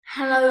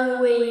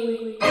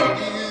Halloween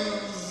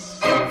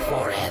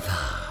forever.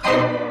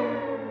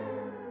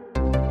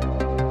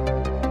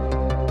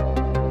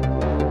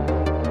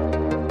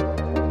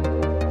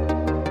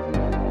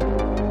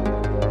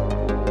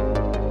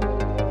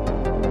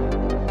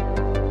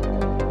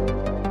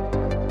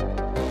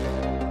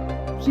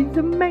 She's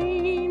a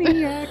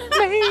maniac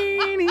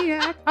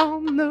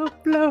on the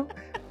floor.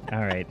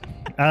 All right.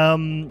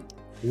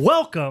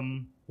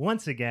 Welcome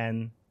once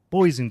again,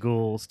 boys and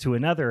ghouls, to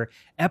another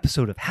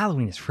episode of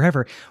Halloween is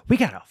Forever. We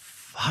got a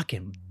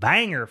fucking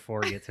banger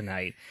for you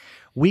tonight.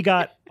 We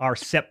got our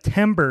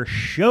September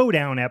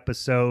showdown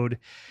episode.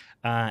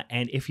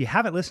 And if you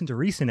haven't listened to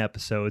recent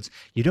episodes,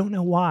 you don't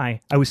know why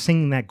I was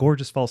singing that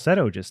gorgeous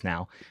falsetto just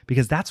now,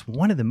 because that's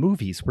one of the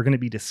movies we're going to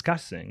be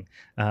discussing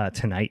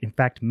tonight. In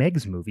fact,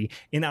 Meg's movie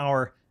in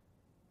our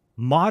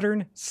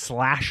modern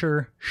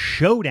slasher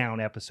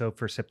showdown episode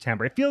for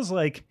September. It feels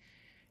like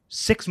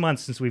 6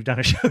 months since we've done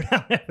a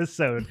showdown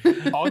episode.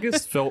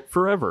 August felt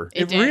forever.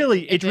 It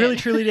really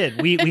truly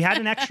did. We had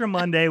an extra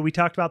Monday. We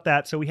talked about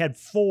that. So we had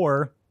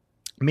 4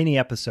 mini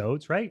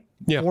episodes, right?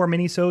 Yeah. 4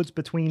 mini-sodes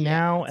between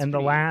now and the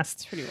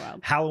last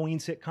Halloween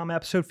sitcom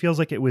episode. Feels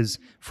like it was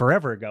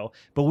forever ago,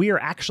 but we are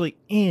actually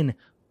in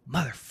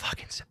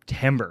motherfucking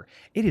September.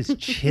 It is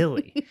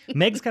chilly.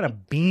 Meg's got a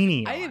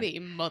beanie on. I have a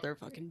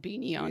motherfucking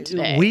beanie on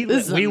today.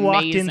 We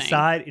walked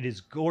inside. It is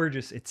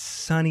gorgeous. It's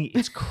sunny.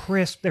 It's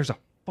crisp. There's a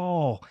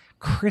fall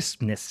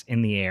crispness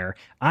in the air.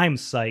 I'm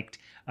psyched.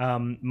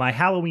 My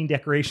Halloween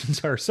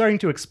decorations are starting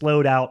to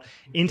explode out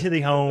into the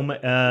home.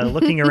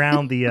 Looking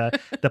around the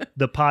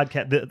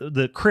podcast,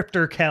 the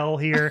Cryptor Kel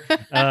here,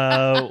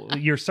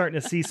 you're starting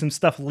to see some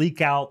stuff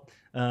leak out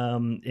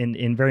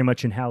in very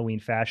much in Halloween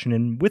fashion.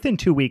 And within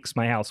 2 weeks,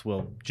 my house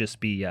will just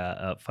be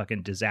a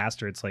fucking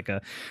disaster. It's like a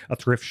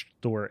thrift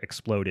store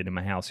exploded in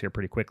my house here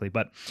pretty quickly.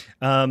 But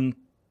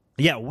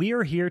yeah, we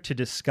are here to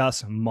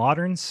discuss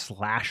modern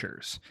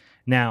slashers.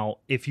 Now,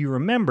 if you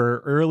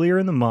remember, earlier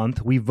in the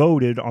month, we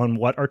voted on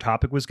what our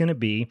topic was going to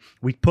be.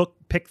 We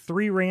picked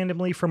 3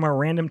 randomly from our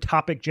random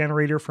topic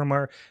generator from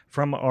our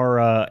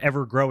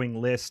ever-growing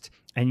list.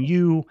 And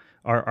you,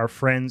 our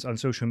friends on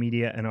social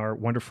media and our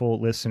wonderful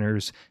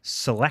listeners,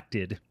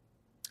 selected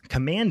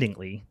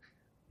commandingly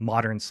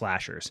modern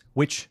slashers,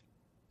 which,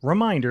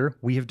 reminder,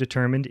 we have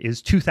determined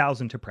is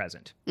 2000 to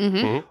present.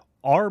 Mm-hmm.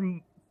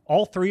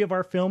 All 3 of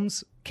our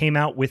films came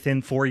out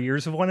within 4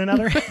 years of one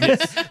another.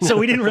 So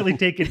we didn't really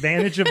take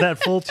advantage of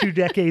that full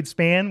 2-decade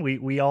span.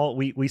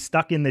 We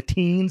stuck in the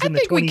teens and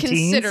the 20 teens. I think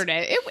we considered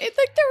it.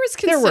 Like there was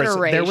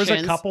consideration. There was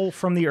a couple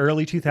from the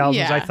early 2000s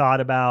Yeah. I thought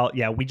about.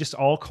 Yeah, we just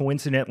all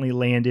coincidentally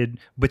landed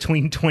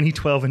between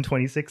 2012 and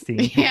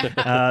 2016. Yeah.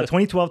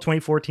 2012,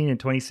 2014, and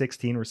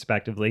 2016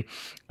 respectively.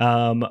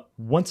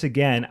 Once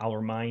again, I'll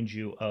remind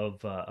you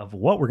of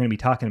what we're going to be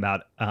talking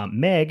about.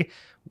 Meg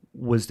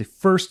was the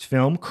first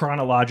film,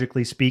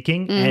 chronologically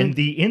speaking, and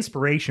the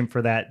inspiration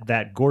for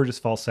that gorgeous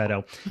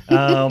falsetto,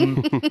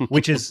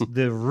 which is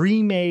the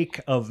remake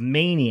of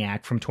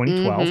Maniac from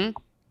 2012. Mm-hmm.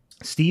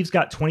 Steve's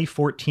got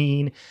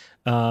 2014.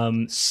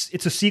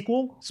 It's a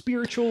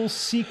spiritual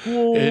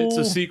sequel. It's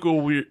a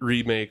sequel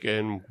remake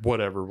and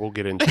whatever. We'll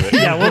get into it.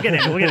 Yeah, we'll get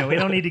into it. We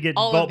don't need to get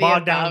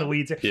bogged down in the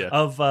weeds Yeah.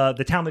 of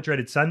The Town That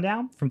Dreaded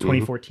Sundown from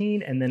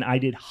 2014, and then I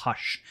did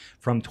Hush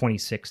from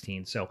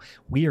 2016. So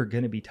we are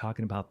going to be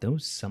talking about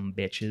those some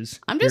bitches.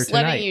 I'm just here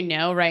tonight. letting you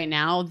know right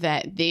now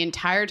that the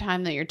entire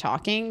time that you're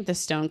talking, the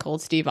Stone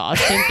Cold Steve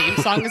Austin theme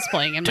song is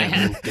playing in my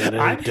head.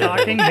 I'm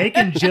talking,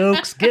 making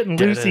jokes, getting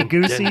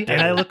loosey-goosey,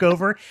 and I look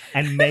over,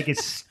 and Meg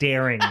is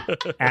staring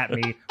at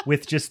me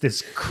with just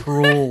this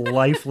cruel,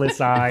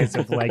 lifeless eyes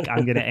of like,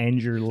 I'm going to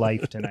end your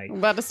life tonight. I'm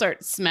about to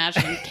start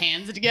smashing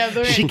cans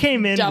together. She and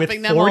came in with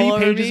dumping them 40 all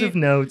over pages me. of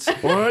notes.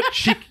 What?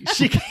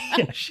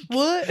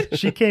 What?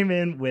 She came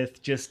in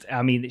with just,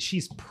 I mean, she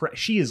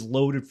is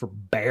loaded for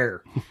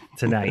bear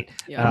tonight.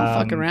 Yeah,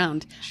 don't fuck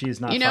around. She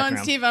is not You know, fucking and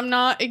around. Steve, I'm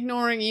not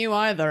ignoring you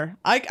either.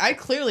 I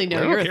clearly know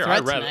I don't you're a care.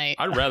 threat tonight.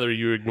 I'd rather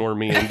you ignore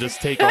me and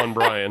just take on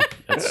Brian.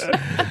 That's,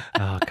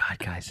 Oh, God,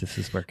 guys, this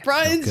is working.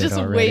 Brian's so good just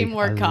already. way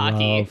more I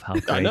cocky. love how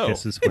great I know.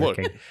 this is Look,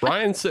 working.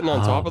 Brian's sitting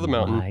on top of the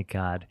mountain. Oh, my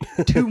God.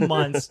 2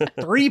 months.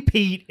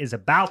 3-peat is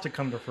about to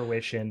come to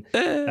fruition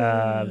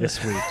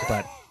this week,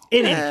 but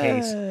in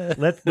any case,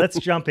 let's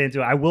jump into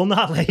it. I will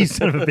not let you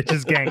son of a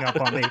bitches gang up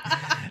on me.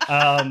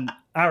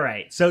 All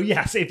right. So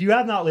yes, if you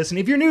have not listened,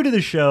 if you're new to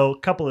the show, a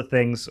couple of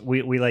things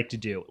we like to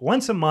do.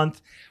 Once a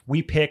month,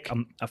 we pick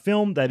a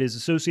film that is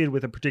associated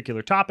with a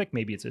particular topic.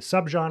 Maybe it's a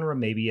subgenre.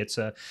 Maybe it's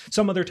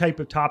some other type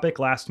of topic.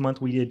 Last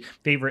month, we did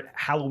favorite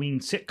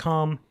Halloween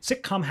sitcom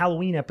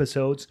Halloween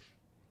episodes.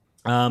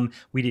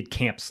 We did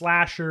camp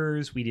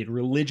slashers, we did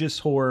religious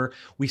horror.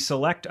 We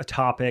select a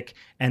topic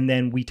and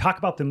then we talk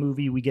about the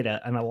movie. We get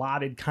an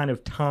allotted kind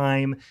of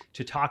time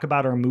to talk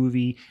about our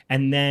movie,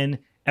 and then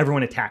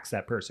everyone attacks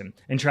that person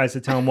and tries to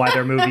tell them why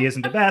their movie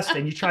isn't the best,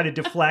 and you try to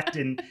deflect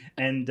and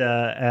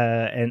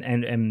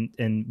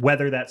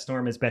weather that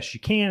storm as best you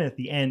can. At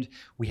the end,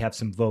 we have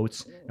some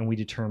votes and we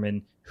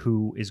determine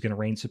who is going to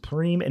reign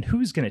supreme and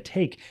who's going to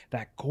take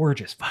that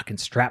gorgeous fucking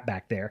strap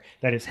back there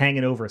that is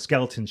hanging over a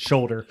skeleton's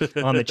shoulder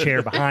on the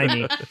chair behind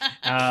me.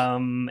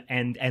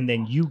 And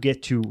then you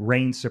get to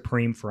reign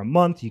supreme for a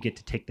month. You get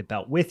to take the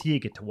belt with you. You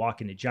get to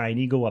walk into Giant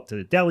Eagle up to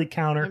the deli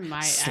counter,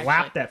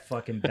 slap that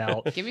fucking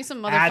belt. Give me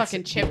some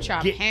motherfucking chip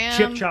chopped ham.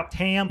 Chip chopped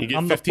ham. You get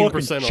I'm 15%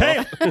 the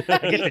champ.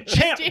 I get the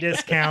champ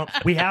discount.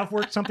 We have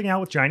worked something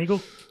out with Giant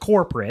Eagle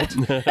Corporate,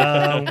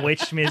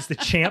 which means the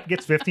champ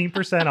gets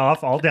 15%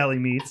 off all deli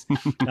meats.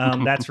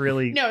 That's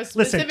really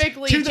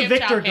specifically listen, to the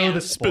victor go ham.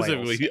 the spoils.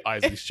 Specifically,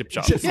 Isaac's chip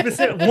chop.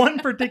 One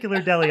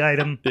particular deli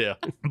item, Yeah.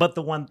 but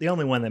the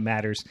only one that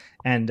matters,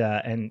 and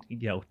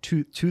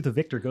to the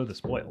victor go the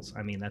spoils.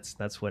 I mean,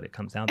 that's what it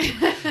comes down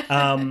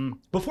to.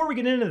 Before we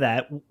get into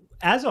that,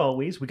 as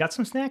always, we got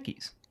some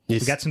snackies.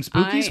 Yes. We got some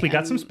spookies. We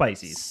got some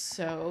spices.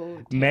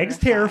 So Meg's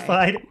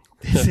terrified.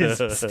 This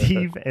is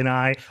Steve and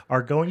I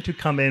are going to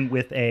come in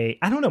with I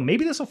don't know,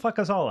 maybe this will fuck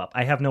us all up.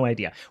 I have no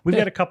idea. We've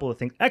got a couple of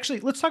things.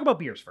 Actually, let's talk about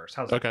beers first.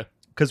 How's that? Okay.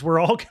 Because we're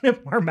all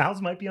our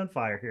mouths might be on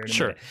fire here in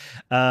a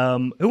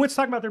minute. Who wants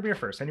to talk about their beer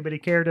first? Anybody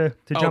care to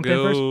jump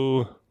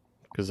in first?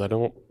 Because I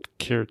don't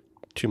care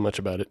too much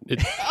about it.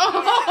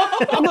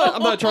 I'm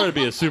not trying to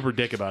be a super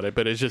dick about it,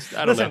 but it's just,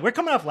 I don't know. We're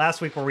coming off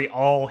last week where we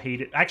all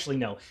hated. Actually,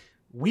 no.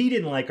 We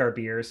didn't like our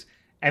beers.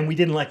 And we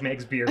didn't like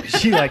Meg's beer because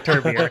she liked her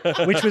beer,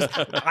 which was,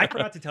 I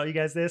forgot to tell you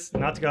guys this,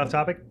 not to go off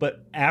topic,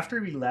 but after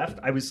we left,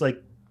 I was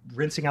like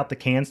rinsing out the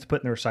cans to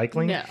put in the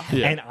recycling. No.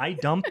 Yeah. And I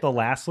dumped the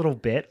last little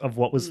bit of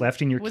what was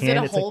left in your Was can.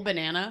 it a whole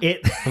banana?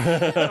 It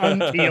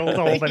unpeeled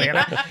whole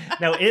banana.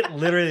 No, it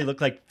literally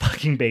looked like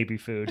fucking baby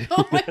food.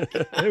 Oh my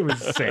God. It was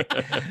sick.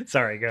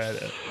 Sorry, go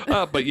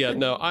ahead. But yeah,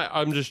 no,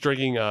 I'm just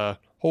drinking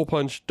Hole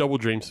Punch Double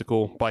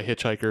Dreamsicle by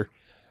Hitchhiker.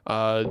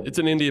 It's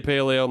an India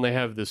Pale Ale, and they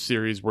have this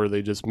series where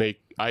they just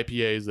make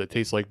IPAs that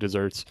taste like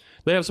desserts.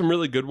 They have some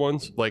really good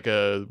ones, like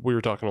we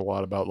were talking a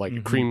lot about,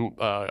 like cream.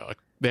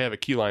 They have a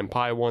key lime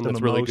pie one that's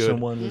really good.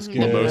 One was Mhm. good.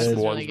 Mimosa That's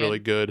one's really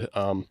good.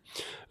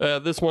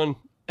 This one,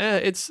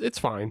 it's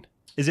fine.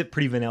 Is it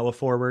pretty vanilla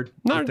forward?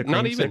 Not with the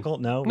even. creamsicle?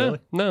 No, No, really?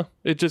 no,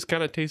 it just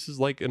kind of tastes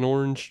like an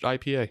orange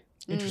IPA.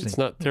 Interesting. It's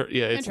not.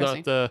 It's not.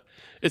 Interesting.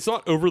 It's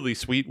not overly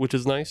sweet, which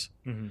is nice.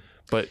 Mm-hmm.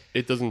 But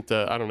it doesn't.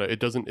 I don't know. It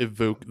doesn't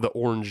evoke the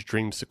orange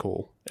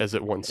dreamsicle as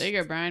it once. There you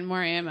go, Brian.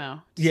 More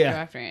ammo. Yeah. Go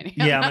after Andy.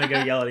 Yeah, I'm gonna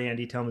go yell at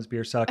Andy, tell him his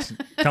beer sucks,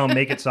 tell him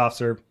make it soft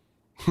serve.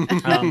 No,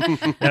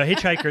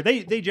 Hitchhiker,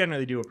 they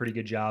generally do a pretty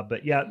good job,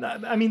 but yeah,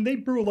 I mean they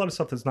brew a lot of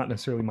stuff that's not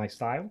necessarily my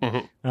style,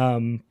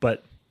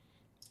 but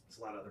it's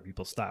a lot of other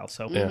people's style.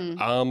 So Yeah, Mhm.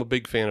 I'm a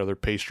big fan of their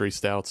pastry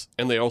stouts,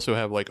 and they also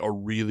have like a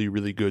really,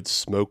 really good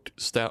smoked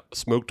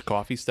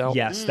coffee stout.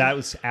 yes, that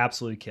was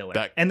absolutely killer.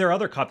 That- and their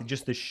other coffee,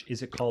 just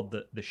is it called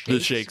the shakes? The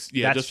shakes,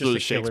 yeah, That's just the a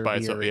shakes killer by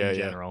beer itself. Yeah, in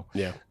yeah. general.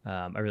 Yeah.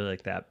 I really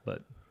like that,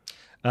 but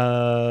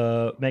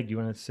Meg, do you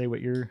want to say what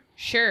you're?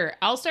 Sure.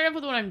 I'll start off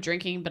with what I'm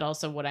drinking, but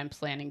also what I'm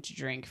planning to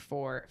drink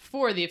for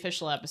the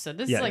official episode.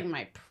 This Yeah. is like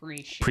my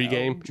pre-show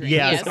Pre-game? drink.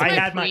 Yes, it's I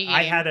had pre-game.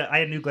 I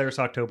had New Glarus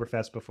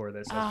Oktoberfest before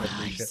this. That's my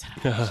Oh, pre-show.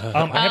 so-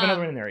 I have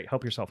another one in there.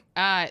 Help yourself.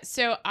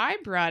 So I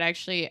brought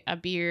actually a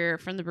beer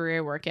from the brewery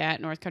I work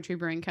at, North Country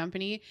Brewing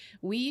Company.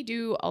 We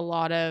do a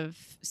lot of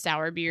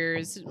sour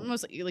beers,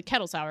 mostly like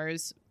kettle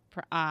sours,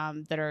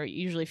 that are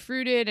usually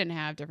fruited and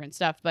have different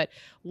stuff. But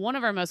one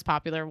of our most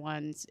popular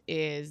ones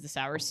is the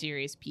Sour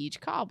Series Peach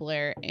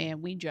Cobbler,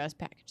 and we just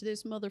packaged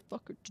this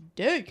motherfucker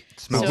today.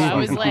 Smells So I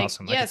was fucking like,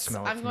 awesome. I can yes,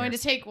 smell it I'm from going here.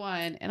 to take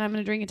one, and I'm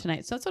going to drink it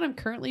tonight. So that's what I'm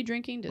currently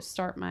drinking to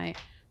start my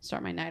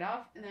night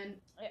off. And then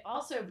I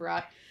also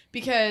brought,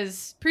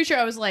 because pre-show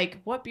I was like,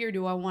 what beer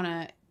do I want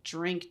to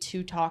drink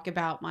to talk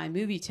about my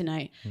movie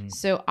tonight?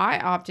 So I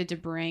opted to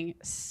bring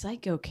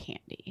Psycho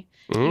Candy.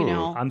 You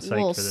know, I'm a psyched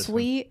little for this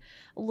sweet,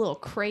 a little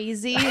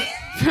crazy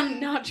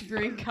from Notch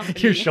Brewing Company.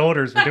 Your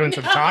shoulders were doing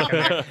some talking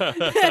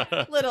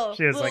there. little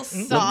She was little like,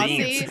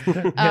 saucy.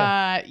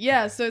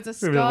 yeah. So it's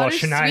a We have a little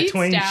Scottish Shania sweet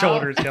Twain stout.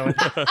 shoulders going.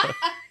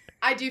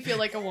 I do feel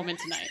like a woman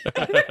tonight.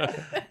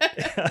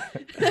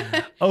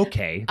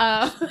 Okay.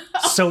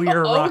 So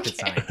you're a rocket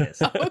Okay. scientist.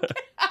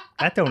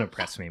 That don't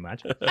impress me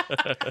much.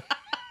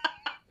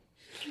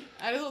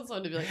 I just want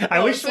someone to be like, I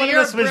 "Oh, wish so one of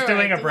you're us was brewer."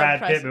 doing a Doesn't Brad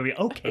impress Pitt movie.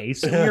 Okay,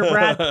 so you're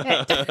Brad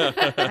Pitt.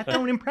 That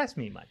don't impress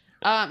me much.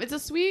 It's a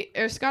sweet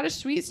or Scottish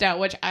sweet stout,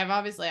 which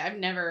I've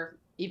never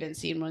even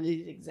seen one of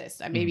these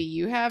exist. Maybe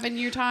you have in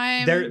your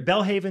time.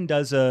 Bellhaven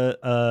does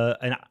a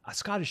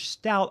Scottish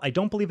stout. I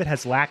don't believe it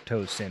has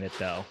lactose in it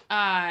though.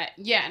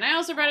 Yeah, and I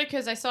also brought it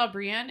because I saw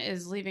Brienne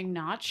is leaving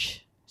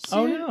Notch.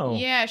 Oh, soon. no.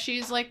 Yeah,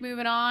 she's like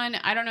moving on.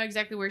 I don't know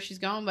exactly where she's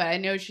going, but I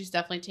know she's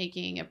definitely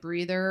taking a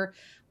breather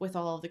with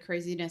all of the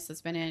craziness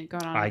that's been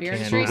going on in the beer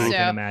industry. I So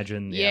can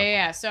imagine.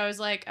 yeah. So I was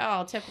like, oh,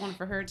 I'll tip one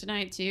for her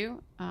tonight too.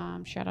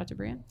 Shout out to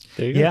Brienne.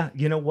 There you go. Yeah,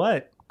 you know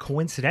what?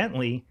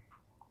 Coincidentally,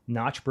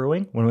 Notch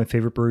Brewing, one of my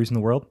favorite breweries in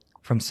the world,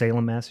 from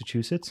Salem,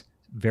 Massachusetts.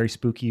 Very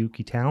spooky,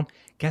 ooky town.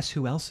 Guess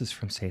who else is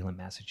from Salem,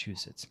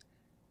 Massachusetts?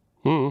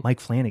 Mike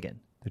Flanagan,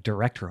 the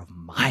director of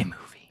my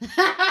movie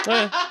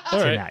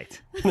All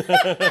right.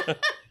 tonight.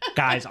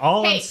 Guys,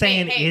 all I'm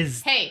saying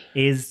is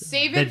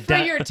save the it for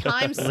your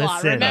time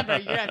slot. Listen. Remember,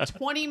 you have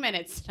 20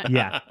 minutes.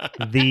 yeah,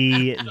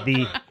 the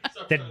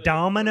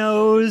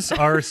dominoes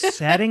are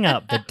setting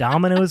up. The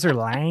dominoes are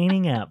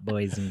lining up,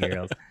 boys and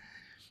girls.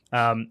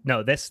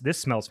 No, this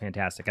smells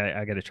fantastic.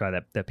 I got to try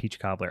that peach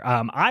cobbler.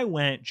 I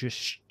went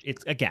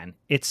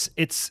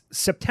it's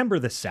September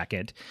the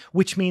 2nd,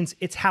 which means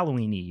it's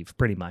Halloween Eve,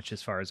 pretty much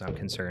as far as I'm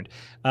concerned.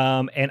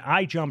 And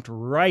I jumped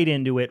right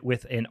into it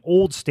with an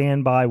old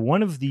standby,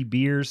 one of the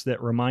beers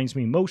that reminds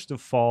me most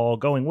of fall,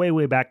 going way,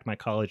 way back to my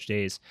college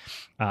days,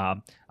 a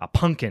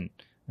pumpkin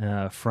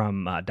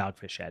from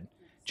Dogfish Head.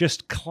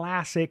 Just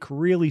classic,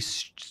 really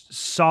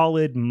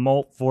solid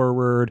malt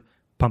forward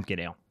pumpkin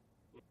ale.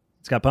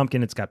 It's got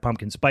pumpkin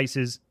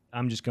spices.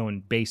 I'm just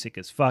going basic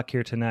as fuck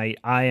here tonight.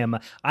 I am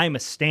a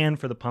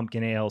stand for the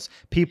pumpkin ales.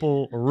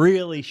 People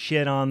really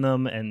shit on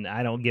them, and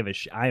I don't give a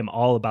shit. I am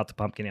all about the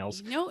pumpkin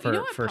ales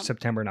for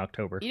September and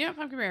October. You know what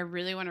pumpkin beer I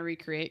really want to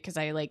recreate because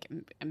I like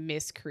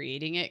miss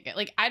creating it.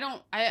 Like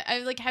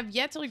I like have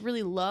yet to like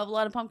really love a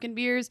lot of pumpkin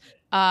beers.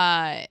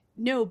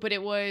 No, but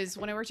it was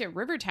when I worked at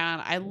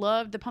Rivertown. I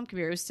loved the pumpkin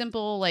beer. It was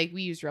simple. Like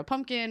we used real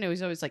pumpkin. It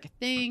was always like a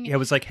thing. Yeah, it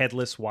was like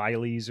Headless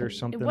Wiley's or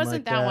something. It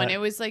wasn't like that one. It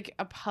was like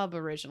a pub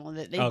original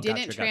that they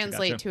didn't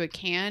translate to a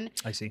can.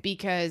 I see.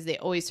 Because they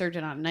always served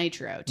it on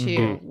nitro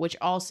too, which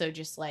also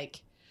just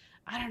like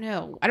I don't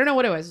know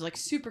what it was. It was like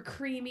super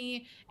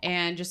creamy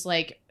and just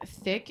like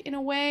thick in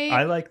a way.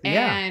 I like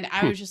and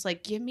I was just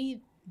like, give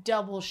me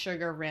double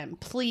sugar rim,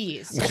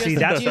 please. See,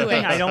 that's the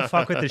thing. I don't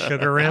fuck with the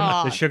sugar rim,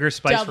 the sugar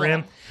spice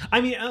rim. I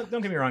mean,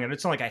 don't get me wrong.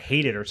 It's not like I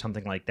hate it or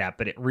something like that,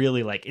 but it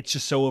really it's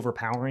just so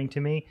overpowering to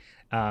me.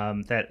 I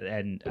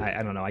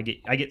don't know. I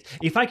get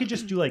if I could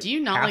just do like. Do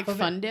you not like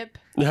Fun Dip?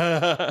 No,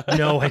 I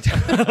don't like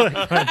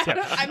Fun Dip.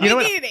 I'm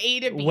making an A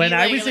to B. When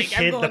I was a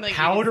kid, the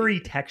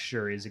powdery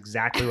texture is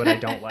exactly what I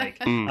don't like.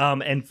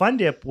 And Fun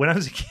Dip, when I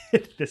was a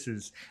kid, this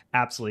is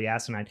absolutely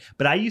asinine.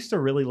 But I used to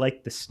really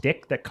like the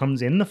stick that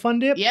comes in the Fun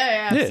Dip.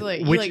 Yeah,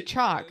 absolutely. You like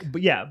chalk.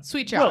 But yeah,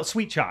 sweet chalk. Well,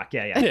 sweet chalk.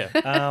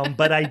 Yeah.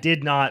 But I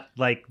did not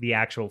like the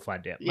actual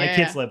Fun Dip. My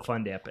kids love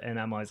Fun Dip, and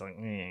I'm always like,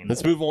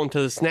 Let's move on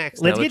to the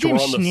snacks. Let's get them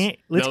snacks.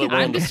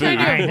 I'm just trying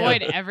to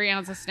avoid every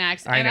ounce of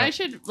snacks, and I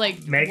should like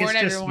warn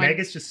everyone. Meg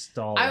is just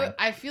stalling.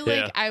 I feel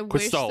like I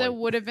wish that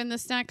would have been the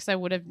snacks. I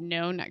would have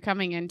known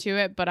coming into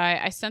it, but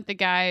I sent the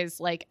guys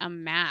like a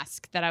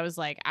mask that I was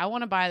like, I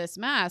want to buy this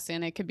mask,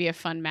 and it could be a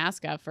fun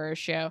mascot for a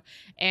show.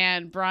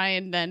 And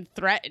Brian then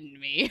threatened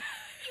me.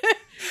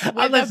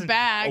 With a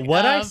bag.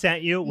 What I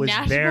sent you was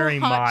Nashville very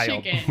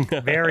mild.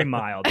 Very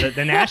mild.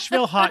 The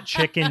Nashville hot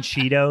chicken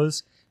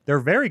Cheetos, they're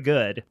very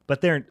good,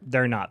 but they're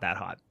not that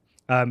hot.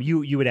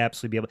 You would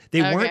absolutely be able.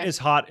 They weren't as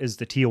hot as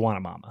the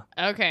Tijuana Mama.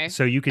 Okay.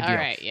 So you could do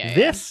right,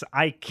 this.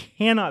 I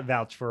cannot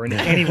vouch for in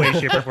any way,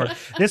 shape, or form.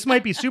 This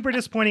might be super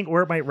disappointing,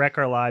 or it might wreck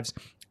our lives.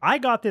 I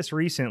got this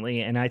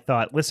recently, and I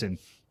thought, listen,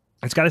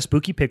 it's got a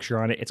spooky picture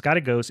on it. It's got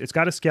a ghost. It's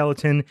got a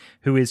skeleton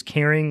who is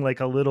carrying like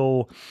a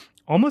little.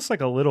 Almost like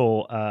a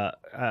little, I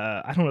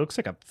don't know, it looks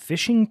like a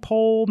fishing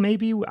pole,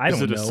 maybe. I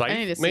don't know. A scythe, I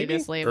need to see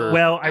this label.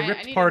 Well, I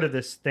ripped part of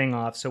this thing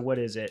off. So what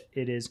is it?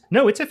 It's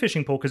a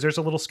fishing pole because there's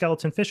a little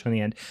skeleton fish on the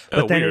end.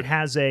 But then weird. it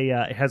has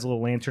a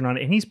little lantern on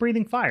it, and he's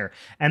breathing fire.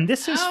 And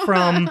this is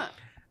from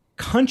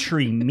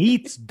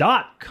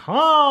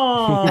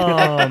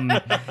countrymeats.com.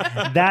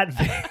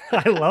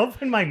 I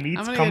love when my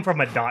meats come from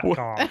a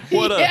 .com.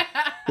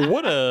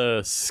 What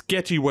a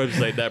sketchy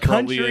website that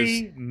probably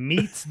is.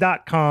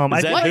 Countrymeats.com.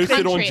 Is that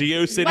hosted on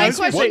GeoCities? My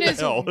question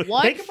is, what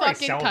what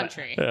fucking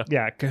country?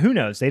 Yeah, who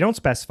knows? They don't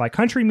specify.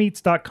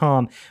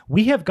 Countrymeats.com.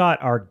 We have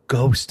got our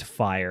Ghost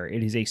Fire.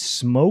 It is a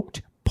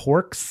smoked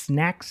pork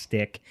snack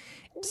stick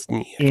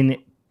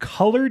in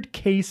colored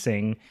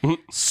casing,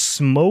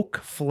 smoke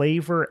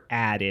flavor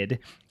added,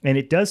 and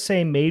it does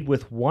say made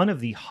with one of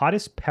the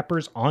hottest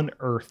peppers on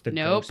earth, the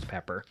ghost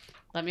pepper.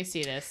 Let me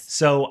see this.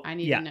 So I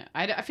need to know.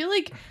 I feel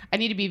like I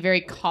need to be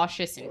very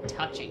cautious in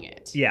touching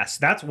it. Yes,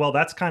 that's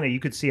kind of, you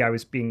could see I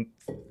was being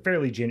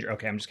fairly ginger.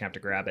 Okay, I'm just gonna have to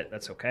grab it.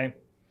 That's okay.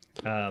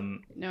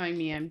 Knowing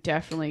me, I'm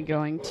definitely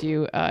going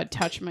to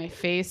touch my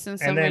face in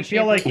some and then way,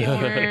 feel like shape, or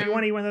form. if you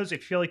want to eat one of those, if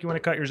you feel like you want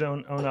to cut your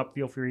own up,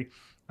 feel free.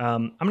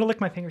 I'm gonna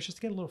lick my fingers just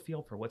to get a little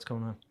feel for what's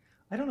going on.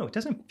 I don't know. It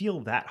doesn't feel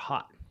that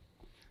hot.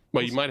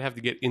 Well, you might have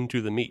to get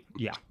into the meat.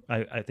 Yeah,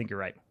 I think you're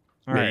right.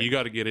 All right, right, you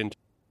got to get into.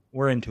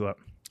 We're into it.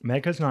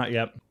 Meg has not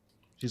yet.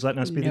 She's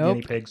letting us be the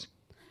guinea pigs.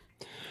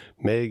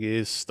 Meg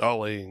is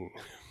stalling.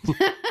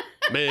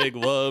 Meg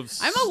loves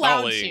I'm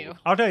allowed stalling. to.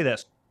 I'll tell you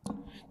this.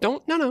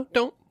 Don't. No.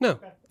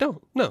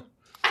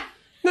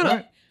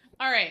 All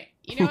right.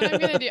 You know what I'm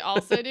going to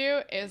also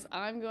do is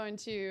I'm going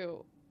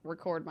to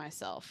record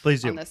myself.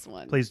 Please do. On this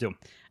one. Please do.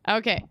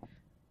 Okay.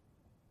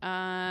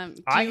 I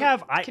can you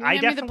hand me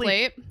the definitely.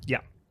 plate? Yeah.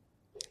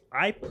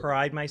 I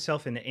pride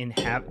myself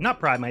not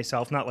pride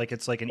myself, not like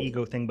it's like an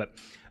ego thing, but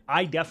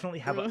I definitely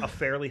have a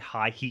fairly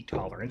high heat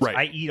tolerance. Right.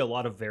 I eat a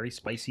lot of very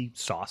spicy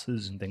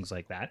sauces and things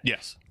like that.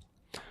 Yes.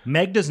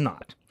 Meg does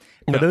not.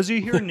 For those of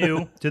you who are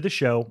new to the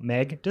show,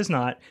 Meg does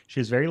not. She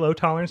has very low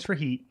tolerance for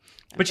heat,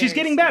 but she's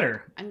getting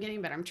better. I'm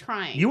getting better. I'm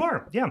trying. You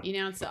are, yeah. You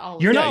know, it's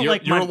all. You're not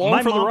like you're my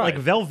along for the mom. ride.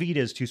 Like Velveeta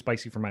is too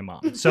spicy for my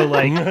mom. So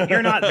like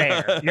you're not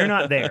there. You're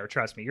not there.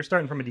 Trust me. You're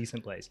starting from a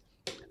decent place.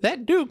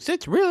 That Dukes,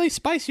 it's really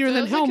spicier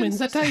than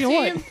Hellman's. I tell you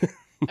what.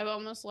 Of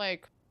almost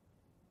like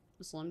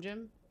a Slim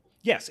Jim.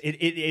 Yes,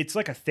 it's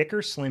like a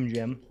thicker Slim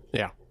Jim.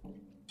 Yeah.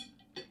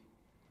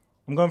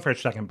 I'm going for a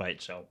second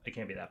bite, so it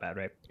can't be that bad,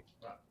 right?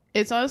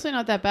 It's honestly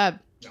not that bad.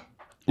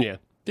 Yeah.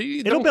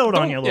 It'll build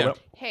on you a little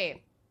bit.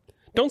 Hey,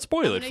 Don't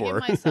spoil I'm it gonna for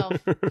give her. myself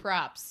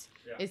props.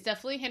 Yeah. It's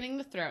definitely hitting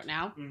the throat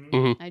now.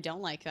 Mhm. I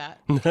don't like that.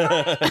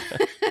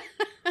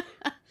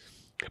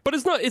 But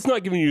it's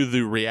not giving you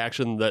the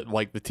reaction that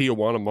like the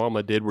Tijuana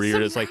Mama did, where you're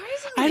just like, I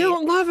Surprisingly.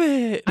 don't love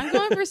it. I'm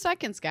going for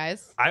seconds,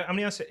 guys. I'm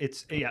gonna say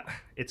it's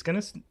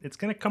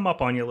gonna come up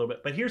on you a little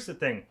bit. But here's the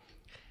thing: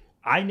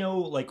 I know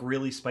like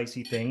really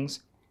spicy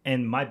things,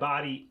 and my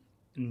body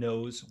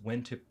knows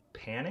when to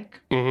panic.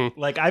 Mhm.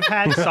 Like I've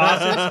had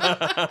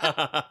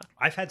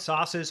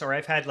sauces, or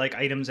I've had like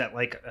items at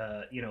like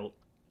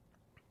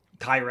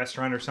Thai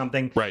restaurant or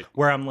something, Right.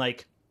 where I'm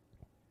like,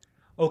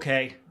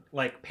 okay,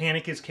 like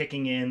panic is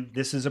kicking in.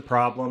 This is a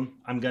problem.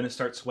 I'm gonna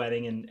start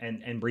sweating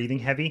and breathing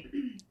heavy.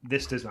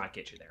 This does not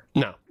get you there.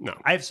 No.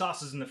 I have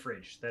sauces in the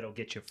fridge that'll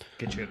get you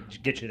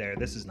there.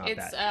 This is not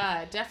It's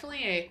that.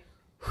 definitely a.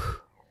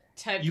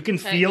 You can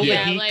feel the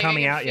heat like,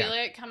 coming I can out, Feel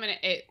it coming.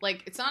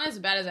 It's not as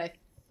bad as I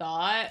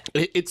thought.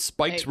 It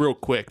spikes real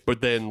quick, but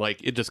then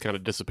like it just kind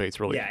of dissipates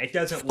really Yeah, it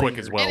doesn't quick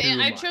linger as well. And too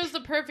I much. chose the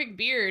perfect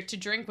beer to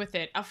drink with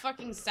it. A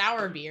fucking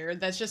sour beer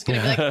that's just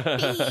gonna be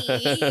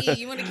like, hey,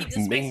 you want to keep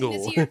this Mingle.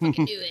 spiciness here?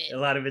 Fucking do A it.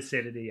 lot of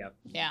acidity, yeah.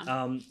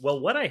 Yeah.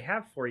 Well, what I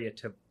have for you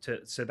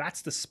so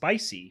that's the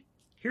spicy.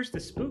 Here's the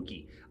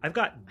spooky. I've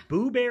got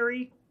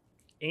Booberry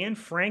and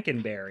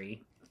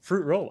Frankenberry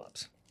fruit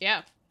roll-ups.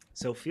 Yeah.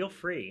 So feel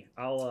free.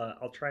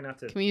 I'll try not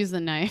to. Can we use the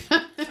knife?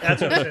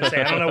 That's what I was gonna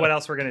say. I don't know what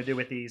else we're gonna do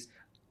with these.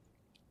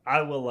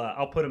 I will.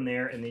 I'll put them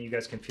there, and then you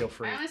guys can feel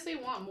free. I honestly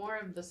want more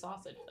of the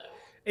sausage though.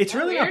 It's Is that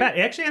really not weird? bad.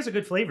 It actually has a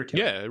good flavor to it.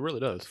 Yeah, it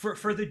really does.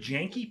 For the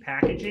janky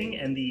packaging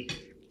and the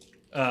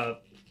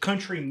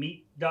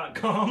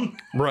countrymeat.com,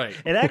 Right.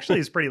 it actually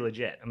is pretty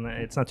legit.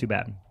 It's not too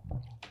bad.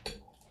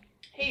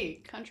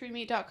 Hey,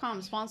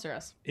 countrymeat.com, sponsor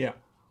us. Yeah.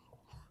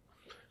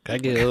 Can I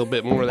get a little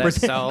bit more of that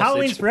sausage?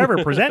 Halloween's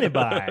Forever, presented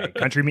by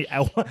Country Meat.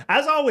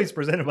 As always,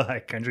 presented by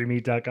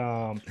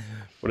countrymeat.com.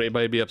 Would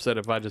anybody be upset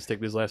if I just take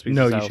this last piece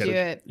No, of you sausage? Do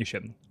shouldn't. it. You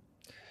shouldn't.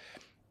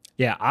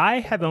 Yeah, I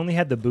have only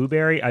had the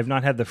Booberry. I've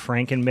not had the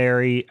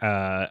Frankenberry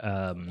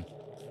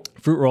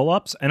fruit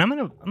roll-ups, and I'm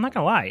not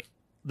gonna lie,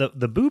 the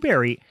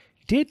Booberry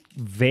did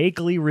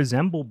vaguely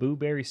resemble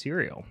Booberry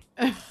cereal,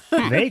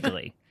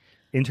 vaguely,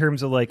 in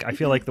terms of like I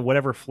feel like the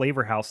whatever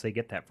flavor house they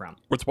get that from.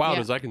 What's wild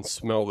Yeah. is I can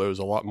smell those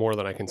a lot more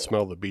than I can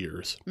smell the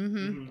beers.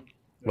 Mm-hmm.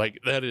 Like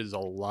that is a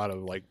lot of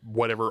like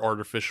whatever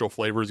artificial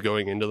flavors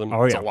going into them.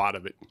 Oh, It's yeah. a lot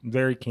of it.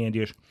 Very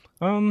candyish.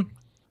 I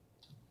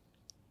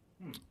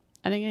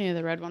didn't get any of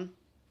the red one.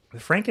 The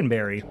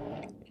Frankenberry.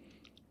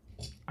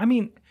 I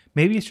mean,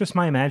 maybe it's just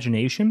my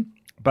imagination,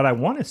 but I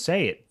want to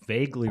say it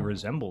vaguely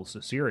resembles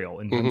the cereal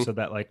in terms of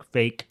that like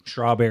fake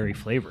strawberry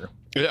flavor.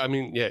 Yeah, I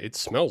mean, yeah, it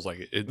smells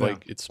like it.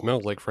 It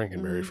smells like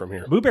Frankenberry from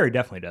here. Blueberry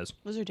definitely does.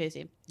 Those are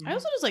tasty. I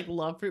also just like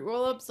love fruit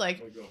roll-ups.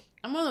 Like,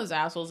 I'm one of those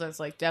assholes that's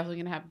like definitely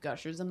gonna have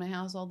gushers in my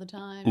house all the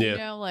time. Yeah. You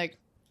know, like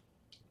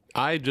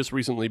I just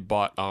recently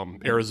bought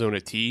Arizona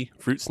tea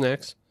fruit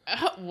snacks.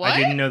 what? I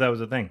didn't know that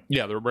was a thing.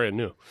 Yeah, they're brand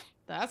new.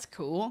 That's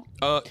cool.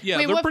 Yeah,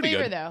 Wait, they're what pretty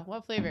flavor good. though?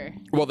 What flavor?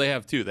 Well, they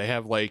have two. They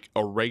have like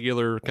a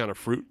regular kind of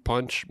fruit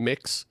punch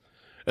mix,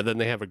 and then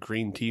they have a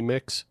green tea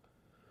mix.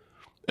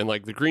 And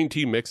like the green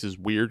tea mix is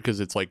weird because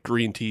it's like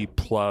green tea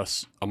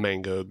plus a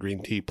mango,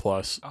 green tea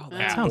plus. Oh, that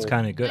that sounds apple.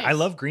 kind of good. I Nice.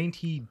 love green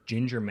tea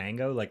ginger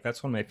mango. Like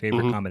that's one of my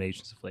favorite Mhm.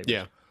 combinations of flavors.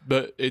 Yeah,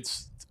 but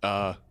it's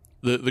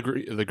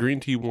the green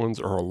tea ones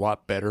are a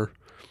lot better.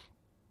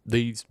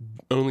 These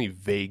only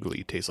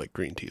vaguely taste like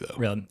green tea though.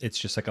 Really, it's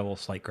just like a little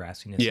slight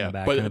grassiness in Yeah, the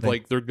back. but kind of thing.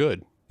 like they're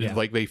good. Yeah.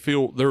 Like they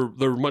feel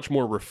they're much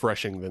more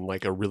refreshing than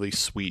like a really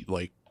sweet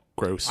like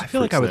gross. I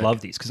feel like fruit I would snack.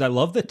 love these because I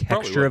love the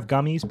texture would. of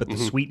gummies, but the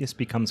Mhm. sweetness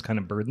becomes kind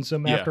of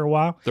burdensome Yeah. after a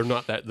while. They're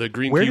not that the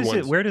green Where tea does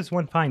ones. Where does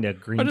one find a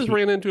green I just tea?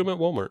 ran into them at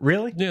Walmart.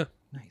 Really? Yeah,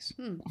 Nice.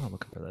 Hmm. I'm not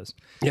looking for those.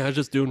 yeah. I was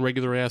just doing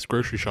regular ass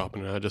grocery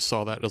shopping, and I just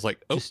saw that. And I was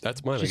like, oh,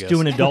 that's mine. I Just guess.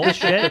 doing adult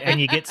shit,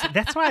 and you get.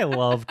 That's why I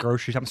love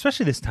grocery shopping,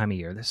 especially this time of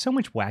year. There's so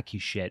much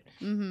wacky shit.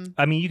 Mm-hmm.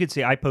 I mean, you could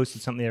see I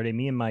posted something the other day.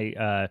 Me and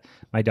my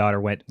my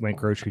daughter went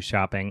grocery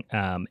shopping,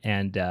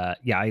 and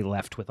I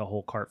left with a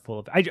whole cart full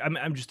of.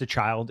 I'm just a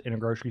child in a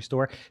grocery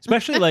store,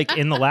 especially like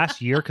in the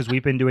last year because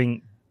we've been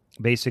doing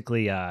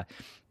basically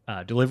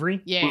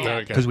delivery Yeah.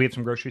 Okay. because we have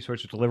some grocery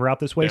stores to deliver out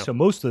this way. Yeah. So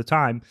most of the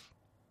time,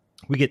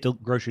 we get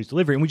groceries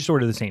delivered, and we just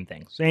order the same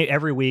things.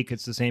 Every week,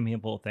 it's the same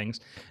handful of things.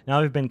 Now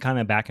I've been kind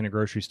of back in a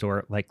grocery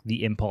store, like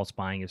the impulse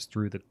buying is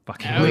through the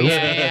fucking roof.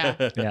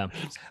 Yeah.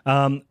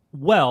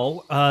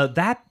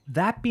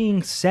 That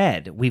being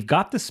said, we've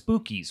got the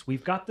spookies,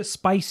 we've got the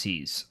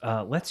spicies.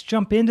 Let's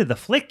jump into the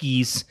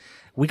flickies.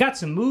 We got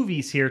some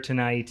movies here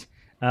tonight.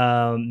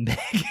 Meg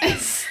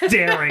is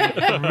staring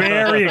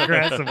very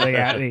aggressively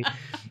at me.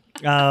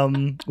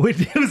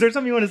 Was there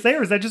something you want to say,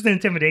 or is that just an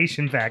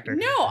intimidation factor?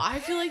 No, I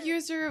feel like you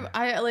guys are.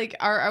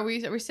 Are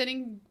we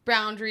setting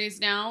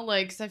boundaries now?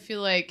 Like, 'cause I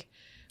feel like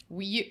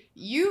we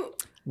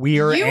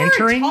are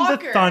entering the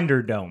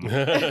Thunderdome.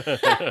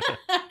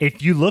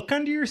 If you look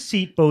under your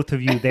seat, both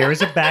of you, there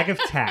is a bag of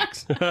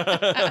tacks.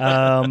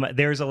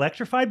 There's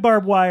electrified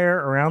barbed wire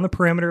around the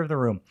perimeter of the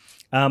room.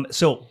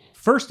 So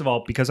first of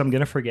all, because I'm going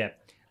to forget,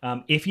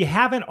 if you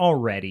haven't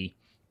already,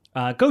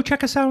 go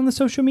check us out on the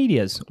social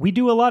medias. We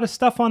do a lot of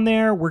stuff on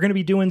there. We're going to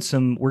be doing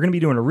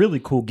a really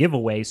cool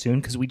giveaway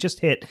soon because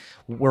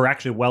we're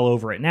actually well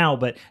over it now,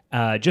 but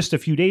just a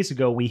few days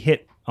ago we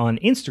hit on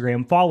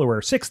Instagram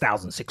follower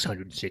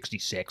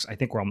 6,666. I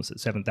think we're almost at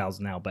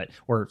 7,000 now,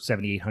 or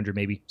 7,800,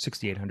 maybe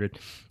 6,800.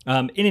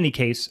 In any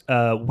case,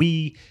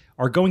 we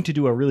are going to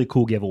do a really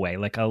cool giveaway,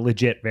 like a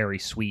legit, very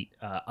sweet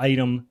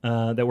item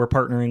that we're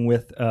partnering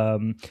with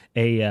an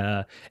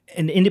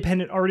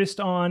independent artist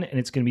on, and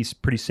it's going to be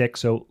pretty sick.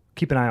 So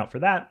keep an eye out for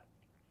that.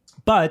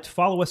 But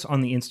follow us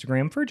on the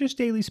Instagram for just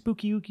daily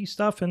spooky ooky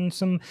stuff and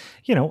some,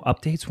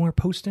 updates when we're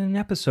posting an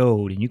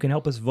episode. And you can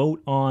help us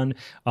vote on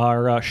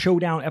our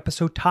showdown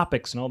episode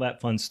topics and all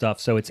that fun stuff.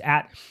 So it's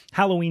at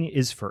Halloween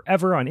is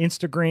Forever on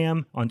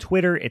Instagram. On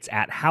Twitter, it's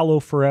at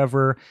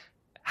HalloForever.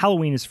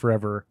 Halloween is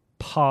Forever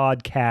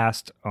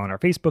podcast on our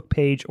Facebook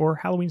page, or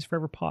Halloween's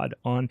Forever Pod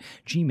on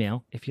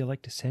Gmail if you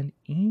like to send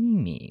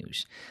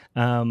emails.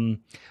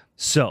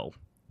 So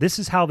this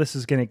is how this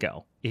is going to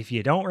go. If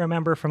you don't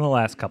remember from the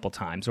last couple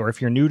times, or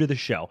if you're new to the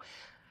show,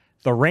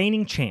 the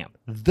reigning champ,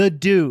 the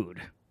dude,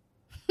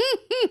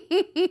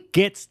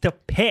 gets to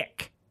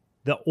pick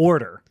the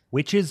order,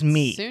 which is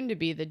me. Soon to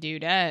be the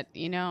dudette,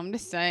 I'm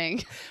just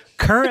saying.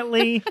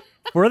 Currently,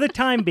 for the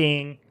time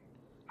being,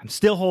 I'm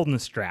still holding the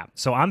strap.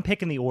 So I'm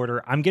picking the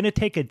order. I'm going to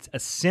take a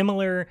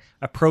similar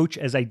approach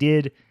as I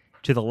did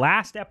to the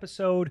last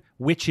episode,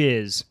 which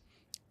is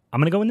I'm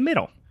going to go in the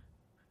middle.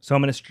 So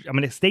I'm going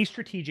to stay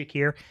strategic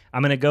here.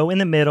 I'm going to go in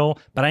the middle,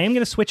 but I am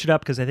going to switch it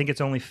up because I think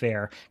it's only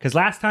fair. Because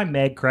last time,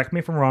 Meg, correct me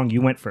if I'm wrong,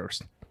 you went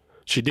first.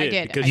 She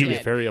did, because she was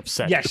very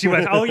upset. Yeah, she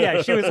was. Oh,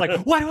 yeah. She was like,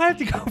 why do I have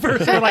to go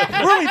first? We're like,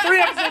 we're only 3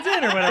 episodes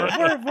in or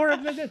whatever. 4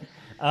 episodes in.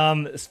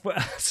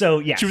 So,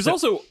 yeah. She was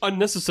also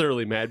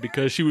unnecessarily mad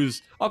because she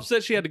was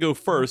upset she had to go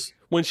first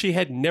when she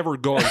had never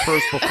gone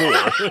first before.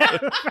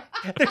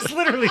 There's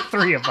literally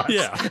 3 of us.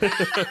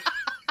 Yeah.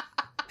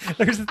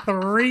 There's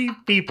 3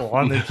 people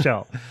on this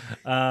show.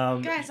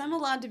 Guys, I'm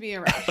allowed to be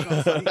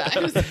irrational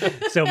sometimes.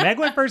 So Meg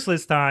went first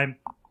this time.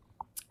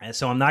 And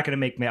so I'm not going to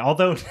make Meg,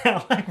 although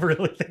now I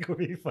really think it would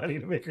be funny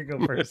to make her go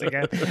first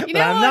again. But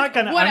I'm not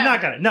going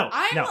to. No,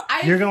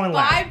 you're going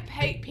last.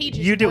 5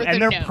 pages. You do, worth and of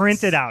they're notes.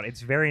 printed out. It's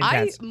very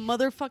intense. I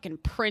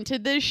motherfucking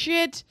printed this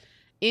shit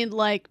in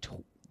like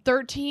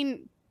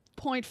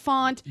 13-point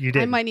font. You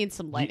did. I might need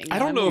some lighting. I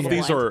don't know if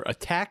these are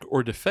attack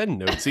or defend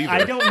notes either.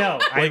 I don't know.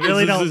 I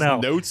really don't know.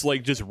 Notes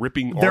like just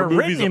ripping They're our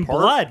movies written in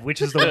apart? blood,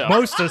 which is the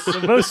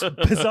most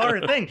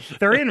bizarre thing.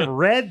 They're in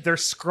red. They're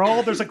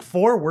scrawled. There's like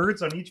 4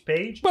 words on each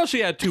page. Well, she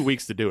had 2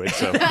 weeks to do it,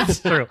 so That's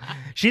true.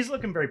 She's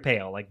looking very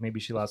pale. Like maybe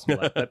she lost some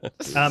blood.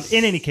 But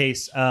in any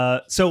case,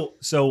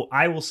 so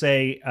I will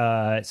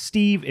say,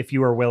 Steve, if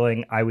you are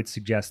willing, I would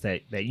suggest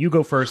that you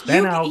go first.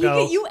 Then I'll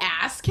go. You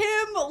ask him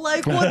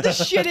like, what the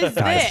shit is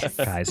this?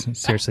 Guys,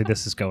 seriously,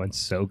 this is going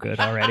so good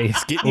already.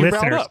 It's getting you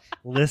riled up.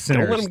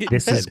 Listeners, Don't let 'em get in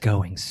this bed. is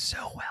going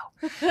so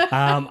well.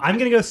 I'm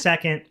going to go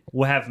second.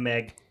 We'll have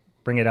Meg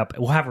bring it up.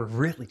 We'll have her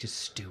really just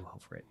stew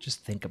over it.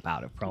 Just think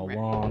about it for a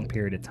long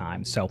period of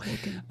time. So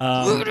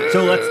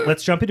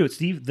let's jump into it.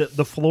 Steve,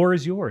 the floor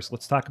is yours.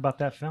 Let's talk about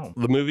that film.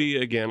 The movie,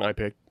 again, I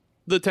picked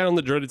The Town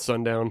That Dreaded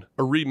Sundown,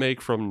 a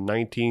remake from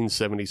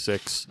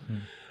 1976.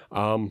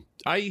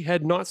 I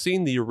had not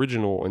seen the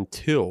original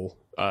until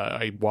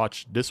I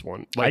watched this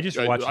one. I just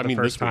watched it the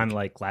first time week.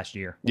 like last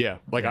year. Yeah,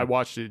 I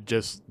watched it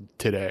just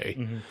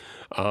today.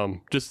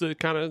 Just to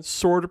kind of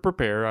sort of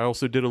prepare. I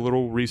also did a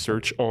little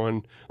research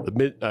on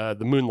the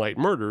Moonlight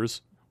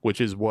Murders,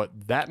 which is what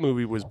that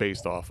movie was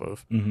based off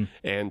of,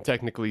 and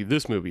technically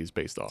this movie is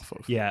based off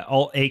of. Yeah,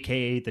 all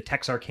AKA the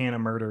Texarkana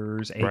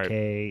murders,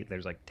 AKA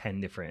there's like 10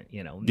 different,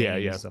 names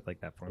and stuff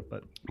like that for it.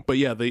 But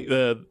yeah,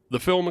 the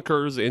film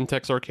occurs in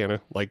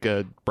Texarkana, like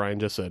Brian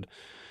just said,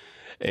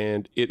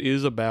 and it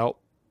is about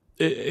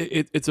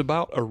it's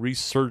about a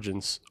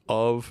resurgence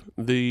of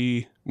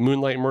the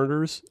Moonlight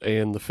Murders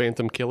and the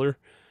Phantom Killer.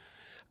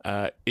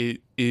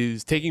 It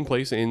is taking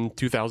place in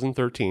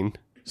 2013.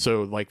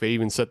 So, like, they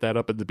even set that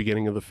up at the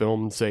beginning of the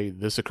film and say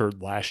this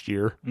occurred last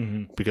year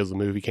because the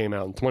movie came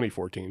out in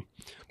 2014.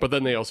 But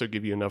then they also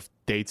give you enough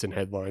dates and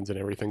headlines and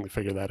everything to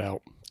figure that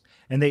out.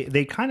 And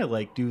they kind of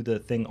like do the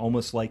thing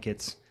almost like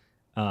it's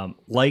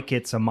like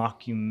it's a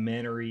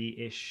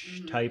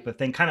mockumentary-ish type of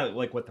thing, kind of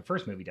like what the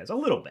first movie does, a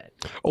little bit.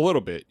 A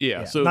little bit,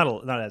 yeah. So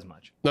not as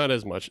much. Not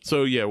as much.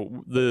 So yeah,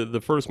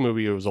 the first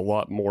movie, it was a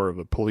lot more of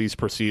a police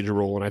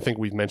procedural, and I think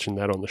we've mentioned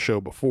that on the show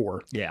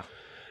before. Yeah.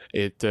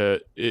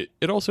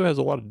 It also has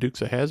a lot of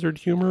Dukes of Hazzard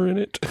humor in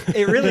it.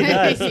 It really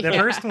does. The Yeah.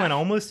 first one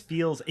almost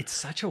feels, it's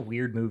such a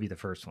weird movie, the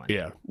first one.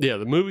 Yeah.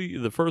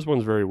 The first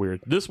one's very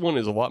weird. This one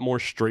is a lot more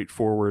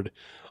straightforward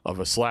of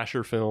a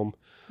slasher film,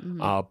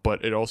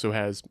 but it also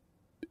has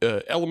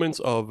elements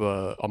of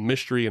a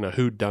mystery and a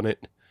whodunit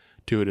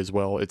to it as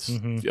well. It's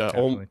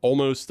definitely.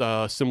 almost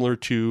similar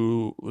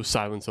to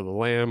Silence of the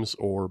Lambs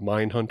or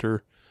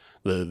Mindhunter,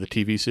 the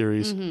TV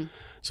series.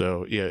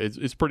 So yeah,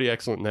 it's pretty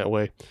excellent in that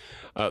way.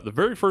 The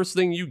very first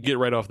thing you get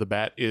right off the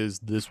bat is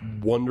this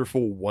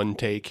wonderful one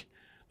take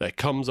that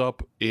comes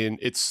up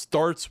it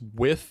starts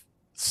with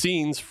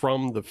scenes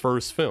from the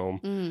first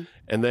film,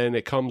 and then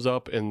it comes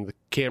up and the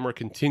camera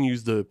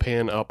continues to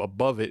pan up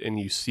above it, and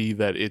you see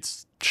that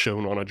it's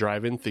shown on a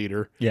drive-in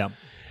theater. Yeah.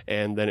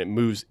 And then it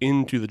moves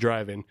into the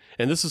drive-in.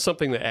 And this is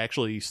something that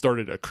actually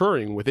started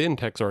occurring within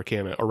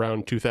Texarkana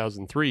around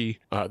 2003.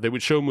 They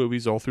would show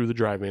movies all through the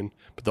drive-in,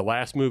 but the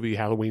last movie,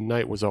 Halloween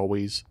Night, was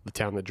always The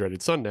Town That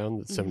Dreaded Sundown,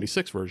 the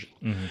 76 version.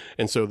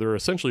 And so they're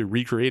essentially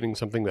recreating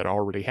something that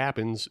already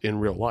happens in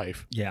real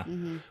life Yeah.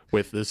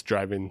 with this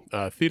drive-in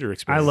theater I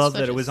experience. love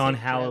Such that a it was on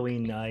sick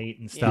Halloween night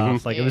and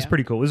stuff. Like, it was Yeah.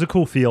 pretty cool. It was a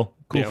cool feel.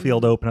 Cool Yeah. feel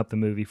to open up the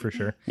movie for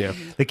sure. Yeah.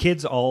 The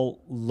kids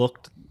all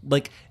looked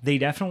like they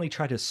definitely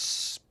tried to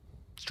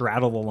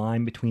straddle the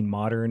line between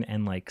modern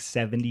and like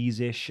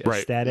 70s-ish Right.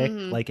 aesthetic.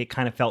 Like, it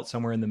kind of felt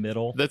somewhere in the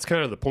middle. That's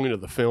kind of the point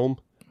of the film,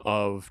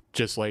 of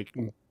just like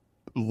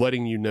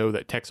letting you know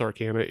that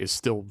Texarkana is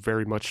still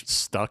very much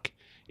stuck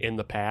in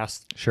the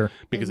past. Sure.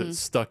 Because it's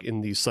stuck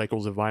in these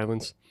cycles of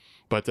violence.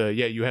 But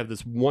yeah, you have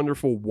this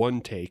wonderful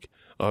one take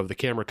of the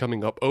camera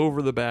coming up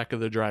over the back of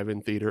the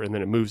drive-in theater, and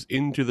then it moves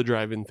into the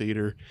drive-in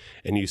theater,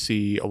 and you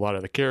see a lot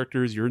of the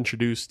characters. You're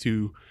introduced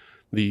to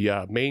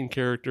the main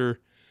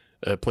character,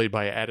 played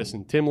by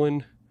Addison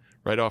Timlin,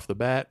 right off the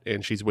bat,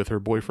 and she's with her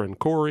boyfriend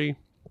Corey.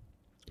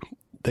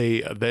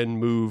 They then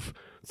move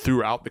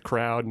throughout the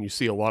crowd, and you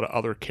see a lot of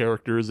other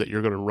characters that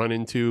you're going to run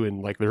into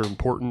and like their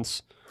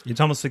importance. It's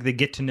almost like they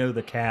get to know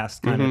the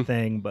cast kind of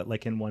thing, but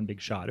like in one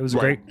big shot. It was a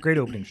Right. great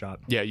opening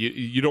shot. Yeah,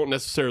 you don't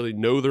necessarily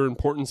know their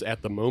importance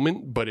at the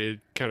moment, but it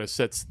kind of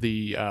sets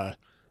the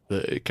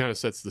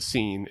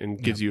scene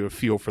and gives you a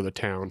feel for the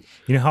town.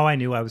 You know how I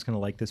knew I was going to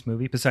like this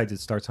movie? Besides, it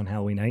starts on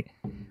Halloween night.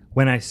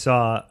 When I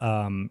saw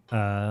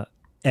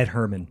Ed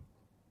Herman,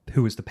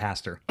 who was the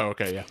pastor. Oh,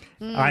 okay,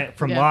 yeah.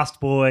 From yeah.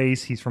 Lost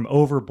Boys, he's from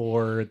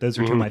Overboard. Those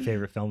are two of my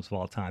favorite films of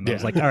all time. I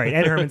was like, all right,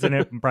 Ed Herman's in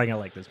it. I'm probably going to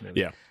like this movie.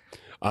 Yeah.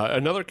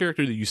 Another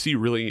character that you see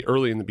really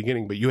early in the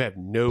beginning, but you have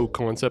no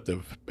concept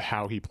of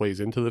how he plays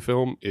into the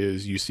film,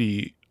 is you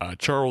see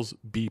Charles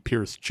B.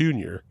 Pierce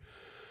Jr.,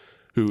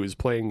 who is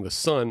playing the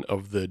son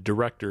of the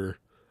director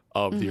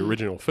of the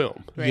original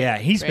film. Right. Yeah,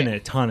 he's been Right. in a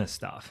ton of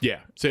stuff. Yeah,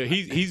 so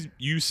he's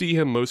you see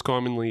him most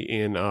commonly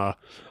in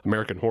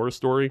American Horror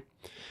Story,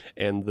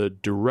 and the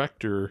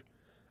director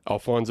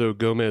Alfonso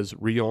Gomez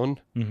Rion,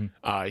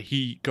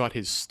 he got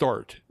his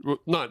start, well,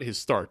 not his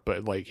start,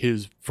 but like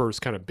his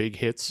first kind of big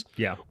hits.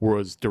 Yeah.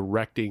 Was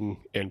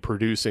directing and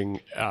producing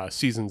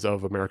seasons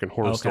of American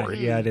Horror Okay. Story.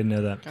 Yeah, I didn't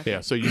know that.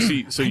 Yeah, so you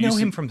see, I know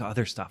him from the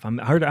other stuff. I'm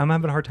having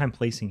a hard time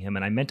placing him,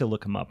 and I meant to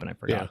look him up, and I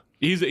forgot.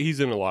 Yeah, he's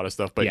in a lot of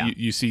stuff, but Yeah.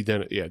 you see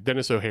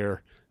Dennis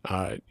O'Hare.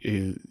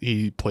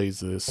 He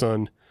plays the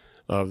son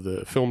of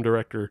the film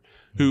director,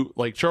 who,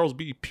 like Charles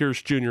B.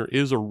 Pierce Jr.,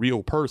 is a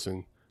real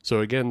person. So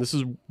again, this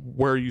is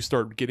where you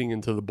start getting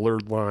into the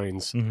blurred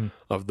lines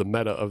of the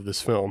meta of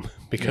this film,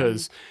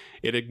 because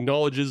it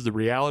acknowledges the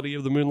reality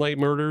of the Moonlight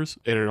Murders,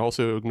 and it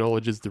also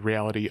acknowledges the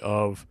reality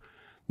of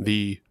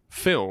the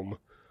film,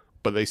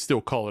 but they still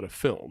call it a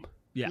film.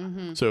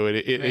 Yeah. So it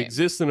Right.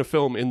 exists in a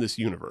film in this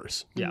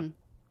universe. Yeah.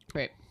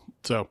 Great.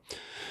 So,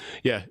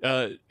 yeah.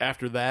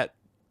 After that,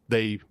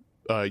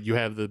 you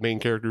have the main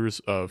characters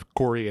of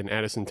Corey and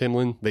Addison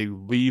Timlin. They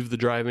leave the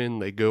drive-in.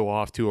 They go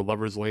off to a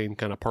Lover's Lane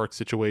kind of park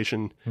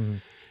situation,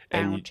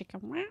 and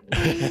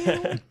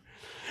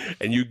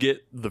and you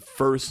get the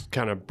first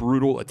kind of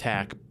brutal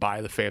attack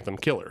by the Phantom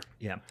Killer.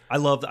 Yeah, I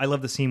love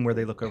the scene where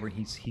they look over and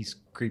he's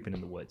creeping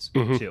in the woods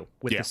too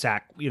with Yeah. the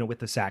sack, with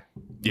the sack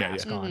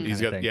mask on. He's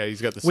kinda got thing.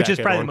 he's got the which sack is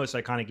head probably on. the most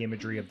iconic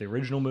imagery of the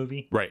original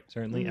movie, Right.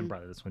 Certainly, and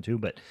probably this one too.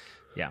 But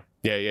yeah,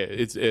 Yeah.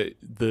 It's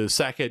the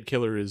Sackhead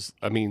Killer is.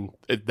 I mean,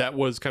 that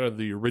was kind of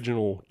the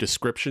original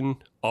description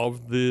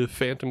of the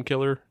Phantom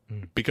Killer,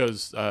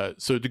 because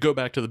so to go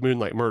back to the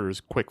Moonlight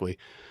Murders quickly,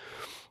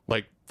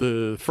 like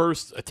the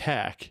first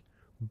attack,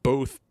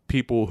 both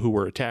people who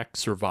were attacked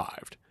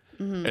survived,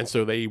 and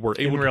so they were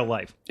able in real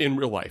life. in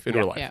real life.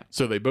 Yeah.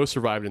 So they both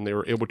survived, and they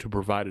were able to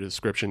provide a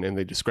description, and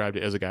they described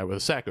it as a guy with a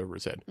sack over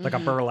his head. Like a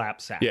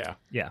burlap sack. Yeah.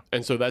 Yeah.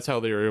 And so that's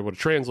how they were able to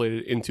translate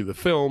it into the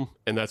film,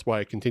 and that's why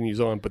it continues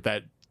on. But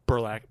that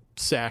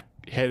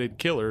sack-headed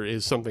killer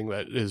is something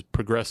that is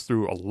progressed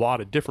through a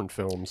lot of different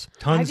films.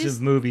 Tons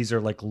of movies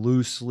are like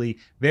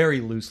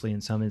very loosely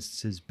in some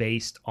instances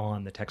based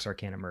on the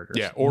Texarkana murders.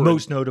 Yeah, or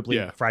most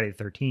notably Friday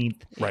the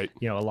 13th. Right.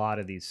 You know, a lot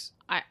of these.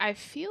 I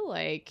feel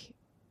like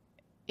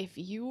if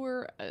you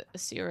were a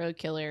serial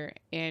killer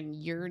and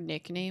your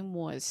nickname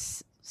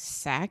was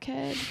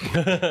Sackhead,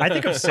 I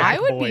think of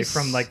Sackboy be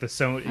from like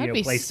the I'd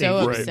be PlayStation.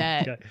 so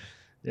upset.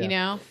 Yeah. You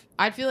know,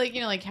 I feel like,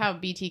 like how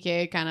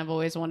BTK kind of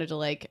always wanted to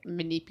like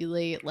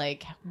manipulate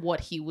like what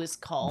he was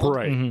called.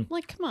 Right. Mhm.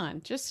 Like, come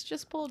on,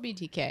 just pull a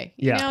BTK.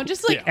 Yeah. You know,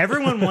 just like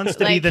Everyone wants to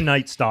be Like, the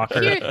Night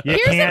Stalker. You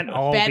here's can't a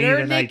all be better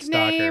the Night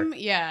Stalker. nickname.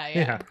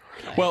 Yeah.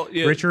 Well,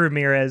 yeah, Richard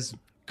Ramirez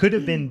could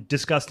have been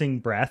Disgusting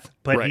Breath,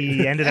 but Right.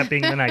 he ended up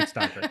being the Night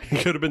Stalker. he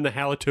could have been the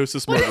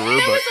halitosis Well, murderer,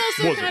 it but was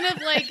also wasn't. kind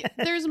of like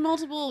there's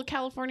multiple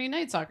California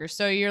Night Stalkers,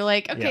 so you're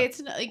like, okay, Yeah. it's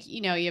not like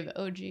you have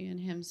OG and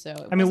him. So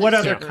it I mean, wasn't what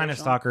other super kind of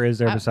original. stalker is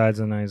there besides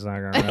the Night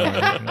Stalker?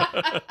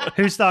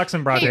 Who stalks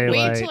in broad Hey, wait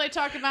daylight? till I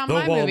talk about The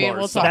my movie, and Walmart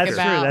we'll stalker. talk That's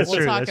true, about that's we'll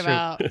true, talk that's true.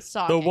 about The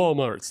stalking.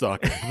 Walmart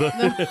stalker,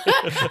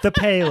 The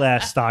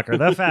Payless stalker,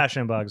 the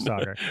Fashion Bug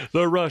stalker.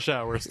 the rush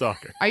hour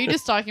stalker. Are you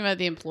just talking about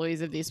the employees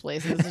of these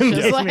places? It's Maybe,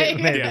 just like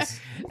maybe. Yes.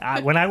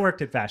 When I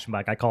worked at Fashion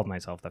Bug, I called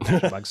myself the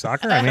Fashion Bug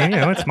stalker. I mean,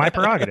 it's my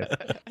prerogative.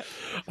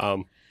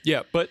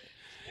 Yeah, but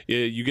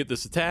you get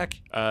this attack.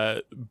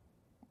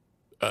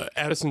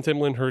 Addison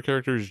Timlin, her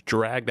character, is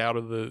dragged out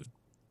of the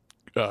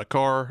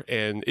car,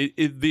 and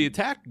the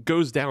attack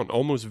goes down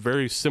almost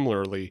very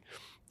similarly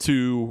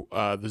to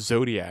the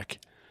Zodiac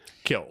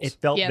kills. It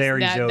felt yes,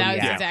 very that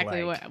Zodiac. was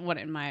exactly what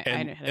in my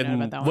I know and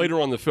about that one. later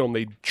on in the film,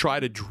 they try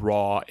to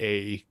draw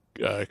a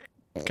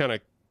kind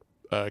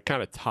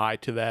of tie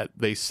to that.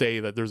 They say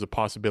that there's a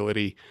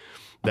possibility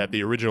that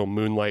the original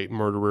Moonlight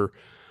murderer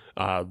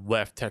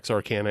left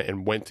Texarkana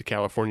and went to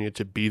California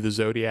to be the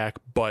Zodiac,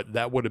 but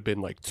that would have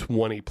been like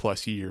 20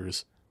 plus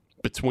years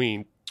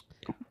between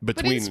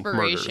But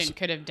inspiration murders.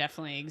 could have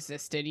definitely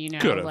existed,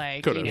 Could've,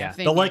 like could've. Yeah, the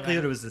thinking likelihood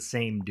about- it was the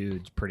same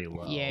dude's pretty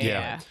low.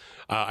 Yeah.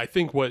 I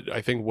think what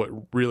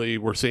really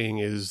we're seeing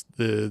is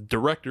the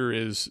director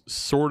is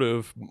sort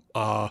of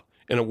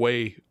in a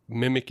way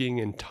mimicking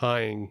and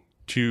tying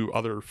to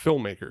other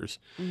filmmakers.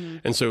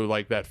 Mhm. And so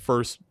like that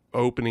first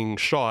opening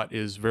shot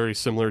is very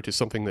similar to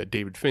something that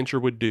David Fincher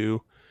would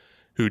do,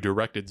 who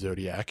directed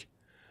Zodiac.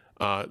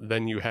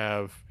 Then you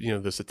have,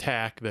 this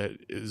attack that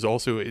is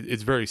also,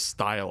 it's very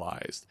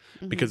stylized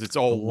because it's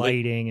all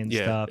Lighting and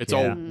stuff. It's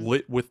all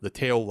lit with the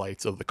tail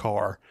lights of the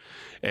car.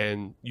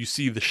 And you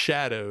see the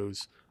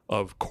shadows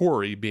of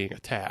Corey being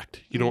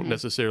attacked. You don't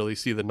necessarily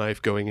see the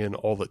knife going in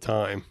all the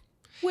time.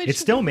 Which, It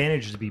still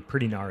managed to be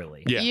pretty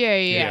gnarly.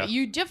 yeah.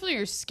 You definitely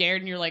are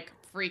scared and you're like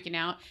freaking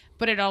out,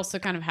 but it also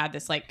kind of had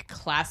this like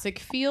classic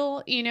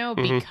feel,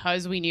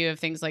 because we knew of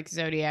things like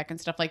Zodiac and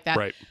stuff like that.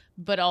 Right.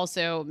 But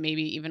also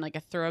maybe even like a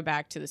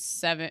throwback to the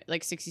 60s,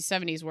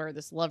 70s, where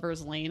this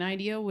Lover's Lane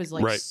idea was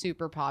like Right.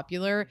 super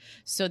popular.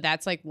 So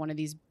that's like one of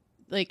these,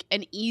 like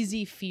an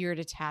easy fear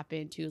to tap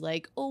into.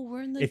 Like, oh,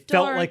 we're in the It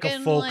dark. felt like a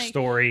and, folk like,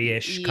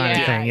 story-ish kind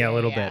of thing. Yeah, a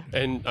little bit.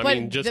 And I but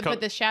mean, but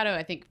the shadow,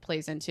 I think,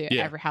 plays into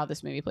how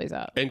this movie plays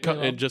out.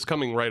 and just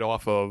coming right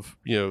off of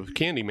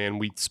Candyman,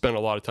 we spent a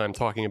lot of time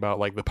talking about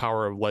like the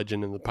power of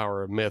legend and the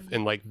power of myth,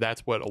 and like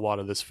that's what a lot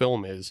of this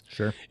film is.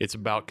 Sure. It's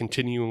about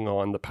continuing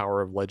on the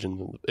power of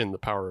legend and the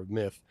power of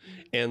myth,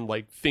 and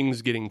like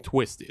things getting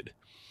twisted.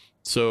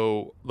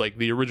 So like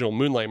the original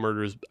Moonlight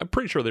murders, I'm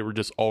pretty sure they were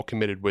just all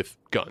committed with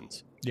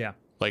guns. Yeah.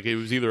 Like it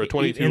was either a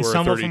 22 and or a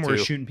some 32. of them were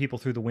shooting people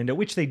through the window,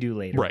 which they do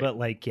later. Right. But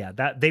like,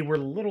 that they were a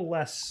little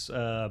less.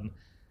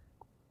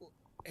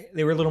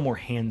 They were a little more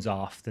hands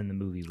off than the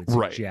movie would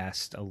Right.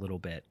 suggest. A little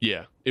bit.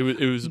 Yeah, it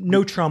was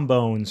No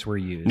trombones were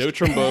used. no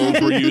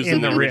trombones were used in,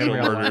 In the the original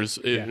real life. murders.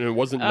 Yeah. It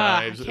wasn't I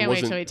knives. can't It wait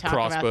till wasn't we talk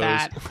crossbows.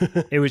 about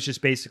that. It was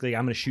just basically,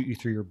 I'm going to shoot you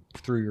through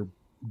your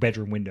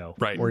bedroom window,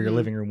 Right. or your Mhm.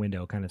 living room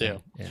window, kind of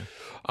thing.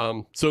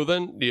 Yeah. So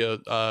then,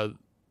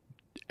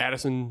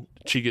 Addison,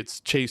 she gets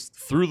chased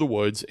through the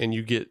woods, and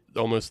you get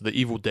almost the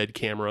Evil Dead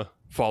camera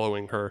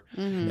following her,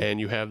 Mhm. and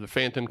you have the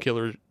Phantom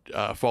Killer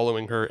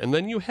following her, and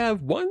then you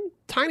have one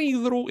tiny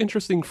little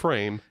interesting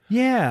frame.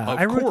 Yeah, Of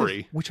I wrote Corey.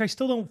 this, which I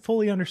still don't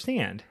fully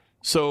understand.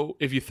 So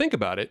if you think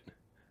about it,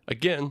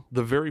 again,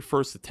 the very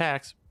first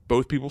attacks,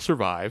 both people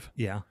survive,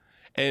 Yeah.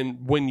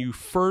 and when you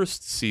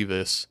first see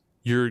this,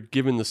 you're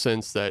given the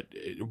sense that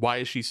why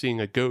is she seeing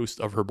a ghost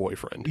of her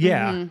boyfriend?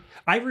 Yeah. Mhm.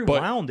 I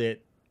rewound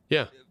it.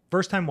 Yeah.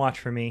 First time watch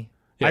for me.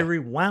 Yeah. I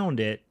rewound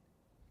it.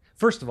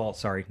 First of all,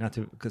 sorry, not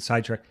to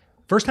sidetrack.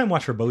 First time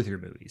watch for both your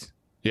movies.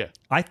 Yeah.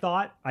 I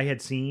thought I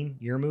had seen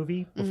your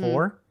movie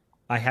before.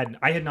 I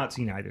had not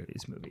seen either of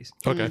these movies.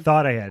 Okay. I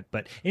thought I had,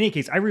 but in any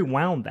case, I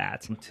rewound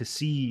that to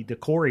see the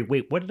Corey.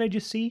 Wait, what did I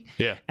just see?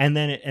 Yeah. And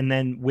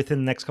then within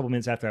the next couple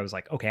minutes after, I was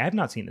like, okay, I have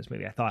not seen this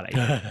movie. I thought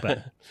I did,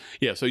 but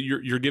Yeah, so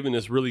you're given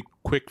this really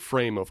quick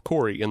frame of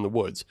Corey in the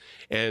woods,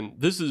 and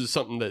this is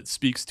something that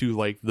speaks to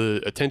like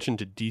the attention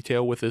to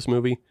detail with this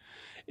movie,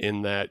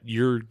 in that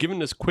you're given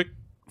this quick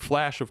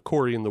flash of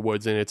Corey in the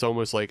woods, and it's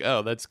almost like,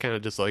 oh, that's kind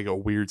of just like a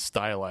weird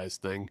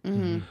stylized thing.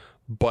 Mhm.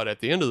 But at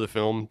the end of the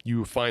film,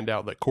 you find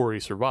out that Corey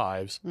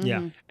survives.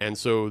 Yeah. And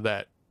so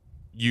that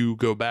you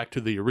go back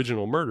to the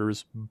original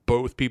murders,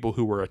 both people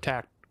who were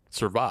attacked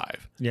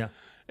survive. Yeah.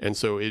 And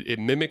so it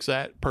mimics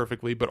that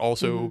perfectly, but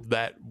also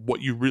that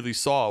what you really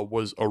saw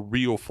was a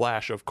real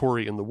flash of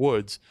Corey in the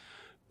woods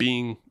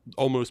being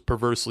almost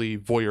perversely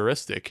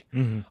voyeuristic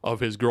of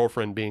his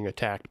girlfriend being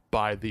attacked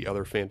by the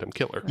other Phantom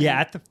Killer. Yeah,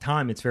 at the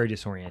time it's very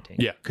disorienting.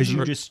 Yeah. Because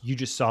you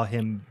just saw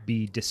him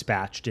be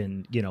dispatched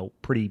in,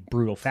 pretty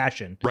brutal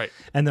fashion. Right.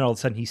 And then all of a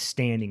sudden he's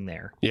standing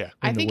there. Yeah.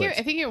 I think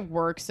it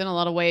works in a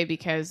lot of way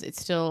because it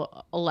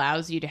still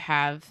allows you to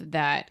have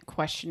that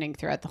questioning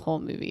throughout the whole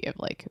movie of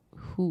like,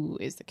 who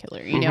is the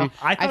killer? You know,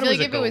 I thought feel it was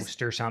like a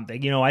ghost or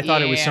something. I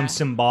thought it was some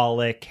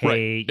symbolic,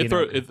 hey,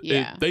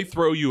 Right. They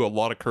throw you a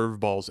lot of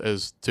curveballs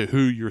as to who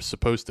you're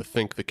supposed to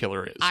think the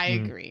killer is. I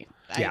agree.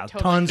 Yeah, I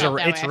totally tons felt of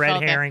that it's way. I red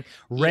felt that- herring,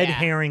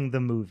 herring the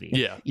movie.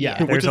 Yeah.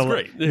 There's Which is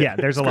great. Yeah,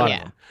 there's a lot of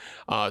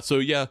them. So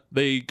yeah,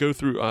 they go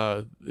through.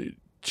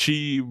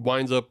 She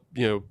winds up,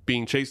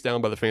 being chased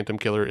down by the Phantom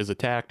Killer, is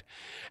attacked,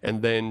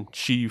 and then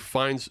she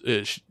finds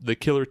the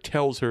killer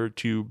tells her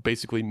to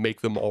basically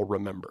make them all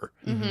remember,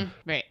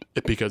 Right.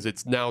 because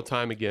it's now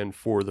time again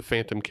for the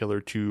Phantom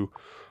Killer to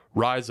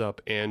rise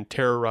up and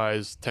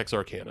terrorize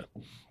Texarkana.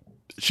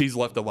 She's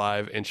left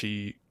alive, and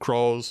she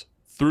crawls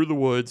through the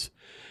woods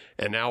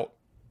and out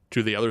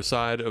to the other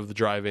side of the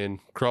drive-in,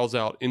 crawls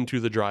out into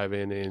the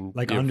drive-in and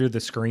Under the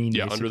screen.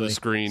 Yeah, under the basically.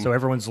 screen. So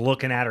everyone's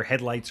looking at her,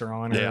 headlights are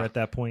on her at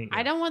that point.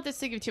 I don't want this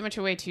to give too much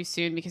away too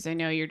soon because I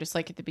know you're just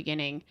like at the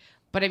beginning.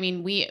 But I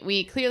mean,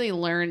 we clearly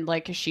learned,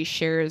 like, as she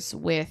shares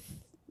with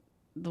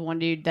the one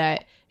dude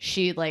that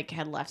she like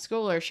had left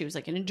school or she was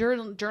like in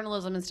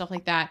journalism and stuff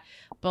like that.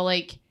 But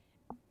like,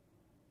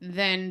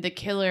 then the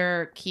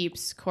killer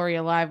keeps Corey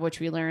alive,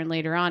 which we learn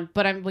later on.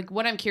 But I'm like,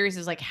 what I'm curious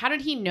is like, how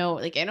did he know?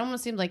 Like, it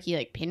almost seems like he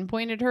like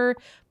pinpointed her,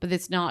 but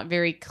it's not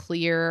very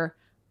clear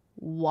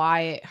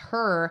why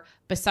her,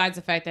 besides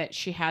the fact that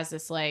she has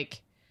this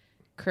like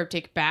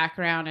cryptic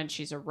background and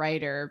she's a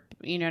writer.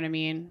 You know what I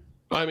mean?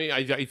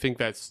 I think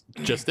that's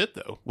just it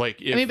though. Like,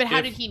 but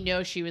how did he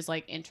know she was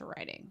like into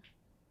writing?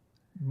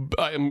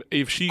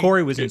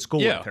 Corey was in school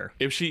with her.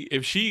 If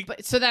she,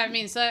 But so that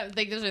means that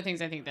like those are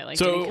things I think that like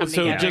So- didn't come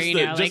so together. just You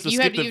to- know, just like to you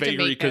skip have the to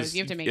vagary, make those. 'cause-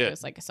 You have to make yeah.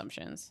 those like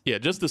assumptions.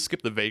 just to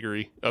skip the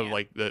vagary of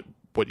like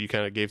what you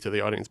kind of gave to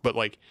the audience, but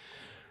like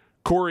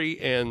Corey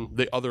and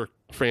the other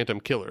Phantom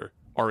Killer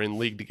are in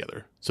league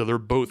together, so they're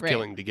both Right.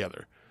 killing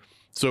together.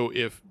 So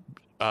if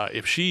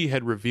she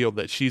had revealed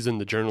that she's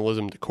into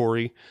journalism to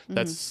Corey,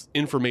 that's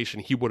information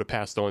he would have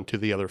passed on to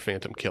the other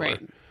Phantom Killer.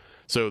 Right.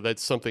 So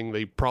that's something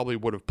they probably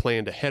would have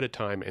planned ahead of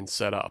time and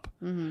set up,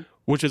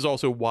 which is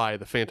also why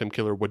the Phantom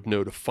Killer would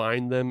know to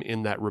find them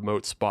in that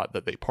remote spot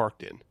that they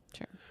parked in.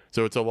 Sure.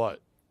 So it's a lot.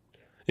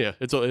 Yeah,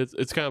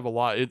 it's kind of a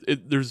lot.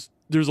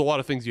 There's a lot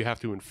of things you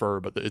have to infer,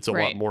 but it's a lot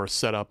Right. more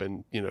set up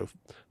and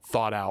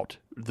thought out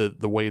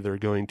the way they're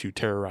going to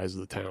terrorize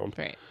the town.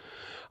 Right.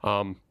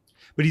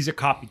 But he's a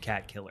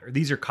copycat killer.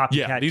 These are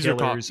copycat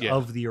killers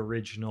of the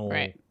original.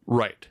 Right.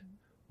 Right.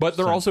 But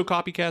they're So- also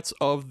copycats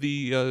of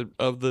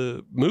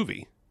the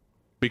movie,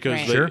 because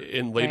Right. Sure.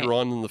 and later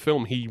on in the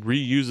film he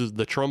reuses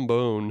the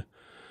trombone,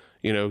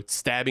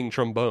 stabbing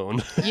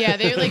trombone. Yeah,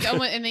 they like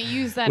almost, and they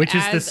use that Which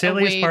is as the a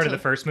silliest way part to, of the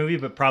first movie,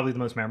 but probably the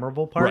most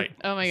memorable part. Right.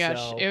 Oh my gosh,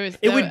 So, it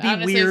would be honestly, it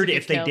was a weird good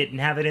if they kill. didn't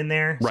have it in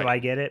there, so Right. I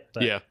get it.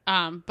 But Yeah.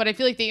 But I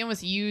feel like they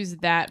almost use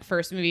that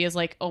first movie as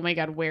like, oh my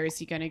god, where is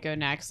he gonna go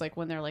next? Like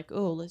when they're like,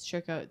 oh, let's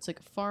check out, it's like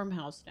a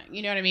farmhouse now.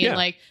 You know what I mean? Yeah.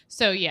 Like,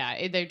 so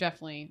yeah, they're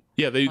definitely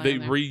Yeah, they Fine on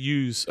there.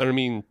 reuse. I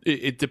mean,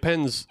 it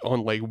depends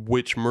on like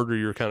which murder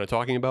you're kind of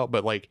talking about,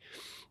 but like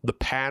the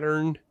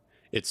pattern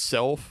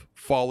itself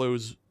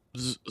follows.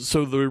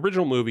 So the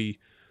original movie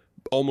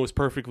almost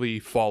perfectly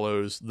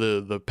follows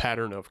the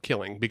pattern of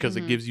killing because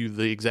it gives you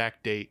the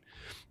exact date.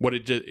 What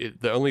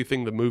the only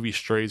thing the movie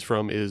strays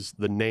from is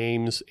the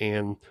names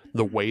and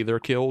the way they're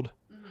killed.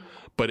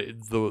 But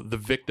the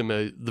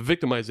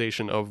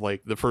victimization of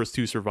like the first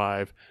two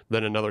survive,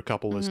 then another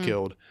couple is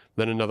killed,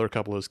 then another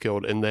couple is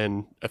killed, and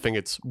then I think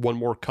it's one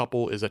more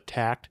couple is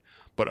attacked,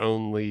 but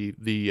only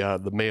the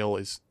male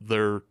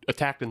they're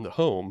attacked in the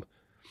home,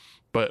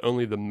 but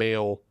only the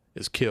male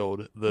is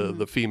killed.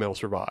 The female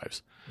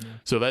survives.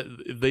 So that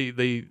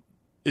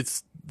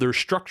they're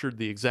structured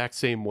the exact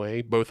same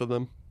way, both of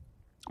them,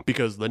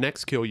 because the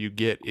next kill you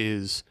get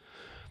is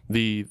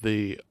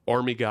the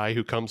army guy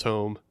who comes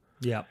home.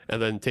 yeah.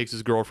 And then takes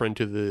his girlfriend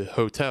to the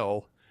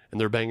hotel, and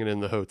they're banging in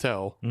the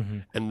hotel.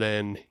 And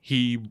then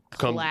he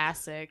comes.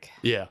 classic.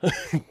 Yeah,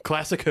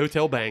 classic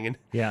hotel banging.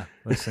 Yeah.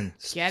 Listen,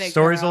 Get it,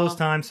 story's girl. old as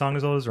time, song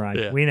is old as rhyme.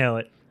 Yeah. We know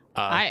it.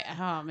 I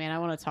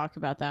want to talk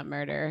about that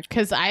murder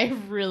because I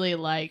really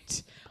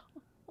liked.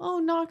 Oh,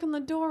 knock on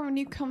the door when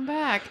you come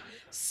back.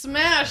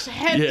 Smash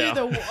head Yeah.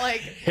 through the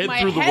like. Head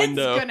my through the head's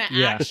window. gonna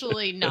Yeah.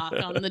 actually knock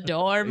on the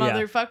door,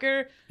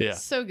 motherfucker. Yeah.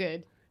 So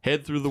good.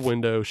 Head through the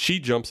window. She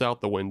jumps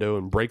out the window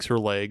and breaks her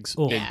legs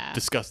Oh. Yeah.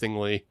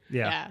 disgustingly.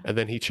 Yeah. And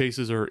then he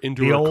chases her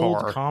into The her old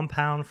car.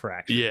 compound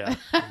fracture. Yeah,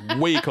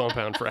 way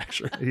compound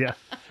fracture. Yeah.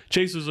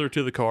 chases her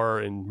to the car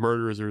and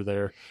murders her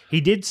there. He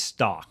did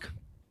stalk.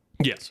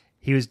 Yes.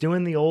 He was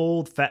doing the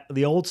old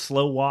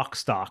slow walk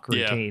stalk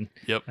routine.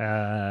 Yep.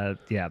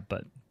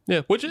 But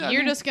Yeah. Which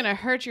You're just gonna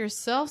hurt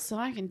yourself so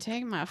I can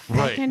take my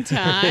fucking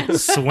time.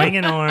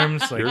 swinging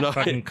arms like You're not-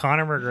 fucking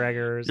Conor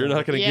McGregor. you're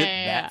not going to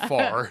Yeah. get that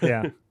far.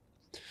 Yeah.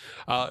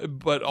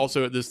 But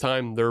also at this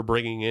time, they're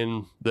bringing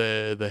in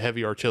the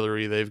heavy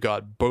artillery. They've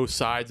got both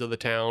sides of the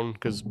town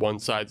because one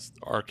side's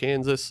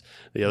Arkansas,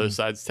 the other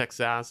side's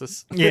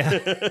Texas. Yeah.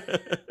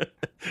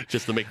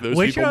 Just to make those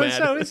Which people I was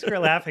mad. always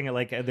laughing at,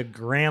 like the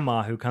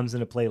grandma who comes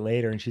into play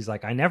later, and she's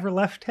like, "I never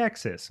left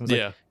Texas." I was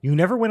Yeah. like, "You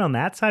never went on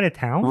that side of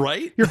town,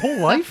 Right? Your whole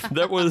life."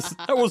 That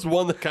was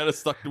one that kind of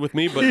stuck with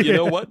me. But you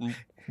know what?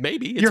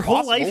 Maybe it's Your whole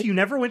possible. life, you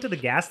never went to the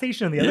gas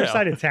station on the other Yeah.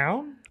 side of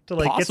town to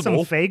like get some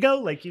Possible.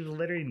 Faygo. Like you've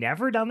literally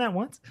never done that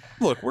once.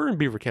 Look, we're in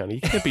Beaver County.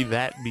 You can't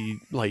be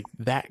like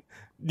that.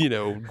 You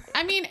know,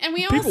 I mean, and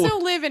we People- also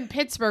live in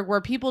Pittsburgh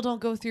where people don't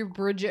go through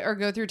bridges or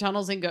go through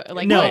tunnels and go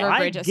like No, over I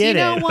bridges. get You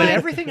know it, what? but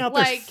everything out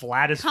there's Like,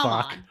 flat as come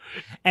fuck. on.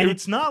 And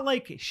it's not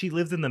like she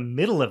lived in the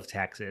middle of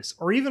Texas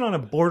or even on a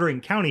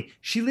bordering county.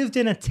 She lived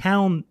in a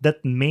town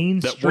that Main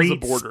That was a Mm-hmm.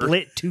 Street border.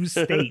 split two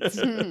states.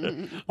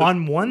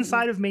 On one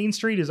side of Main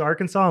Street is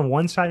Arkansas, and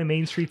one side of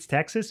Main Street's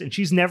Texas, and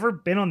she's never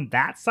been on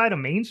that side of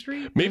Main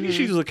Street. maybe Mhm.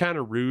 she's the kind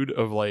of rude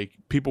of like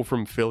people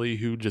from Philly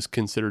who just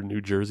considered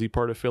New Jersey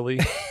part of Philly.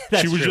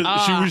 That's she was true.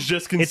 just she was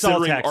just It's all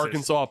considering Texas.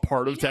 Arkansas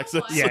part of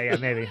Texas. Yeah,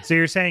 maybe. So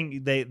you're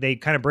saying they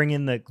kind of bring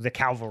in the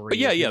cavalry. But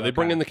yeah, if you they will,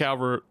 bring in kind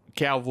the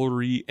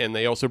cavalry, and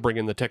they also bring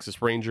in the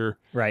Texas Ranger, of.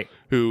 Right,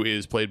 who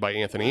is played by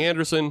Anthony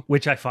Anderson.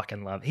 which I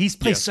fucking love. He's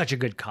plays Yeah. such a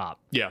good cop.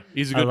 Yeah,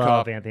 he's a I good love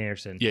cop. Anthony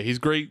Anderson. Yeah, he's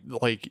great.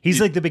 Like He's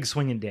like the big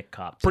swinging dick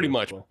cop. pretty too.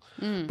 much.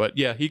 Mm. But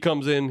yeah, he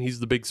comes in. He's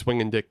the big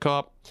swinging dick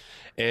cop,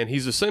 and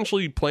he's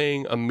essentially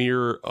playing a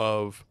mirror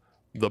of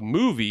the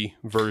movie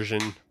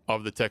version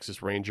of the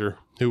Texas Ranger,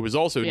 who was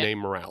also Yeah.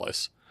 named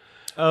Morales.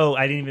 Oh,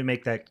 I didn't even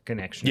make that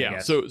connection. I Yeah,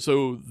 guess.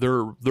 so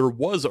there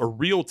was a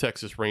real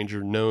Texas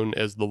Ranger known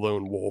as the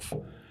Lone Wolf,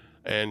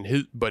 and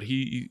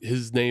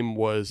his name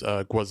was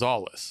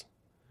Gonzalez.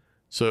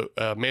 So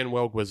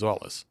Manuel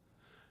Gonzalez.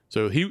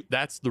 So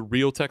that's the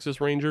real Texas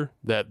Ranger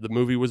that the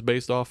movie was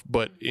based off.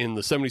 But in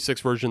the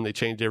 '76 version, they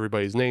changed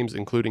everybody's names,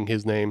 including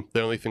his name.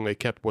 The only thing they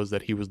kept was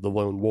that he was the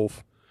Lone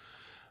Wolf.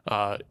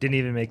 Didn't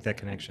even make that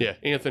connection. Yeah,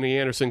 Anthony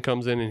Anderson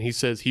comes in and he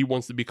says he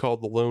wants to be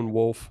called the Lone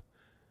Wolf.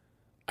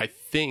 I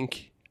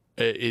think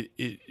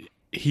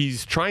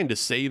he's trying to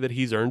say that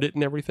he's earned it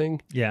and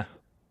everything, Yeah.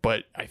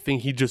 but I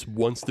think he just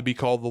wants to be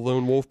called the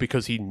Lone Wolf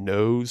because he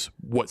knows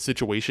what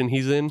situation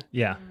he's in.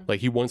 Yeah. Like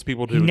he wants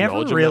people to He never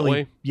acknowledge him that really,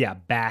 way. yeah,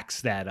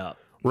 backs that up.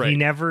 Right. He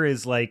never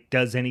is like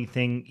does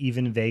anything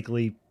even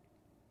vaguely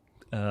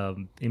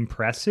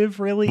impressive,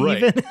 really. Right.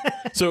 Even.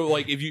 So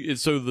like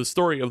so the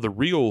story of the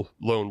real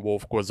Lone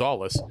Wolf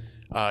Gonzalez,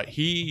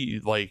 he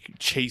like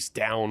chased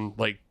down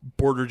like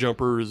border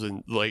jumpers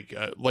and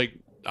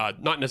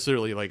not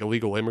necessarily like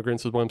illegal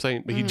immigrants is what I'm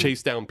saying, but he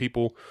chased down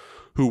people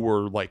who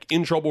were like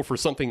in trouble for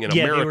something in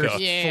yeah, America. they were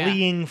Yeah.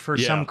 fleeing for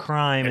Yeah. some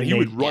crime, and and he they,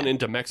 would run Yeah.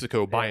 into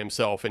Mexico by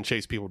himself and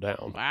chase people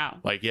down. Wow.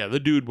 Like, yeah, the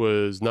dude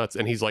was nuts,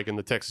 and he's like in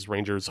the Texas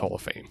Rangers Hall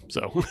of Fame.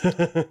 So,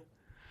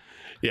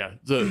 yeah,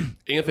 the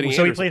Anthony.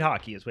 So he Anderson, played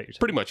hockey, is what you're saying.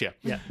 pretty much, yeah.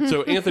 Yeah.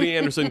 So Anthony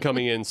Anderson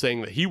coming in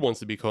saying that he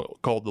wants to be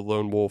called the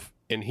Lone Wolf,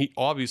 and he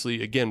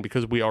obviously, again,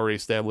 because we already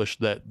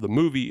established that the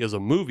movie is a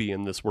movie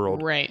in this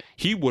world, Right.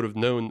 he would have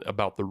known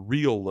about the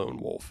real Lone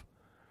Wolf.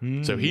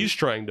 So he's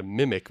trying to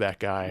mimic that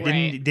guy.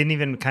 Right. Didn't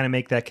even kind of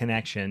make that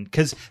connection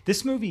because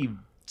this movie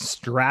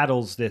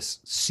straddles this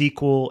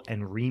sequel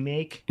and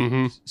remake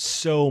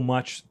so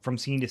much from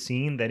scene to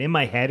scene that in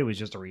my head it was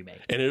just a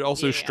remake. And it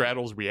also Yeah.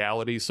 straddles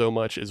reality so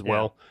much as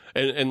well.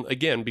 And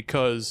again,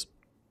 because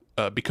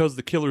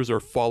the killers are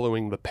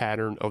following the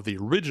pattern of the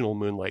original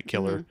Moonlight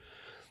Killer,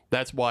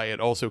 that's why it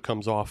also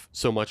comes off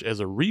so much as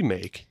a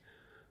remake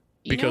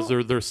because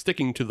they're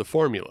sticking to the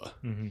formula.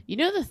 You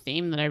know the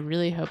theme that I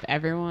really hope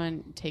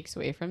everyone takes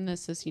away from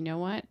this is, you know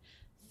what?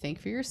 Think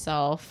for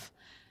yourself.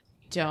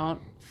 Don't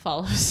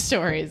follow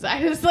stories.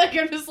 I'm just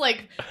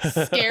like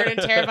scared and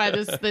terrified.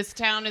 This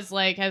town is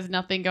like has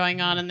nothing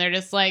going on, and they're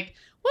just like,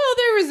 well,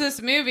 there was this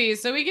movie,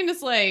 so we can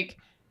just like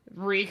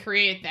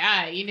recreate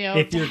that. You know,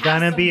 If to you're have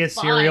gonna some be a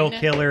serial fun.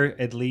 killer,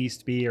 at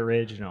least be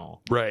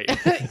original. Right.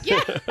 Yeah.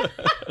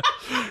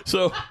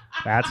 So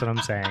That's what I'm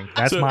saying.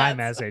 That's So my that's-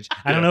 message.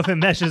 I don't know if it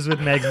meshes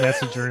with Meg's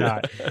message or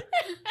not.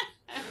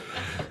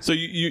 so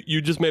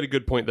you just made a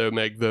good point though,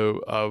 Meg,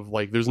 though, of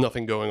like there's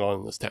nothing going on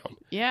in this town.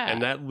 Yeah.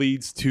 And that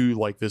leads to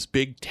like this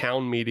big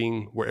town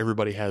meeting where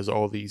everybody has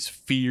all these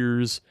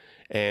fears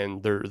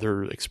and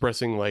they're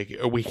expressing like,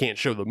 oh, we can't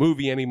show the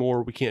movie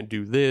anymore. We can't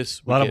do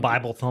this. A lot of can't-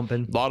 Bible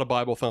thumping. A lot of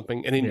Bible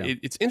thumping. And Yeah.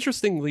 it's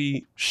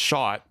interestingly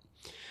shot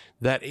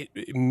that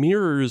it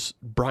mirrors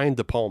Brian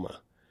De Palma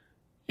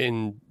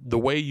in the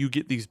way you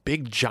get these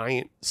big,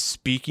 giant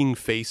speaking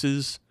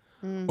faces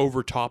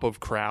over top of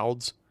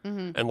crowds.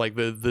 And like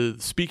the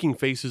speaking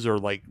faces are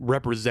like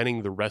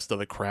representing the rest of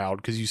the crowd,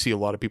 because you see a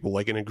lot of people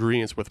like in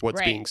agreement with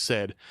what's being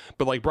said.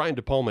 But like Brian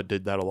De Palma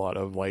did that a lot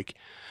of, like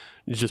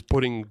just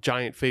putting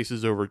giant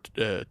faces over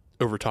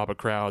top of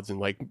crowds and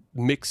like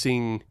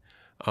mixing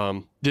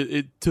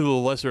it to the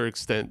lesser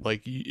extent.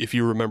 Like if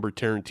you remember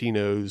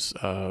Tarantino's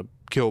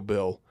Kill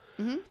Bill,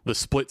 the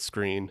split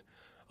screen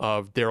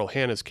of Daryl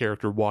Hannah's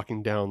character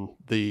walking down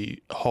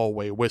the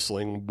hallway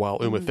whistling while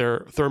Uma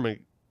Thurman's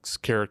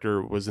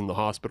character was in the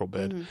hospital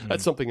bed.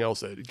 That's something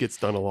else that gets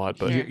done a lot.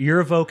 But you're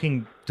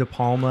evoking De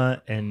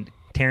Palma and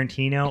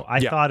Tarantino. I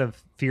thought of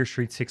Fear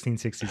Street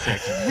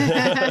 1666.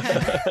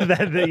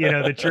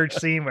 The church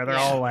scene where they're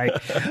all like,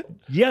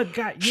 you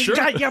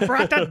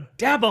brought the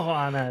devil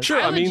on us.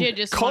 I legit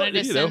just wanted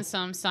to send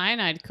some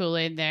cyanide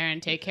Kool-Aid there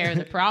and take care of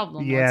the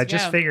problem. Yeah,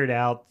 just figure it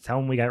out. Tell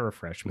them we got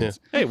refreshments.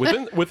 Yeah. Hey,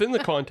 within the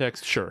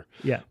context, sure.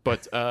 Yeah.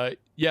 But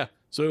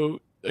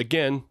so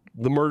again,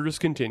 the murders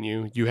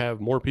continue. You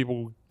have more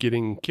people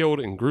getting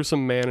killed in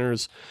gruesome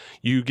manners.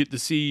 You get to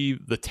see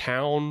the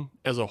town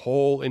as a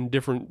whole in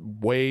different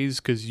ways,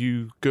 because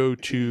you go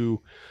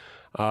to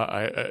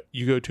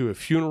a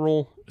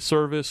funeral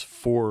service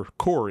for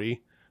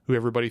Corey, who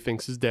everybody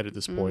thinks is dead at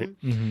this point,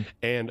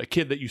 and a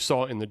kid that you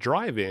saw in the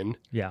drive-in,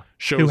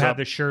 shows who had up.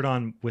 the shirt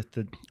on with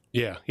the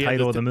he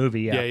title of the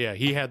movie.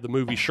 He had the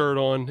movie shirt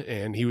on,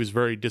 and he was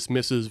very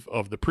dismissive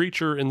of the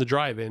preacher in the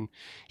drive-in.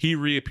 He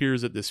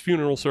reappears at this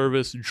funeral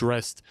service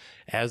dressed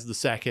as the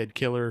Sackhead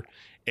Killer,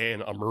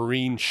 and a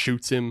Marine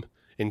shoots him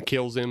and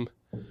kills him.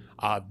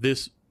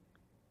 This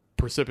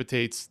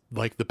precipitates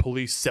like the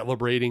police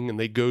celebrating, and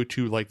they go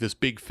to like this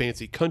big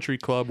fancy country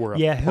club where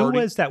who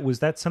was that? Was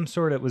that some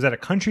sort of, was that a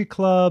country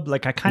club?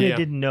 Like I kind of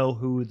didn't know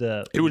who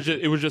the it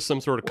was just some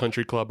sort of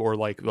country club, or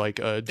like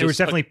there was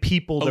definitely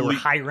people that were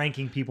high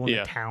ranking people in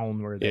the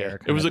town were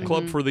there. It was a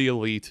club for the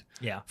elite,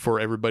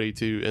 for everybody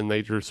to, and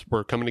they just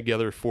were coming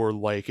together for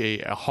like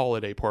a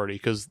holiday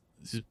party,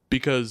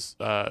 because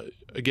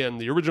again,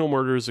 the original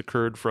murders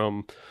occurred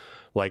from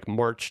like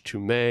March to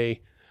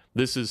May.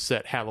 This is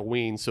set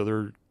Halloween, so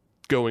they're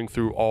going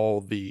through all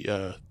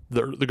the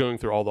they're going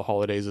through all the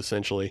holidays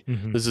essentially.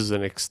 This is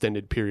an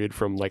extended period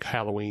from like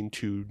Halloween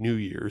to New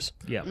Year's.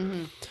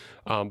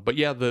 But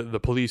the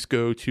police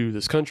go to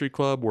this country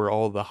club where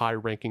all the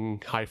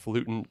high-ranking,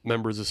 highfalutin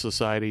members of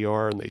society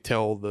are, and they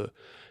tell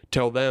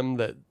them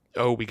that,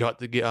 oh, we got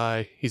the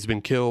guy, he's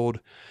been killed,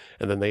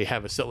 and then they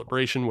have a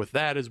celebration with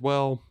that as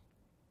well.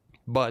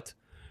 But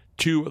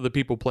two of the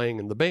people playing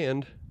in the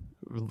band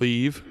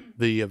leave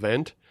the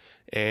event,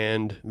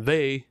 and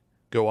they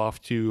go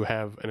off to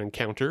have an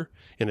encounter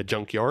in a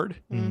junkyard.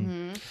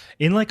 In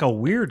like a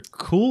weird,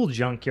 cool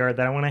junkyard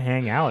that I want to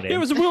hang out in. It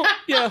was a real,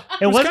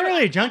 It wasn't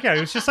really a junkyard.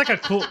 It was just like a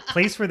cool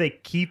place where they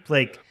keep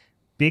like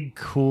big,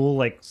 cool,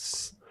 like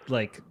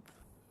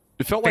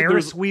it felt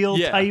Ferris wheel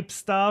type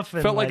stuff.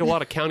 It felt like a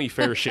lot of county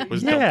fair shit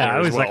was dumped yeah, there I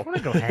was as like, well. I want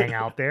to go hang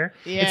out there.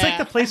 It's like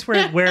the place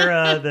where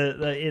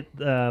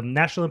the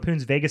National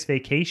Lampoon's Vegas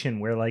Vacation,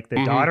 where like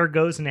the daughter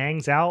goes and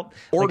hangs out.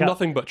 Or like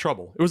Nothing But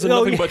Trouble. It was a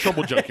Nothing But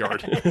Trouble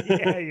junkyard.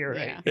 Yeah, you're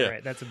right. You're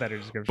right. That's a better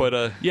description.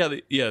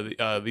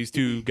 But these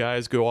two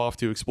guys go off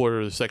to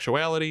explore their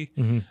sexuality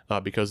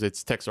because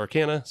it's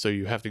Texarkana, so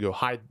you have to go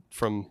hide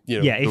from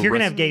if you're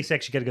gonna have gay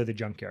sex, you got to go to the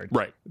junkyard,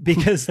 right?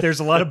 Because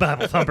there's a lot of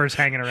Bible thumpers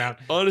hanging around.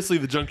 Honestly,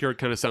 the junkyard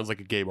kind of sounds like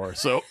a gay bar.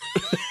 So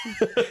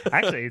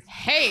actually,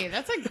 hey,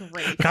 that's a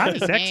great kind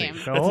of sexy. name.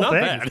 The whole not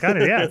thing. bad. It's kind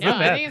of it's not I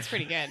bad. think it's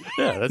pretty good.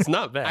 Yeah, that's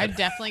not bad. I'd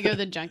definitely go to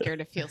the junkyard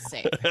to feel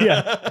safe.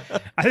 Yeah,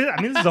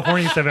 I mean, this is the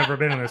horniest I've ever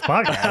been on this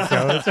podcast.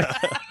 So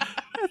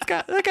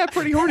that got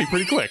pretty horny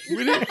pretty quick.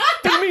 We didn't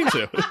mean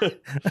to.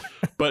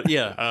 But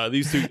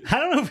these two. I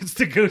don't know if it's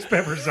the ghost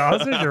pepper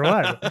sausage or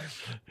what.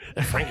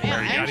 Man,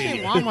 I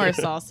actually want more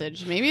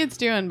sausage. Maybe it's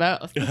doing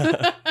both.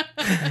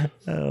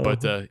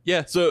 But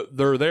so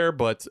they're there,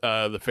 but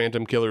the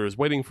Phantom Killer is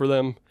waiting for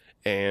them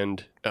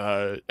and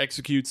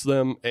executes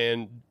them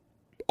and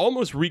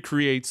almost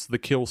recreates the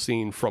kill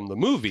scene from the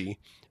movie,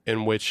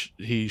 in which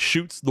he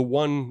shoots the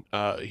one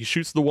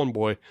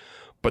boy,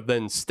 but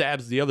then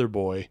stabs the other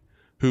boy,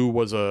 who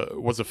was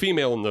a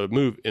female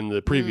in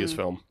the previous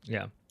film.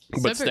 Yeah,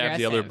 but stabbed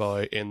the other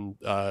boy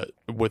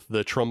with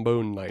the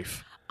trombone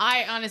knife.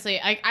 I honestly,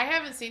 I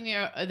haven't seen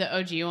the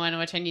OG one,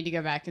 which I need to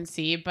go back and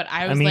see. But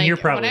I was you're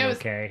probably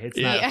okay. It's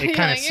not. It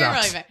kind of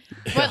sucks. Really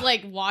but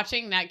like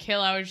watching that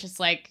kill, I was just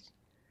like,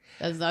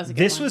 that's a good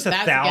this one. was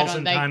that's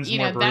 1,000 times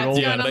more brutal. That's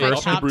going on my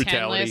top 10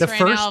 brutality. list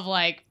right now of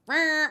like,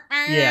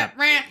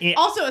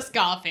 also a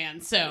ska fan,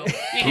 so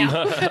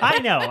I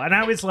know, and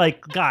I was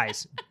like,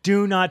 guys,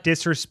 do not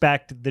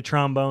disrespect the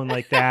trombone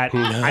like that.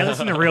 I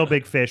listened to Real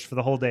Big Fish for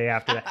the whole day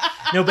after that.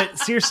 No, but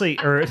seriously,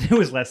 or it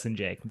was Less Than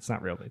Jake. It's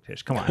not Real Big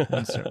Fish. Come on.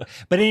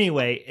 But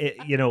anyway,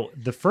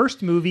 the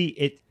first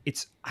movie,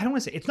 it's I don't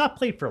want to say it's not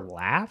played for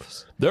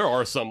laughs. There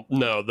are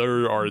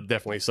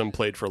definitely some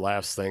played for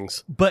laughs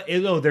things. But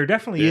there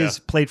definitely is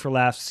played for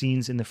laughs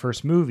scenes in the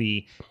first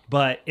movie.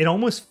 But it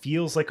almost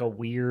feels like a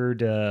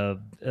weird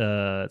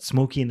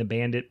Smokey and the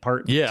Bandit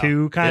Part Yeah.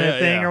 2 kind of Yeah,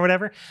 thing yeah. or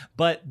whatever.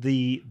 But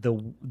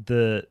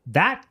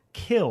that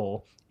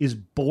kill is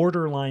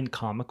borderline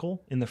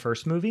comical in the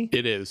first movie,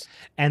 It is.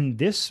 and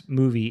this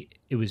movie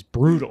it was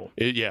brutal.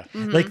 Yeah.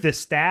 Mhm. Like the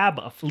stab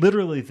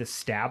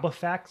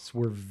effects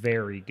were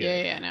very good.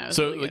 Yeah, no. it was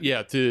So really good.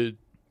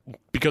 yeah,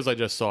 because I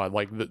just saw it,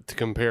 like to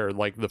compare,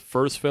 like the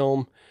first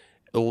film,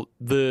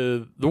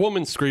 the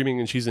woman screaming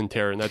and she's in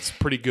terror, and that's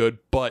pretty good.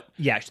 But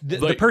Yeah, the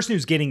Like- person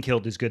who's getting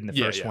killed is good in the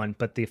Yeah, first yeah. one,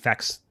 but the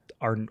effects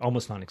are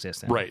almost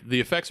non-existent. right,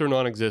 the effects are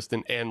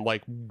non-existent, and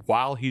like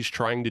while he's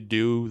trying to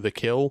do the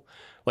kill,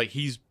 like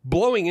he's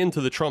blowing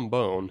into the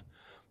trombone,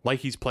 like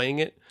he's playing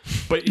it,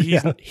 but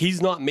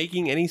he's not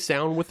making any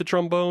sound with the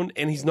trombone,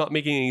 and he's not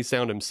making any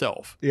sound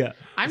himself. Yeah.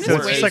 I'm So just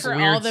it's waiting like for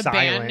weird all the band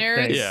silent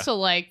nerds thing. Yeah. to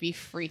like be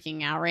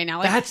freaking out right now.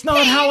 Like, That's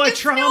not how a this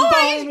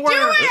trombone noise,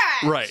 works.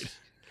 Do it! Right.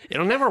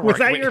 It'll never Was work.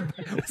 that your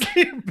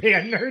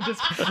band nerd?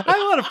 I have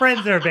a lot of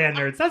friends that are band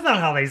nerds. That's not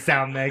how they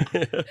sound, Meg.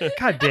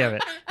 God damn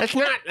it. That's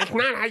not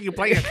how you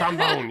play a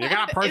trombone. You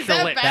gotta purse Is that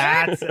your lips.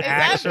 better? That's Is that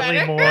actually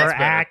better? more That's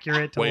better.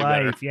 accurate to Way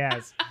life. better.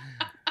 Yes.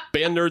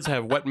 Band nerds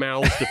have wet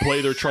mouths to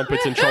play their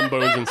trumpets and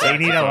trombones and They saxophones.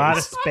 need a lot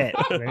of spit.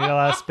 They need a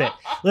lot of spit.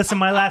 Listen,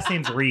 my last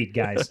name's Reed,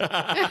 guys.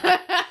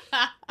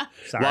 A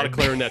Sorry. lot of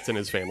clarinets in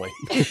his family.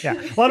 Yeah.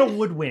 A lot of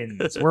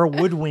woodwinds. We're a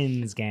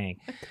woodwinds gang.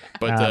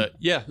 But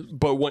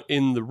but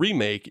in the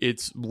remake,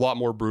 it's a lot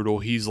more brutal.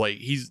 He's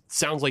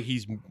sounds like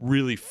he's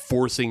really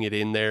forcing it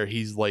in there.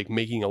 He's like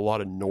making a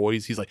lot of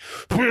noise. He's like,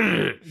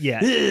 Yeah.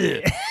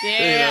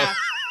 Yeah.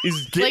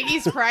 He's Like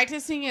he's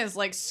practicing his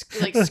like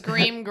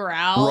scream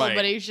growl, Right.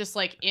 but he's just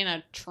like in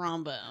a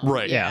trombone.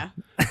 Right. Yeah.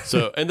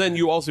 So, and then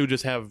you also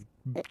just have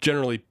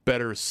generally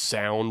better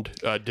sound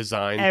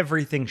design.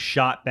 Everything's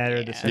shot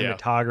better. The Yeah.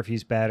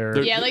 cinematography's better.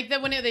 There- Yeah, like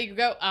that when they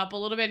go up a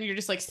little bit and you're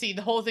just like see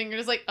the whole thing, you're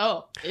just like,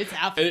 oh, it's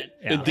happening.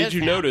 And Yeah. did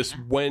you It's notice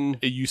happening. when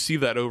you see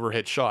that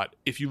overhead shot,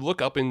 if you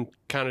look up in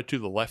kind of to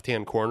the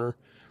left-hand corner,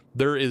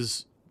 there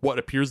is what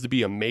appears to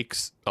be a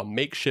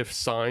makeshift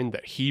sign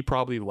that he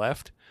probably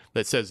left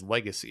that says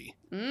legacy.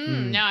 No,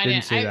 I didn't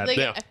didn't. see I, that. like,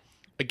 Yeah.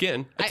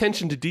 Again,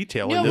 attention to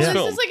detail No, in but this this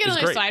film is like is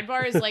another great.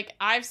 sidebar. Is like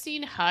I've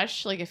seen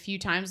Hush like a few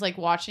times. Like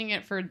watching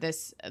it for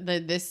this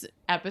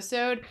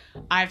episode,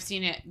 I've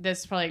seen it. This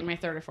is probably like my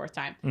third or fourth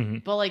time.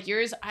 Mhm. But like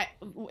yours,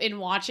 in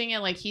watching it,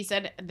 like he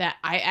said that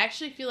I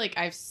actually feel like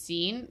I've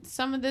seen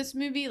some of this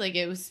movie. Like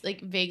it was like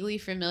vaguely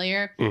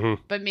familiar, Mhm.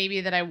 but maybe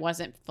that I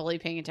wasn't fully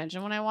paying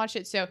attention when I watched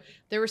it. So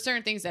there were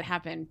certain things that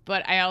happened.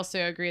 But I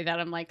also agree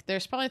that I'm like,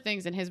 there's probably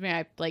things in his movie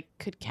I like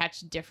could catch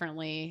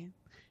differently.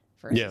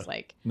 Versus Yeah.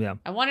 like Yeah.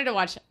 I wanted to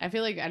watch. I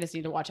feel like I just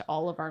need to watch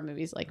all of our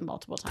movies like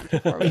multiple times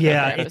before. We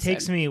Yeah, do the it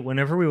takes episode. me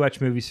whenever we watch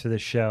movies for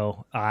this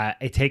show.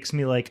 It takes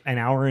me like an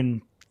hour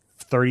and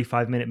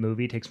 35-minute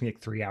movie. It takes me like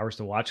 3 hours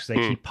to watch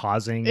because I keep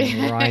pausing and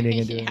rewinding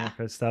and doing Yeah. that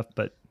kind of stuff.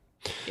 But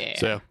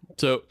Yeah.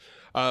 So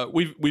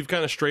we've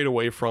kind of strayed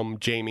away from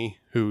Jamie,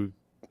 who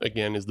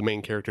again is the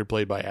main character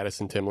played by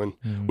Addison Timlin.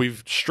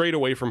 We've strayed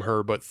away from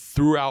her, but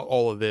throughout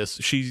all of this,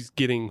 she's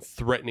getting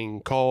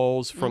threatening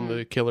calls from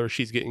the killer.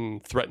 She's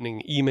getting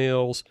threatening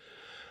emails,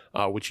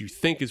 which you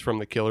think is from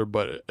the killer,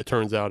 but it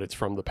turns out it's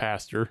from the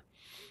pastor.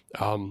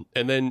 And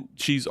then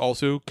she's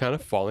also kind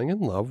of falling in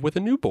love with a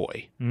new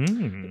boy.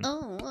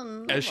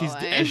 Oh, As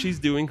she's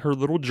doing her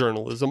little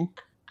journalism,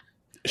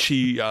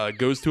 she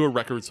goes to a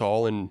records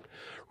hall and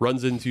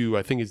runs into,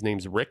 I think his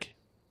name's Rick.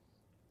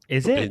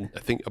 is it? And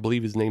I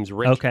believe his name's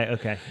Rick.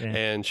 Okay. Yeah.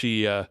 And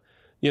she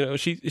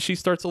she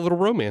starts a little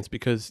romance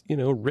because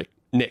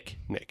Nick,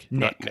 not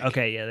Nick.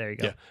 Okay, yeah, there you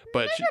go. Yeah,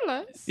 but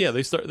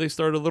they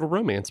start a little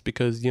romance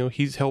because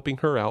he's helping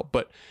her out,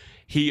 but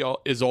he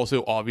is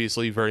also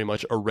obviously very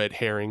much a red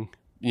herring,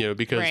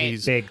 because Right.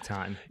 he's Big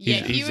time. Yeah,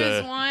 he he's,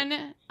 was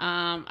one.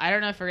 I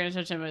don't know if we're gonna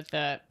touch him with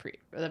the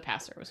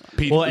pastor was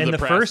one. Well, in the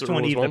first pastor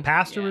one, was the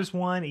pastor Yeah. was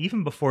one.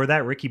 Even before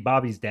that, Ricky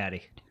Bobby's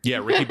daddy. Yeah,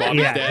 Ricky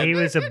Bobby's Yeah, dad. he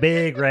was a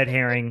big red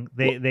herring.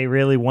 They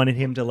really wanted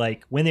him to,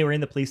 like, when they were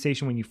in the police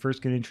station, when you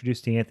first get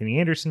introduced to Anthony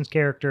Anderson's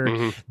character,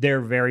 Mhm.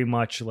 they're very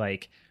much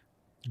like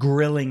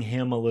grilling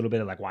him a little bit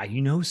of like, why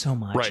you know so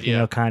much, Right, you yeah.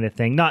 know, kind of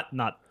thing. Not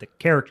the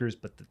characters,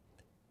 but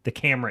the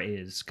camera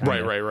is kind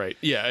of Right.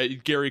 Yeah,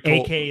 Gary Cole.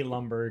 AKA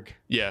Lumberg.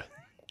 Yeah,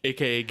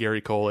 AKA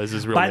Gary Cole is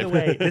his real By name. the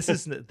way, this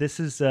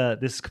is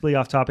completely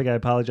off topic. I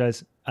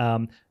apologize.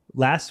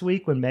 Last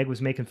week when Meg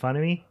was making fun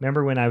of me,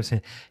 remember when I was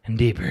saying, and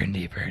deeper and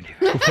deeper and deeper.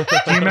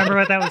 Do you remember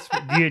what that was?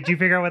 Do you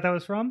figure out what that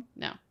was from?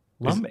 No.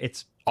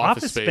 It's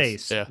Office Office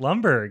Space, Space. yeah.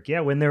 Lumberg. Yeah,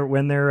 when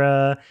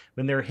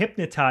they're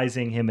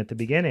hypnotizing him at the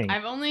beginning.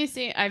 I've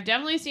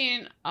definitely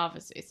seen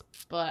Office Space,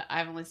 but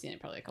I've only seen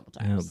it probably a couple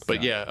times. Oh,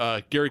 But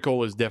yeah, Gary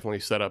Cole is definitely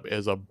set up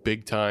as a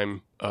big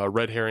time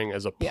red herring,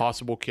 as a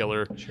possible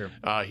killer. Sure.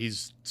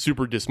 He's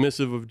super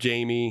dismissive of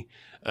Jamie.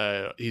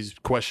 He's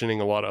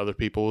questioning a lot of other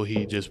people.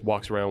 He just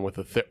walks around with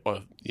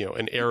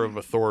an air of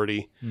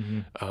authority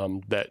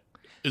that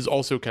is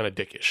also kind of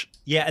dickish.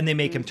 Yeah, and they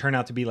make him turn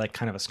out to be like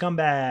kind of a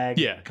scumbag.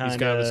 Yeah, he's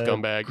kind of a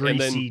scumbag. And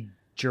Greasy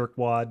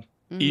jerkwad.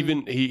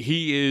 Even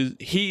he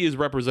is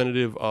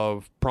representative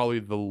of probably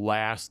the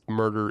last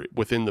murder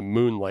within the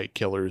Moonlight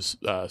Killers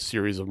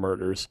series of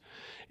murders,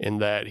 in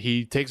that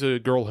he takes a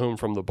girl home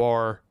from the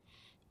bar,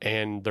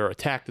 and they're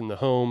attacked in the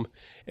home,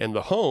 and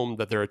the home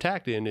that they're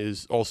attacked in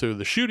is also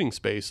the shooting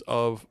space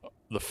of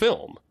the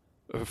film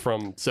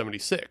from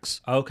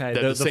 '76. Okay,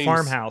 That the same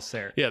farmhouse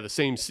there. Yeah, the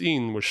same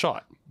scene was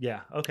shot.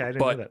 Yeah, okay, I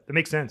didn't know that. That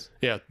makes sense.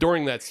 Yeah,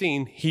 during that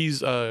scene, he's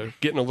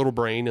getting a little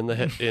brain in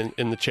the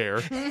in the chair,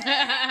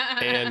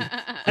 and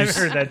I haven't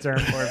heard that term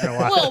for a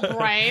while. Little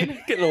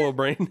brain. getting a little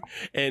brain,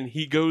 and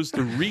he goes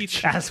to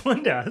reach. As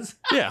one does.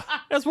 Yeah,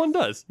 as one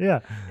does.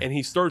 Yeah. And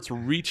he starts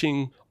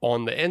reaching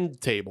on the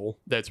end table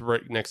that's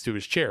right next to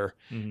his chair,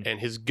 Mhm. and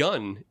his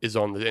gun is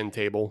on the end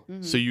table.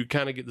 So you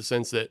kind of get the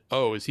sense that,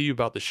 oh, is he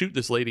about to shoot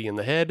this lady in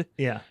the head?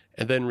 Yeah.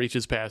 And then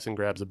reaches past and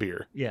grabs a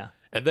beer. Yeah.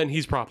 And then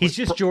he's promptly... He's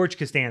just George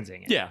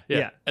Costanzing it. Yeah.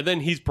 Yeah. And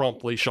then he's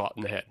promptly shot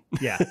in the head.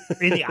 Yeah.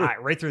 In the eye,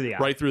 right through the eye.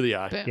 Right through the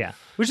eye. Yeah.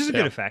 Which is a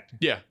good effect.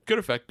 Yeah, good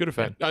effect. Good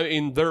effect. I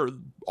mean,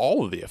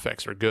 all of the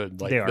effects are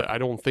good. Like, They are. I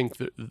don't think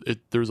that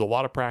there's a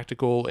lot of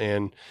practical,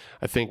 and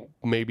I think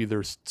maybe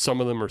there's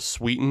some of them are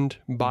sweetened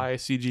by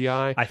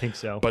CGI. I think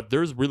so. But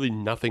there's really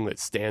nothing that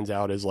stands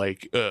out as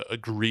like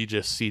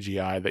egregious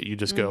CGI that you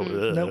just go,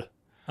 ugh. Nope.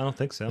 I don't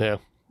think so. Yeah.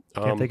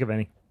 Can't think of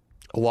any.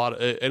 A lot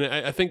of, and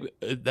I think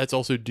that's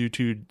also due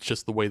to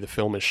just the way the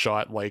film is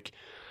shot. Like,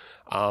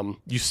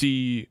 you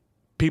see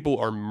people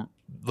are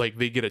like,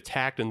 they get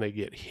attacked and they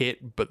get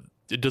hit, but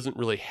it doesn't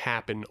really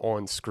happen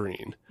on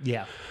screen.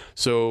 Yeah.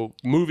 So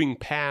moving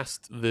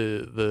past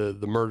the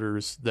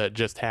murders that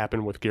just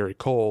happened with Gary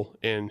Cole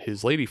and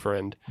his lady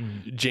friend,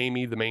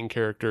 Jamie, the main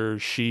character,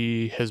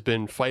 she has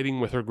been fighting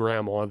with her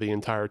grandma the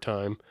entire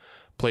time,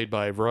 played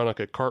by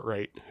Veronica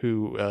Cartwright,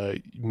 who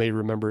you may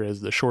remember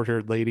as the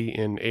short-haired lady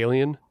in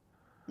Alien.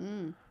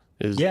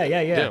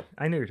 Yeah.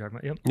 I know what you're talking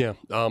about. Yep.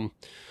 Yeah.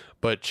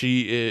 But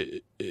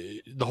she,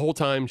 the whole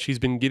time, she's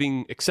been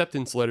getting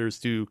acceptance letters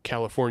to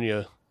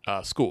California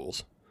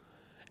schools.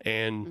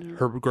 And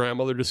her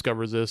grandmother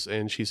discovers this,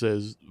 and she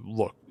says,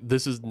 look,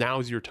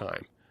 now's your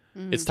time.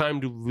 It's time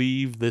to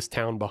leave this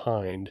town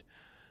behind.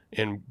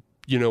 And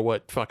you know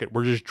what? Fuck it.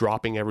 We're just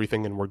dropping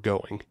everything and we're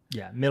going.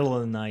 Yeah. Middle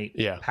of the night.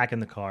 Yeah. Packing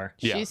the car.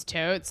 Yeah. She's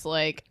totes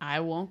like, I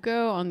won't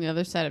go on the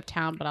other side of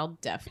town, but I'll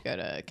def go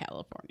to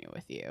California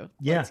with you.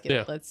 Yeah.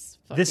 Let's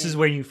This is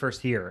where you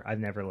first hear I've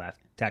never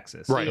left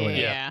Texas. Right. Yeah.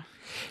 Yeah.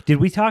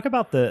 Did we talk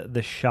about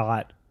the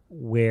shot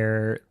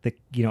where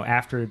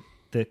after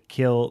the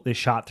kill is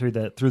shot through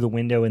the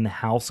window in the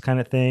house kind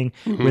of thing,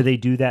 where they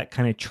do that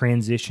kind of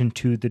transition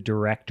to the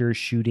director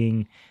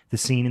shooting the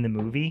scene in the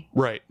movie?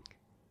 Right.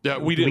 Yeah,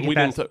 we didn't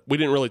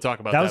really talk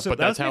about that, but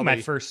that's how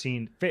my first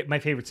scene, my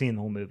favorite scene in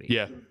the whole movie.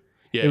 Yeah.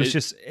 Yeah.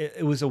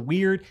 It was a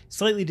weird,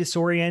 slightly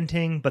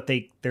disorienting, but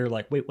they're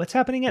like, wait, what's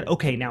happening yet?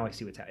 Okay, now I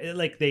see what's happening.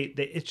 Like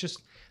it's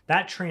just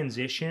that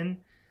transition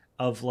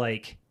of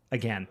like,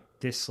 again,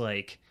 this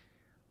like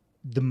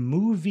the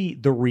movie,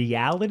 the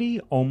reality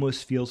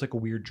almost feels like a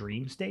weird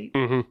dream state.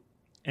 Mhm.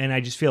 And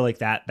I just feel like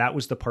that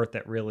was the part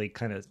that really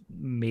kind of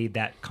made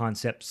that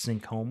concept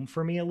sink home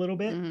for me a little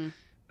bit.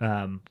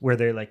 Where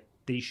they're like,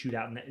 they shoot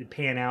out and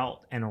pan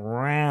out and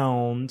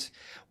around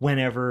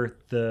whenever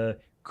the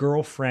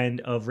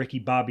girlfriend of Ricky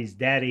Bobby's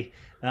daddy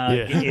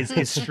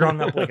is strung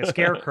up like a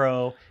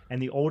scarecrow,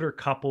 and the older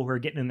couple who are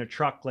getting in their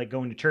truck, like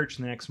going to church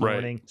the next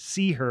morning,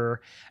 see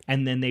her,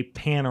 and then they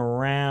pan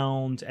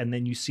around, and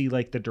then you see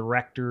like the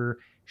director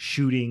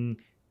shooting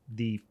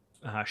the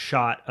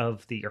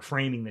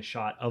framing the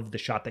shot of the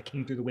shot that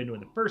came through the window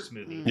in the first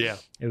movie. Yeah.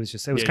 It was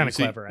kind of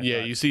clever. I thought.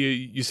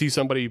 You see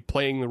somebody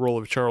playing the role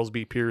of Charles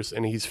B. Pierce,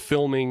 and he's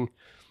filming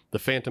the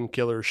Phantom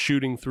Killer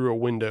shooting through a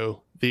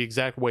window the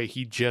exact way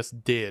he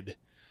just did,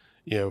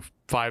 kind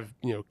of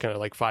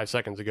like 5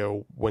 seconds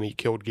ago when he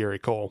killed Gary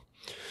Cole.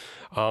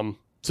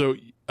 So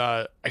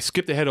I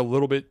skipped ahead a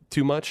little bit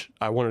too much.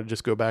 I want to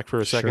just go back for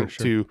a second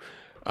to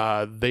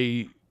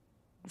they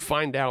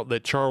find out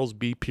that Charles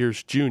B.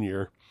 Pierce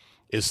Jr.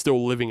 is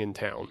still living in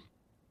town.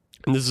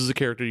 And this is a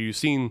character you've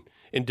seen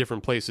in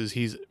different places.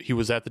 He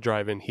was at the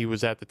drive-in. He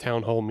was at the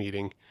town hall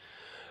meeting.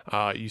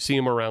 You see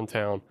him around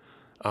town.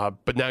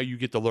 But now you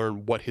get to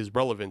learn what his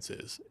relevance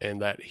is,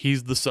 and that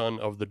he's the son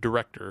of the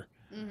director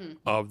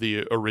of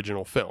the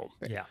original film.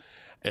 Yeah.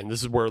 And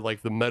this is where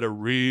like the meta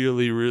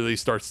really, really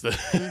starts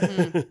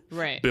to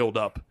build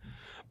up.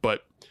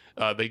 But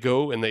they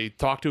go and they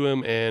talk to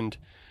him, and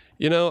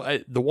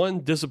the one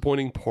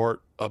disappointing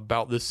part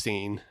about this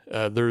scene,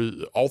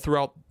 there's all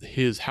throughout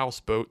his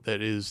houseboat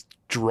that is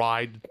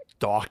dried,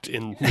 docked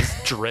in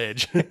this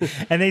dredge.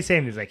 And they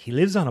say he's like, he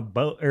lives on a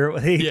boat, or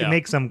he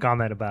make some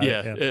comment about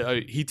it. Yeah.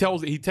 He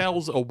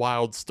tells a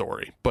wild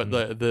story, but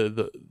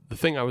the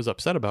thing I was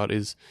upset about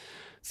is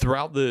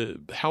throughout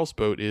the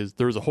houseboat is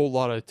there's a whole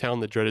lot of Town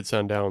That Dreaded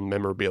Sundown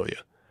memorabilia.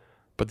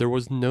 but there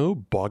was no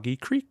Boggy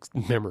Creek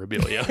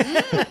memorabilia.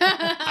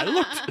 I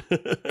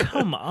looked.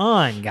 Come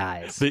on,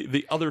 guys.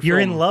 The other You're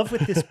film, in love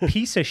with this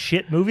piece of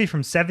shit movie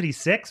from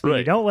 '76, but you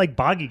Right. don't like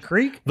Boggy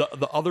Creek?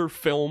 the other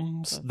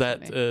films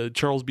that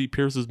Charles B.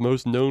 Pierce is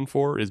most known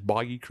for is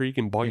Boggy Creek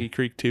and Boggy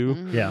Creek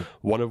 2, Yeah.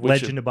 one of which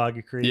Legend of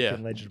Boggy Creek Yeah.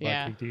 and Legend of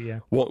Yeah. Boggy Creek 2, yeah.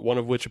 one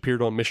of which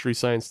appeared on Mystery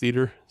Science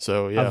Theater.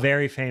 So yeah, A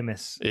very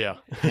famous yeah.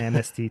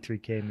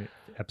 MST3K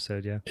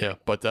episode, yeah. Yeah,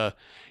 but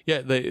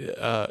they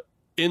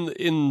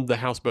in the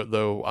houseboat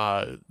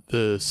though,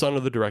 the son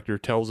of the director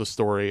tells a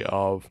story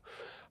of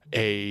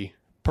a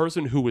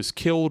person who was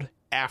killed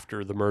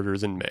after the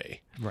murders in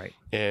May, Right.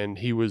 and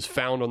he was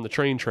found on the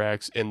train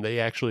tracks, and they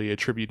actually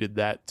attributed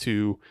that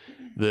to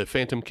the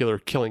Phantom Killer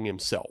killing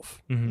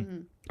himself.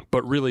 Mhm.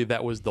 But really,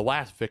 that was the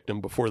last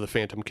victim before the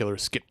Phantom Killer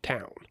skipped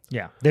town.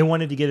 Yeah. They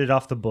wanted to get it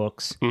off the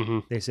books. Mm-hmm.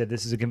 They said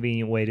this is a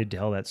convenient way to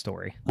tell that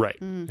story. Right.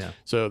 Yeah.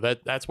 So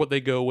that's what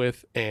they go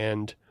with,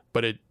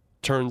 but it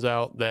turns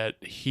out that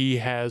he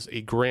has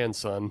a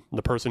grandson,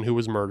 the person who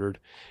was murdered,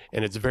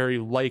 and it's very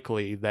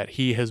likely that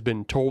he has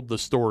been told the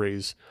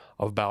stories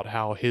about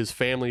how his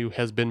family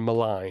has been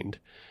maligned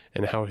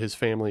and how his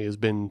family has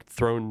been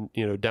thrown,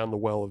 down the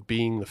well of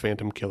being the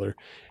Phantom Killer,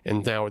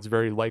 and now it's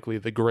very likely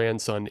the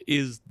grandson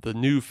is the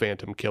new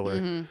Phantom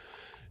Killer.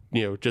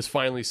 Just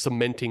finally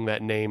cementing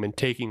that name and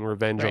taking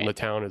revenge on Right. the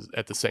town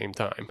at the same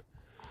time.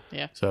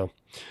 Yeah. So,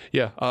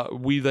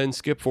 we then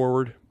skip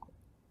forward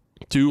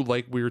to,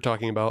 like we were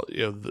talking about,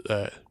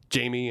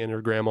 Jamie and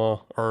her grandma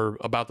are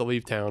about to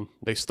leave town.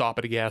 They stop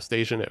at a gas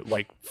station at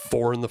like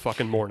 4 in the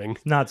fucking morning.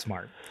 Not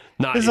smart.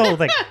 Not This is the whole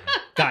thing.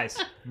 Guys,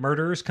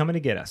 murderers coming to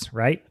get us,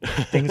 right?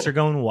 Things are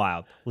going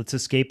wild. Let's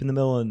escape in the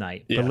middle of the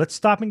night. Yeah. But let's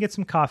stop and get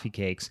some coffee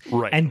cakes.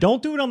 Right. And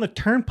don't do it on the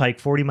turnpike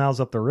 40 miles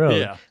up the road.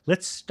 Yeah.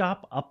 Let's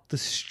stop up the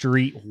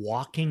street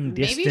walking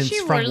distance Maybe she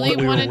from really what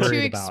we were wanted to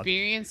worried about.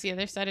 experience the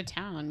other side of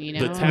town, The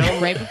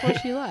town- right before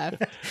she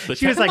left.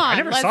 She was Come like, I on,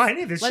 never let's- saw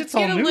any of this. Let's Shit's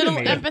all get a new little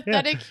to me.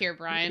 empathetic here,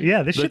 Brian.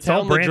 Yeah, this the shit's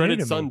all town that brand new dreaded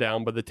to me.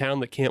 sundown, but the town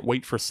that can't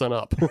wait for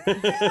sunup.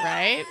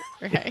 Right?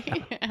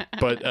 Right.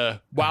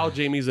 But while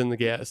Jamie's in the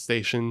gas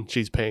station,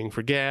 she's paying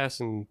for gas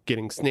and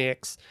getting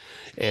snacks,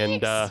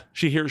 and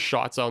she hears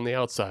shots on the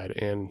outside,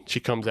 and she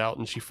comes out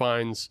and she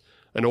finds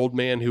an old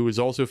man who is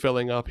also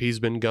filling up. He's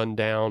been gunned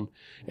down,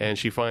 and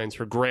she finds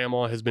her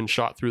grandma has been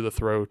shot through the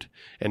throat,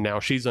 and now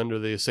she's under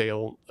the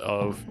assail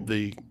of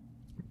the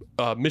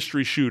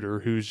mystery shooter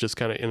who's just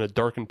kind of in a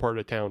darkened part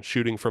of town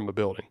shooting from a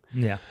building.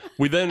 Yeah.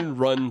 We then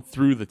run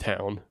through the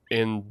town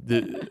in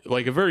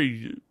a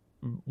very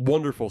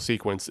wonderful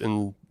sequence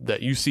in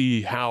that you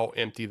see how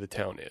empty the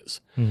town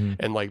is. Mhm.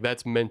 And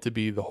that's meant to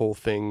be the whole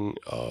thing,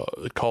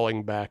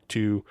 calling back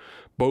to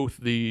both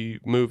the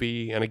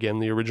movie and again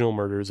the original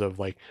murders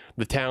of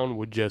the town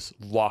would just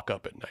lock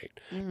up at night.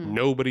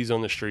 Nobody's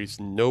on the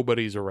streets,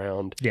 nobody's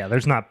around. Yeah,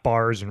 there's not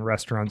bars and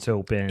restaurants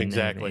open. and-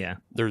 Exactly. yeah.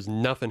 There's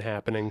nothing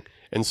happening,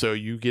 and so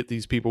you get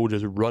these people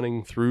just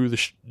running through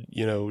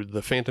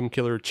the Phantom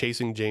Killer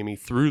chasing Jamie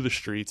through the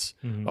streets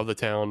of the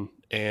town,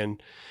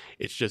 and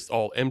it's just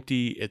all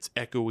empty. It's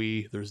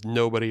echoey. There's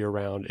nobody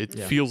around. It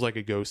feels like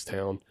a ghost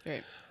town.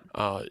 Right.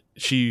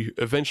 She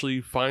eventually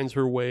finds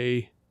her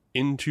way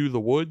into the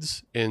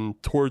woods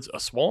and towards a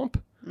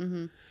swamp.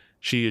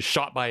 She is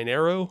shot by an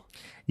arrow.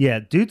 Yeah,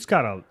 dude's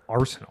got an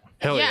arsenal.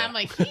 Hell yeah! I'm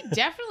like, he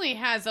definitely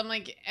has. I'm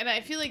like, and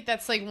I feel like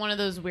that's one of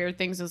those weird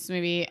things with this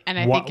movie. And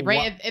I think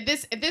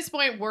at this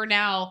point, we're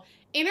now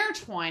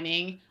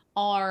intertwining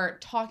our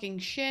talking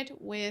shit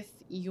with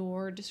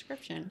your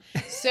description.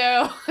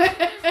 So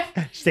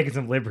She's taking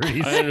some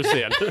liberties. I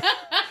understand.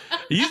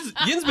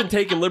 Yin's been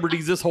taking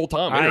liberties this whole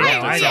time. I know,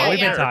 Interesting. I know. Yeah, We've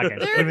been yeah. talking. There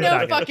We've are been no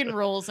talking. fucking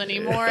rules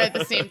anymore. At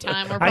the same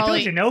time, we're I probably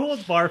told you, no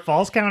holds bar,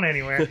 falls count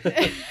anywhere. but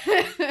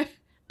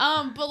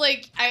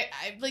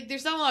I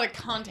there's not a lot of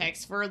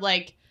context for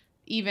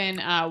even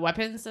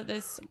weapons that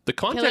this. The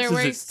context Killer is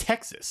wears- it's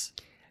Texas.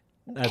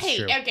 That's hey,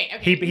 true. okay.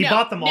 He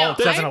bought them all at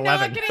I'm 7-Eleven. not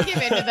gonna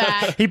give into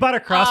that. He bought a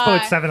crossbow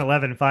at Uh,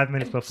 7-Eleven 5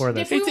 minutes before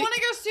this. If we want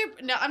to go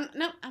super,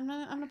 I'm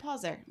gonna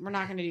pause there. We're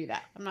not gonna do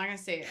that. I'm not gonna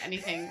say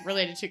anything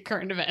related to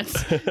current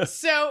events.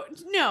 So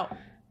no,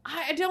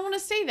 I don't want to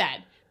say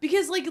that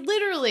because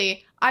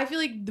literally, I feel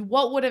like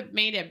what would have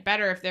made it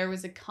better if there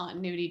was a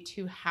continuity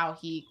to how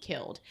he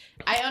killed.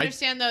 I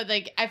understand though,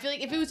 I feel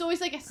like if it was always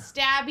a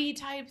stabby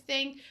type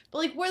thing,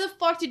 but where the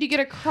fuck did you get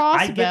a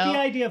crossbow? I get the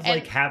idea of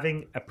And-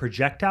 having a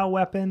projectile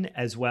weapon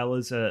as well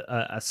as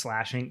a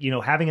slashing,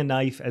 having a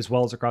knife as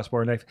well as a crossbow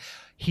or knife.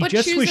 He But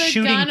just choose was a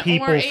shooting gun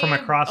people or from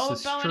across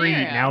the bow and street.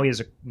 arrow.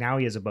 Now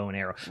he has a bow and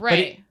arrow.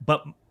 Right.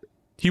 But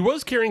He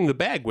was carrying the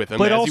bag with him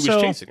But as he also-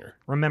 was chasing her.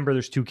 remember,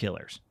 there's two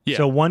killers. Yeah.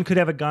 So one could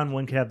have a gun,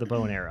 one could have the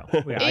bow and arrow.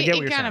 Yeah, I get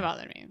what you're kind saying. of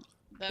bothered me.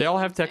 That's They all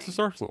what have I'm saying. Texas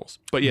arsenals.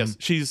 But yes,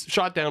 she's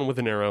shot down with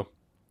an arrow.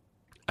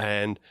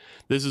 And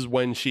this is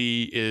when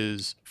she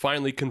is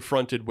finally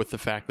confronted with the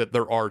fact that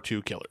there are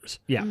two killers.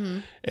 Yeah.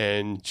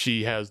 And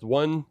she has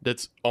one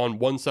that's on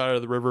one side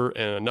of the river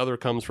and another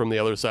comes from the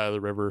other side of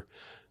the river.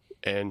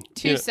 And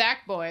Two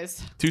sack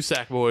boys. two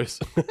sack boys.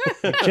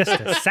 Just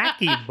a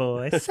sacky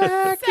boy.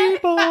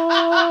 Sacky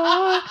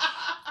boy.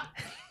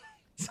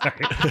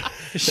 Sorry.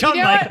 Shawn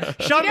You know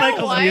what? Shawn You know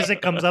Michaels' what?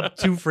 music comes up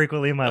too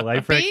frequently in my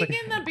life. Being Frankly.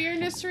 in the beer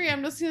industry,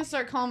 I'm just gonna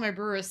start calling my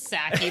brewers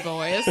Saki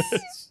Boys,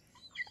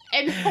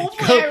 and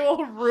hopefully I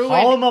will ruin.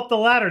 Haul them up the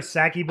ladder,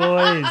 Saki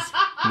boys.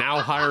 Now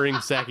hiring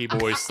Saki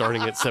boys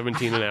starting at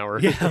 17 an hour.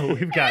 Yeah,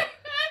 we've got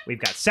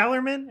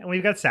Sellerman and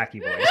we've got Saki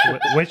boys.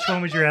 Which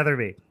one would you rather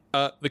be?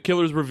 The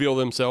killers reveal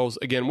themselves.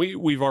 Again,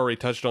 we've already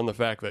touched on the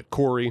fact that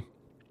Corey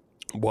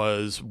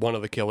was one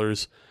of the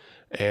killers,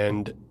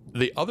 and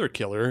the other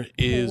killer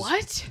is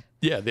What?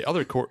 yeah, the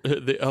other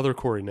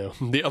Corey. No,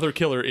 the other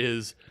killer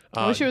is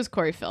I wish it was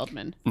Corey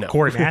Feldman. no,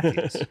 Corey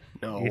Matthews.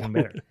 no, Even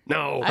better.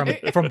 no,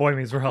 From Boy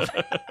Meets World.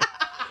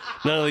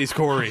 none of these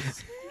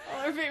Corys.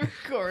 All our favorite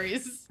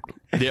Corys.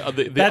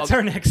 That's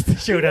our next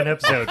showdown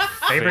episode.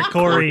 Favorite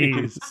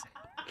Corys.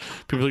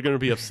 People are going to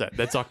be upset.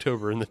 That's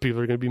October, and the people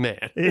are going to be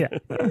mad. Yeah.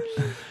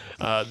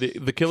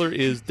 The killer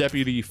is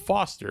Deputy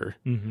Foster,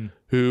 Mm-hmm.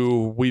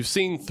 who we've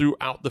seen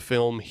throughout the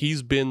film.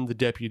 He's been the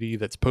deputy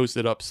that's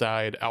posted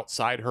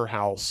outside her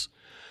house.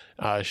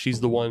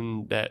 He's the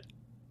one that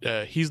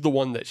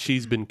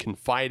she's been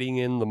confiding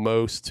in the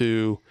most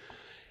to,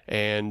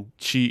 and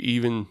she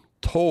even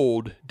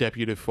told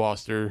Deputy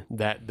Foster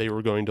that they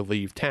were going to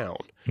leave town.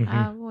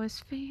 I always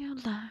feel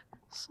like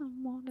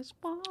someone is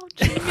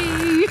watching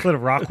me. Little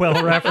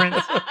Rockwell reference.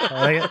 I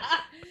like it.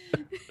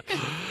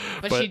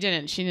 But she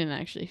didn't. She didn't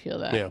actually feel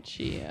that. Yeah.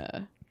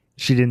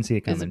 She didn't see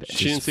it Is coming. it-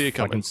 She didn't see it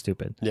Fucking coming.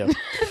 stupid. Yeah.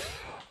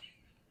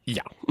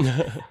 Yeah.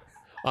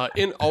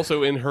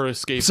 In her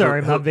escape. Sorry,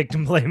 I'm her- not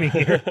victim blaming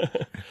here.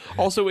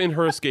 Also in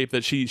her escape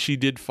that she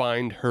did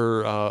find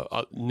her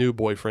new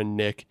boyfriend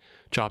Nick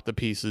chopped to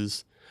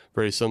pieces,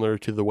 very similar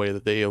to the way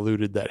that they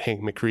alluded that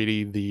Hank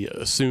McCready, the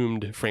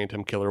assumed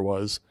Phantom Killer,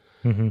 was.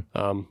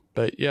 Mm-hmm.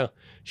 But yeah,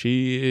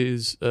 she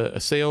is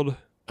assailed,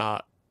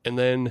 and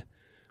then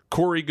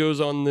Corey goes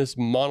on this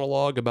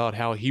monologue about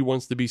how he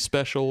wants to be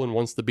special and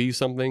wants to be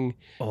something,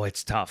 Oh,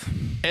 it's tough.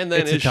 and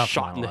then It's a is tough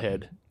shot in the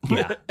monologue. head.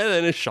 Yeah. And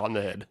then is shot in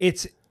the head.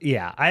 It's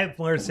I have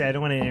more to say. I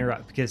don't want to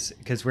interrupt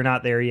because we're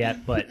not there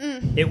yet. But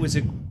it was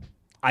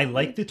I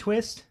like the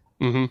twist.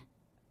 Mm-hmm.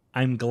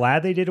 I'm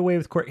glad they did away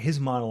with Court. His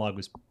monologue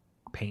was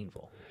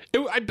painful.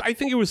 I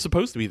think it was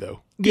supposed to be though.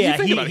 'Cause Yeah, you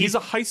think about it, he- he's a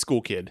high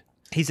school kid.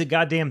 He's a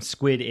goddamn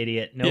squid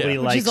idiot. Nobody Yeah.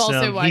 Which likes is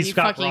also him. why He's he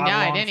got fucking brought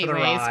died along for the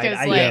anyways, ride. 'cause,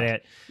 I like, get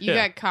it. You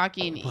Yeah. got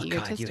cocky and Oh God,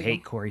 egotistical. you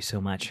hate Corey so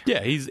much.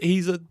 Yeah,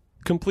 he's a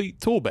complete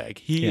tool bag.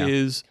 He Yeah.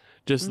 is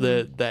just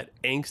that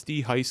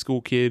angsty high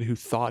school kid who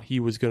thought he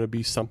was going to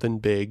be something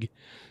big,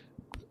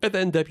 and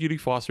then Deputy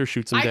Foster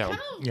shoots him I down.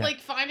 kind of Yeah. like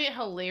find it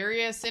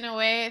hilarious in a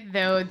way,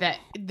 though, that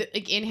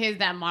like in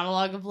that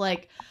monologue of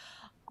like,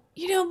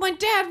 you know, my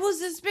dad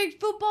was this big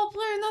football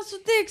player, and that's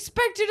what they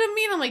expected of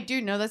me. And I'm like,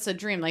 dude, no, that's a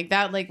dream. Like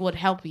that, like would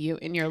help you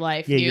in your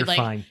life. Yeah, dude. you're like,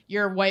 fine.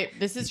 You're white.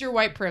 This is your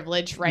white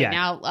privilege right Yeah.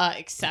 now.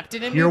 Accept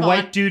it and You're a move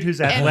white on. dude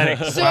who's And athletic.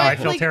 so, Wow, I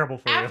feel like, terrible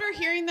for you. After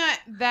hearing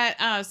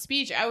that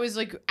speech, I was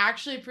like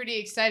actually pretty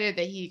excited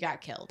that he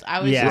got killed. I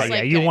was Yeah, just yeah.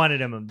 like, You good.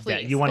 wanted him.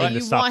 Please. You wanted Like, him to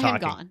you stop want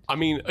talking. him gone. I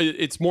mean,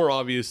 it's more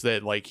obvious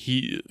that like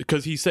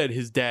because he said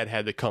his dad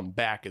had to come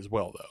back as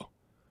well though.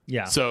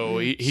 Yeah. So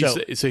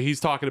Mm-hmm. he's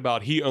talking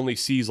about he only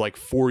sees like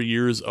 4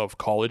 years of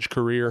college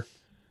career.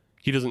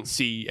 He doesn't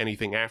see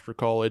anything after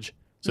college.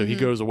 So Mm-hmm. he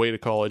goes away to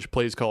college,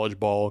 plays college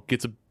ball,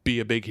 gets to be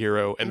a big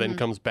hero, and Mm-hmm. then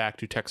comes back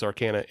to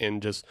Texarkana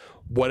and just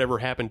whatever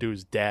happened to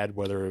his dad,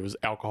 whether it was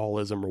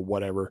alcoholism or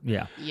whatever.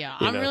 Yeah. Yeah,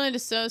 You I'm know. really into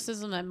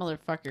stoicism. That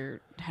motherfucker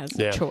has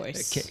Yeah. a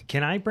choice.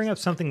 Can I bring up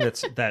something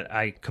that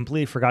I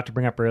completely forgot to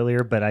bring up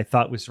earlier, but I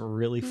thought was a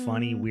really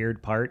funny,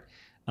 weird part?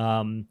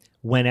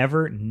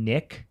 Whenever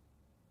Nick,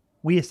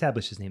 we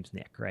established his name's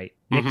Nick, right?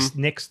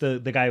 Nick's the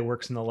guy who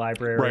works in the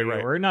library,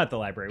 Right. or not the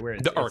library, where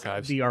The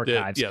archives. The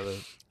archives.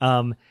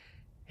 Yeah.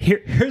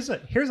 Here's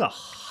a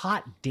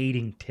hot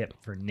dating tip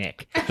for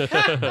Nick.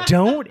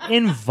 Don't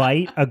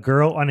invite a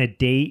girl on a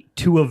date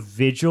to a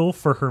vigil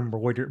for her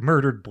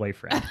murdered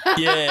boyfriend.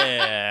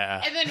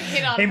 Yeah. And then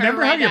hit on Hey, her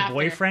remember right how your after.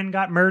 boyfriend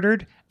got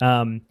murdered?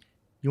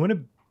 You want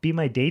to be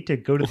my date to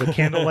go to the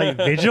candlelight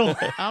vigil?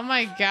 Oh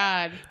my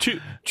god.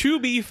 To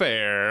be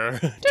fair.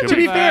 To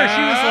be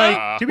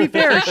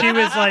fair, she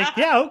was like,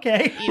 yeah,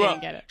 okay. You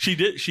didn't get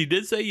it. She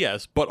did say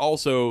yes, but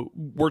also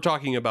we're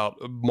talking about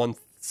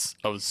months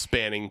of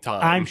spanning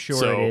time. I'm sure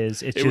So it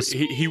is. It's just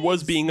he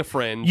was being a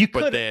friend, you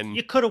but could then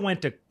you could have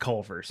went to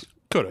Culver's.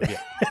 could have,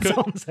 yeah. That's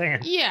all I'm saying.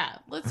 Yeah,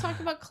 let's talk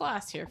about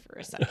class here for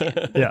a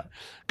second. Yeah,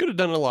 Could have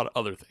done a lot of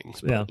other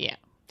things. But, yeah.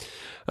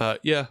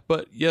 Yeah.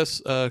 but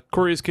yes,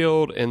 Corey is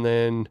killed, and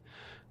then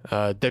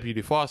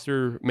Deputy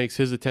Foster makes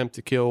his attempt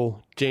to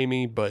kill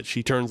Jamie, but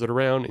she turns it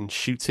around and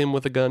shoots him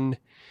with a gun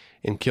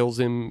and kills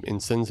him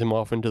and sends him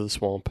off into the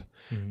swamp.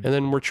 And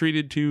then we're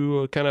treated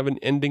to kind of an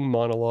ending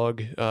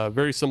monologue,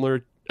 very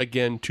similar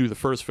again to the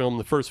first film.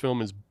 The first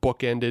film is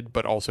bookended,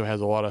 but also has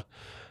a lot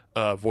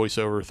of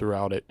voiceover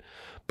throughout it.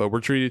 But we're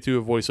treated to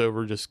a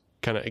voiceover, just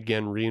kind of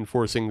again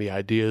reinforcing the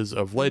ideas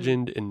of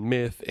legend and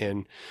myth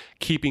and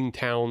keeping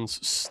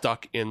towns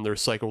stuck in their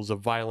cycles of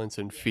violence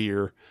and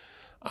fear.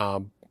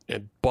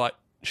 But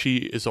she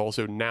is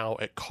also now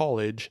at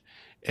college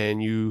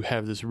and you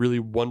have this really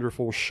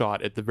wonderful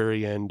shot at the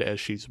very end as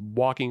she's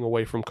walking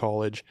away from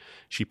college.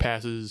 She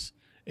passes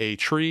a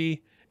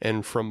tree,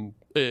 and from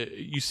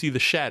you see the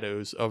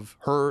shadows of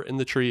her and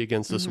the tree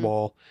against this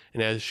wall,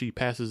 and as she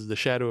passes the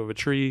shadow of a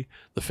tree,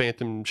 the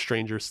phantom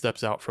stranger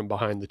steps out from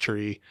behind the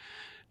tree,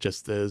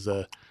 just as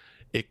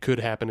it could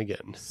happen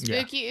again.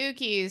 Spooky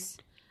ookies.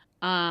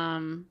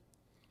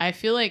 I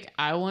feel like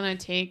I want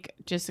to take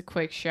just a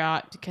quick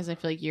shot because I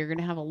feel like you're going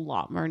to have a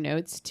lot more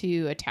notes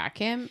to attack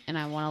him, and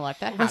I want to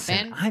let that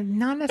happen. I'm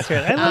not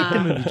necessarily. I like the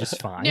movie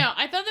just fine. No,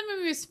 I thought the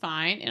movie was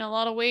fine in a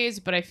lot of ways,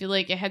 but I feel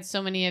like it had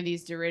so many of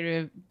these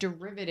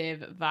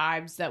derivative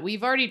vibes that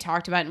we've already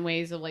talked about in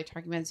ways of like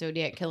talking about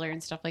Zodiac Killer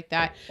and stuff like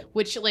that,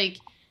 which like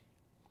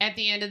at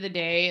the end of the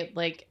day,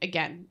 like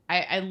again,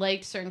 I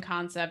liked certain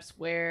concepts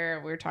where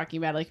we're talking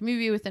about like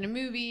movie within a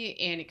movie,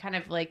 and it kind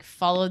of like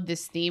followed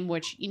this theme,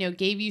 which, you know,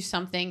 gave you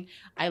something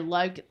I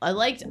liked a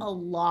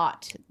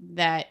lot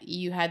that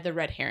you had the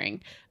red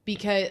herring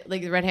because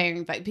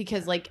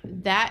like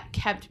that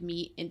kept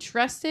me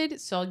interested.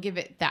 So I'll give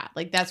it that.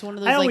 Like that's one of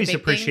those. I always like,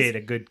 appreciate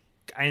a good.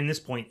 And this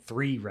point,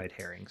 3 red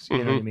herrings. You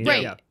know what I mean?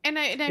 Right. Yeah. And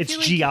I it's feel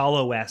like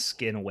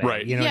Giallo-esque in a way.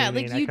 Right. You know yeah, what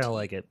I mean? like I kind of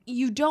like it.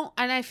 You don't,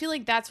 and I feel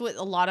like that's what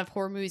a lot of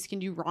horror movies can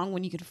do wrong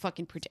when you can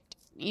fucking predict.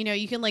 You know,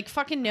 you can like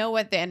fucking know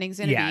what the ending's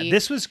gonna be. Yeah,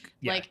 this was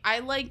like I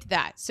liked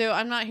that. So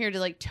I'm not here to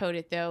like tote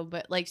it though,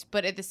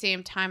 but at the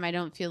same time, I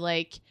don't feel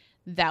like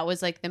that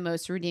was like the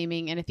most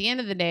redeeming. And at the end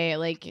of the day,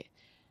 like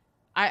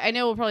I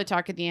know we'll probably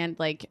talk at the end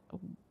like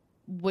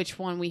which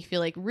one we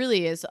feel like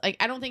really is like.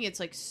 I don't think it's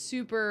like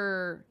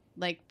super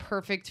like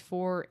perfect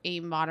for a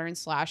modern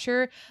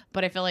slasher,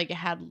 but I feel like it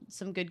had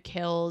some good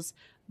kills,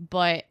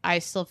 but I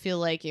still feel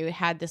like it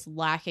had this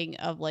lacking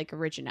of like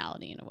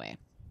originality in a way.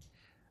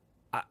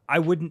 I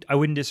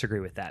wouldn't disagree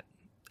with that.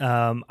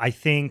 I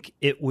think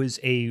it was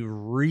a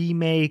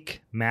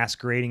remake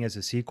masquerading as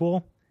a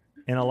sequel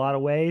in a lot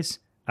of ways.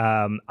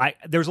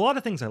 There's a lot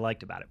of things I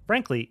liked about it.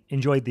 Frankly,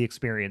 enjoyed the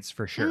experience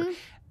for sure.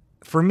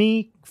 For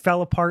me,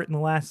 fell apart in the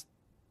last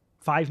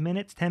 5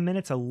 minutes, 10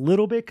 minutes a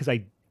little bit because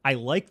I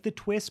like the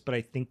twist, but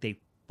I think they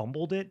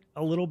fumbled it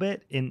a little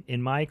bit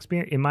in my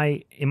experience. In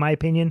my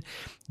opinion,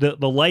 the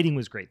lighting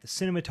was great, the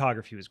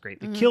cinematography was great,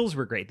 the kills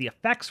were great, the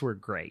effects were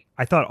great.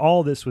 I thought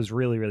all this was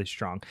really, really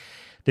strong.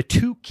 The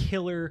 2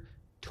 killer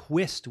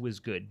twist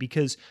was good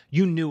because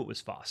you knew it was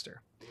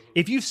Foster.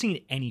 If you've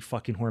seen any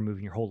fucking horror movie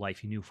in your whole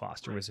life, you knew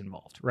Foster was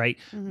involved, right?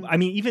 I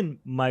mean, even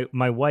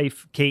my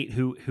wife Kate,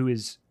 who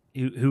is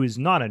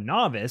not a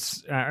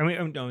novice.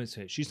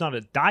 She's not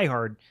a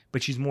diehard,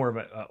 but she's more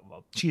of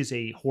she is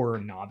a horror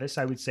novice,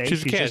 I would say.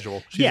 She's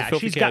casual.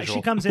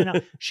 She comes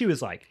in. She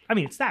was like, I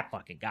mean, it's that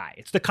fucking guy.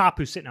 It's the cop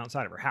who's sitting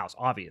outside of her house,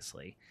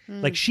 obviously.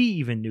 Like she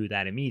even knew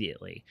that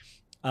immediately.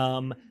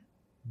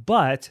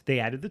 But they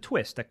added the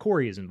twist that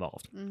Corey is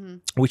involved,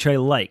 which I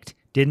liked.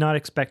 Did not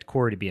expect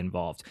Corey to be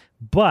involved,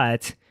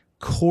 but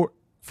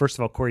first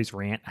of all, Corey's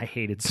rant I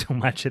hated so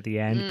much at the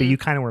end, but you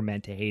kind of were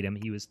meant to hate him.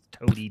 He was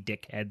toady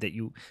dickhead that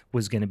you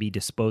was going to be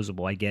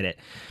disposable. I get it.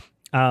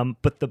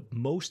 But the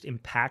most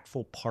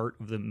impactful part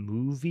of the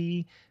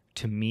movie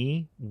to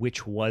me,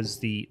 which was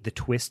the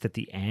twist at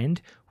the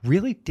end,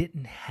 really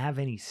didn't have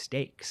any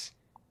stakes.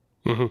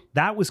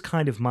 That was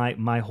kind of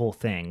my whole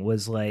thing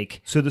was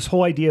like, so this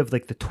whole idea of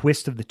like the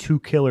twist of the 2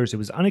 killers, it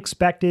was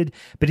unexpected,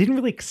 but it didn't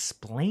really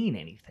explain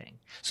anything.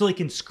 So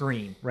like in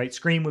Scream, right?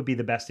 Scream would be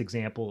the best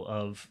example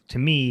of, to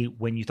me,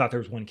 when you thought there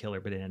was 1 killer,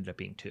 but it ended up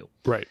being 2.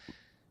 Right.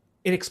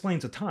 It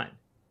explains a ton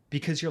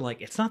because you're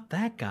like, it's not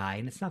that guy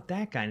and it's not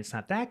that guy and it's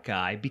not that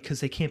guy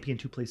because they can't be in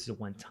 2 places at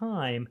one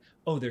time.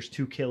 Oh, there's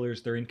 2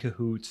 killers. They're in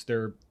cahoots.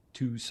 They're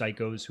 2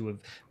 psychos who have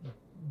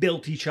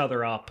built each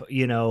other up,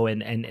 you know,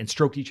 and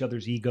stroked each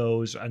other's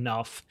egos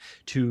enough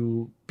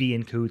to be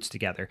in cahoots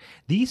together.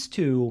 These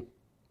 2,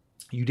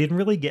 you didn't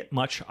really get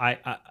much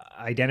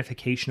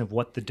identification of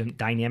what the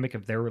dynamic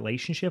of their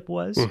relationship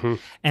was.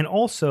 And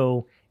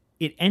also,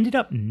 it ended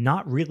up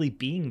not really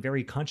being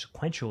very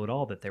consequential at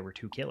all that there were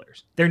 2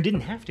 killers. There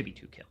didn't have to be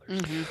 2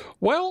 killers.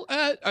 Well,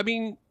 I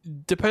mean,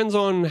 depends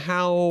on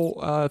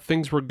how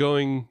things were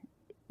going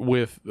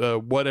with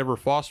whatever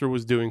Foster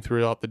was doing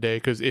throughout the day,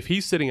 because if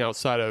he's sitting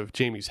outside of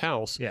Jamie's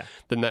house,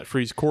 then that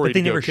frees Corey. But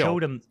they to never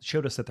go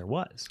showed us that there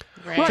was.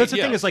 Right. So that's the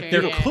thing is like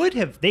True,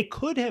 they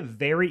could have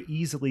very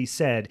easily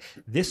said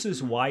this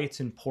is why it's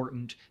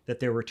important that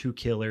there were 2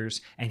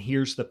 killers and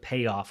here's the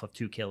payoff of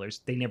 2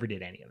 killers. They never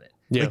did any of it.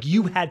 Like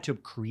you had to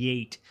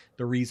create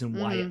the reason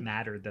why it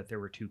mattered that there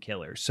were 2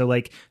 killers. So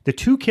like the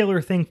 2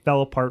 killer thing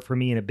fell apart for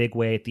me in a big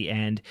way at the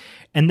end,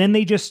 and then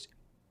they just.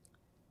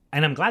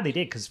 And I'm glad they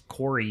did because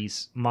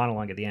Corey's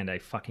monologue at the end I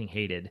fucking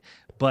hated.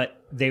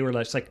 But they were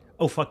just like,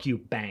 oh, fuck you,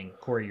 bang,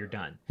 Corey, you're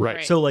done.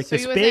 Right. So like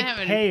this big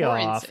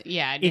payoff,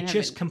 it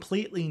just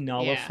completely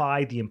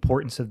nullified the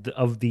importance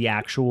of the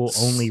actual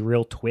only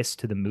real twist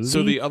to the movie.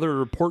 So the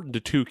other important to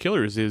 2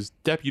 killers is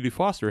Deputy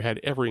Foster had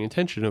every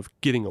intention of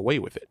getting away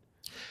with it.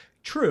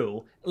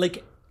 True.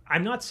 Like,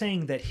 I'm not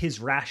saying that his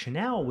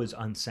rationale was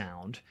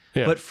unsound,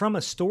 but from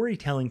a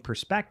storytelling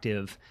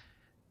perspective,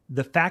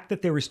 the fact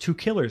that there was 2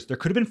 killers, there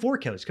could have been 4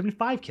 killers, could have been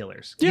 5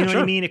 killers. Yeah, you know what I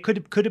sure. mean? It could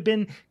have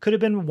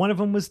been one of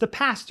them was the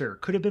pastor,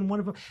 could have been one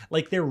of them.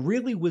 Like there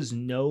really was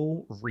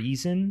no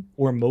reason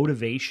or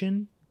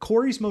motivation.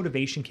 Corey's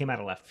motivation came out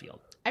of left field.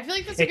 I feel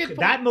like that's a good point.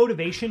 That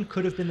motivation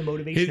could have been the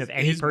motivation of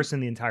any person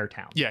in the entire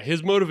town. Yeah,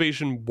 his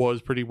motivation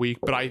was pretty weak,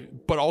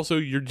 but also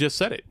you just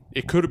said it.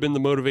 It could have been the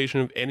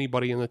motivation of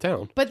anybody in the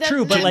town. But that's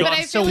True, but like,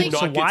 I feel like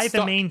so not why get the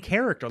stuck. main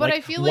character? But like,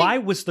 I feel why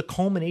like- was the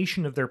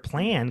culmination of their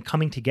plan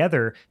coming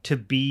together to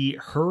be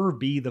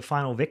the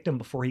final victim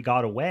before he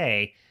got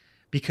away?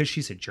 Because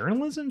she's a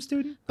journalism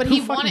student. But Who he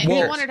fucking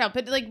wanted cares? help.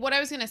 But like what I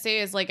was gonna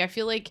say is like I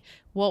feel like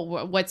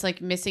what's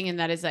like missing in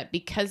that is that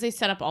because they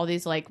set up all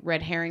these like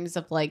red herrings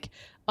of like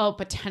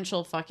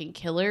potential fucking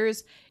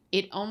killers,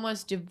 it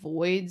almost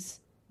devoids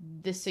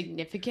the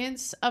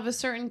significance of a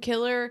certain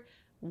killer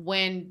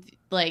when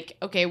like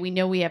okay we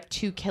know we have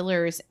 2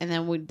 killers and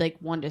then we like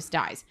one just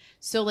dies.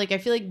 So like I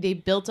feel like they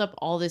built up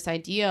all this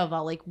idea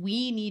about like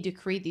we need to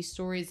create these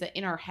stories that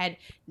in our head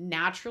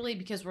naturally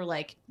because we're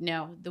like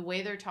no the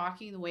way they're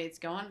talking the way it's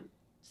going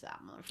it's that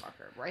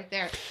motherfucker right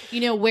there,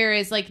 you know,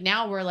 whereas like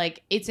now we're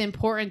like it's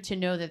important to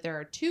know that there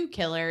are 2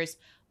 killers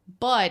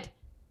but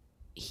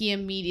he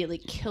immediately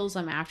kills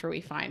them after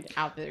we find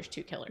out that there's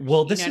 2 killers.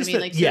 Well, you this know what is I mean?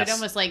 the- Like so yes. it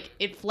almost like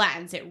it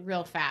flattens it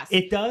real fast.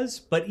 It does,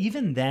 but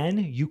even then,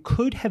 you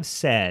could have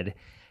said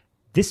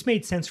this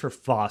made sense for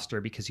Foster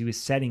because he was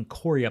setting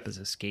Corey up as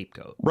a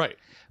scapegoat. Right.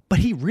 But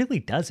he really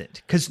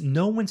doesn't because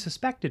no one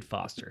suspected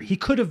Foster. He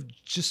could have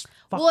just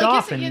fucked well, I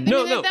off guess and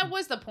that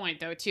was the point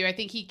though too. I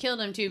think he killed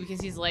him too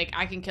because he's like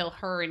I can kill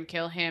her and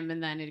kill him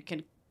and then it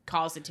can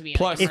cause it to be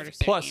Plus, like a murder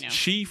suit, plus you know?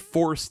 she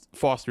forced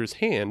Foster's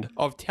hand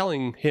of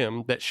telling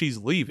him that she's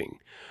leaving.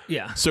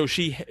 yeah. So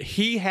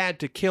he had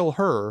to kill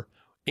her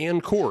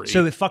and Corey.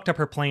 So it fucked up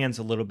her plans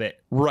a little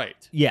bit.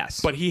 right. Yes,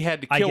 But he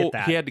had to I kill get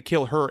that. he had to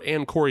kill her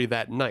and Corey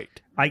that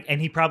night.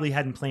 and he probably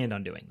hadn't planned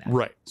on doing that.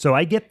 Right. So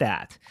I get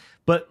that.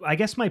 But I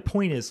guess my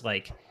point is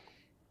like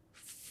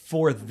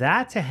for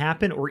that to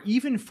happen or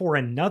even for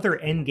another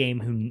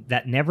endgame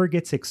that never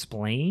gets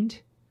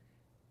explained,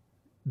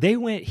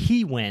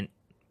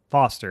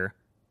 Foster,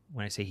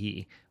 when I say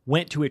he,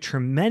 went to a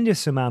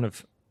tremendous amount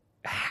of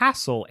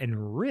hassle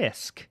and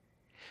risk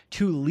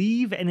to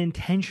leave an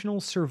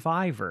intentional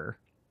survivor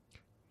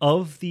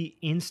of the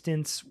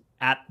instance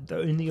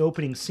in the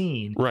opening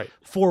scene Right.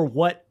 for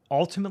what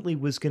ultimately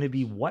was going to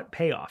be what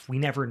payoff. We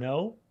never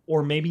know,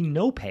 or maybe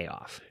no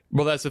payoff.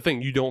 Well, that's the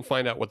thing. You don't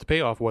find out what the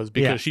payoff was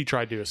because Yeah. she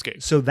tried to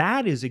escape. So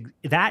that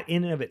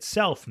in and of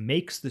itself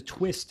makes the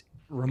twist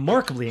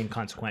remarkably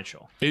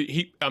inconsequential.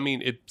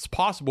 It's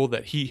possible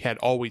that he had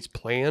always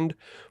planned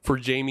for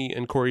Jamie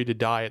and Corey to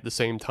die at the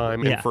same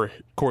time Yeah. and for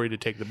Corey to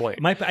take the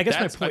blame. I guess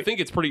my I point. think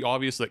it's pretty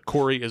obvious that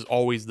Corey is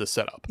always the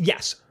setup.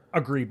 Yes,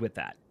 agreed with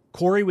that.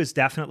 Corey was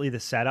definitely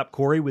the setup.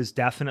 Corey was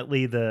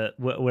definitely the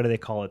what do they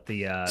call it?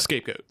 The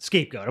Scapegoat.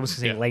 scapegoat. I was going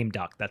to say Yeah. lame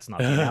duck. That's not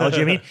the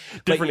analogy. I mean,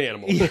 Different but-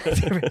 animal. Yeah,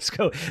 different.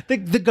 So the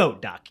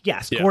goat duck.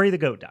 Yes, Yeah. Corey the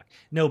goat duck.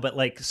 No, but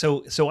like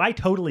so I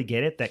totally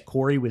get it that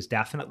Corey was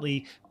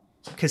definitely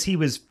because he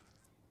was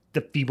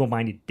the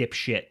feeble-minded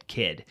dipshit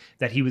kid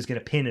that he was going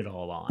to pin it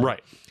all on.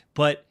 Right.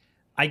 But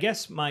I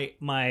guess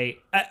I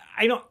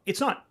don't. It's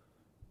not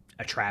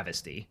a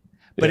travesty,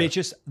 but Yeah. it's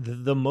just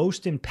the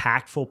most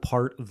impactful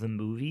part of the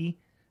movie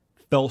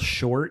fell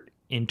short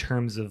in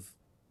terms of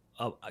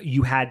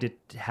you had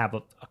to have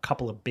a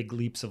couple of big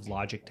leaps of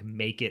logic to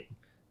make it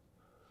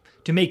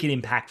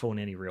impactful in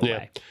any real Yeah.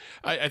 way.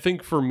 I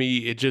think for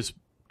me, it just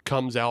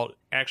comes out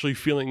actually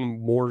feeling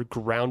more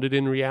grounded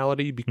in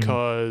reality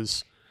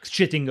because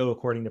Shit didn't go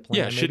according to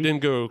plan. shit maybe.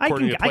 didn't go I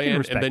according can to plan,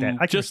 respect and then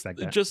that. I can just respect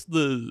that. just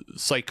the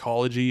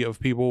psychology of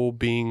people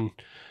being,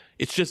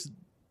 it's just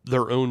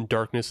their own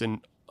darkness and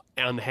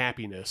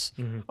unhappiness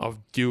Mhm. of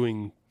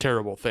doing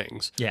terrible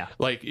things. Yeah.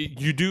 Like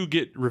you do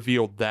get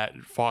revealed that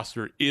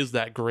Foster is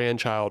that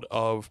grandchild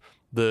of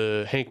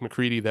the Hank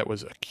McCready that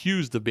was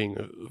accused of being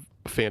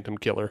a phantom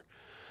killer,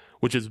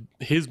 which is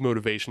his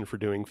motivation for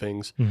doing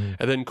things. Mhm.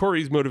 And then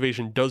Corey's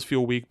motivation does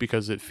feel weak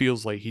because it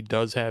feels like he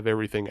does have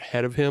everything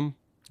ahead of him,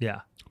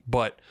 Yeah.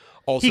 but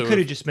also He could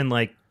have just been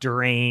like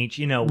deranged,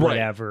 Right.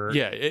 whatever.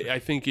 Yeah, I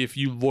think if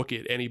you look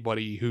at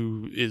anybody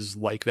who is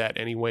like that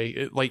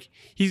anyway, like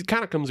he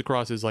kind of comes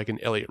across as like an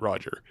Elliot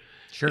Rodger.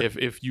 Sure.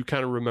 If you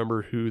kind of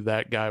remember who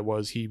that guy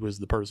was, he was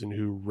the person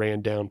who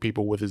ran down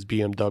people with his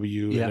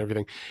BMW Yeah. and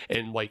everything.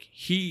 And like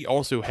he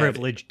also had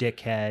Privileged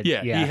dickhead.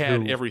 Yeah, he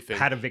had who everything.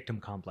 Had a victim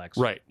complex.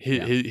 right.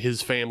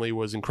 His family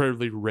was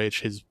incredibly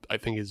rich. I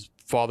think his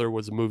father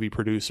was a movie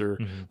producer.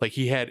 Mhm. Like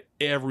he had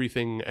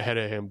everything ahead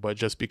of him, but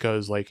just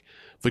because like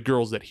the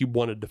girls that he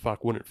wanted to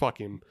fuck wouldn't fuck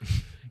him,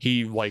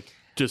 he like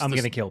just I'm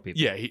going to kill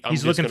people. yeah, I'm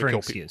He's just looking gonna for an kill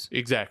excuse. people.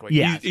 Exactly.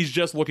 Yeah. He's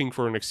just looking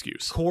for an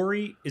excuse.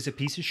 Corey is a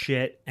piece of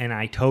shit, and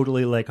I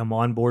totally I'm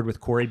on board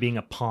with Corey being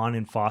a pawn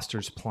in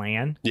Foster's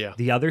plan. Yeah.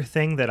 The other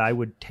thing that I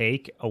would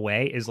take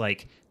away is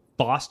like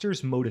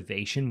Foster's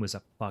motivation was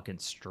a fucking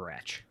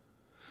stretch.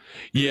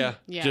 Yeah.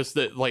 Yeah. Just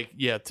that, like,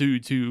 yeah,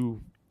 to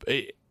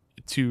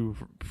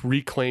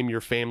reclaim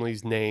your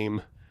family's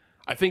name.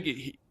 I think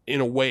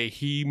in a way,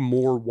 he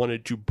more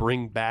wanted to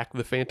bring back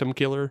the Phantom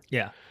Killer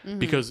Yeah.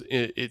 because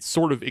it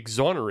sort of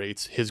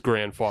exonerates his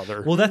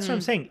grandfather. Well, that's what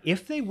I'm saying.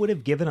 If they would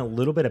have given a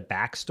little bit of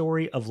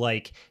backstory of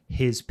like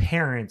his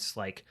parents,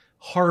 like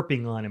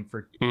harping on him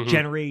for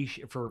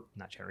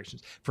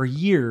for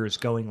years,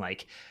 going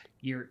like,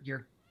 your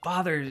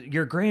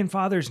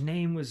grandfather's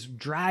name was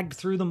dragged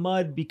through the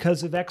mud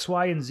because of X,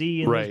 Y, and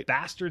Z, and those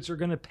bastards are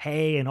going to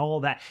pay and all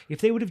that.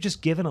 If they would have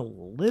just given a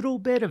little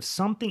bit of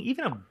something,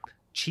 even a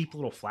cheap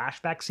little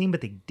flashback scene,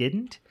 but they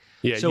didn't.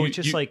 Yeah, so it's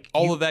just like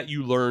all of that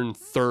you learn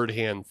third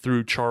hand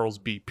through Charles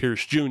B.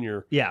 Pierce Jr.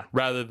 Yeah,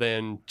 rather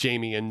than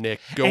Jamie and Nick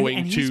going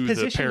and to he's the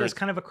positioned parents. as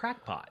kind of a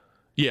crackpot.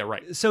 Yeah,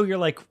 right. So you're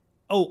like,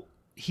 oh,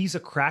 he's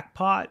a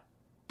crackpot,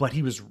 but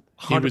he was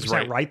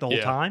 100% right the whole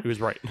time. He was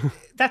right.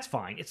 That's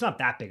fine. It's not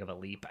that big of a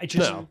leap. I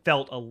just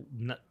felt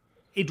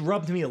it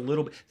rubbed me a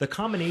little bit. The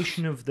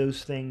combination of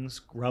those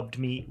things rubbed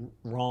me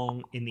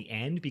wrong in the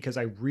end because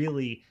I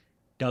really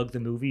dug the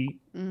movie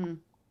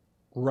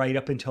right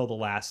up until the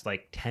last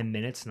like 10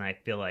 minutes, and I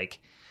feel like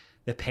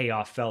the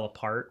payoff fell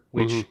apart,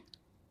 which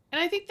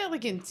and I think that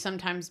like can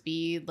sometimes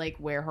be like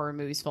where horror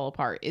movies fall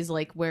apart is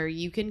like where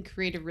you can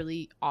create a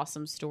really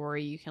awesome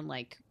story, you can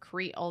like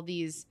create all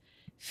these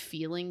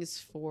feelings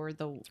for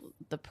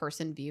the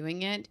person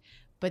viewing it,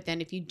 but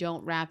then if you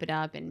don't wrap it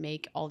up and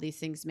make all these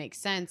things make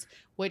sense,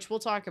 which we'll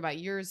talk about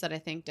yours that I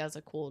think does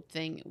a cool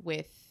thing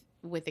with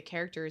the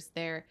characters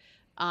there,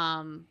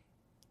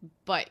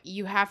 but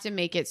you have to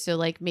make it so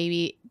like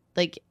maybe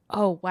like,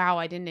 oh wow,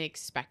 I didn't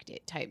expect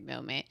it type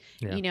moment.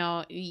 You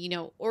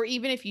know, or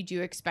even if you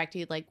do expect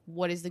it, like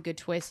what is the good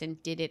twist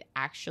and did it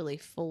actually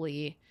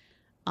fully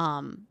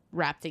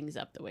wrap things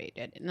up the way it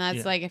did? And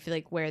that's like I feel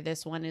like where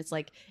this one is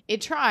like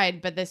it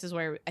tried, but this is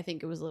where I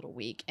think it was a little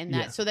weak. And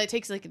that so that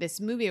takes like this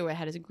movie where it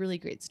had a really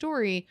great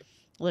story,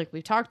 like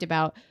we've talked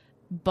about,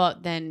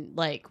 but then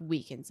like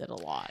weakens it a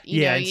lot.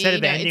 You know, instead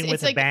of ending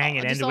with a like, bang,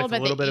 it ended with a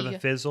little bit of a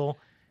fizzle.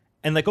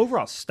 And like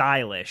overall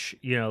stylish,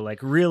 you know, like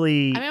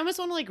really. I mean, I almost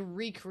want to like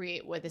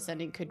recreate what this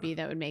ending could be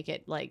that would make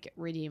it like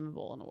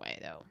redeemable in a way,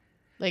 though.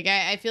 Like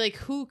I feel like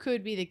who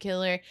could be the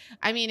killer?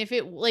 I mean, if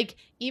it like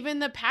even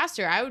the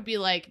pastor, I would be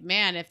like,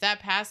 man, if that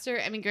pastor.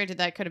 I mean, granted,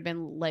 that could have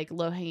been like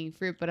low hanging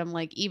fruit, but I'm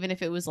like, even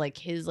if it was like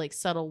his like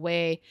subtle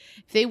way,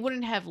 if they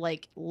wouldn't have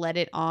like let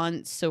it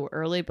on so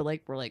early, but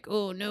like we're like,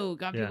 oh no,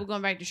 got people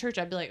going back to church.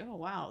 I'd be like, oh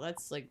wow,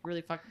 that's like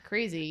really fucking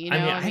crazy. You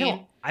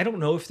know, I don't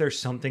know if there's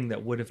something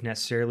that would have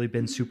necessarily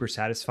been super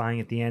satisfying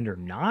at the end or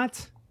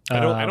not.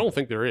 I don't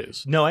think there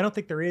is. No, I don't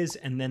think there is.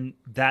 And then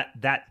that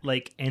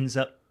like ends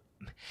up.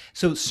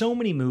 So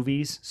many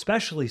movies,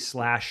 especially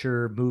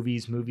slasher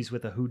movies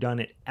with a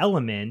whodunit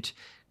element,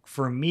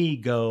 for me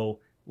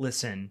go,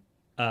 listen,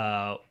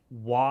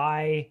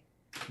 why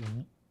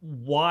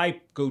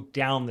go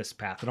down this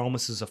path? It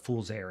almost is a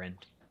fool's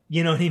errand.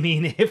 You know what I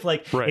mean?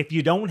 If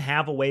you don't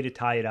have a way to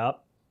tie it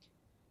up,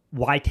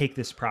 why take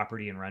this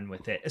property and run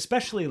with it?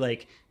 Especially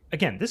like,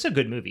 again, this is a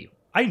good movie.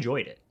 I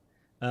enjoyed it.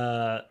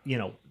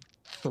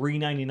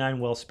 $3.99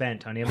 well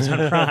spent on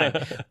Amazon Prime.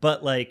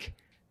 But like,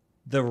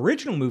 the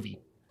original movie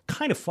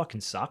kind of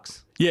fucking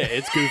sucks. Yeah,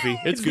 it's goofy.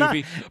 It's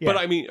goofy. But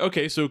I mean,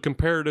 okay, so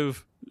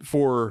comparative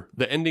for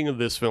the ending of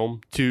this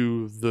film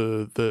to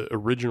the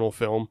original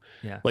film,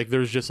 like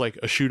there's just like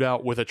a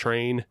shootout with a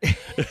train,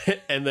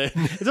 and then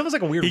it's almost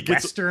like a weird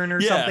western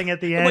or something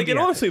at the end. Like it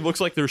honestly looks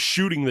like they're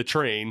shooting the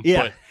train,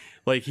 but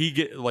like he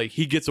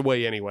gets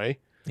away anyway.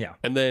 Yeah.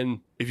 And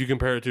then if you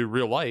compare it to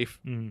real life,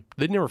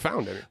 they never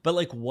found it. But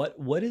like what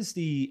is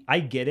I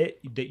get it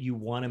that you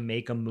want to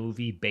make a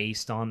movie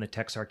based on the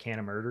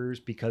Texarkana murders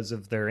because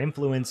of their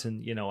influence,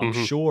 and you know, I'm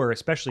sure,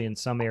 especially in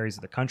some areas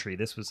of the country,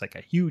 this was like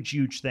a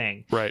huge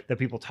thing that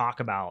people talk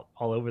about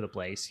all over the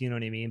place. You know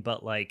what I mean?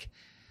 But like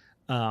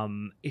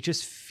it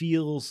just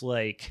feels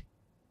like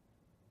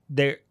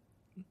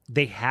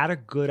they had a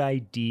good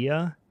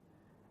idea,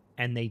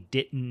 and they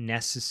didn't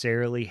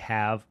necessarily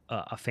have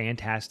a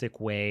fantastic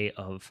way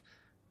of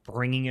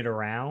bringing it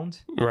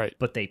around. Right.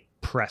 But they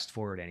pressed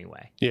forward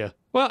anyway. Yeah.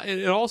 Well,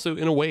 it also,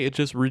 in a way, it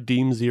just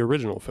redeems the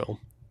original film.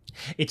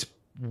 It's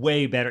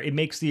way better. It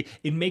makes me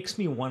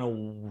want to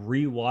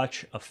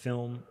rewatch a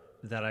film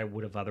that I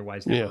would have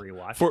otherwise never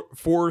rewatched.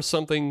 For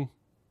something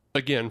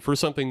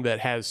that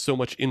has so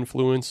much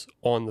influence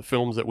on the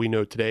films that we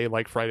know today,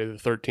 like Friday the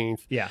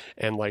 13th. Yeah.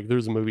 And like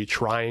there's a movie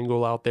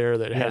Triangle out there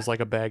that has like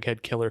a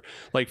baghead killer.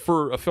 Like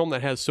for a film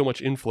that has so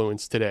much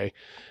influence today,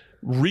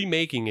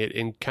 remaking it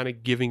and kind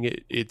of giving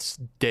it its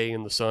day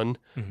in the sun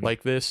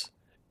like this,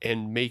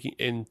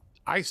 and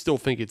I still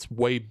think it's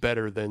way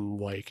better than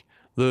like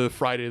the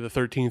Friday the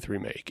 13th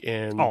remake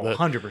and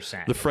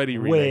 100%. The Freddy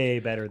remake. Way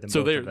better than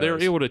so both of those. They're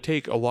able to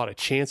take a lot of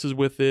chances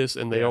with this,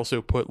 and they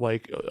also put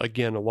like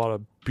again a lot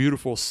of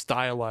beautiful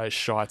stylized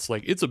shots.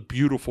 Like it's a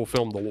beautiful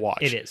film to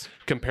watch. It is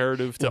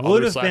comparative to would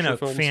other have slasher been a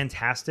films.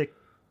 Fantastic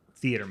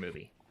theater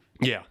movie.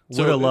 Yeah,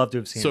 would have loved to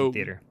have seen it in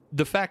theater.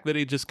 The fact that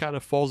it just kind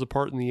of falls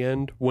apart in the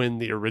end when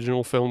the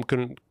original film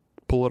couldn't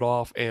pull it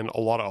off, and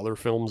a lot of other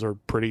films are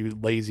pretty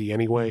lazy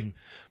anyway.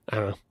 I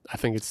don't know. I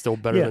think it's still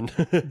better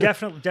than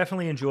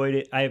definitely enjoyed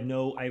it. I have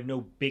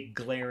no big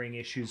glaring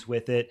issues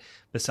with it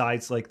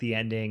besides like the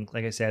ending,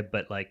 like I said.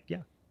 But like,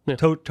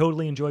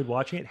 totally enjoyed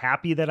watching it.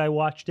 Happy that I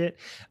watched it.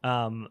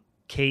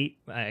 Kate,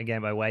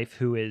 again, my wife,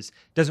 who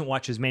doesn't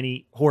watch as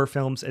many horror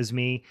films as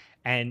me,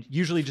 and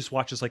usually just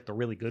watches like the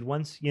really good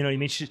ones. You know what I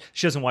mean? She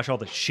doesn't watch all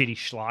the shitty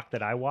schlock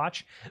that I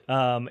watch.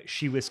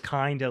 She was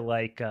kind of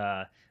like,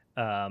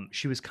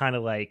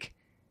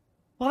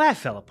 well, that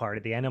fell apart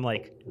at the end. I'm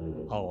like,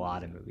 a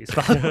lot of movies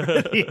fell apart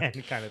at the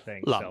end, kind of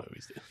thing. A lot of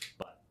movies do.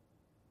 But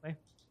anyway,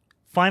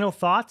 final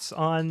thoughts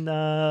on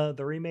the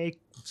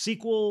remake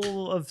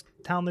sequel of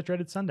Town That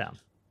Dreaded Sundown.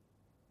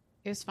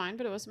 It was fine,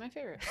 but it wasn't my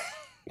favorite.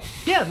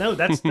 Yeah, no,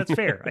 that's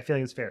fair. I feel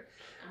like it's fair.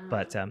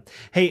 But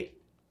hey,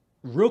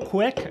 real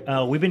quick,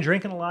 we've been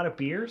drinking a lot of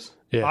beers.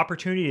 Yeah.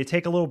 Opportunity to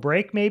take a little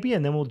break, maybe,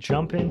 and then we'll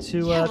jump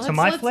into to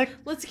my flick.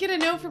 Let's get a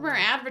note from our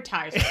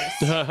advertisers.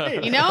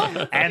 You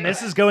know? And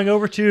this is going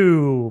over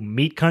to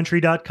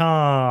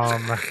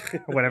meatcountry.com,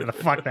 whatever the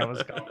fuck that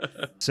was called.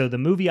 So the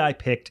movie I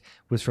picked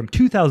was from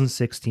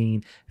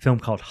 2016, a film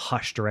called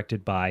Hush,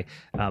 directed by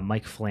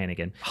Mike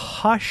Flanagan.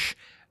 Hush,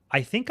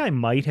 I think I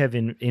might have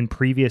in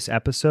previous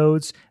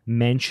episodes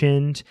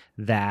mentioned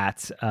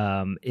that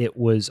it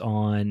was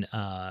on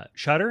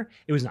Shudder.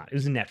 It was not. It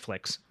was a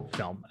Netflix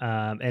film,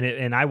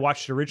 and I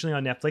watched it originally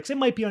on Netflix. It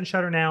might be on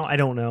Shudder now. I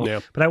don't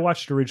know, but I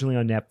watched it originally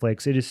on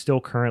Netflix. It is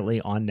still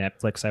currently on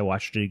Netflix. I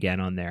watched it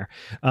again on there.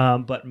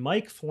 But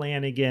Mike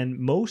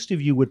Flanagan, most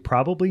of you would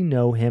probably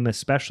know him,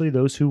 especially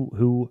those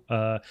who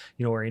are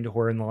into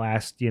horror in the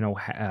last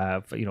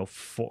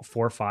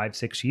 4, 5,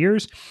 6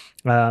 years.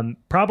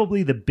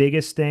 Probably the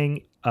biggest thing,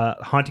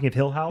 Haunting of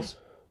Hill House.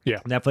 Yeah,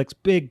 Netflix,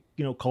 big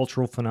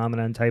cultural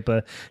phenomenon type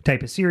of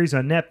series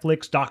on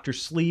Netflix. Dr.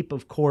 Sleep,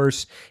 of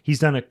course, he's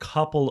done a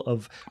couple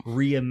of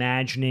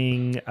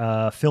reimagining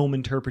film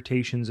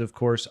interpretations, of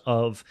course,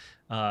 of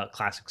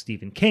classic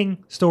Stephen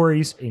King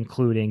stories,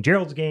 including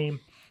Gerald's Game.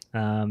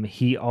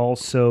 He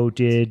also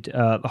did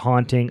The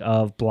Haunting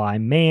of Bly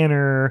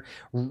Manor.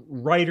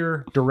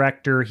 Writer,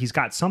 director. He's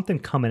got something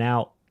coming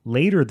out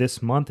later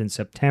this month in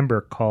September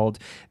called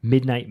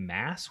Midnight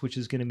Mass, which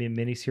is going to be a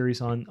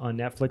miniseries on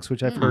Netflix,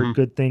 which I've heard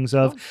good things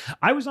of.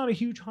 I was not a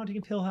huge Haunting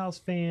of Hill House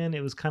fan.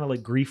 It was kind of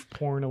like grief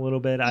porn a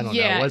little bit. I don't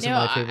know. It wasn't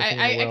my favorite thing in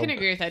the world. I can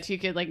agree with that too.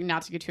 Could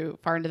not to get too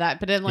far into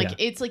that, but then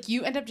it's like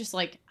you end up just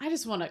like, I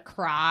just want to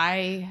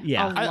cry.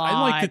 Yeah, I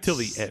liked it till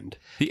the end.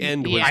 The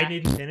end was. I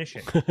didn't finish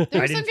it. There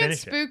were some good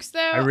spooks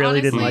though. I really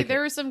honestly, didn't like there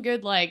it. were some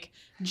good like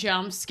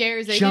jump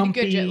scares. They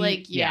Jumpy, did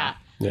good yeah.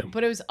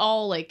 But it was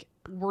all like,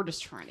 we're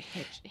just trying to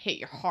hit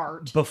your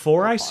heart.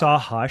 Before I saw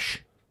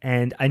Hush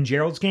and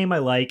Gerald's Game, I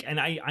like, and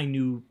I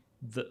knew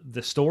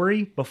the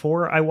story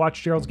before I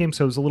watched Gerald's Game,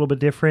 so it was a little bit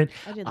different.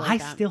 I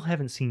still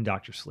haven't seen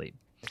Dr. Sleep.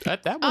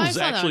 That was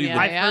actually.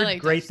 I've heard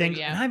great things,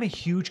 and I'm a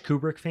huge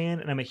Kubrick fan,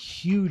 and I'm a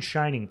huge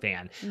Shining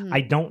fan.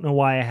 I don't know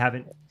why I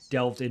haven't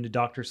delved into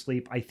Dr.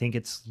 Sleep. I think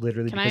it's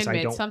literally because I don't. Can I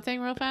admit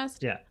something real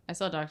fast? Yeah. I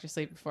saw Dr.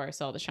 Sleep before I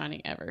saw The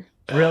Shining ever.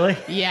 Really?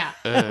 Yeah.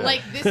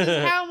 Like, this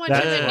is how much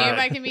of a noob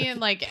I can be,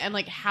 and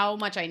how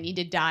much I need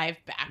to dive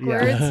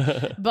backwards.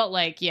 Yeah. But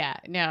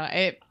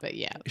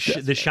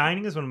The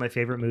Shining is one of my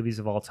favorite movies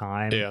of all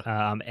time.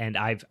 Yeah. And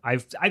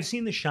I've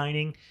seen The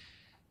Shining.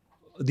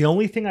 The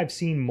only thing I've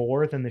seen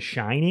more than The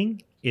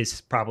Shining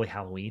is probably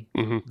Halloween,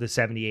 the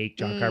 78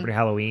 John Carpenter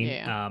Halloween.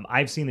 Yeah.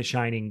 I've seen The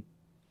Shining,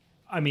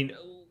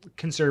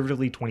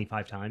 conservatively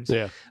 25 times.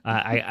 Yeah.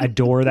 I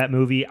adore that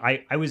movie.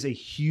 I was a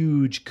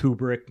huge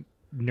Kubrick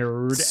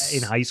nerd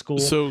in high school.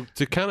 So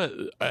to kind of,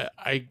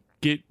 I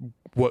get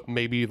what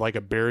maybe like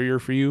a barrier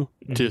for you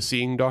to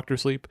seeing Dr.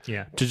 Sleep.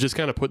 Yeah. To just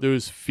kind of put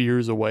those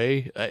fears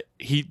away.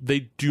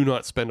 They do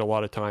not spend a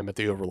lot of time at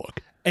the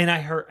Overlook. And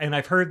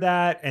I've heard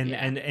that, and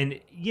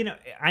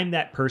I'm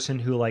that person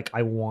who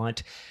I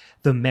want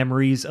the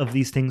memories of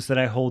these things that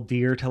I hold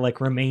dear to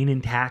remain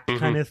intact,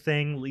 kind of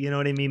thing. You know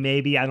what I mean?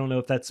 Maybe I don't know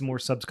if that's more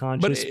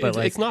subconscious, but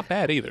it's not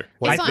bad either.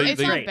 It's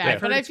not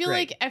bad, but I feel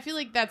great.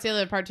 like that's the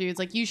other part too.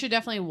 It's you should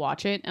definitely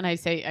watch it, and I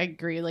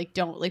agree.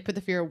 Don't put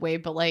the fear away,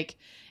 but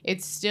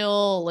it's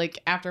still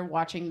after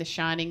watching The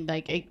Shining,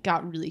 it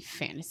got really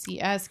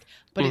fantasy-esque,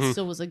 but it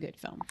still was a good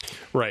film.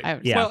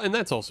 Right. Yeah. Well, and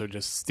that's also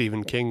just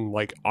Stephen King.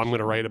 I'm going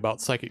to write about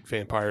psychic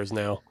vampires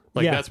now.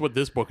 That's what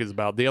this book is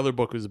about. The other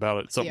book was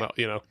about something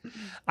else,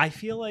 I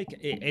feel like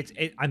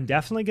I'm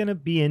definitely going to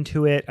be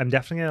into it. I'm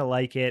definitely going to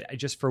like it.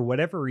 Just for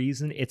whatever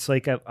reason, it's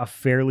a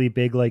fairly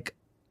big,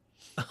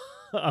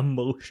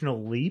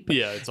 emotional leap.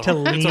 Yeah, it's to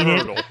lean a in.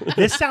 hurdle.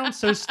 This sounds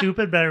so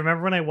stupid, but I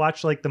remember when I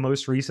watched the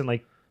most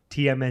recent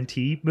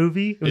TMNT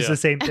movie. It was the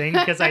same thing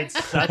because I had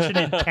such an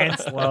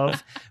intense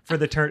love for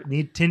the Teenage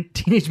Mutant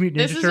Ninja Turtles.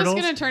 This is just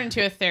going to turn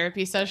into a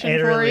therapy session it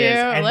for really you. Is.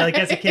 And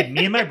as a kid,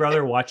 me and my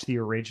brother watched the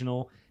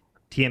original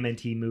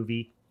TMNT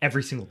movie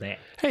every single day.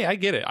 Hey, I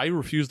get it. I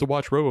refuse to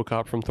watch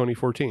RoboCop from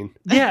 2014.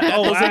 Yeah.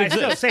 Oh, doesn't I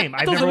exist. still same.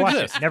 I've Doesn't never watched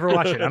exist. it. Never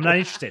watched it. I'm not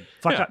interested.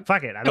 Fuck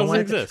it. I don't Doesn't want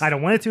it. exist. I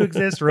don't want it to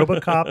exist.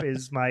 RoboCop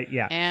is my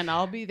And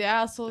I'll be the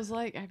assholes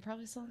like I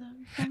probably saw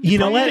them. You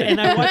know what? And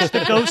I watched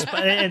the Ghost.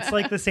 It's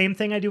like the same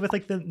thing I do with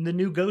like the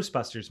new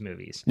Ghostbusters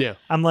movies. Yeah.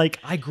 I'm like,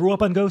 I grew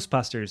up on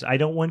Ghostbusters. I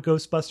don't want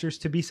Ghostbusters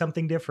to be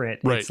something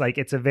different. Right. It's like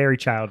it's a very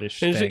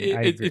childish And thing.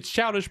 I agree. it's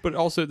childish, but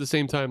also at the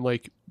same time,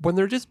 like when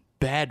they're just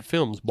bad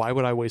films, why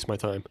would I waste my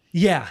time?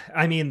 Yeah,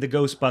 I mean the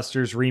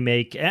Ghostbusters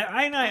remake.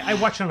 I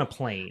watched on a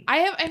plane. I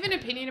have an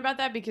opinion about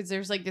that because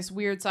there's like this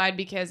weird side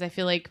because I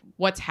feel like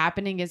what's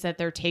happening is that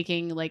they're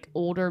taking like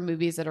older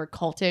movies that are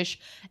cultish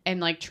and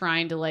like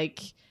trying to like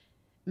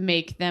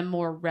make them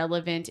more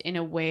relevant in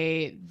a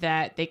way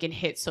that they can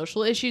hit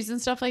social issues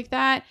and stuff like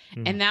that.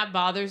 And that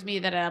bothers me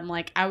that I'm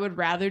like, I would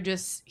rather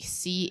just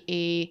see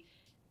a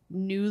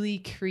newly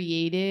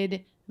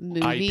created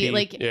movie IP,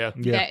 like yeah.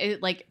 that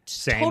it like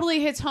Same.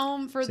 totally hits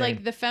home for Same.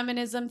 like the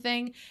feminism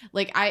thing.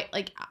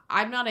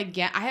 I'm not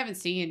against. I haven't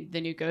seen the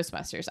new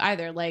Ghostbusters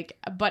either.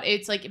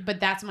 But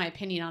that's my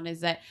opinion on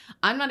is that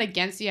I'm not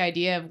against the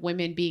idea of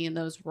women being in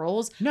those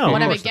roles. No,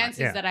 what of I'm course not. against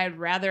Yeah. is that I'd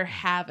rather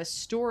have a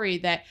story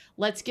that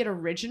let's get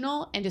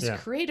original and just Yeah.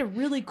 create a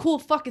really cool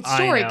fucking I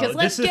story know. because This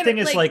let's is the get thing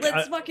it, is, like, like,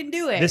 let's fucking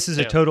do it. This is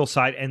a Yeah. total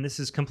side, and this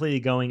is completely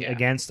going Yeah.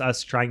 against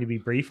us trying to be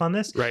brief on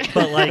this. Right.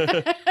 But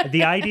like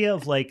the idea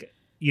of like,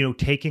 you know,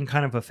 taking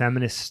kind of a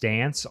feminist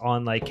stance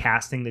on like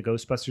casting the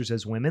Ghostbusters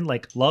as women,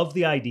 like love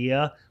the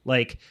idea,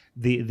 like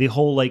the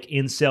whole like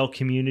incel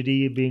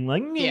community being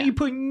like, Yeah. you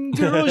putting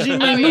girls in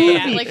my Oh, movie.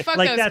 yeah, yeah. Like, fuck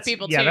those that's,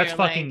 people, yeah, too, that's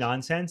fucking like-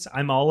 nonsense.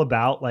 I'm all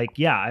about like,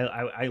 yeah,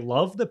 I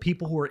love the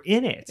people who are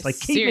in it. It's like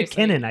Kate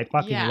Seriously. McKinnon, I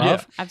fucking Yeah,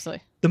 love.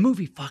 absolutely. The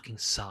movie fucking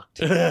sucked.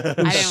 It I was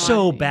didn't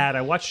so watch it. bad.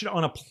 I watched it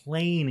on a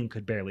plane and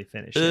could barely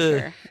finish it.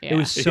 Sure. Yeah. It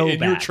was so and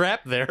bad. you were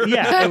trapped there.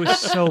 Yeah, it was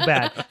so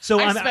bad. So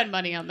I I'm spend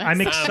money on this. I'm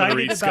gonna excited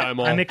read about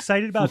SkyMall. I'm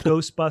excited about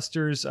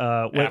Ghostbusters.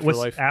 What's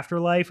Afterlife.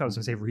 Afterlife? I was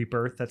gonna say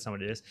Rebirth. That's not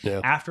what it is.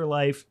 Yeah.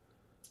 Afterlife.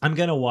 I'm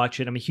gonna watch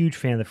it. I'm a huge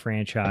fan of the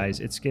franchise.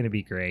 It's gonna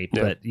be great.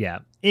 Yeah. But yeah,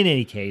 in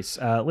any case,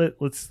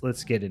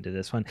 let's get into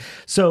this one.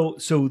 So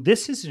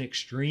this is an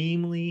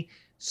extremely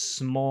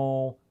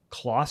small,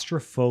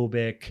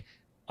 claustrophobic,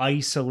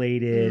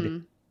 isolated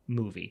Mhm.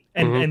 movie,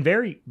 and Mhm. and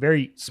very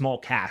very small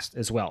cast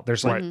as well.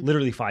 There's like Right.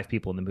 literally 5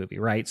 people in the movie,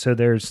 right? So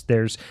there's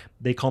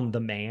they call him the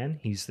Man.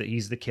 He's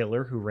the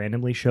killer who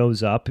randomly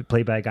shows up,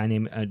 played by a guy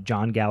named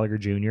John Gallagher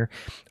Jr.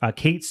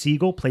 Kate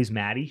Siegel plays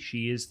Maddie.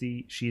 She is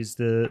the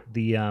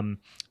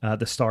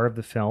star of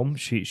the film.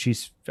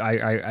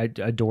 I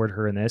adored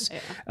her in this.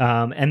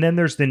 Yeah. And then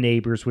there's the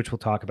neighbors, which we'll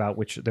talk about,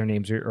 which their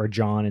names are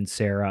John and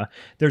Sarah.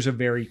 There's a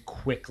very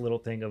quick little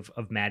thing of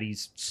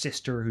Maddie's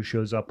sister who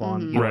shows up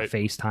on Mhm. you know, Right.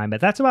 FaceTime,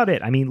 but that's about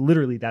it. I mean,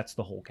 literally, that's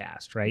the whole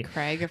cast, right?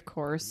 Craig, of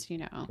course, you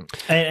know.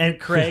 And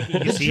Craig,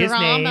 you see his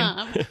name.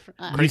 Drama.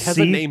 Craig has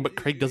see- a name, but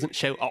Craig doesn't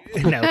show up.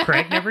 No,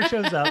 Craig never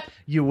shows up.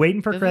 You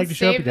waiting for Doesn't Craig to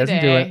show up. He save the doesn't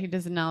do day. it. He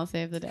does not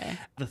save the day.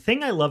 The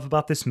thing I love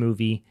about this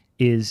movie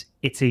is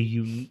it's a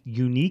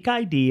unique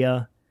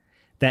idea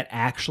that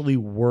actually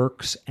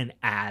works and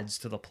adds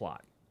to the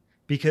plot.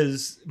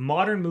 Because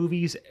modern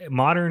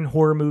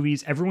horror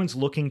movies, everyone's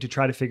looking to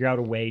try to figure out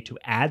a way to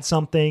add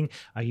something,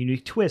 a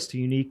unique twist, a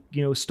unique,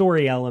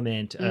 story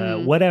element,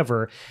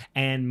 whatever.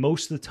 And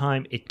most of the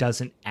time, it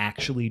doesn't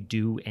actually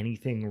do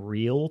anything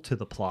real to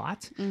the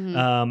plot.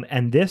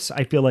 And this,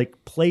 I feel like,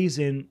 plays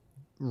in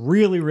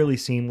really, really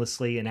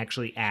seamlessly and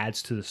actually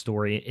adds to the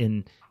story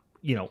in,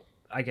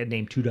 I could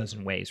name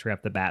 24 ways right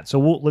off the bat. So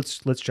let's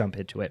jump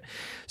into it.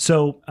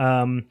 So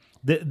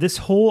this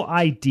whole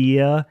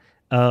idea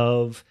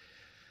of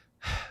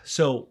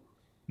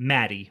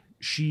Maddie,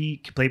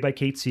 she played by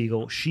Kate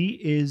Siegel. She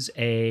is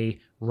a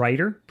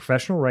writer,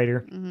 professional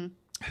writer,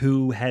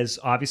 who has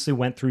obviously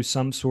went through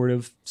some sort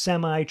of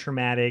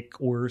semi-traumatic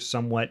or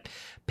somewhat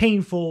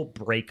painful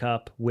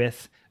breakup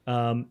with.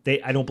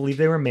 I don't believe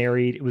they were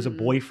married. It was a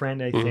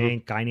boyfriend, I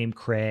think, guy named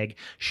Craig.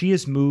 She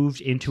has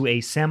moved into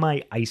a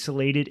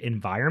semi-isolated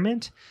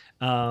environment,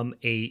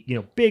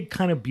 a big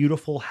kind of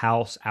beautiful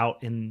house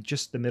out in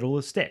just the middle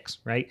of sticks,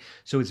 right?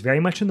 So it's very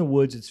much in the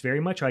woods. It's very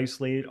much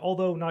isolated,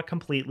 although not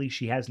completely.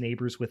 She has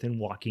neighbors within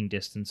walking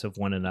distance of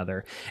one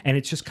another, and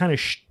it's just kind of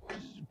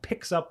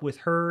picks up with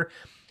her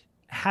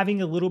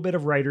having a little bit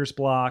of writer's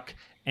block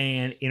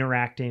and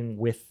interacting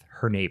with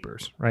her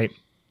neighbors, right?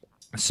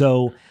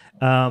 So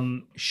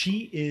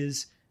she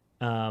is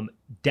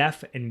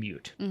deaf and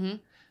mute.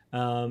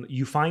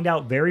 You find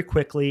out very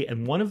quickly,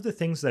 and one of the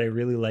things that I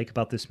really like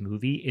about this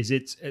movie is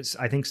it's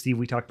I think, Steve,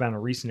 we talked about in a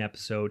recent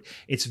episode,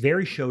 it's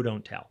very show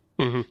don't tell.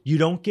 You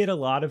don't get a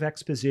lot of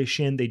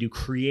exposition. They do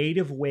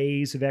creative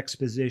ways of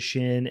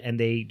exposition, and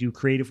they do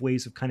creative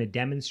ways of kind of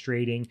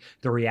demonstrating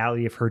the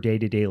reality of her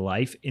day-to-day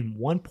life. In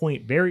one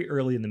point very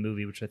early in the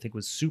movie, which I think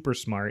was super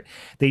smart,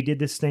 they did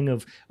this thing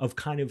of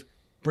kind of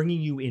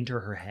bringing you into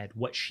her head,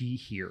 what she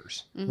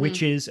hears, Mhm.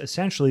 which is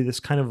essentially this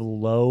kind of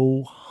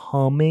low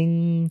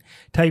humming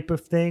type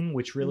of thing,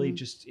 which really Mhm.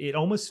 just, it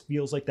almost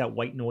feels like that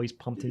white noise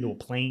pumped into a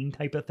plane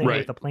type of thing, Right.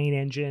 with the plane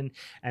engine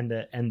and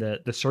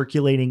the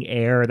circulating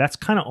air. That's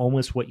kind of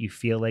almost what you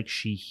feel like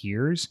she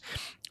hears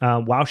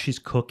while she's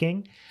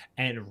cooking.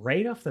 And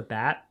right off the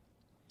bat,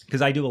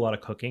 because I do a lot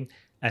of cooking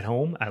at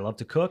home, I love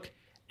to cook.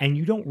 And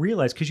you don't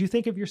realize, because you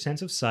think of your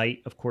sense of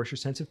sight, of course, your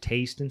sense of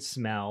taste and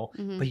smell,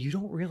 Mhm. but you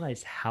don't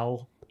realize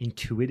how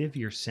intuitive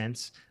your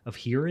sense of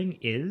hearing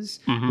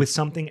is Mhm. with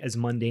something as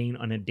mundane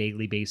on a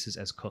daily basis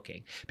as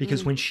cooking.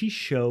 Because Mm. when she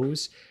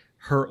shows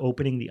her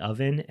opening the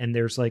oven and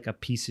there's like a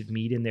piece of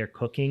meat in there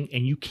cooking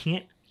and you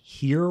can't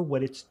hear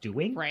what it's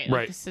doing, Right. Right.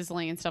 Like the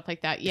sizzling and stuff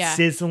like that. Yeah.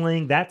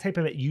 sizzling, that type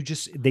of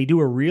it, they do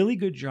a really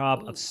good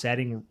job of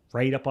setting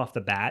right up off the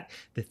bat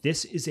that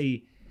this is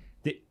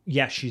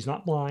yes, she's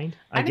not blind.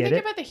 I didn't get think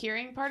it. about the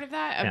hearing part of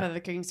that, Yeah. about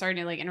the cooking. Sorry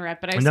to like interrupt,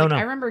 but I was No, like, no.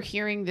 I remember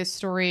hearing this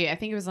story. I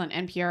think it was on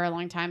NPR a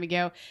long time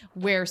ago,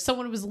 where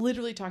someone was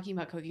literally talking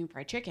about cooking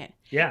fried chicken,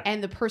 Yeah.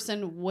 and the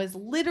person was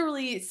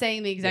literally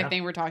saying the exact Yeah.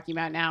 thing we're talking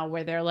about now,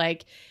 where they're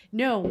like,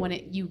 "No, when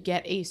you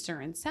get a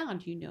certain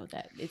sound, you know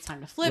that it's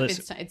time to flip.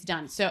 Listen. It's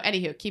done." So,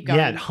 anywho, keep going.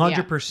 Yeah,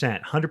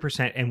 100%,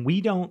 100%. And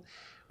we don't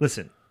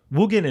listen.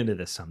 We'll get into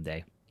this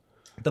someday.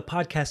 The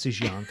podcast is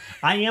young.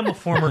 I am a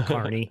former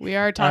carny. We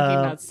are talking Uh,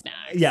 about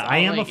snacks. Yeah, I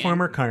all am a weekend.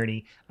 former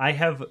carny. I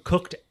have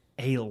cooked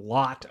a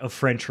lot of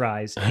French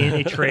fries in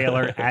a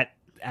trailer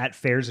at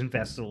fairs and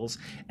festivals,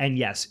 and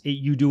yes,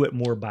 you do it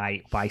more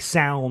by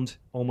sound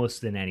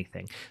almost than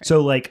anything.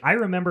 So, like, I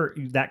remember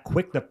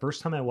the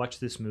first time I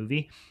watched this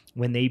movie,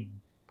 when they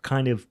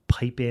kind of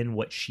pipe in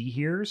what she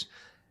hears,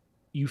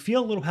 you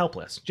feel a little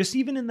helpless, just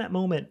even in that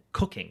moment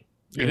cooking.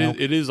 you know?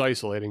 It is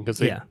isolating because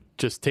they Yeah.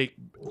 just take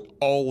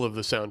all of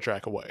the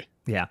soundtrack away.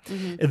 Yeah.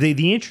 Mhm.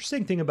 The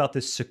interesting thing about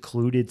this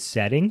secluded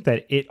setting,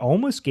 that it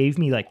almost gave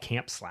me like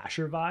camp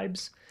slasher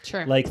vibes,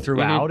 Sure. like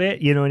throughout Mm-hmm.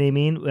 it, you know what I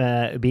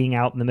mean? Being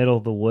out in the middle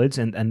of the woods,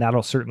 and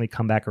that'll certainly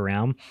come back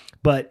around.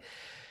 But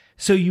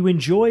so you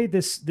enjoy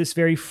this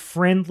very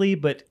friendly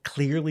but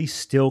clearly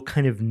still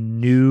kind of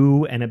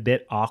new and a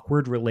bit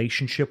awkward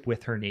relationship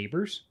with her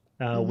neighbors.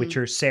 Which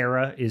are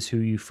Sarah is who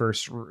you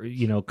first,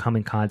 come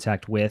in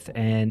contact with.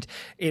 And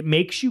it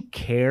makes you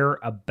care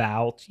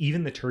about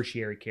even the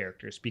tertiary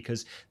characters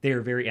because they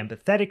are very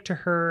empathetic to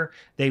her.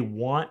 They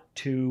want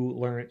to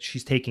learn.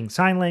 She's taking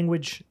sign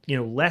language,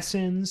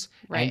 lessons,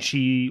 and Right.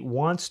 she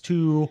wants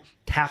to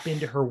tap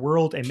into her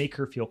world and make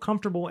her feel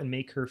comfortable and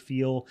make her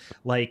feel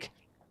like,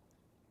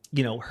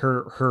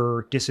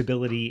 her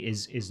disability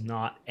is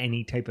not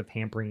any type of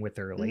hampering with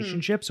their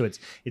relationship. So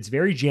it's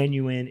very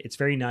genuine. It's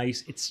very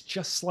nice. It's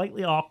just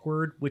slightly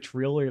awkward, which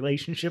real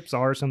relationships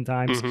are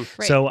sometimes. Mhm.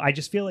 Right. So I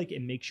just feel like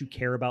it makes you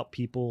care about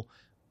people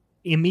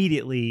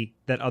immediately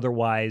that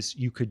otherwise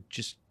you could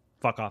just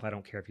fuck off. I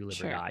don't care if you live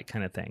Sure. or die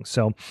kind of thing.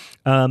 So,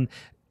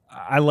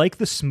 I like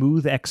the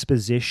smooth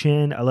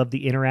exposition. I love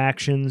the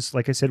interactions,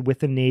 like I said, with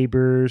the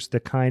neighbors,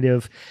 the kind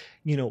of,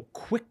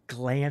 quick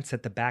glance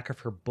at the back of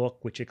her book,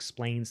 which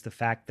explains the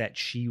fact that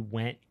she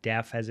went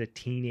deaf as a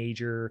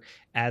teenager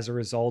as a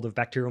result of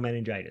bacterial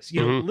meningitis.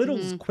 Mhm. Little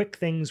Mhm. quick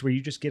things where you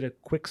just get a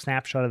quick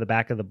snapshot of the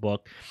back of the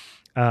book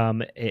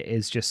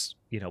is just,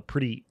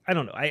 pretty, I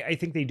don't know. I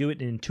think they do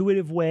it in an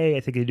intuitive way.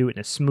 I think they do it in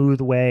a smooth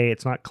way.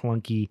 It's not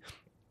clunky.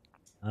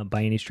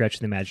 By any stretch of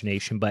the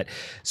imagination. But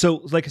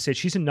so, like I said,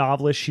 she's a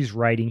novelist. She's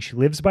writing. She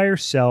lives by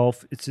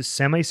herself. It's a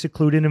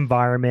semi-secluded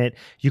environment.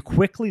 You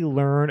quickly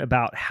learn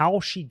about how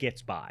she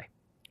gets by,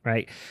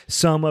 right?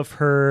 Some of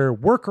her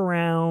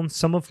workarounds,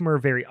 some of them are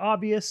very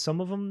obvious.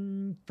 Some of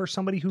them, for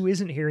somebody who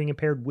isn't hearing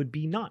impaired, would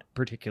be not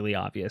particularly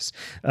obvious.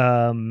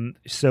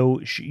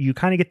 So you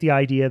kind of get the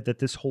idea that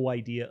this whole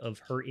idea of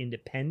her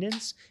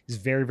independence is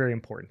very, very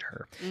important to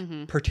her,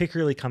 Mhm.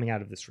 particularly coming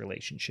out of this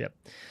relationship.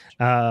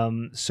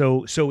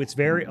 So it's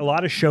a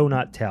lot of show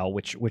not tell,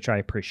 which I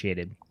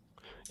appreciated.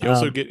 You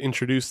also get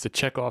introduced to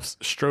Chekhov's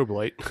strobe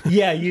light.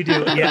 Yeah, you do.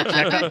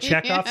 Yeah,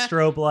 check off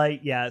strobe light.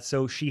 Yeah,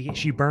 so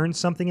she burns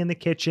something in the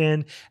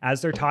kitchen as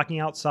they're talking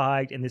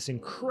outside, and this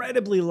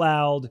incredibly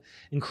loud,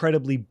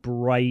 incredibly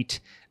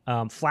bright,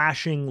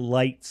 flashing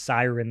light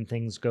siren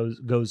things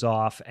goes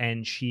off,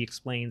 and she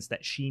explains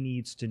that she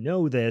needs to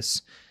know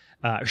this.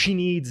 She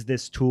needs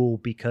this tool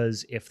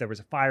because if there was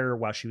a fire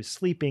while she was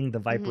sleeping, the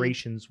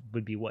vibrations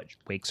would be what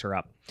wakes her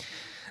up.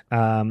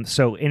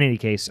 So in any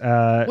case,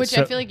 Which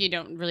I feel like you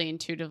don't really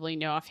intuitively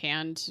know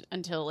offhand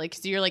until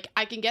because you're like,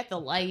 I can get the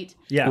light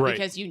yeah, Right.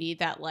 because you need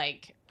that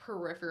like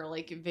peripheral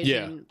like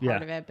vision Yeah.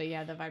 part of it. But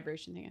yeah, the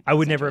vibration thing. I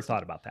would is never have interesting.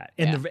 thought about that.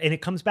 And and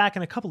it comes back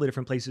in a couple of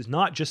different places,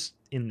 not just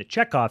in the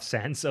Chekhov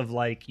sense of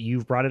like,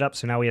 you've brought it up,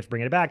 so now we have to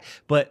bring it back.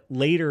 But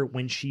later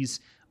when she's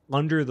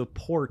under the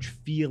porch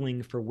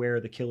feeling for where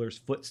the killer's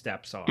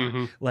footsteps are,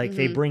 Mhm. like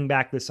they Mhm. bring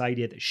back this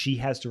idea that she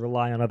has to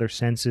rely on other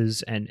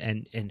senses and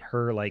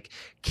her like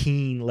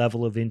keen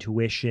level of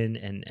intuition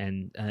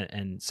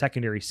and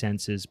secondary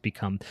senses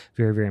become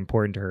very, very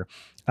important to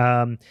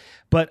her.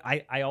 But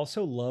I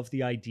also love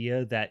the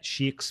idea that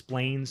she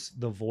explains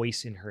the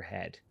voice in her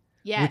head.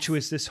 Yes. which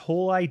was this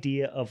whole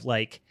idea of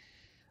like,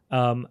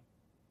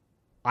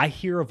 I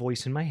hear a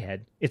voice in my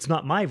head. It's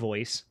not my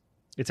voice.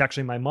 It's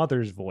actually my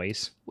mother's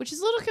voice. Which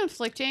is a little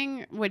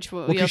conflicting, which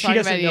we'll Because talk she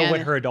doesn't about know at the what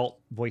end. her adult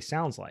voice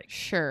sounds like.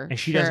 Sure. And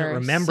she doesn't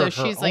remember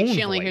so her she's like, own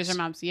she only hears her voice.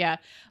 mom's. Yeah.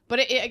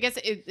 But I guess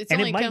it's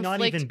And only it might not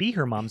conflict. even be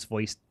her mom's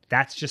voice.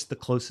 That's just the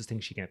closest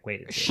thing she can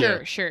equate it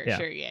to. Sure, Yeah.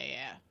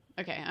 yeah.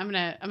 Okay, I'm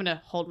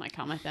gonna hold my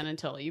comment then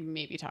until you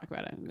maybe talk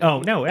about it.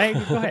 Oh no! Hey,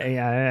 go ahead.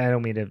 Yeah, I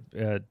don't mean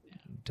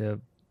to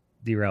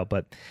derail,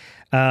 but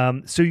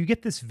so you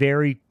get this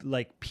very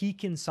like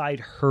peek inside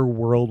her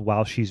world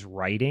while she's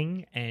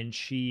writing, and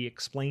she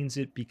explains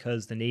it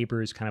because the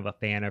neighbor is kind of a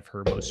fan of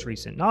her most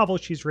recent novel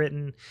she's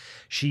written.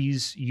 So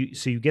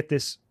you get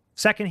this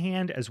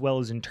secondhand as well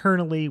as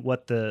internally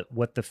what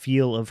the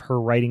feel of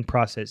her writing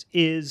process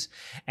is,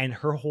 and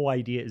her whole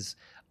idea is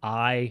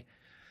I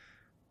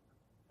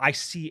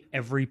see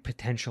every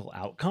potential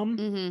outcome.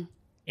 Mm-hmm.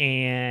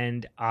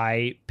 And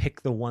I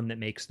pick the one that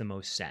makes the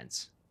most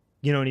sense.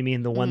 You know what I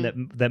mean? The one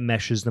that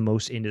meshes the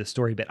most into the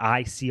story. But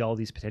I see all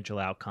these potential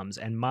outcomes.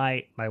 And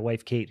my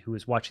wife Kate, who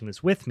was watching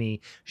this with me,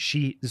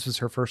 this was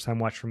her first time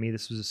watch for me.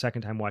 This was a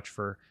second time watch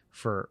for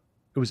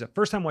it was a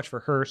first time watch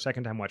for her,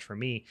 second time watch for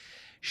me.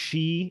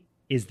 She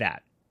is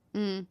that.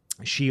 Mm.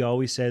 She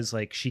always says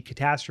like she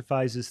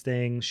catastrophizes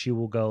things. She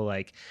will go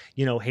like,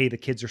 hey, the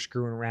kids are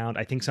screwing around.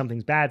 I think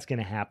something's bad's going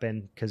to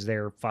happen because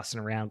they're fussing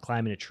around,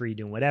 climbing a tree,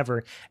 doing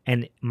whatever.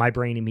 And my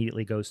brain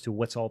immediately goes to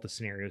what's all the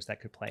scenarios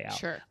that could play out.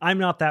 Sure. I'm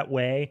not that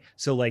way.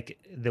 So like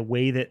the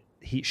way that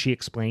she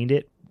explained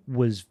it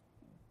was,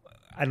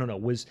 I don't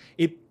know,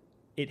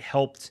 it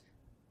helped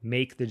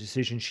make the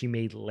decision she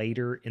made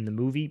later in the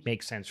movie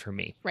make sense for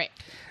me. Right.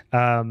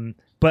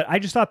 But I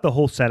just thought the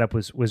whole setup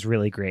was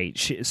really great.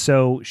 She's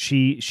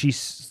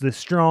the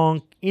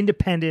strong,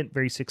 independent,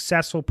 very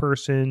successful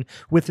person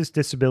with this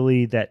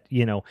disability that,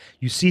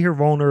 you see her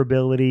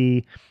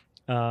vulnerability,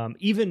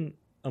 even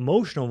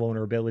emotional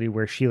vulnerability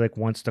where she like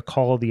wants to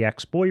call the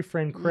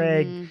ex-boyfriend,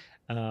 Craig.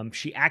 Mm-hmm.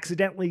 She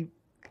accidentally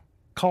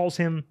calls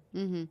him.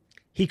 Mm-hmm.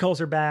 He calls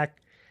her back.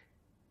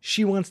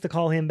 She wants to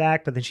call him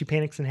back, but then she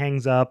panics and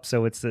hangs up.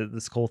 So it's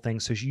this whole thing.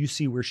 So you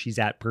see where she's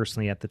at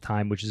personally at the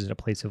time, which is in a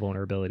place of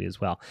vulnerability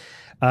as well.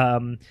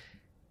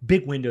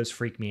 Big windows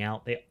freak me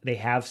out. They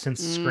have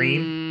since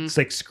Scream. It's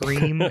like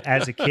Scream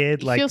as a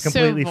kid, like feel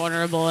completely so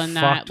vulnerable in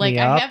that. fucked Like me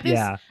I up.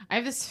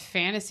 have this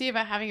fantasy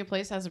about having a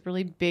place that has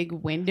really big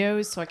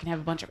windows so I can have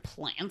a bunch of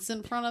plants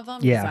in front of them.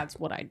 Yeah. Because that's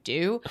what I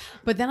do.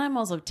 But then I'm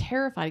also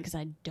terrified because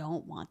I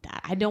don't want that.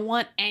 I don't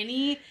want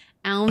any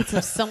ounce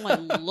of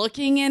someone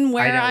looking in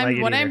where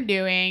I'm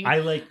doing. I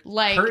like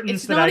curtains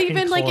it's that not I can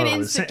even like an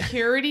close.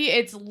 insecurity.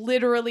 It's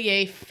literally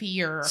a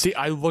fear. See,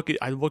 I look at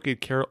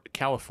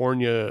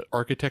California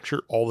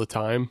architecture all the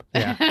time.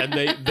 Yeah. And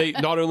they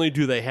not only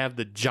do they have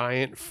the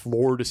giant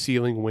floor to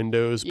ceiling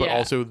windows, but Yeah.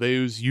 also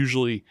those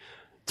usually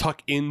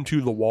tuck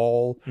into the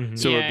wall,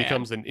 so Yeah, it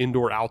becomes an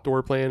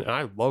indoor-outdoor plan, and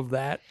I love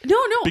that. No,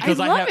 Because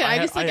I I love have- it. I I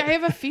have- just I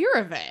have a fear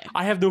of it.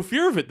 I have no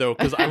fear of it though,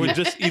 because I would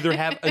just either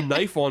have a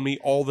knife on me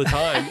all the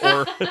time,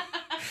 or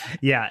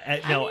Yeah,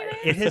 no,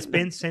 it has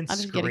been since I'll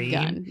just get a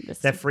gun. Scream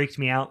that freaked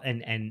me out.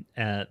 And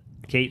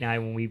Kate and I,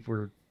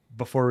 when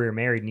before we were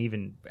married, and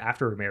even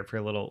after we were married for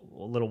a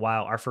little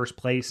while, our first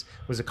place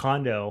was a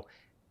condo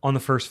on the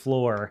first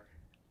floor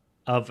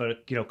of a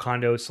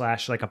condo /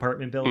 like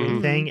apartment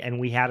building thing, and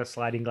we had a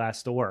sliding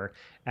glass door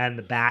and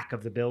the back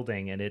of the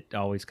building, and it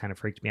always kind of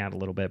freaked me out a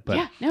little bit.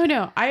 But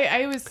no.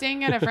 I was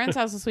staying at a friend's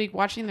house this week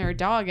watching their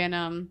dog, and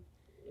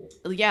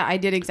I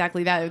did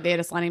exactly that. They had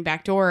a sliding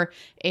back door,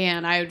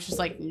 and I was just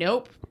like,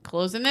 nope,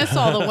 closing this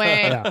all the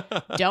way. Yeah.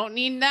 Don't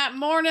need that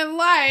morning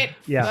light.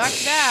 Yeah. Fuck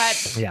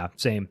that. Yeah,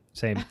 same.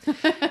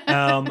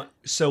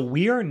 So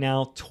we are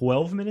now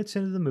 12 minutes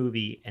into the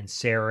movie, and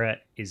Sarah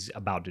is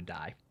about to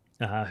die.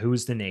 Who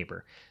is the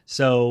neighbor?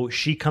 So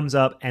she comes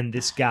up, and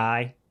this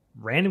guy,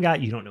 random guy,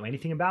 you don't know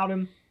anything about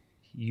him.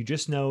 You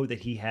just know that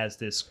he has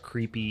this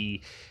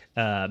creepy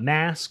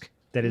mask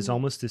that is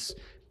almost this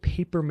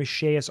paper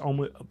mache-ish,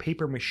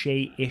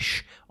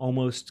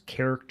 almost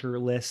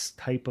characterless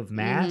type of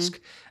mask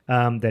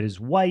that is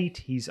white.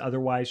 He's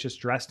otherwise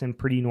just dressed in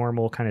pretty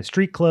normal kind of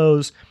street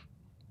clothes.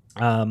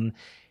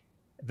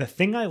 The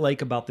thing I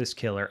like about this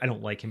killer, I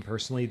don't like him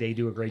personally. They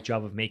do a great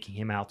job of making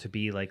him out to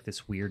be like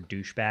this weird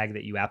douchebag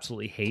that you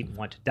absolutely hate and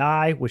want to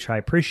die, which I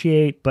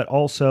appreciate. But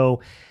also,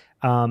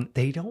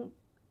 they don't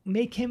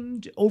make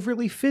him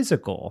overly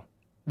physical,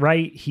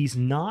 right? He's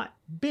not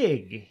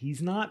big.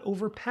 He's not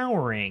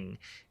overpowering.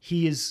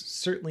 He is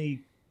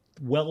certainly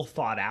well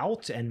thought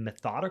out and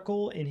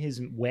methodical in his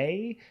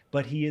way,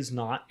 but he is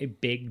not a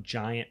big,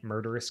 giant,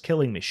 murderous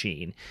killing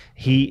machine.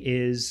 He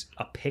is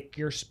a pick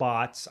your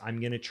spots.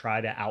 I'm going to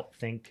try to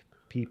outthink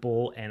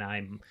people, and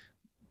I'm,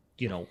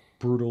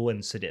 brutal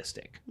and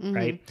sadistic,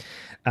 right?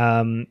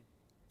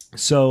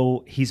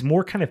 So he's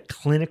more kind of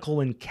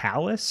clinical and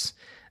callous.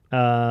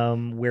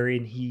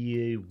 wherein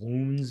he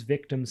wounds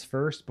victims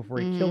first before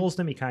he kills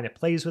them. He kind of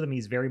plays with them.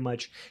 He's very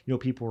much,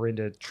 people were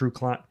into true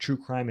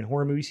crime and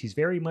horror movies. He's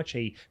very much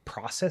a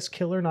process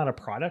killer, not a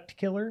product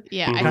killer.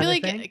 Yeah, I feel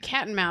like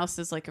cat and mouse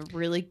is like a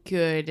really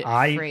good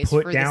phrase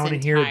put for down this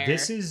in here. entire...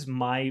 This is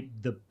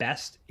the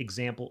best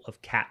example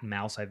of cat and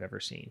mouse I've ever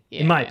seen,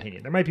 in my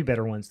opinion. There might be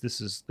better ones.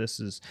 This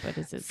is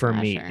for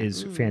me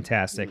is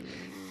fantastic.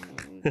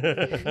 You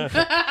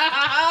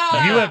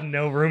have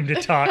no room to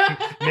talk,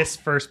 Miss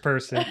First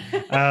Person.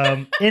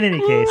 In any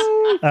case,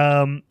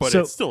 but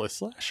it's still a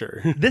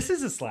slasher. This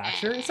is a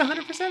slasher. It's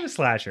 100% a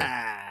slasher.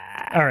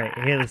 All right,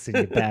 hey, listen,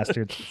 you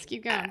bastards. Let's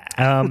keep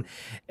going.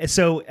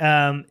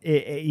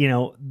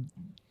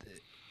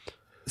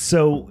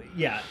 So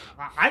yeah,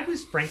 I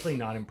was frankly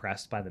not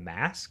impressed by the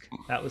mask.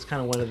 That was kind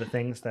of one of the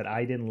things that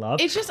I didn't love.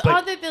 It's just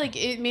odd that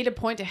it made a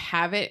point to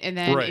have it and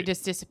then it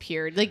just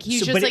disappeared. Like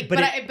he's just like,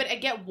 but I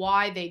get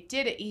why they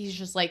did it. He's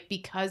just like,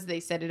 because they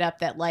set it up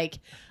that like,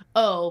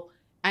 oh,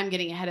 I'm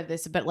getting ahead of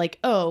this, but like,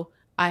 oh,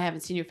 I haven't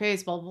seen your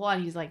face, blah blah blah.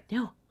 And he's like,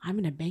 no, I'm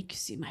gonna make you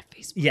see my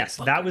face. Yes,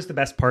 that was the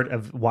best part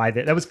of why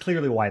that was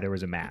clearly why there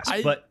was a mask.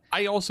 But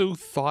I also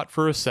thought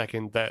for a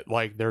second that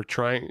like they're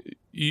trying.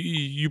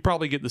 You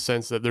probably get the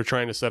sense that they're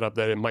trying to set up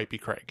that it might be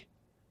Craig,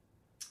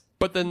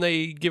 but then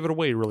they give it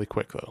away really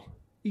quick though.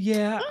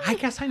 Yeah, I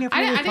guess I never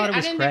really thought it was Craig.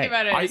 I didn't think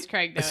about it as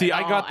Craig though. See,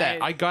 I got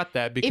that. I got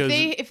that because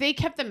if they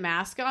kept the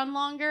mask on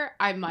longer,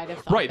 I might have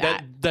thought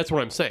that. That's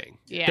what I'm saying.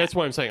 Yeah, that's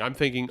what I'm saying. I'm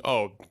thinking,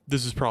 oh,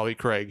 this is probably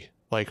Craig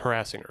like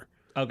harassing her.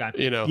 Okay.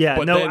 Yeah,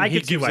 but then he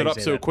gives it up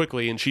so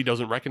quickly and she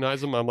doesn't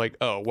recognize him. I'm like,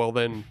 oh, well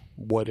then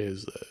what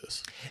is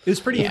this? It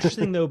was pretty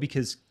interesting though,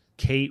 because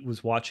Kate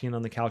was watching it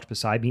on the couch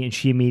beside me and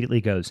she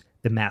immediately goes,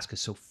 the mask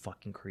is so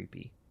fucking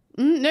creepy.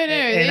 No,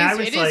 I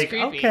was like,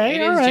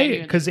 okay, all right,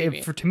 because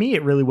to me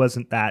it really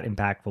wasn't that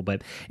impactful.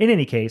 But in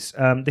any case,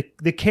 the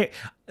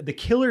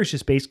killer is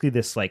just basically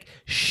this like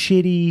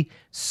shitty,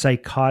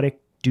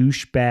 psychotic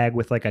douchebag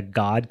with like a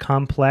god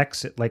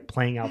complex, like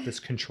playing out this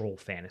control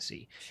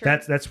fantasy. Sure.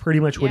 That's pretty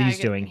much what he's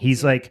doing.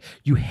 He's like,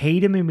 you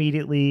hate him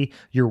immediately.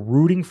 You're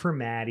rooting for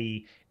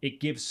Maddie. It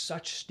gives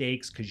such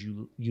stakes because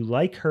you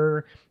like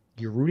her.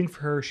 You're rooting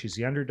for her. She's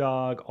the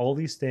underdog. All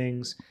these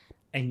things.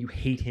 And you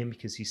hate him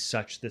because he's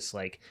such this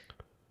like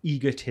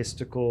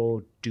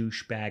egotistical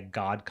douchebag,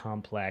 god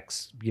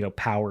complex,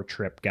 power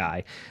trip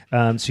guy.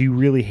 So you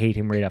really hate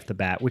him right off the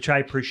bat, which I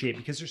appreciate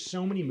because there's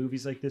so many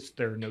movies like this.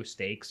 There are no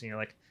stakes, and you're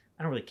like,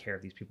 I don't really care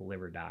if these people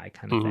live or die,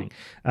 kind of thing.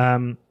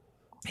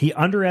 He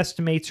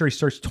underestimates her. He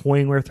starts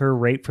toying with her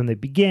right from the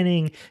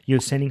beginning,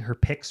 sending her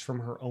pics from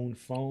her own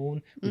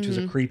phone, which was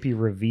a creepy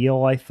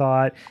reveal, I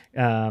thought.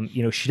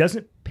 She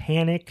doesn't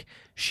panic.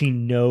 She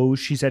knows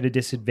she's at a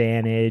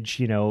disadvantage.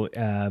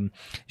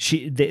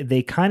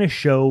 They kind of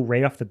show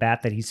right off the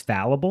bat that he's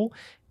fallible.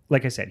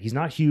 Like I said, he's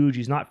not huge.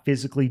 He's not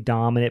physically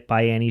dominant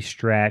by any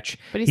stretch.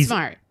 But he's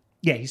smart.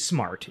 Yeah, he's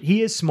smart.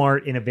 He is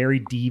smart in a very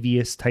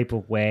devious type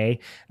of way,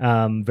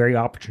 very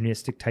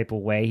opportunistic type of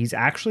way. He's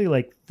actually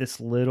like this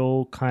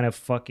little kind of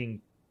fucking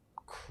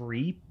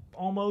creep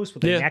almost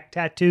with a neck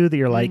tattoo that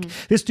you're like,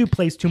 this dude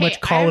plays too much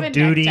Call of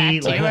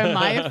Duty. Like, am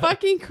I a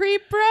fucking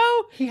creep, bro?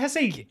 He has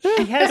a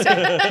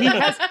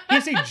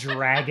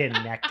dragon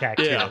neck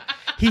tattoo. Yeah.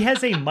 He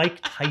has a Mike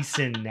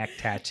Tyson neck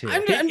tattoo.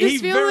 I'm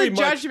just feeling the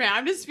judgment.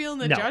 I'm just feeling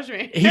the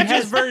judgment. He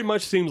just very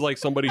much seems like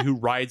somebody who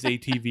rides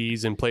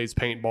ATVs and plays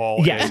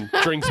paintball and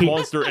drinks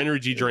Monster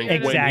Energy drink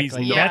when he's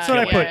not. That's what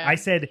I put.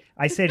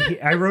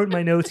 I wrote in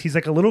my notes, he's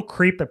like a little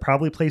creep that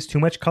probably plays too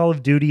much Call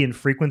of Duty and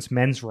frequents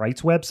men's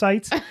rights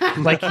websites.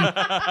 Like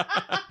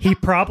he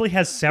probably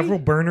has several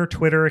burner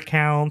Twitter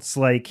accounts.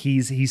 Like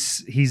he's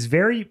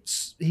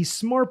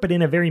smart, but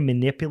in a very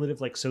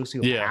manipulative, like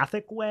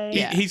sociopathic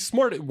way. He's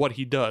smart at what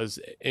he does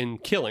in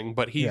killing,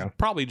 but he's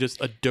probably just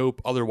a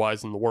dope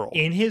otherwise in the world.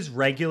 In his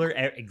regular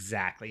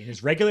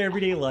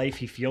everyday life,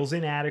 he feels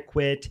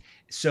inadequate.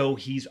 So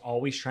he's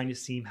always trying to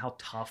seem how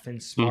tough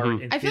and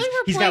smart. And I feel like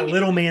he's got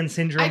little man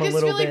syndrome a little bit.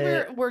 I just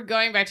feel like we're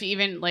going back to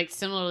even like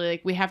similarly,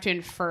 like we have to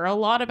infer a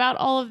lot about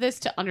all of this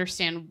to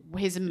understand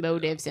his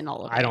motives in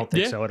all of it. I don't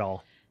think so at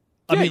all.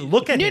 I mean,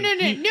 look at him.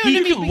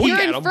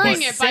 You're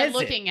inferring it by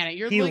looking at it.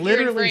 You're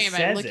inferring it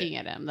by looking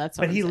at him. That's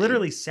what he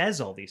literally says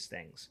all these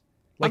things.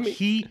 Like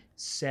he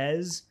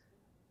says,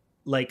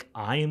 like,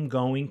 I am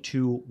going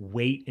to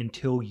wait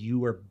until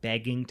you are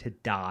begging to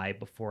die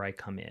before I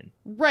come in.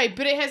 Right,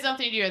 but it has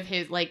nothing to do with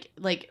his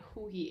like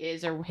who he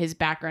is or his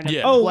background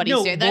of what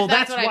he's doing.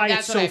 That's why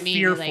it's so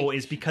fearful,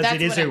 is because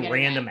it is a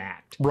random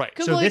act. Right.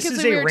 So this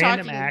is a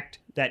random act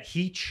that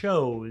he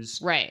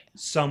chose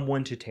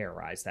someone to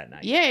terrorize that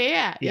night.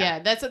 Yeah.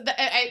 That's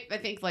I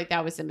think like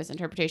that was a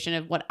misinterpretation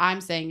of what I'm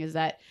saying, is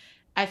that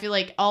I feel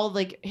like all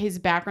like his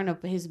background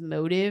of his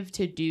motive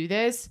to do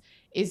this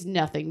is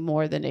nothing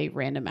more than a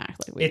random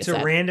act. Like it's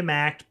a random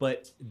act,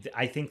 but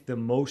I think the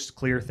most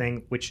clear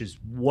thing, which is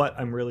what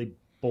I'm really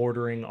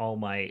bordering all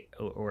my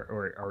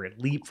or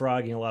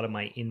leapfrogging a lot of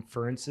my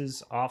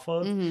inferences off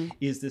of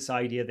is this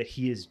idea that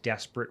he is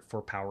desperate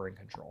for power and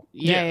control.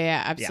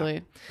 Yeah,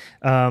 absolutely.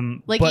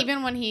 But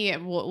even when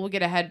we'll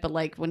get ahead, but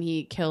like when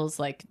he kills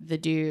like the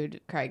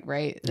dude Craig,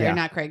 right? Yeah. Or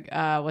not Craig.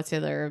 What's the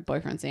other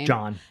boyfriend's name?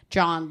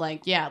 John,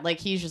 like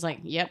he's just like,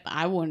 yep,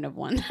 I wouldn't have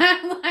won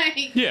that.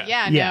 Like,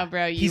 no,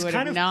 bro, he's would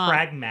kind have of not.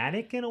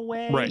 pragmatic in a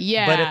way, Right?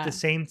 Yeah, but at the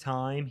same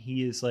time,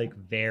 he is like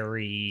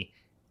very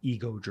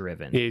ego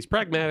driven. Yeah, he's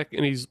pragmatic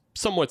and he's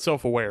somewhat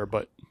self-aware,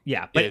 but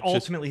but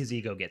ultimately his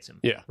ego gets him.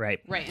 Yeah. Right.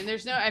 And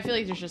I feel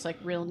like there's just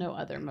like no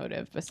other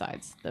motive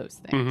besides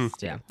those things.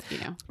 Yeah.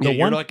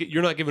 You're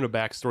not given a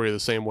backstory the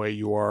same way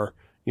you are,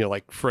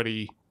 like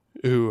Freddy,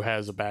 who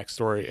has a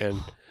backstory, and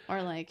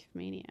or like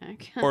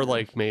Maniac, or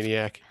like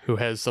Maniac, who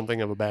has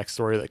something of a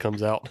backstory that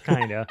comes out.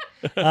 Kinda.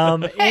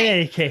 In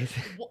any case,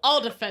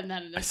 I'll defend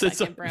that in a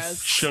second,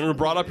 bros. Shouldn't have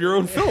brought up your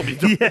own film. You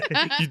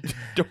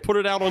don't put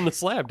it out on the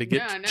slab to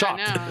get chopped.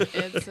 No,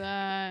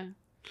 it's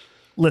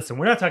Listen,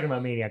 we're not talking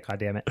about Maniac,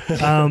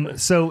 goddammit.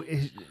 So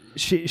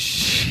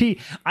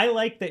I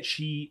like that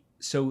she.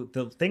 So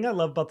the thing I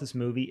love about this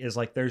movie is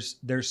like there's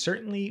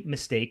certainly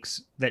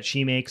mistakes that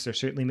she makes. There's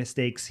certainly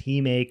mistakes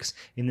he makes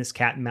in this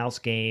cat and mouse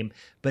game,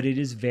 but it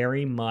is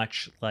very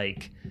much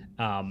like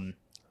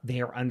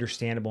they are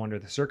understandable under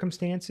the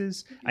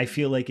circumstances. I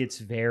feel like it's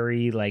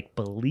very like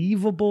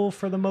believable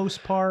for the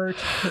most part.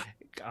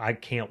 I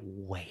can't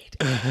wait.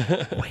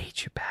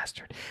 Wait, you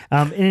bastard.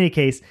 In any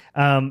case,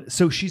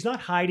 so she's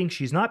not hiding.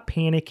 She's not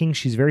panicking.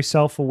 She's very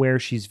self-aware.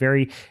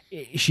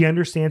 She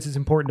understands it's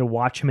important to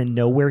watch him and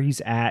know where he's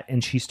at.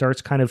 And she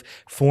starts kind of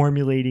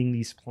formulating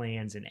these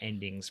plans and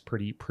endings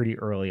pretty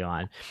early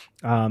on.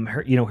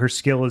 Her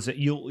skill is that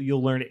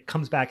you'll learn. It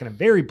comes back in a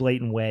very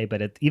blatant way,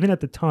 but even at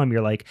the time,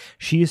 you're like,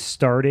 she is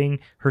starting.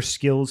 Her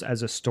skills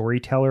as a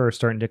storyteller are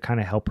starting to kind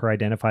of help her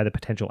identify the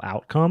potential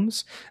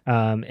outcomes.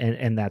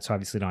 And that's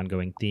obviously an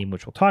ongoing theme,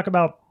 which we'll talk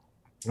about.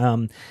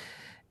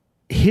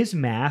 His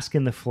mask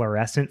and the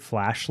fluorescent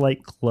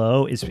flashlight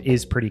glow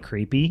is pretty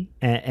creepy,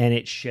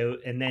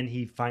 and then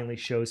he finally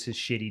shows his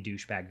shitty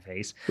douchebag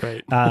face.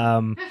 Right.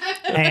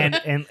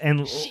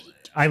 And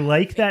I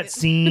like that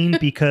scene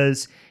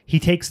because he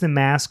takes the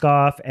mask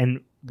off,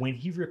 and when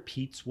he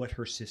repeats what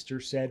her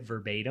sister said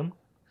verbatim,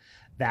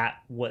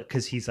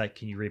 because he's like,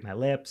 can you read my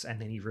lips?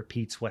 And then he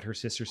repeats what her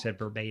sister said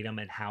verbatim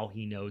and how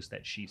he knows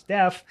that she's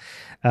deaf.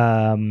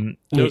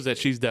 Knows that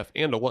she's deaf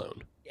and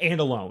alone.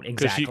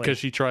 Exactly. Because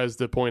she tries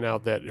to point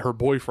out that her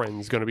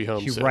boyfriend's going to be home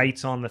soon. She soon.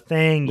 writes on the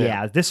thing.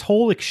 Yeah. This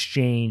whole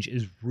exchange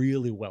is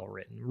really well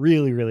written.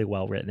 Really, really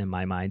well written in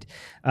my mind.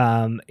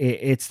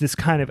 It's this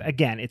kind of,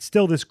 again, it's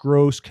still this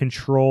gross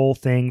control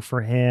thing for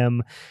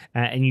him.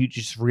 And you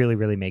just really,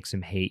 really makes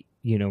him hate.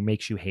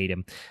 Makes you hate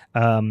him.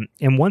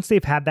 And once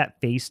they've had that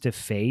face to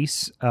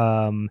face,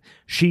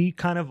 she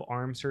kind of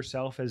arms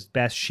herself as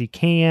best she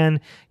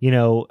can,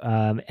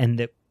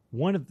 and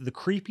one of the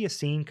creepiest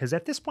scene, because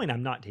at this point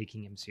I'm not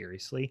taking him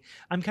seriously.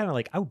 I'm kind of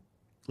like,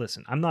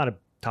 listen, I'm not a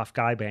tough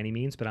guy by any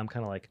means, but I'm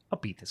kind of like, I'll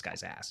beat this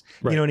guy's ass.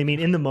 Right. You know what I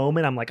mean? In the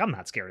moment, I'm like, I'm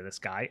not scared of this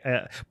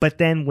guy. But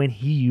then when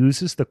he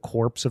uses the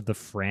corpse of the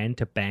friend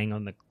to bang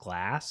on the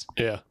glass,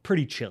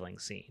 pretty chilling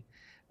scene.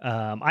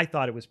 I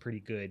thought it was pretty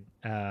good.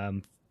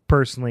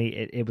 Personally,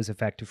 it was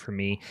effective for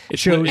me. I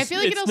feel like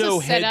it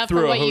also set up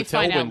for what you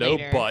find out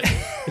later. But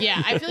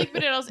yeah, I feel like,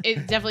 but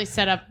it definitely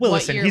set up. Well,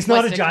 listen, he's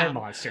not a giant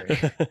monster.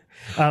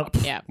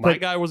 My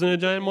guy wasn't a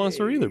giant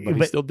monster either, but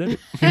he still did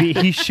it.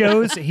 He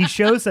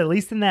shows at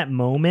least in that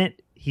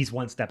moment, he's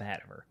one step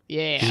ahead of her.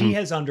 Yeah. She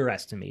has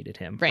underestimated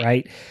him,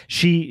 right?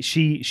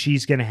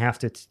 She's going to have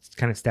to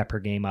kind of step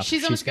her game up.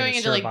 She's almost going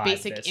into like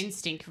basic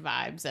instinct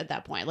vibes at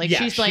that point. Like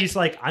she's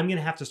like I'm going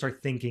to have to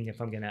start thinking if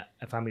I'm going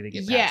to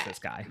get past this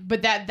guy.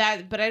 But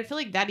but I feel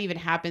like that even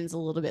happens a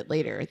little bit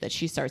later, that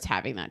she starts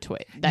having that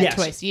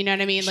twist. You know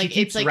what I mean? Like she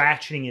keeps it's like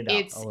ratcheting it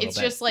up. It's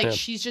just like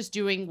she's just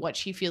doing what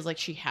she feels like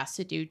she has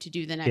to do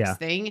the next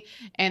thing.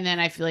 And then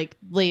I feel like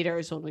later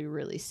is when we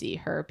really see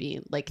her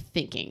being like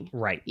thinking.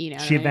 Right.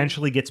 She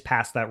eventually gets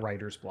past that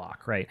writer's block.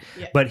 Right.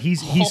 Yeah. But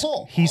he's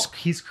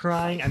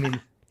crying. I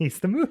mean, it's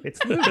the movie. It's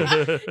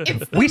the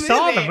movie. We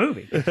saw the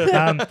movie.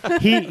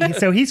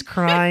 So he's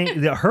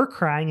crying. Her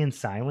crying in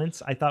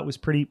silence, I thought was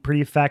pretty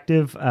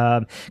effective,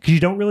 because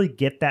you don't really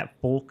get that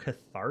full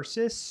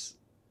catharsis.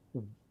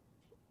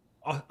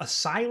 A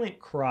silent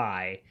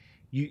cry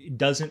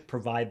doesn't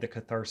provide the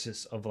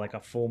catharsis of like a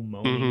full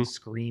moaning,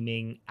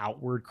 screaming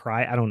outward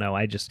cry. I don't know.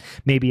 I just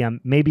maybe I'm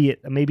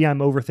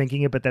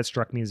overthinking it, but that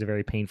struck me as a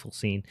very painful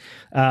scene.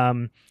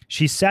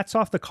 She sets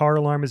off the car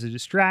alarm as a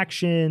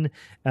distraction,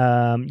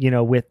 so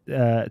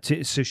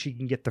she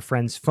can get the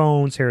friend's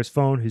phone, Sarah's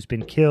phone, who's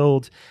been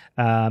killed.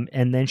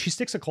 And then she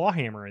sticks a claw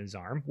hammer in his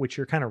arm, which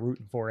you're kind of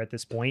rooting for at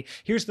this point.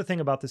 Here's the thing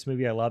about this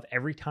movie I love.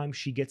 Every time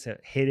she gets a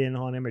hit in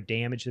on him or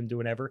damage him, do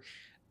whatever,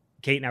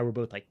 Kate and I were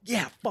both like,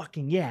 yeah,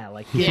 fucking yeah,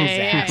 like get his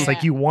Yeah, ass. yeah.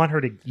 Like you want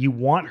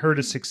her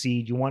to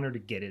succeed. You want her to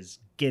get his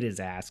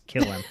ass,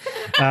 kill him.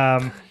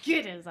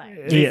 Get his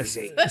eye. Yes.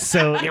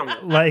 So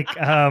like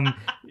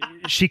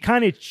she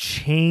kind of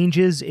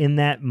changes in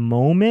that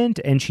moment,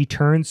 and she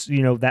turns,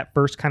 that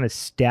first kind of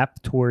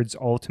step towards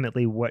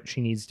ultimately what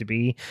she needs to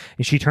be,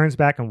 and she turns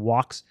back and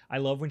walks. I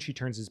love when she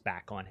turns his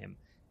back on him.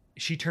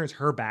 She turns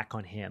her back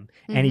on him,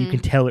 and you can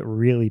tell it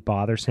really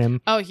bothers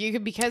him. Oh,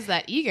 because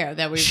that ego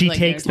that we. She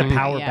takes the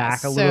power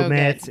back a little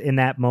bit in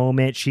that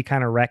moment. She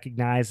kind of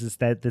recognizes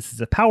that this is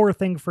a power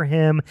thing for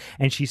him,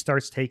 and she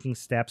starts taking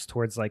steps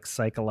towards like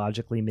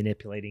psychologically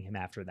manipulating him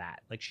after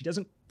that. Like she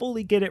doesn't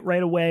fully get it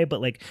right away,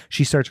 but like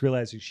she starts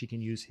realizing she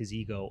can use his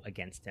ego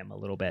against him a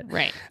little bit.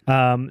 Right.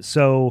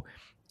 So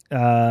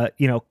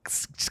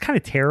it's kind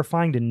of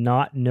terrifying to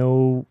not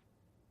know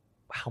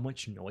how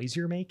much noise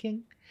you're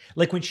making.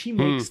 Like when she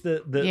makes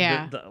the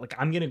like,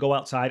 I'm going to go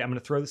outside, I'm going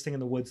to throw this thing in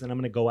the woods, and I'm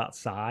going to go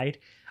outside.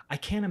 I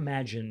can't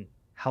imagine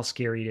how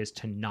scary it is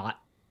to not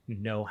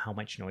know how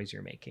much noise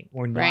you're making,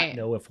 or not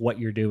know if what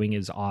you're doing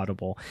is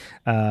audible.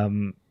 But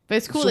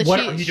it's cool so that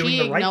are you doing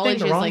the right thing,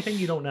 the wrong thing?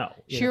 You don't know.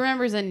 She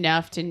remembers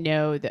enough to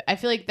know that. I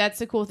feel like that's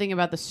the cool thing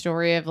about the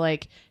story of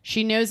like,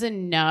 she knows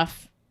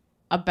enough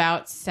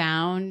about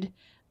sound,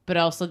 but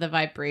also the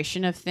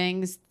vibration of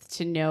things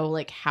to know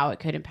like how it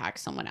could impact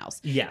someone else.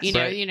 Yes. You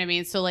know what I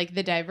mean? So like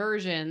the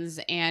diversions,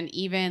 and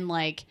even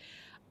like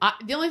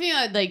the only thing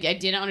that like I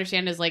didn't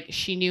understand is like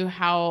she knew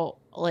how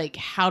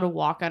to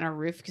walk on a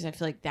roof, because I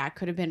feel like that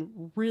could have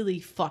been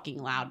really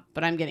fucking loud.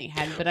 But I'm getting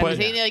ahead. But I'm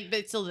saying like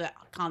it's still the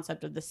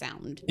concept of the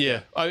sound. Yeah,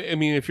 I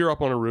mean, if you're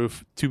up on a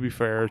roof, to be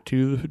fair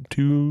to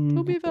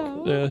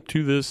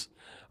this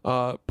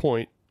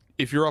point,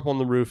 if you're up on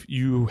the roof,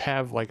 you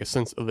have like a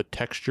sense of the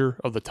texture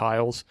of the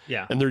tiles.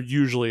 Yeah. And they're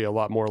usually a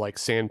lot more like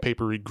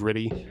sandpapery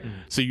gritty.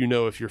 So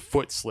if your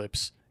foot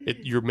slips,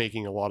 you're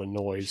making a lot of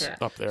noise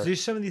up there. So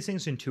there's some of these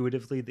things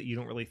intuitively that you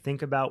don't really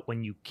think about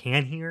when you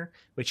can hear,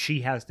 but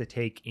she has to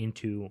take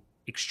into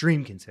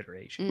extreme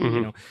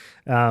consideration.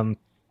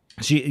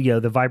 She,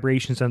 the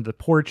vibrations under the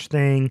porch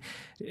thing,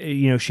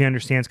 she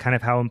understands kind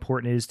of how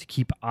important it is to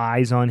keep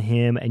eyes on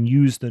him and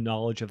use the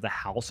knowledge of the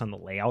house and the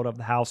layout of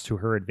the house to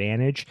her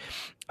advantage.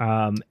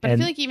 But I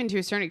feel like even to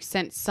a certain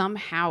extent,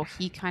 somehow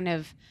he kind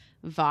of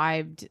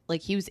vibed,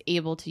 like he was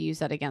able to use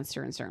that against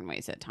her in certain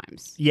ways at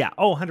times. Yeah.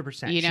 Oh,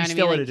 100%. You know She's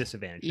still at a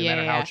disadvantage, no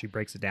matter how she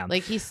breaks it down.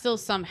 Like he still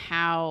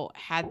somehow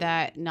had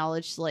that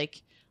knowledge,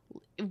 like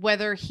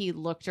whether he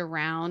looked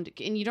around,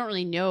 and you don't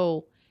really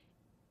know.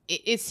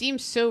 It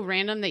seems so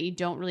random that you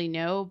don't really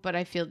know, but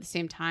I feel at the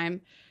same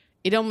time,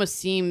 it almost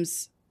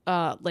seems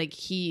like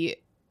he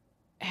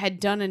had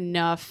done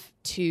enough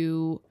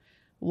to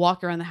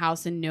walk around the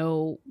house and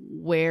know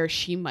where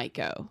she might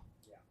go.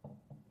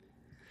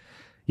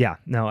 Yeah,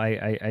 no,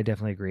 I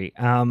definitely agree.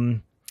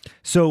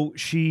 So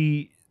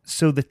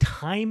the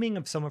timing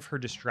of some of her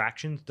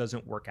distractions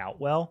doesn't work out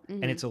well,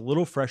 and it's a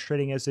little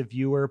frustrating as a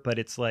viewer, but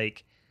it's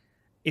like,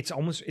 it's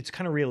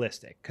kind of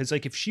realistic, because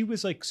like if she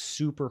was like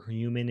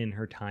superhuman in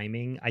her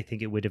timing, I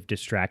think it would have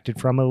distracted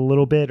from it a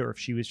little bit. Or if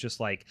she was just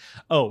like,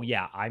 oh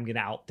yeah, I'm gonna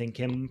outthink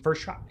him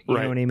first shot, you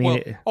know what I mean? Well,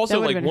 also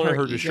like one of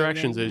her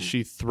distractions is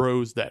she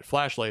throws that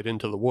flashlight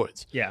into the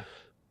woods. Yeah,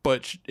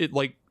 but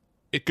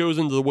it goes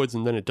into the woods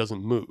and then it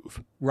doesn't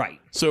move. Right.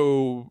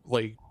 So,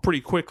 like,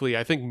 pretty quickly,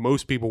 I think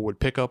most people would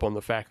pick up on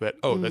the fact that,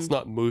 that's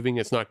not moving,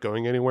 it's not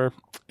going anywhere.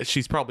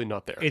 She's probably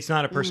not there. It's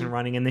not a person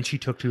running, and then she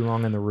took too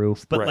long on the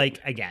roof. But,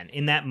 like, again,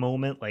 in that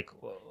moment, like,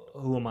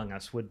 who among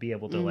us would be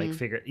able to, like,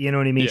 figure, you know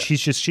what I mean? Yeah.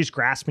 She's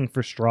grasping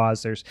for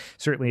straws. There's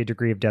certainly a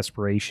degree of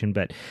desperation,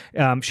 but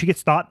she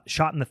gets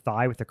shot in the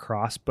thigh with a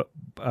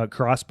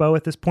crossbow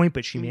at this point,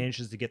 but she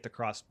manages to get the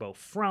crossbow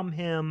from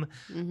him.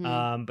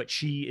 But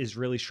she is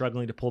really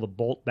struggling to pull the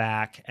bolt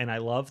back. And I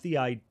love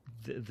the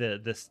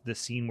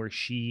scene where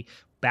she,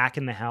 back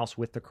in the house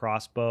with the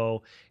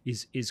crossbow,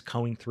 is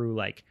going through,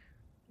 like,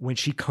 when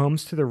she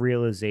comes to the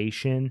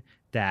realization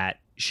that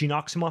she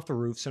knocks him off the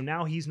roof. So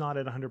now he's not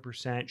at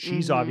 100%.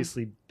 She's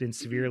obviously been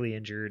severely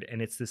injured.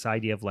 And it's this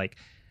idea of, like,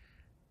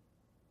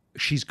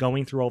 she's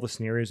going through all the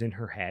scenarios in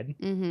her head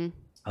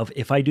of,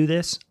 if I do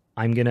this,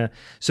 I'm going to.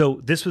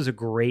 So this was a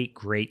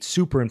great,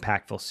 super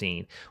impactful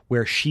scene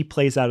where she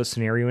plays out a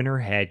scenario in her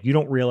head. You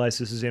don't realize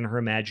this is in her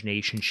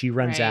imagination. She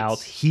runs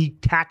out. He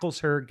tackles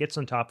her, gets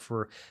on top of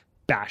her,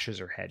 bashes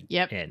her head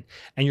in.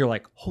 And you're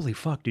like, holy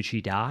fuck, did she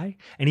die?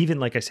 And even,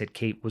 like I said,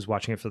 Kate was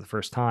watching it for the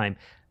first time.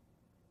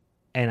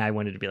 And I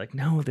wanted to be like,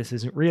 no, this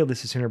isn't real.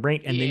 This is in her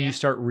brain. And then you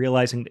start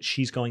realizing that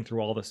she's going through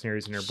all the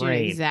scenarios in her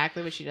brain.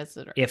 Exactly what she does.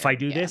 If I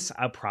do this,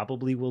 I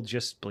probably will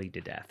just bleed to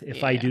death.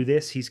 If I do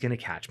this, he's going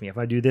to catch me. If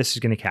I do this, he's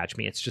going to catch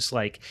me. It's just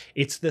like,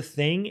 it's the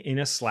thing in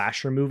a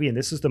slasher movie. And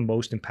this is the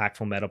most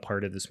impactful meta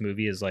part of this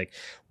movie, is like,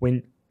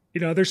 when,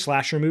 other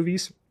slasher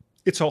movies,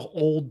 it's an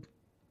old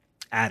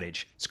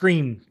adage.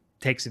 Scream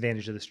takes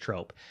advantage of this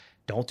trope.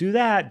 Don't do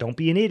that. Don't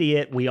be an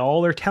idiot. We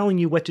all are telling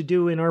you what to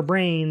do in our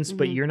brains,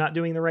 but you're not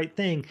doing the right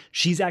thing.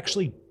 She's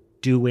actually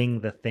doing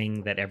the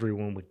thing that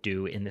everyone would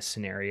do in this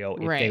scenario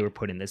if they were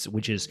put in this,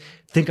 which is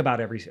think about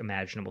every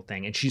imaginable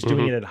thing, and she's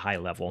doing it at a high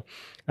level.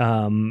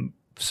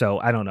 So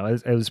I don't know,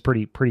 it was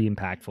pretty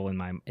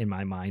impactful in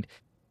my mind.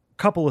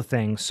 Couple of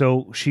things.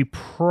 So she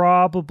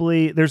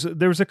probably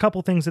there's a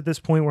couple things at this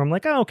point where I'm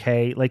like, oh,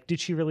 okay, like did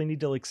she really need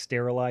to like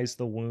sterilize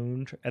the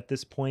wound at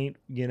this point,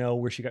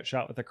 where she got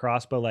shot with a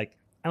crossbow? Like,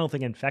 I don't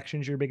think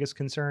infection's your biggest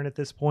concern at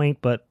this point,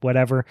 but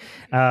whatever.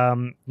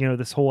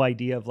 This whole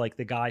idea of like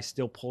the guy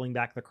still pulling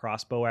back the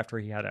crossbow after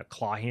he had a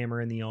claw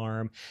hammer in the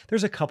arm.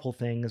 There's a couple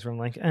things where I'm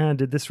like,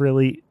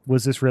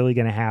 was this really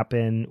going to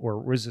happen? Or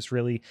was this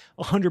really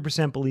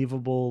 100%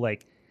 believable?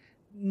 Like,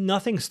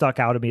 nothing stuck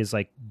out to me as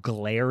like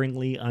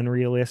glaringly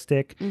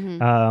unrealistic.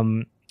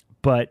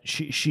 But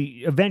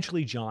she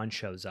eventually John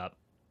shows up.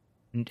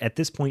 And at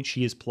this point,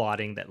 she is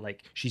plotting that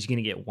like she's going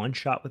to get one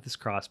shot with this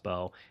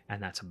crossbow,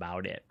 and that's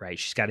about it, right?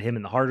 She's got him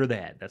in the heart or the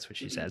head. That's what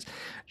she says.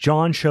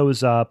 John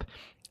shows up.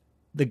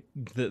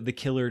 The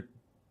killer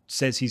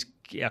says he's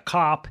a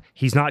cop.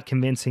 He's not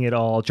convincing at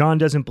all. John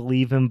doesn't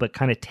believe him, but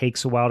kind of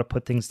takes a while to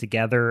put things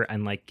together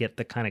and like get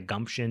the kind of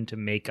gumption to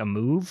make a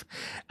move.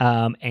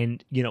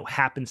 And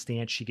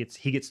happenstance,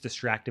 he gets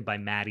distracted by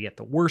Maddie at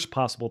the worst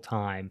possible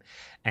time,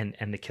 and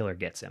the killer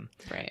gets him.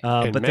 Right.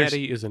 But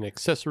Maddie is an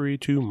accessory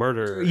to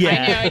murder.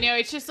 Yeah. I know.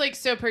 It's just like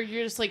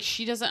you're just like,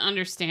 she doesn't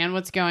understand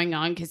what's going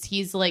on because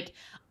he's like,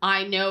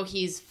 I know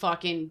he's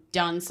fucking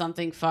done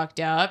something fucked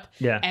up.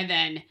 Yeah. And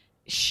then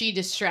she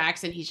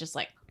distracts and he's just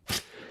like,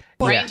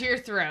 right into your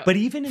throat. But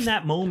even in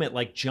that moment,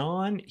 like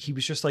John, he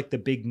was just like the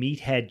big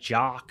meathead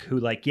jock who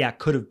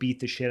could have beat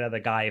the shit out of the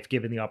guy if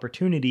given the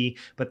opportunity,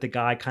 but the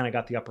guy kind of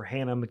got the upper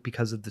hand on him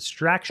because of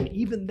distraction.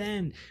 Even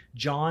then,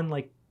 John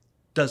like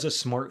does a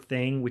smart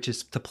thing, which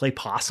is to play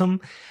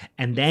possum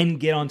and then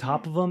get on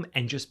top of him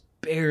and just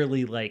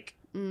barely like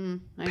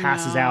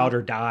passes out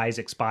or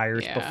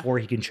expires before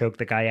he can choke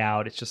the guy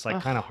out. It's just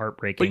like kind of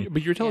heartbreaking.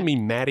 But you're telling me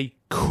Maddie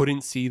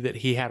couldn't see that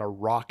he had a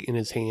rock in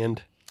his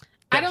hand?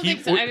 I don't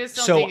think so. I just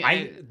don't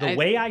think the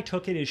way I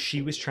took it is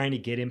she was trying to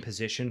get in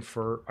position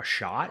for a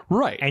shot.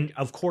 Right. And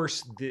of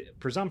course, the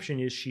presumption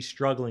is she's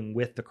struggling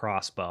with the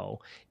crossbow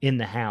in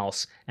the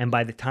house. And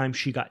by the time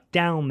she got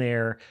down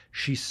there,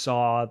 she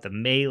saw the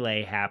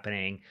melee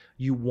happening.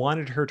 You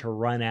wanted her to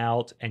run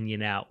out and,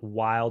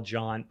 while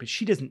John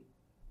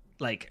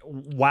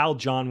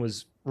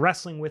was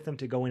wrestling with him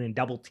to go in and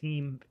double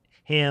team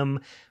him.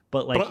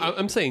 But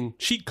I'm saying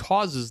she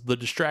causes the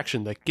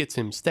distraction that gets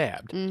him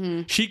stabbed.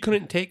 Mm-hmm. She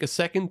couldn't take a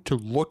second to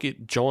look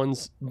at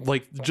John's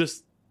absorb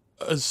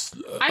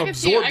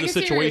the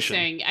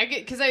situation.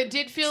 Because I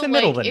did feel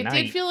like it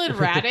did feel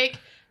erratic,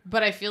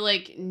 but I feel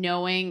like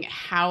knowing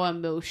how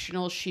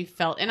emotional she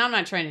felt, and I'm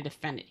not trying to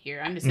defend it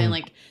here. I'm just saying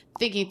like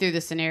thinking through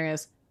the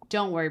scenarios.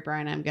 Don't worry,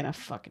 Brian. I'm gonna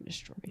fucking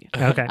destroy you.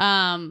 Okay.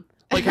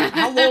 Like,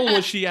 how long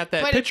was she at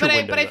that picture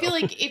window? But I feel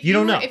like if you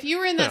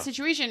were in that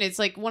situation, it's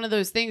like one of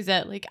those things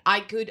that like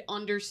I could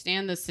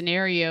understand the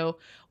scenario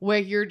where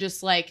you're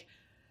just like,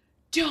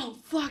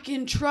 don't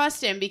fucking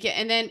trust him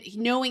and then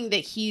knowing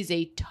that he's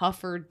a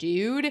tougher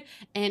dude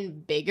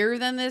and bigger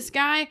than this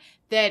guy,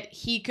 that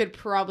he could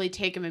probably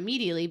take him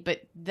immediately.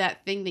 But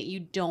that thing that you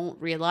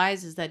don't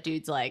realize is that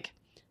dude's like,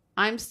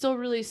 I'm still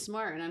really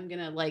smart and I'm going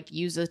to like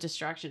use a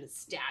distraction to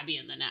stab you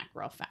in the neck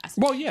real fast.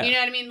 Well, yeah. You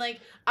know what I mean? Like,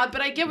 but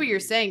I get what you're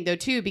saying though,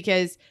 too,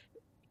 because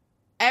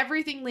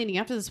everything leading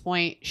up to this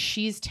point,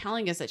 she's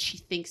telling us that she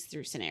thinks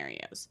through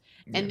scenarios.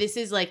 Yeah. And this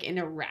is like an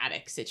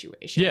erratic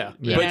situation. Yeah.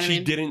 But she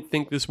didn't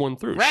think this one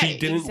through. Right. She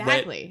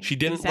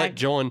didn't let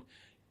John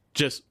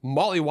just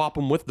mollywop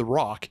him with the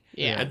rock.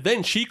 Yeah. And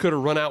then she could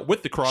have run out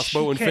with the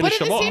crossbow and finished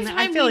him off.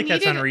 I feel like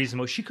that's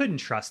unreasonable. She couldn't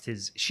trust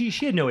his... She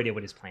had no idea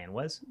what his plan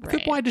was. Right.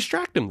 Then why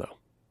distract him, though?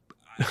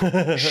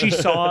 She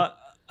saw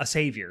a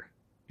savior.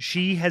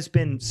 She has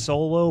been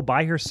solo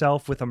by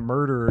herself with a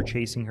murderer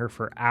chasing her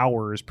for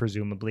hours,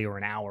 presumably, or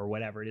an hour,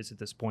 whatever it is at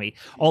this point.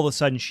 All of a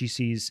sudden, she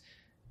sees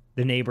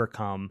the neighbor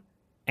come,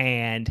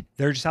 and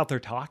they're just out there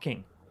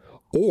talking.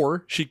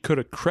 Or she could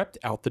have crept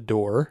out the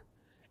door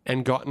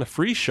and gotten a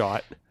free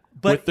shot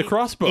with the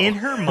crossbow. In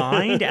her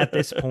mind, at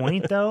this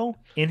point, though,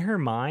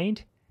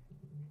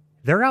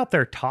 they're out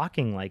there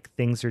talking like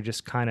things are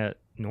just kind of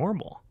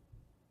normal.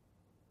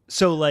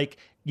 So, like,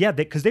 yeah,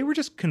 because they were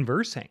just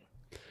conversing.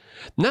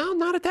 No,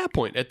 not at that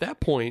point. At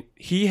that point,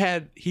 he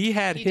had did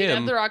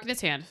have the rock in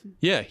his hand.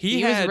 Yeah,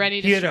 he was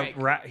ready to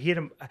strike.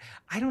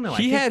 I don't know.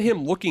 He had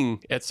him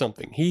looking at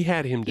something. He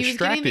had him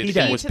distracted.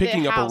 He was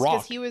picking up a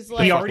rock. He was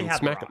like, he already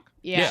had the rock.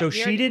 Yeah. So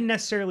she didn't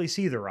necessarily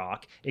see the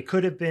rock. It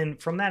could have been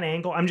from that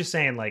angle. I'm just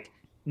saying, like,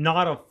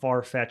 not a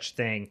far-fetched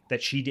thing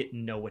that she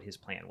didn't know what his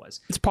plan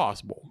was. It's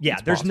possible. Yeah,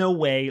 there's no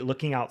way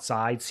looking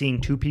outside,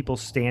 seeing two people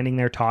standing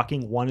there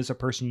talking. One is a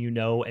person you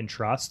know and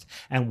trust,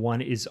 and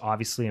one is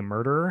obviously a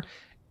murderer.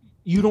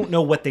 You don't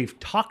know what they've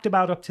talked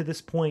about up to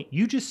this point.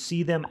 You just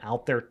see them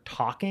out there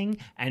talking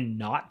and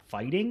not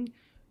fighting.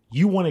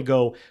 You want to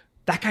go,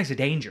 that guy's a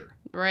danger.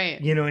 Right.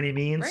 You know what I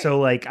mean? Right. So,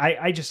 like,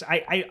 I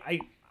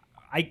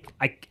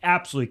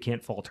absolutely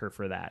can't fault her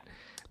for that.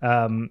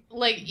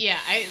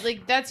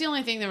 That's the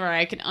only thing that where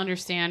I can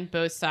understand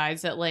both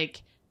sides, that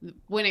like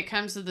when it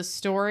comes to the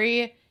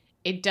story,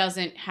 it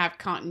doesn't have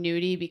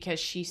continuity because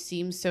she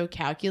seems so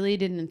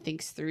calculated and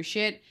thinks through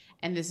shit,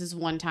 and this is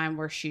one time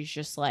where she's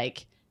just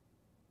like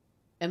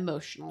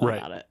emotional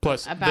about it.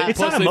 Plus, it's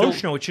not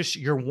emotional. It's just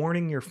you're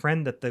warning your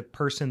friend that the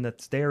person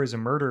that's there is a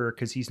murderer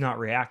because he's not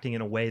reacting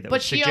in a way that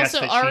would suggest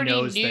that she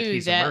knows that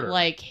he's a murderer.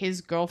 Like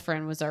his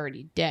girlfriend was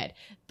already dead.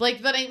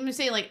 Like, but I'm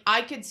saying, like,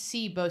 I could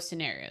see both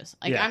scenarios.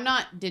 Like, I'm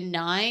not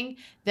denying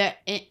that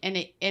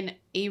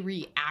a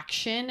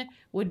reaction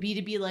would be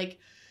to be like,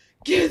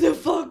 get the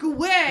fuck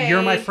away.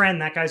 You're my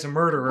friend. That guy's a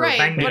murderer. Right.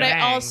 Bang, but bang.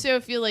 I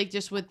also feel like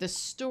just with the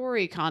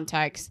story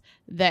context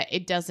that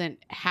it doesn't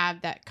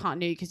have that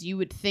continuity, because you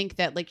would think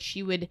that like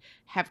she would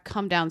have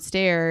come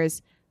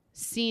downstairs,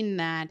 seen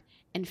that,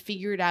 and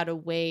figured out a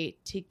way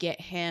to get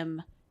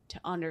him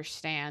to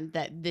understand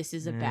that this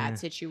is a bad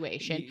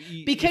situation,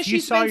 because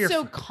she's been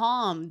so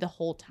calm the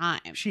whole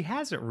time. She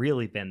hasn't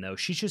really been, though.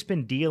 She's just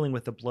been dealing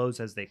with the blows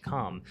as they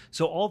come.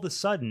 So all of a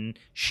sudden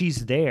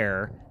she's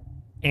there,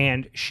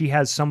 and she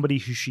has somebody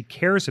who she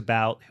cares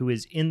about who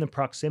is in the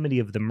proximity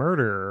of the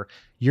murderer.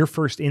 Your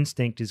first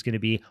instinct is going to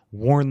be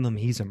warn them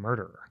he's a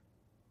murderer.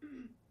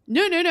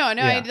 No.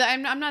 Yeah.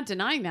 I'm not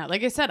denying that.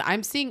 Like I said,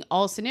 I'm seeing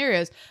all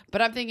scenarios,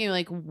 but I'm thinking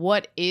like,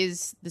 what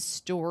is the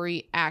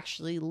story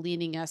actually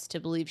leading us to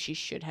believe she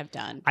should have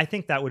done? I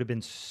think that would have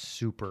been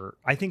super.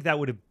 I think that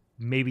would have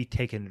maybe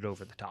taken it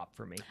over the top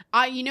for me.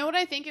 You know what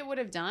I think it would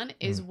have done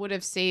is would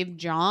have saved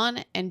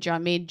John and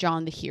made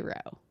John the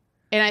hero.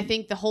 And I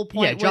think the whole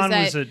point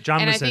was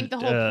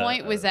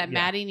that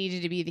Maddie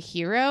needed to be the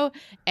hero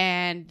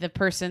and the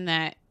person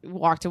that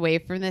walked away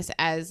from this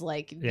as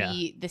like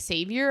the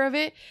savior of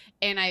it.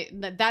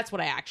 And that's what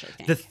I actually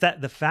think.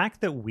 The fact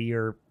that we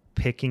are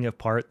picking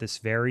apart this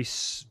very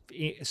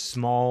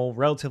small,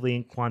 relatively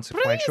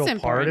inconsequential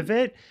part of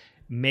it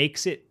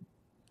makes it,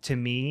 to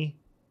me,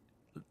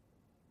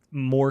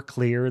 more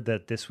clear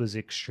that this was an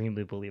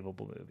extremely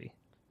believable movie.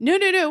 No,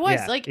 it was.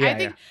 I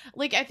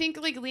think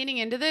leaning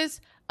into this,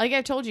 like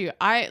I told you,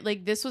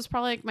 this was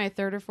probably like my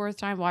third or fourth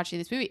time watching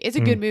this movie. It's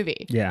a good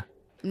movie. Yeah.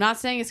 I'm not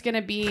saying it's going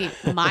to be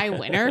my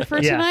winner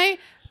for tonight,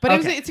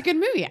 but it's a good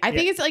movie. I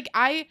think it's like,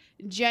 I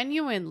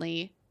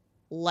genuinely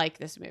like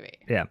this movie.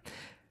 Yeah.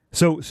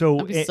 So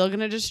I'm still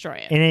gonna destroy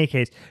it. In any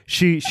case,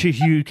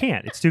 you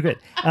can't. It's too good.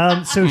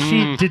 So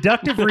she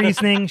deductive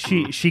reasoning.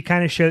 She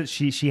kind of shows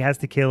she has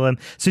to kill him.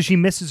 So she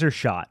misses her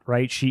shot.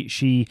 Right.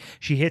 She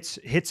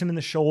hits him in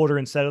the shoulder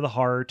instead of the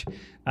heart.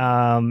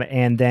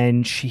 And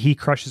then he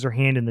crushes her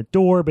hand in the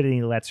door, but then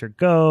he lets her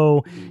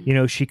go. You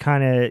know, she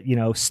kind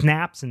of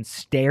snaps and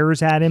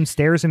stares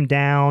him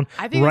down.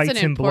 I think writes it's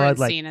an in important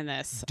blood, scene in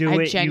this.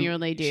 I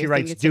genuinely do. She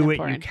writes, "Do it,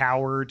 you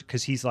coward,"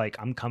 because he's like,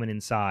 "I'm coming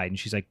inside," and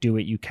she's like, "Do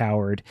it, you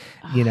coward."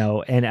 You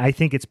know, and I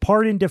think it's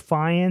part in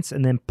defiance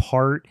and then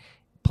part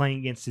playing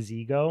against his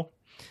ego.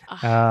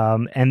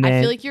 And then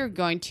I feel like you're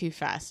going too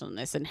fast on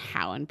this and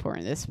how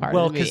important this part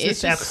of the movie is. Well,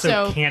 because this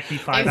episode can't be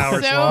 5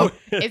 hours long.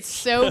 It's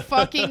so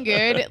fucking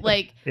good.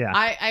 Like,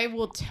 I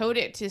will tote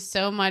it to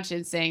so much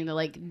in saying that,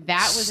 like,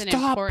 that was an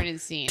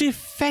important scene.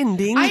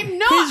 Defending I'm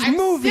not. his I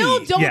movie.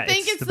 still don't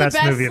think it's the best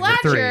movie of the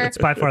three. slasher. It's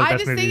by far the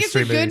best movie of these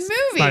three movies. I just think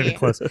it's a good movie. It's not even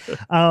close.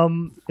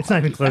 It's not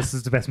even close.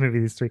 It's the best movie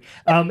of these three.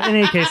 In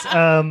any case,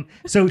 so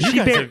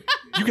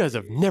you guys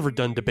have never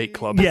done debate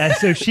club. Yeah,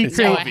 so she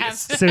So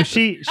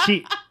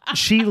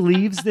she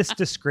leaves this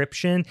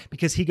description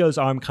because he goes,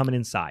 "Oh, I'm coming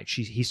inside."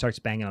 He starts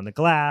banging on the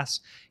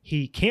glass.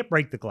 He can't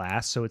break the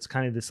glass, so it's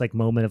kind of this like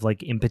moment of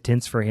like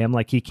impotence for him.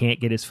 Like he can't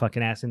get his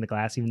fucking ass in the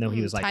glass, even though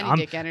he was like,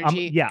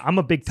 "I'm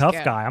a big tough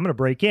guy. I'm gonna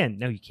break in."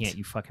 No, you can't,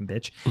 you fucking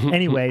bitch.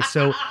 Anyway,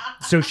 so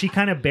she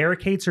kind of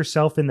barricades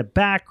herself in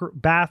the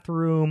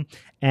bathroom,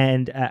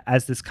 and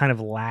as this kind of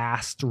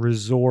last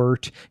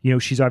resort,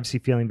 she's obviously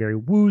feeling very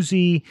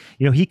woozy.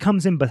 He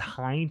comes in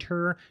behind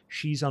her.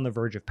 She's on the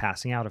verge of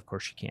passing out. Of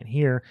course, she can't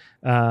hear.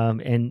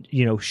 And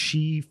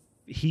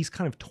he's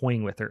kind of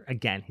toying with her.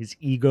 Again, his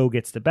ego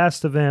gets the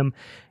best of him.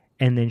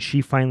 And then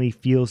she finally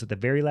feels at the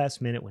very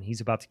last minute when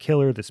he's about to kill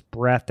her, this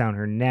breath down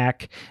her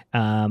neck.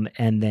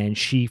 And then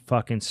she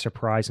fucking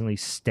surprisingly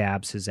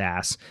stabs his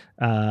ass.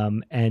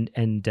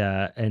 And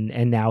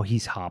now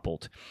he's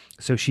hobbled.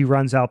 So she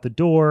runs out the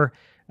door.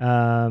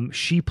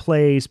 She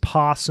plays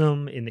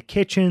possum in the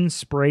kitchen,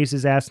 sprays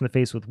his ass in the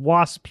face with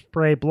wasp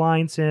spray,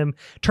 blinds him,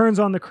 turns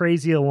on the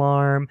crazy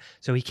alarm.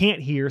 So he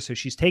can't hear. So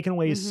she's taken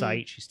away his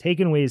sight. She's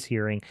taken away his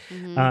hearing.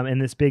 And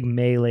this big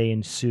melee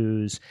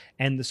ensues.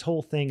 And this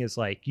whole thing is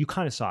like, you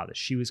kind of saw this.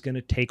 She was going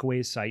to take away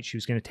his sight. She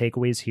was going to take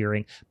away his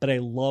hearing. But I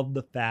love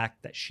the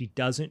fact that she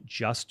doesn't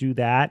just do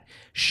that.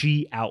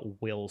 She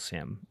outwills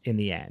him in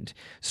the end.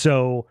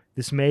 So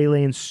this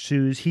melee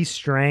ensues. He's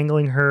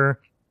strangling her.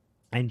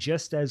 And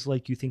just as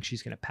like you think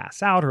she's going to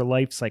pass out, her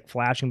life's like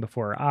flashing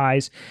before her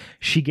eyes.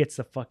 She gets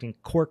the fucking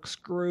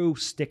corkscrew,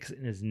 sticks it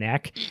in his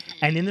neck.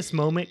 And in this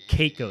moment,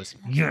 Kate goes,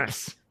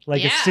 yes.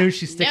 Like as soon as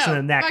she sticks in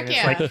the neck. And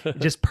it's like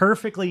just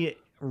perfectly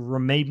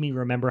made me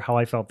remember how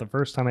I felt the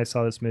first time I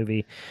saw this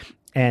movie.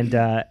 And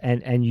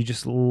you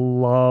just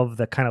love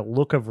the kind of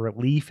look of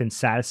relief and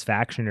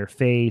satisfaction in her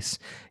face.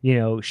 You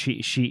know,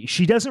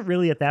 she doesn't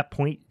really at that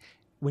point,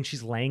 when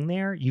she's laying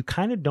there, you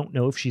kind of don't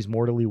know if she's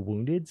mortally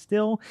wounded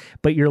still,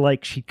 but you're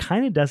like, she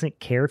kind of doesn't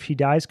care if she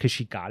dies because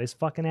she got his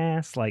fucking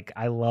ass. Like,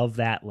 I love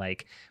that,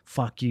 like,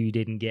 fuck you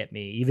didn't get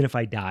me. Even if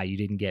I die, you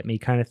didn't get me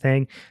kind of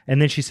thing.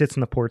 And then she sits on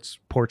the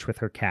porch with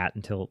her cat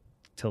until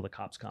the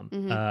cops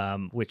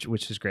come,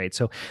 which is great.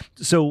 So,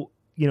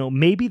 you know,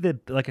 maybe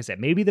like I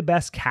said, maybe the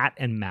best cat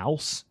and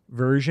mouse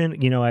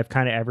version, you know, I've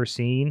kind of ever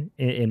seen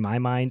in my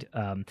mind.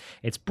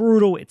 It's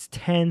brutal. It's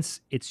tense.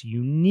 It's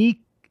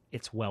unique.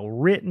 It's well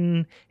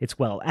written. It's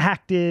well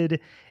acted.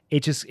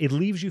 It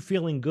leaves you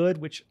feeling good,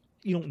 which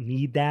you don't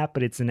need that,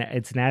 but it's an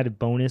added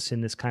bonus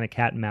in this kind of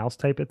cat and mouse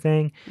type of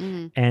thing.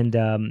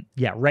 And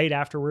yeah, right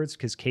afterwards,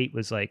 because Kate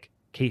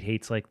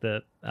hates like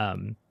the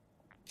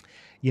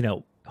you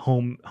know,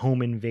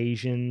 home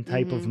invasion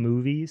type of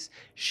movies.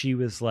 She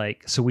was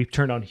like, so we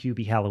turned on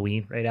Hubie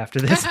Halloween right after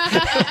this.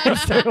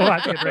 Started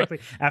watching it directly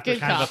after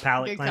kind of a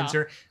palate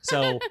cleanser.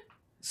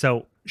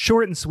 So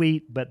short and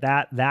sweet, but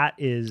that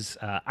is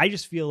I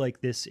just feel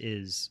like this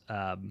is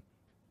I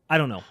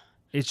don't know.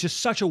 It's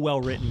just such a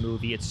well-written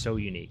movie. It's so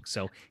unique.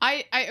 So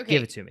I okay.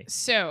 Give it to me.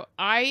 So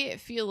I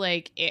feel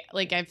like it,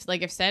 like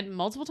I've said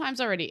multiple times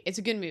already, it's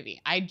a good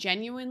movie. I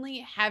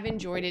genuinely have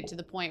enjoyed it to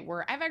the point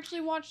where I've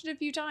actually watched it a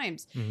few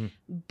times.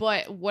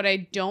 But what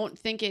I don't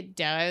think it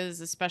does,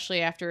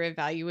 especially after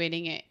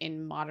evaluating it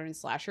in modern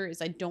slasher,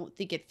 is I don't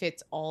think it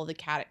fits all the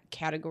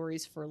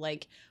categories for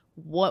like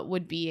what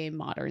would be a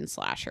modern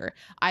slasher.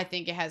 I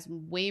think it has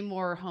way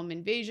more home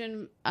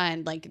invasion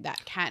and like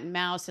that cat and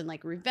mouse and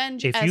like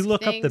revenge. If you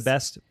look up the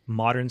best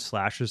modern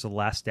slashers of the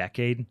last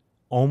decade,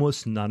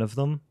 almost none of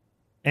them,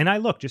 and I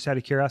look just out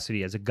of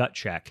curiosity as a gut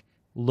check,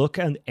 look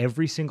at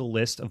every single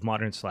list of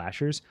modern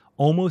slashers,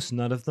 almost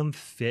none of them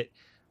fit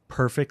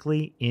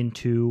perfectly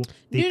into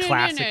the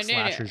classic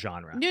slasher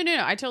genre. No,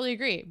 I totally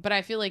agree. But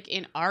I feel like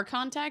in our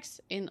context,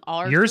 in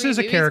our yours is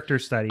a character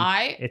study.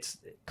 It's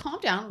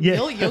calm down.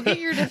 Yeah. You'll get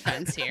your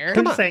defense here.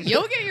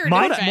 You'll get your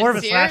defense more of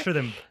a slasher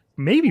than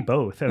maybe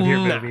both of your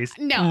movies.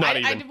 No,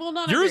 I will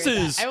not. Yours agree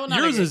is with that. I will not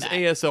yours agree is with that.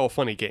 ASL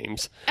Funny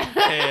Games,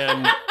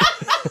 and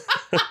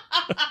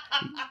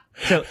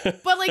so.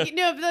 But like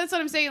no, but that's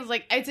what I'm saying. Is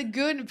like it's a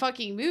good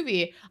fucking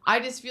movie. I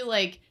just feel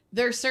like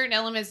there are certain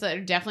elements that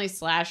are definitely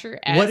slasher.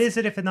 What is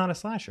it if it's not a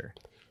slasher?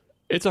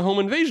 It's a home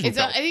invasion.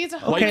 I think it's a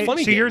home. Okay,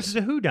 Funny so yours is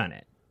a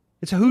whodunit.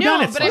 It's a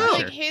whodunit slasher. I feel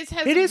like his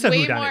has it is a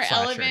way whodunit more slasher.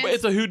 elements. But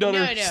it's a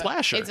whodunit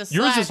slasher. It's a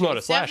slasher. Yours is not a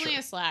It's slasher. definitely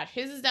a slash.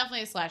 His is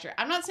definitely a slasher.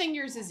 I'm not saying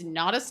yours is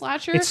not a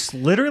slasher. It's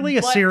literally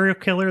a serial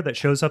killer that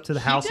shows up to the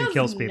house and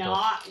kills people. He does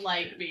not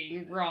like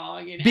being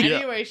wrong in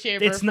any way,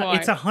 shape, or form.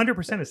 It's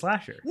 100% a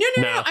slasher. No.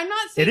 I'm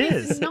not saying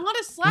it's not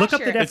a slasher. Look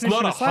up the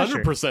definition of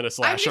slasher. It's not 100% a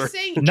slasher. I'm just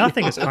saying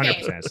nothing is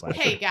 100% a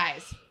slasher. Hey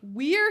guys,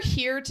 we're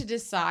here to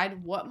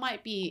decide what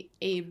might be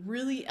a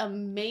really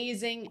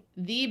amazing,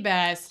 the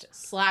best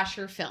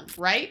slasher film,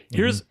 right?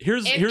 Here's where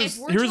yours.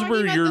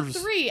 The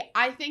three,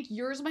 I think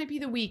yours might be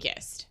the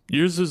weakest.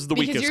 Yours is the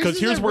weakest because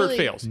here's where it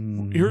fails.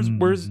 Here's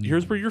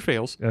where yours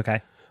fails.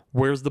 Okay.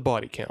 Where's the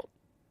body count?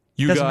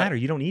 Doesn't matter.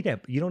 You don't need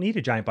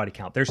a giant body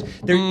count.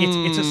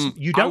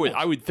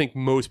 I would think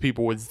most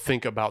people would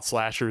think about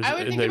slashers. I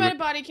would think about a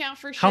body count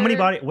for sure. How many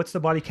what's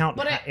the body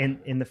count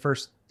in the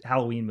first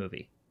Halloween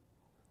movie?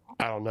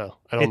 I don't know.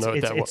 I don't know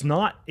what that was.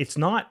 It's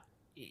not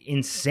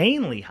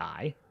insanely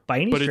high by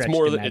any stretch of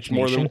the imagination. It's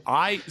more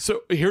than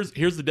so here's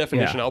the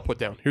definition I'll put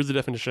down. Here's the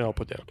definition I'll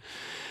put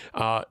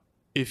down.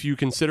 If you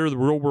consider the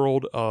real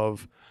world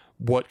of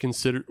what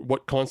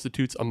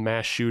constitutes a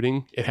mass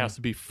shooting, it has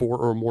to be 4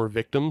 or more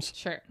victims.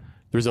 Sure.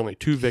 There's only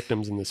 2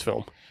 victims in this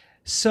film.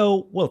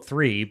 So,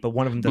 3, but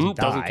one of them doesn't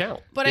die. Doesn't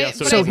count. But yeah,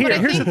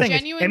 here's the thing.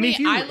 I mean,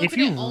 if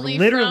you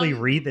literally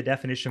from... read the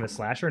definition of a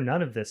slasher,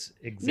 none of this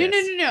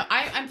exists. No.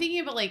 I'm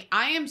thinking about like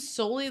I am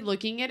solely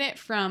looking at it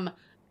from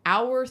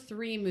our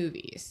 3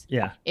 movies.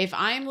 Yeah. If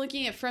I'm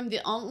looking at from the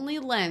only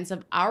lens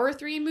of our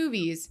 3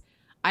 movies,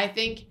 I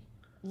think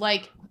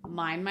like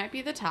mine might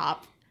be the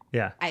top.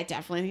 Yeah. I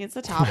definitely think it's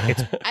the top.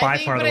 It's by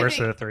far the worst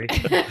of the 3.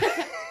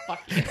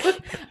 Fuck you.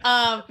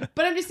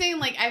 But I'm just saying,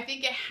 like, I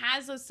think it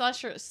has those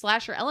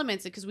slasher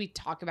elements because we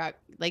talk about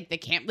like the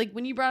camp. Like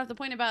when you brought up the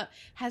point about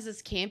has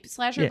this camp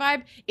slasher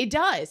vibe, it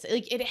does.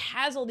 Like it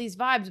has all these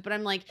vibes, but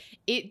I'm like,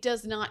 it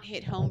does not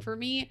hit home for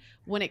me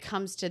when it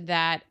comes to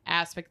that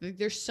aspect. Like,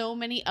 there's so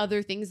many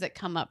other things that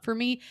come up for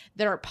me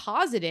that are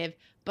positive,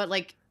 but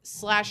like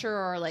slasher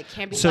or like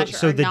campy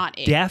slasher are not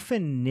it. So the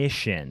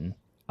definition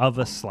of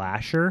a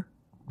slasher.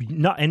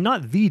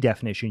 Not the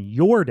definition,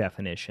 your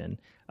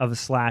definition of a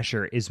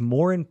slasher is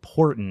more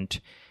important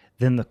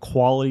than the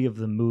quality of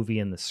the movie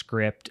and the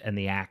script and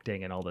the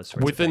acting and all this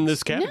sort of within things.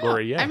 this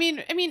category. No. Yeah, I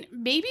mean,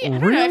 maybe I don't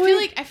know.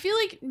 I feel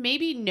like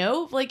maybe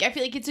no. Like I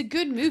feel like it's a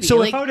good movie. So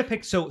like, if I were to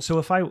pick, so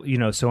if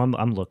I, so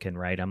I'm looking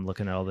right. I'm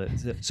looking at all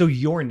the. So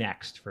You're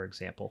Next, for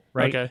example,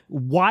 right? Okay.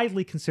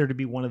 Widely considered to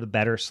be one of the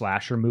better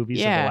slasher movies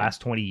of the last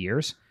 20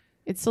 years.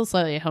 It's still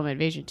slightly a home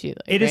invasion too.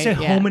 It is a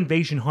home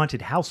invasion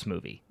haunted house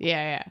movie.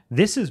 Yeah.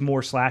 This is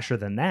more slasher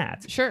than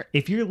that. Sure.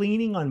 If you're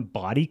leaning on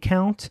body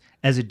count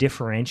as a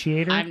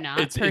differentiator, I'm not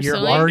personally. your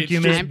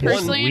argument. I'm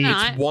personally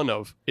not.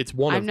 It's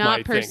one I'm of my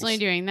not personally things.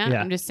 doing that.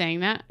 Yeah. I'm just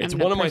saying that. It's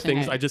one of my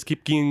things. I just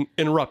keep getting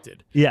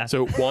interrupted. Yeah.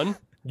 So 1,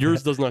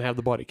 yours does not have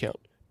the body count.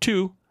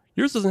 2,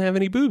 yours doesn't have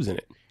any boobs in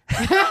it.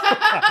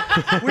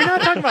 We're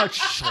not talking about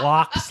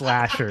schlock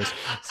slashers.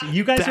 So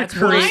you guys That's are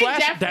where creating.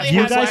 definitely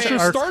You have guys one.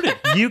 are started.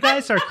 You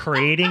guys are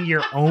creating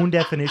your own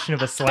definition of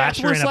a That's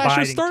slasher where and slasher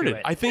abiding started. to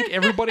it. I think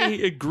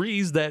everybody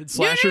agrees that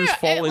slashers No.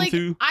 fall Like,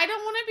 into. I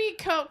don't want to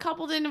be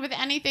coupled in with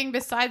anything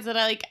besides that.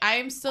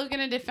 I'm still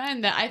gonna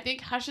defend that. I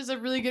think Hush is a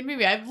really good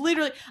movie.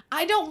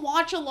 I don't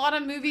watch a lot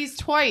of movies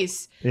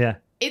twice. Yeah.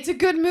 It's a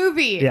good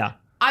movie. Yeah.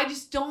 I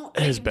just don't.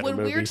 There's Like, better when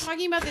we're movies.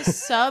 talking about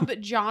this sub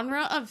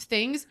genre of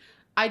things,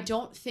 I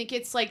don't think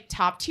it's like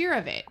top tier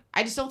of it.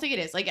 I just don't think it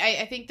is. Like,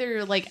 I think there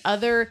are like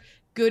other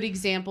good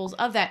examples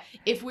of that.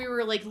 If we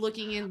were like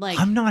looking in like,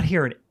 I'm not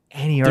hearing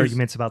any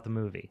arguments about the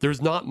movie.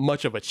 There's not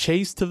much of a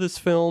chase to this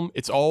film.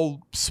 It's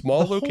all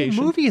small The location.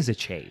 whole movie is a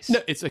chase. No,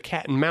 it's a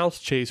cat and mouse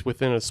chase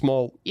within a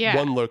small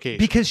one location.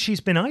 Because she's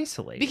been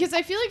isolated. because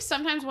I feel like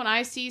sometimes when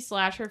I see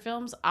slasher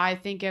films, I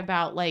think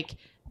about like,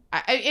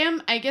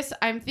 I guess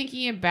I'm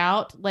thinking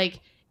about like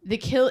the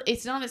kill.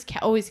 It's not as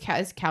always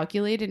as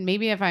calculated.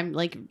 Maybe if I'm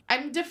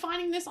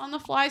defining this on the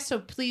fly, so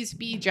please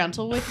be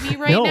gentle with me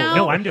right now.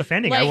 No, I'm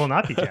defending. I Like- will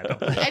not be gentle.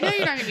 I know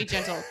you're not gonna be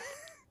gentle.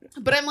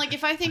 But I'm like,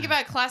 if I think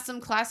about some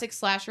classic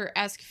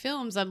slasher-esque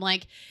films, I'm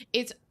like,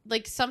 it's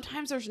like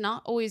sometimes there's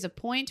not always a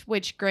point,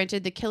 which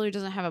granted the killer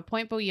doesn't have a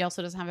point, but he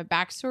also doesn't have a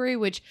backstory,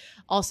 which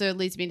also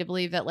leads me to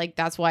believe that like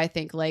that's why I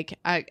think like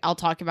I'll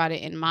talk about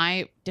it in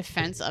my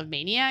defense of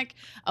Maniac,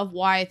 of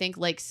why I think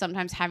like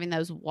sometimes having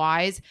those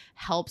whys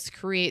helps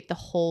create the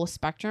whole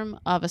spectrum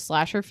of a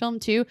slasher film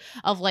too,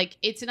 of like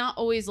it's not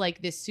always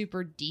like this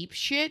super deep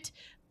shit,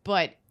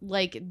 but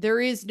like there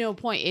is no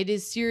point. It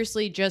is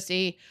seriously just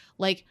a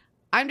like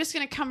I'm just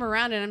going to come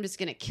around and I'm just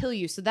going to kill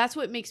you. So that's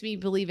what makes me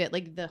believe it,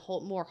 like the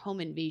whole more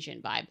home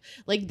invasion vibe.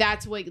 Like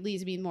that's what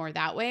leads me more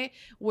that way.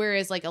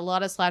 Whereas like a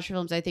lot of slasher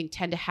films I think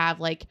tend to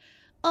have like,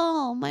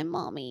 oh, my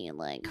mommy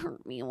like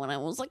hurt me when I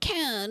was a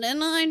kid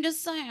and I'm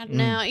just sad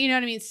now. You know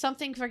what I mean?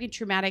 Something fucking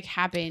traumatic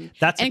happened.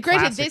 That's and a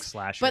granted, classic this,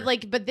 slasher.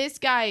 but this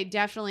guy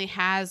definitely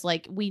has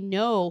like, we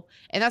know,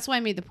 and that's why I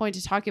made the point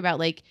to talk about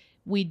like,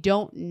 we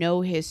don't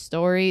know his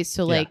story,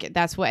 so like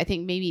that's what I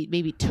think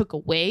maybe took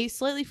away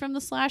slightly from the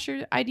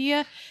slasher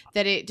idea,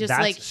 that it just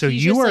like so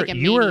he's you just are like a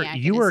you are maniac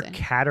you in a are sense.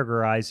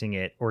 categorizing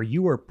it, or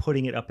you are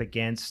putting it up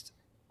against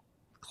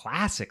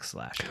classic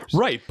slashers,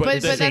 right, but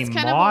This but is that's a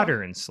kind of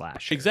modern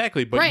slasher.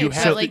 exactly. But Right, you but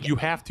have like- you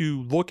have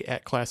to look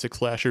at classic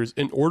slashers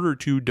in order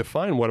to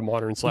define what a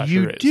modern slasher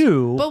You is.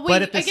 do, But,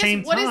 but at the I guess,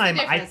 same what is the time,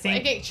 I difference?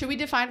 think Okay, should we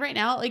define right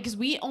now? Like, because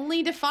we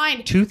only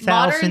defined 2000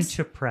 modern.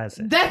 to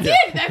present. That's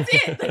it. That's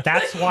it.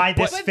 That's why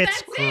this But fits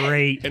that's it.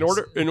 great.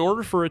 In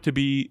order for it to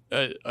be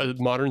a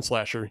modern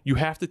slasher, you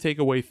have to take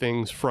away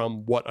things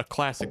from what a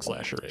classic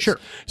slasher is. Sure.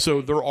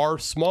 So there are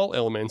small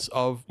elements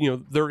of,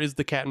 there is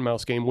the cat and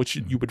mouse game, which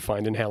you would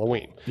find in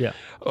Halloween. Yeah.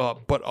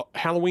 But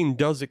Halloween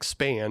does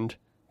expand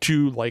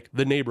to like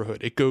the neighborhood.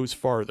 It goes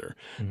farther.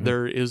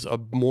 There is a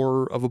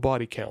more of a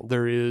body count.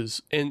 There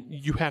is, and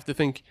you have to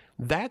think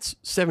that's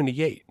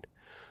 78.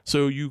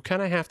 So you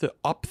kind of have to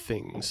up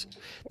things.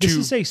 This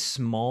is a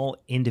small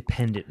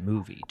independent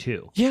movie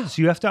too. Yeah.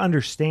 So you have to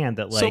understand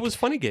that, like, so is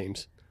Funny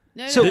Games.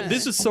 No, So-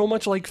 This is so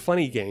much like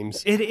Funny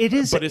Games, it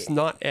is, but it's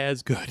not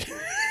as good.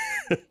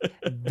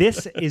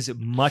 this is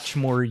much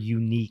more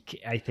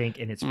unique, I think,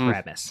 in its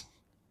premise.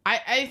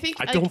 I think.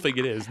 I don't think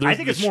it is. I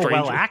think it's more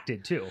well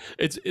acted too.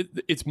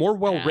 It's more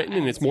well Yeah, written I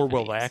and would it's say more Funny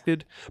well Games.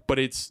 acted, but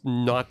it's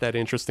not that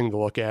interesting to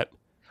look at.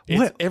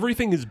 What?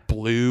 Everything is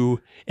blue.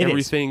 It is.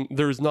 Everything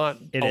there's not.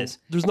 It is.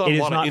 There's not It a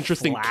is lot not of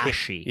interesting.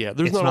 flashy. There's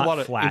It's not not a lot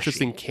of flashy.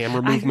 interesting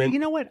camera I, movement. you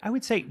know what? I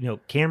would say,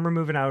 camera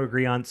movement I would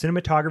agree on.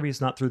 Cinematography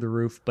is not through the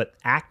roof, but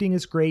acting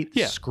is great.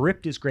 Yeah.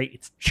 Script is great.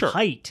 It's Sure.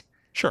 tight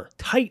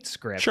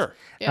script. Sure.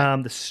 Yeah.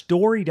 The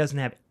story doesn't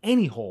have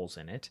any holes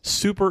in it.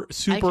 Super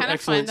I kind of excellent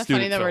find the funny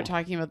student that we're film.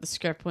 talking about the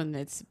script when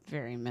it's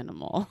very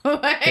minimal.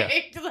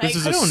 like, This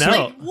is I a don't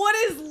know. like, what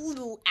is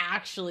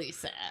actually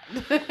said?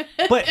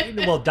 But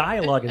well,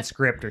 dialogue and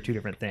script are two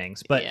different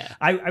things. But Yeah.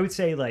 I would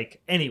say,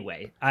 like,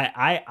 anyway,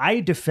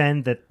 I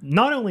defend that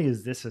not only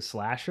is this a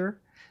slasher,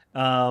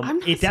 I'm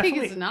not it saying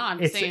definitely it's not.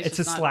 I'm saying it's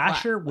a just not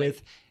slasher flat.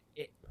 with.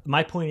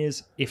 My point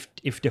is,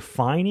 if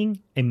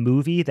defining a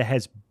movie that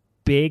has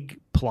big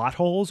plot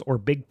holes or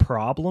big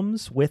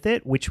problems with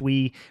it, which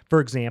we, for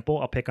example,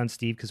 I'll pick on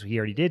Steve because he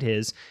already did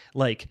his,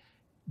 like,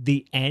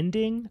 the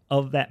ending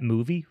of that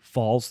movie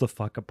falls the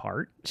fuck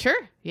apart.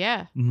 Sure.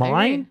 Yeah. I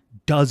Mine agree.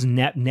 does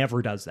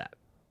never does that.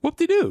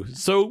 Whoop-de-doo.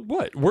 So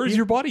what? Where's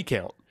your body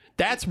count?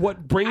 That's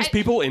what brings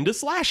people into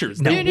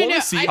slashers. No. They No, want no,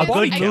 to see I A a don't-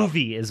 body good count.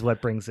 movie is what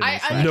brings it. I, in I,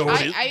 slasher. No, I,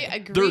 it is- I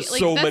agree. There's like,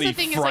 so that's many the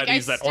thing is, like, I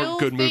Fridays that aren't still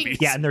good think- movies.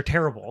 Yeah, and they're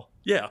terrible.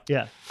 Yeah.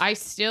 Yeah. I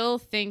still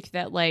think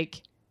that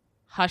like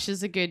Hush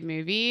is a good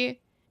movie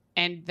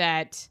and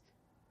that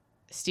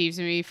Steve's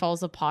movie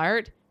falls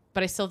apart,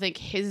 but I still think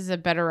his is a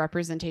better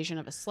representation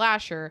of a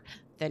slasher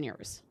than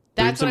yours.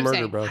 That's Boobs what and I'm murder,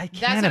 saying. bro. I That's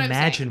can't what I'm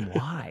imagine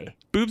why.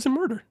 Boobs and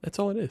murder. That's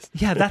all it is.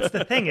 Yeah, that's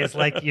the thing. Is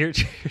like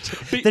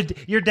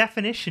your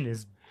definition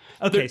is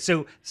okay.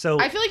 So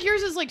I feel like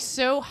yours is like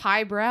so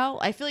highbrow.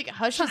 I feel like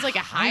Hush is like a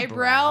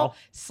highbrow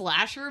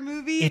slasher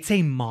movie. it's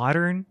a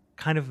modern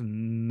kind of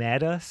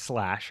meta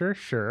slasher.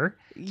 Sure.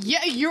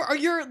 Yeah,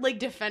 you're like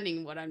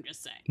defending what I'm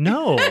just saying.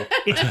 No,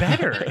 it's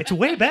better. It's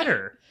way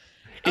better.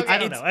 Okay. I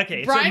don't know. Okay,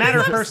 it's Brian a matter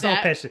is of personal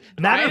upset. opinion.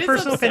 Matter Brian of is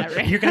personal upset opinion.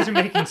 right You guys are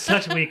making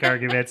such weak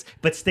arguments,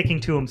 but sticking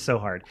to them so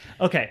hard.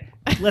 Okay,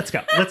 let's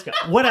go.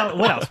 What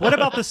else? What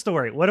about the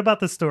story? What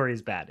about the story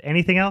is bad?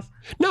 Anything else?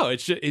 No,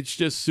 it's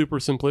just super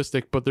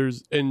simplistic. But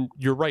and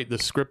you're right. The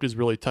script is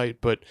really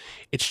tight, but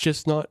it's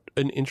just not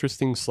an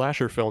interesting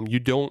slasher film. You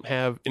don't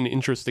have an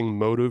interesting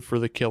motive for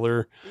the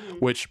killer,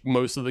 which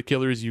most of the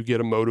killers you get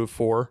a motive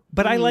for.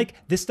 But I like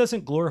this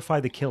doesn't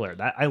glorify the killer.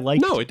 That I like.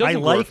 No, it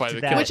doesn't glorify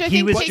the killer. Which I he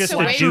think was takes just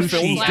away a from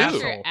douchey slasher asshole.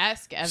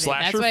 slasher-esque of it.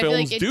 Slasher That's why I feel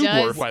films like it do does.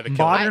 glorify the killer.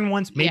 Modern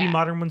ones, maybe yeah.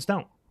 modern ones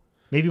don't.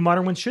 Maybe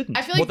modern ones shouldn't.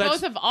 I feel like Well,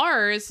 both of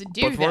ours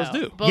do. both of ours though.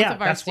 do. Both yeah,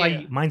 of ours that's why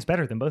do. mine's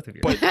better than both of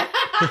yours.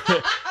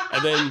 But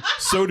and then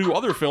so do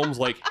other films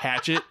like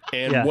Hatchet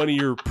and Yeah. one of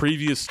your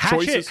previous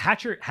choices.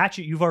 Hatchet.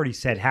 You've already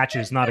said Hatchet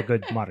is not a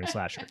good modern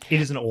slasher.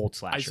 It is an old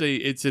slasher. I say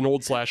it's an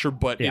old slasher,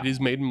 but it Yeah. is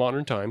made in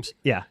modern times.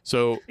 yeah,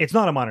 So it's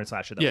not a modern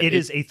slasher though. Yeah, it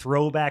is a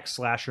throwback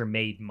slasher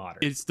made modern.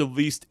 it's the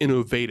least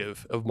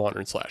innovative of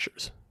modern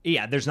slashers.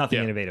 Yeah, there's nothing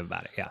Yeah. innovative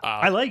about it. Yeah,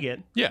 I like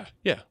it. Yeah,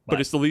 yeah. But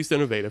But- it's the least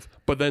innovative.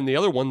 But then the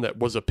other one that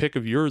was a pick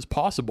of yours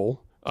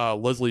possible,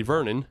 Leslie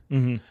Vernon,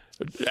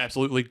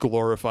 absolutely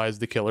glorifies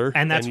the killer.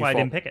 And that's you why I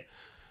fall- didn't pick it.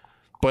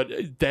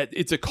 But that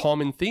it's a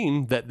common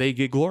theme that they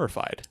get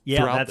glorified. Yeah,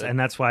 throughout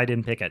that's why I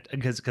didn't pick it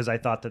because I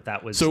thought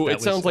that was So that it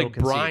was sounds like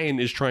ill-conceived. Brian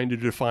is trying to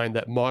define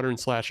that modern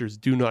slashers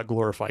do not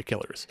glorify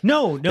killers.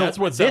 No, That's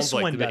what it this sounds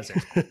like one to me.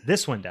 doesn't.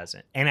 This one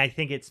doesn't, and I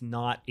think it's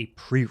not a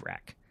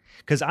prereq.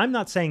 Because I'm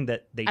not saying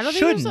that they I don't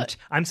think there's shouldn't.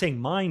 I'm saying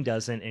mine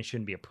doesn't and it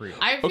shouldn't be a prereq.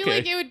 I feel Okay.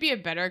 like it would be a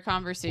better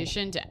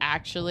conversation to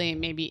actually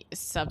maybe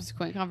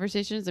subsequent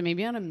conversations and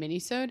maybe on a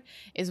mini-sode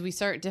is we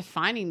start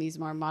defining these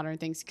more modern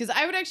things because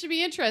I would actually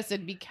be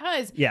interested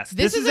because Yes,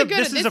 this is a good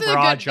this is a good-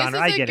 broad this genre.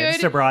 is I a get it. It's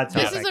good- a broad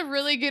This topic. is a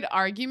really good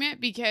argument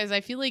because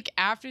I feel like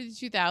after the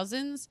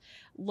 2000s,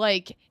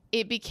 like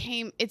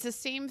it's the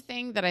same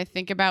thing that I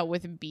think about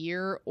with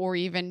beer or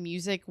even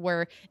music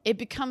where it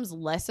becomes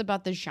less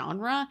about the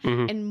genre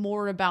and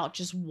more about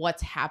just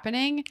what's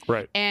happening.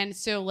 Right. And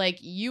so like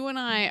you and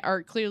I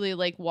are clearly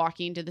like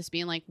walking into this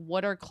being like,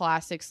 what are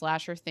classic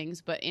slasher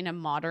things, but in a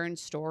modern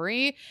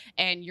story?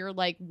 And you're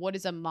like, what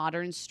is a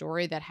modern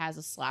story that has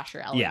a slasher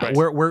element? yeah,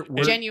 Right.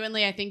 we're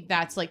Genuinely, I think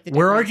that's like the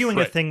we're difference. arguing a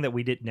Right. thing that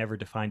we did never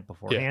defined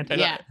beforehand.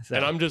 And, Yeah. So-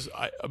 and I'm just,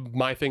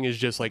 my thing is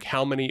just like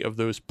how many of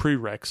those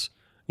prereqs,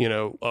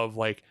 of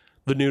like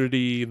the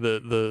nudity,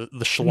 the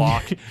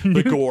schlock,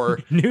 the gore.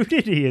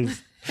 Nudity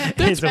is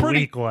a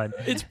pretty- weak one.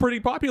 It's pretty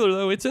popular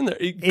though. It's in there.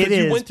 'Cause It you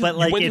is, went to, but you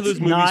like went to it's those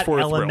movies not for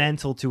a thrill.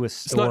 elemental to a It's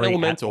story not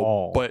elemental, at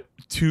all. but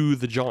to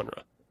the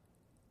genre.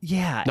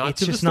 yeah, not it's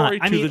to the just story,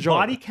 not. I to the mean, genre.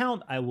 body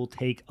count I will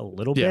take a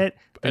little Yeah. bit.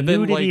 The And then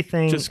nudity like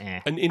thing, just eh.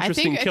 an I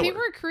interesting think killer.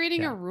 we're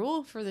creating Yeah. a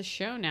rule for the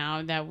show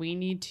now that we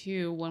need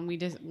to when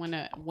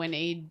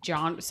a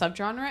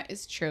subgenre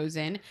is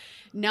chosen,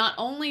 not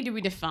only do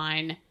we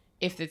define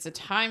if it's a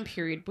time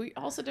period, but we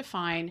also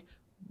define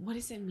what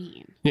does it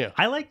mean. Yeah.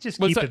 I like just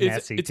Well, keep it's, it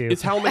messy it's, too.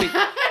 it's how many.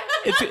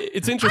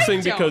 It's interesting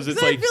I don't, because it's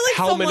 'cause I like, feel like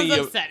how someone's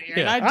many. upset here,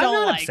 yeah. and I I'm don't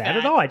not like upset that.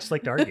 at all. I just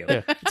like to argue.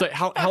 Yeah. It's like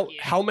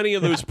how many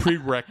of those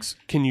prereqs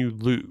can you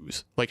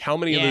lose? Like how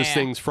many of those Yeah.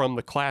 things from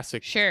the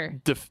classic Sure.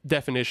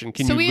 definition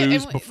can So you we-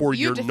 lose and before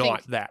you you're have to not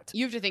think- that?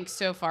 You have to think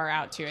so far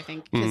out too, I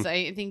think, because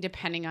I think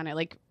depending on it,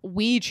 like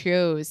we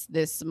chose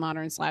this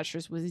modern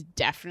slashers was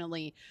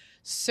definitely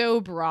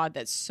so broad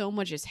that so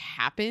much has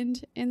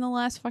happened in the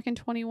last fucking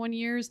 21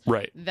 years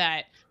Right.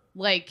 that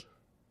like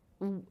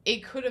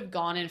it could have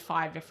gone in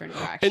 5 different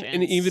directions.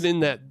 And even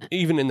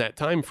in that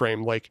time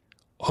frame, like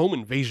home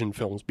invasion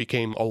films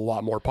became a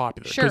lot more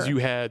popular because Sure. you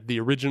had the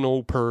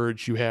original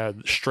Purge, you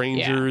had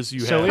Strangers,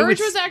 you So had it Purge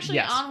would- was actually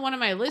yes. on one of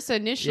my lists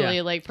initially.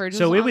 Yeah. Like Purge was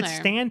So it on would there.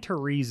 stand to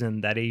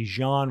reason that a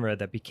genre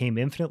that became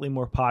infinitely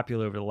more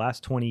popular over the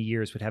last 20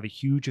 years would have a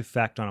huge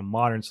effect on a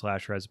modern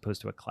slasher as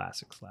opposed to a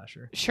classic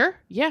slasher. Sure.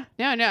 Yeah.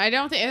 No. I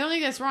don't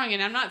think that's wrong.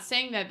 And I'm not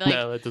saying that like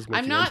no, that doesn't make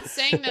I'm you not right.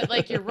 saying that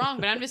like you're wrong,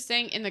 but I'm just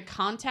saying in the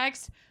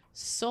context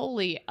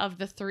solely of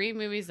the 3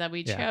 movies that we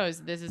Yeah.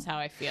 chose, this is how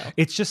I feel.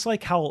 It's just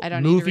like how I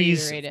don't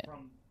movies need to reiterate it.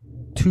 from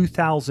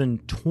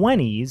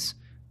 2020s,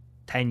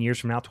 10 years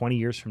from now, 20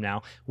 years from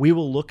now, we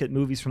will look at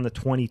movies from the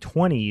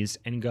 2020s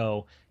and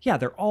go, yeah,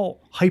 they're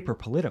all hyper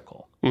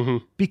political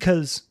Mhm.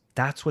 because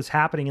that's what's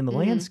happening in the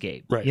Mhm.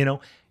 landscape. Right.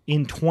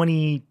 In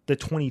the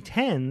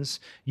 2010s,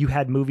 you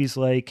had movies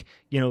like,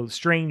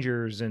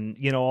 Strangers and,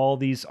 all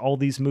these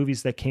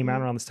movies that came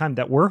out around this time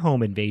that were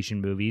home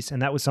invasion movies.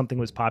 And that was something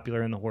that was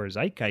popular in the horror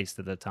zeitgeist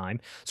at the time.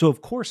 So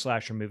of course,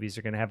 slasher movies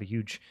are going to have a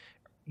huge,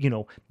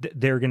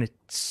 they're going to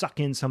suck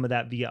in some of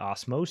that via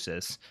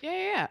osmosis.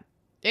 Yeah.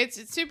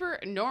 It's super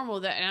normal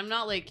that, and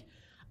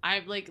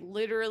I'm like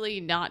literally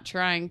not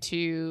trying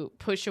to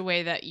push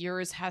away that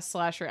yours has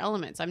slasher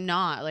elements. I'm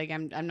not like,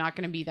 I'm not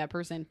going to be that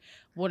person.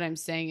 What I'm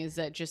saying is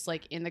that just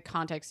like in the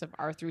context of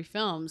our 3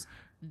 films,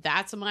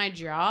 that's my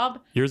job.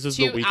 Yours is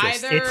the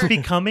weakest. It's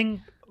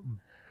becoming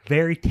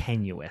very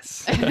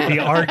tenuous. The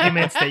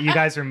arguments that you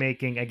guys are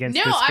making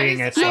against this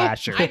being a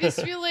slasher. I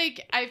just feel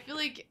like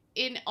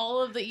in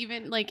all of the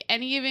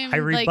I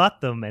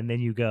rebut them and then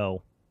you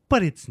go,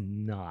 but it's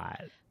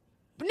not.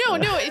 No,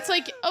 it's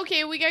like,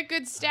 okay, we got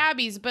good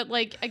stabbies, but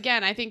like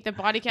again, I think the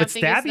body count but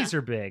thing stabbies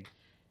are big.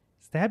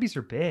 Stabbies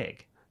are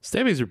big.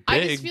 Stabbies are big,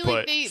 I just feel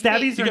but like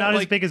stabbies are not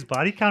as big as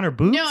body count or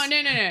boobs.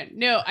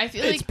 No. I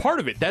feel like it's part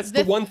of it. That's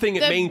the one thing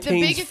it maintains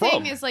the biggest from.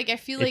 thing is like I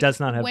feel like it does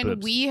not have when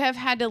boobs. we have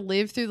had to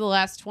live through the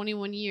last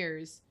 21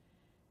 years,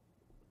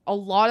 a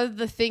lot of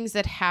the things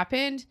that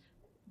happened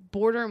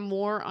border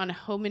more on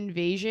home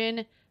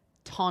invasion,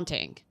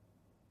 taunting.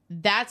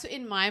 That's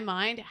in my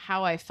mind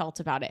how I felt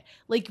about it.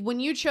 Like when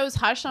you chose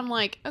Hush, I'm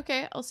like,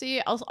 okay, I'll see.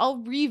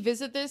 I'll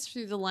revisit this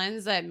through the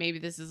lens that maybe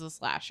this is a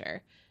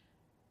slasher.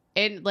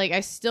 And like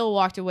I still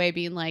walked away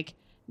being like,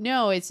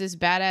 no, it's this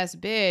badass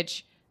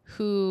bitch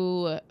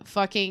who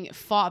fucking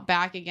fought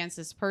back against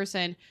this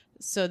person.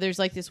 So there's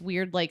like this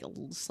weird like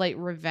slight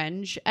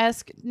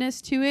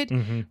revenge-esqueness to it,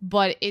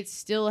 but it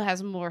still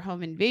has more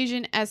home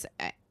invasion as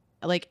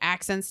like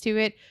accents to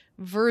it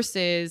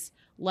versus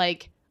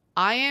like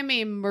I am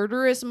a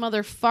murderous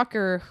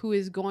motherfucker who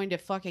is going to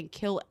fucking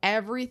kill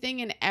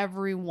everything and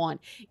everyone.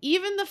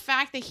 Even the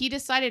fact that he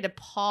decided to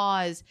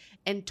pause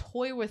and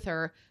toy with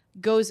her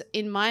goes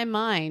in my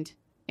mind,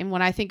 and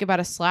when I think about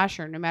a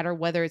slasher, no matter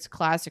whether it's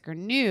classic or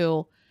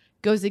new,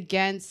 goes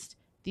against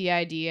the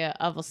idea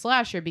of a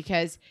slasher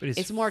because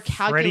it's more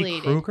calculated. Freddy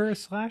Krueger a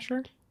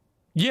slasher?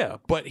 Yeah,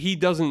 but he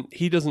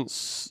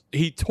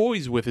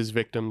toys with his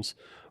victims,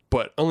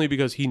 but only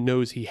because he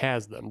knows he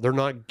has them. They're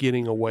not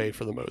getting away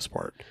for the most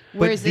part.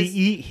 But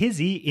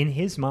in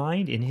his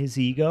mind, in his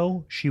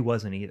ego, she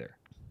wasn't either.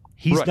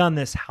 He's done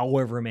this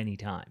however many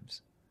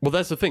times. Well,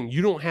 that's the thing.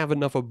 You don't have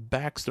enough of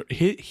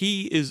backstory.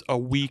 He is a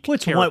weak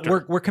character.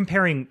 What we're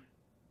comparing.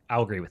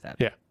 I'll agree with that.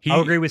 Yeah,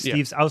 I'll agree with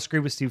Steve's. I'll agree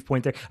with Steve's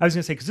point there. I was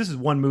going to say because this is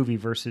one movie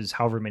versus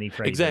however many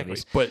Freddy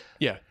movies. But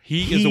yeah,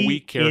 he is a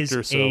weak character.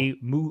 Is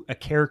a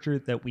character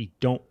that we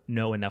don't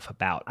know enough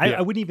about.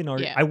 I wouldn't even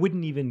argue. I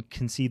wouldn't even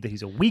concede that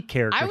he's a weak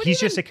character. He's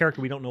just a character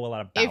we don't know a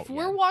lot about. If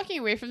we're walking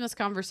away from this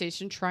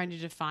conversation trying to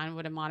define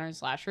what a modern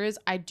slasher is,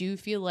 I do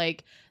feel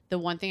like the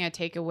one thing I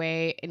take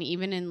away, and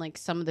even in like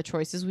some of the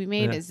choices we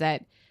made, is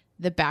that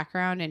the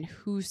background and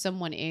who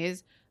someone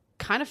is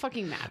kind of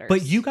fucking matters.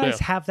 But you guys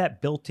have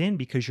that built in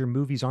because your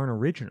movies aren't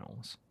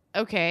originals.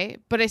 Okay,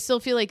 but I still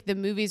feel like the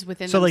movies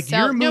within so themselves. Like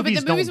your movies no,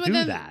 but the movies don't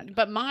within do that.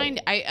 But mine,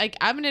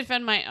 I'm gonna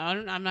defend my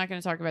own. I'm not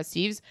gonna talk about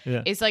Steve's.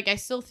 Yeah. It's like I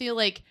still feel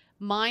like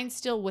mine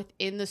still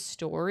within the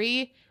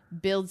story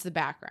builds the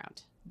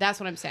background. That's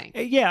what I'm saying.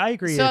 Yeah, I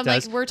agree. So it I'm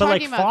does. like, we're but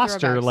talking like about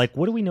Foster. throwbacks. Like,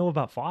 what do we know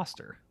about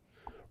Foster?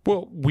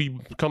 Well, we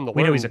come to learn.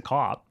 We know he's a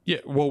cop. Yeah,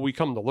 well, we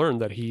come to learn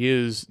that he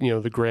is,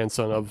 the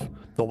grandson of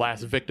the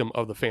last victim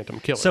of the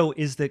Phantom Killer. So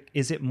is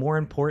it more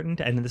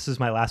important? And this is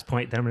my last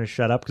point. Then I'm going to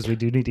shut up because we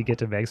do need to get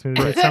to Meg's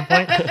movie at some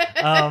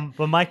point.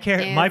 But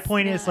my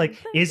point is like,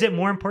 is it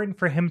more important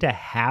for him to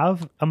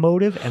have a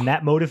motive and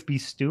that motive be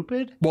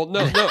stupid? Well,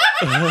 no.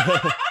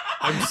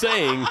 I'm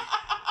saying,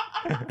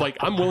 like,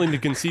 I'm willing to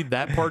concede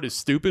that part is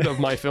stupid of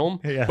my film.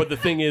 Yeah. But the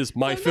thing is,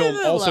 my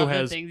film also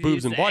has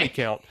boobs and body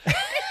count.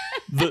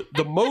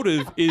 The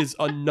motive is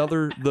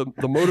another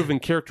the motive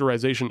and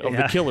characterization of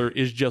the killer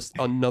is just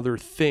another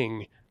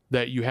thing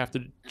that you have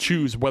to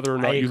choose whether or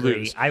not you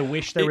lose. I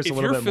wish there was a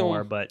little bit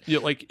more, but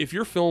like if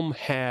your film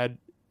had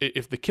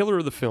if the killer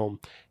of the film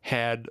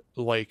had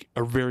like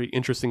a very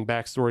interesting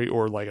backstory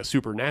or like a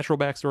supernatural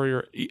backstory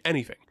or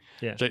anything.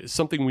 Yeah.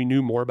 Something we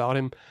knew more about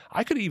him,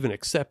 I could even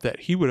accept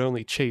that he would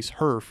only chase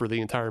her for the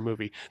entire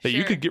movie, that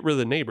you could get rid of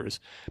the neighbors.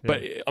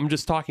 But I'm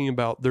just talking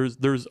about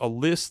there's a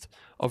list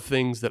of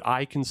things that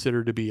I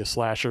consider to be a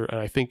slasher and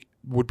I think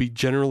would be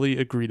generally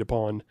agreed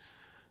upon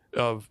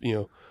of,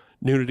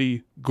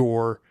 nudity,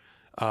 gore,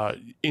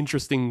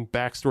 interesting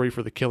backstory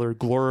for the killer,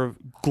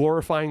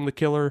 glorifying the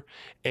killer,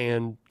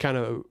 and kind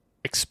of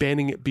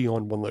expanding it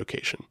beyond one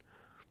location.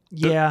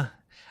 Yeah.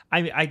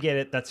 I get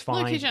it. That's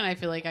fine. Location, I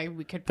feel like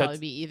we could probably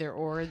be either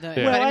or.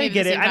 Well, I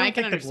get it. I don't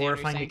think the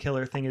glorifying the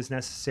killer thing is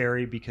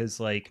necessary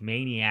because, like,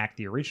 Maniac,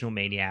 the original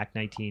Maniac,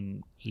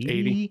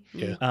 1980,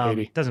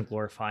 80. Doesn't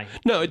glorify.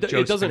 No, it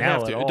doesn't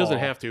have to. It doesn't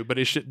have to. But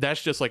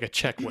that's just like a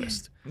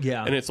checklist.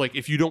 Yeah, and it's like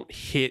if you don't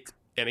hit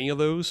any of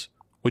those,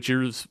 which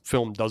your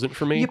film doesn't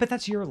for me. Yeah, but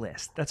that's your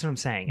list. That's what I'm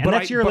saying. And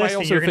that's your list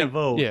and you're going to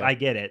vote. Yeah. I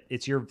get it.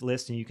 It's your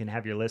list and you can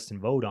have your list and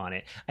vote on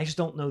it. I just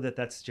don't know that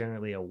that's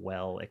generally a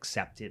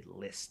well-accepted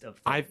list of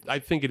things. I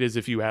think it is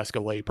if you ask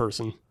a lay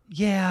person.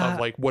 Yeah. Of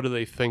like, what do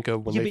they think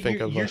of when they think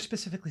of... You're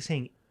specifically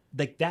saying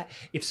like that.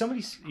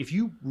 If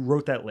you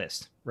wrote that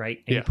list,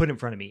 right, and you put it in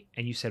front of me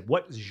and you said,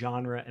 what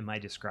genre am I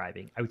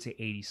describing? I would say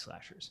 80s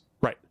slashers.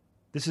 Right.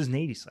 This is an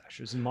 80s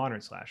slasher. This is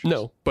modern slashers.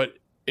 No, but...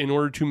 in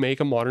order to make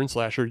a modern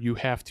slasher, you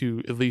have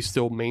to at least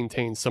still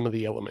maintain some of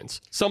the elements.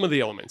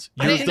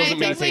 Yours doesn't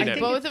maintain that.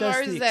 Both of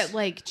ours that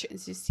like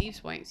Steve's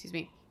point, excuse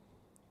me,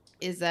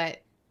 is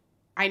that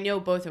I know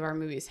both of our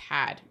movies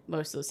had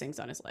most of those things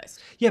on his list.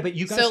 Yeah, but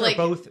you guys are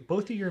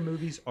both of your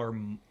movies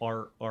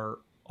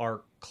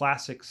are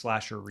classic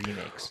slasher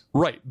remakes.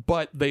 Right,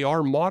 but they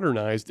are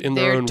modernized in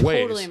their own ways.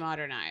 They're totally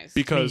modernized.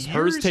 Because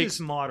hers takes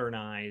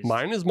modernized.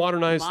 Mine is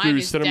modernized through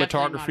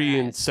cinematography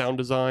and sound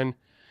design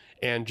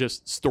and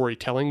just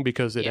storytelling,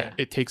 because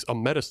it takes a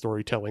meta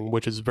storytelling,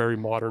 which is very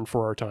modern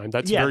for our time.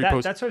 That's very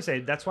that's what I say.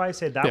 That's why I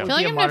said that would I be feel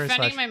a like modern I'm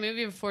defending slash. my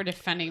movie before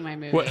defending my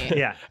movie. Well,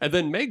 Yeah. And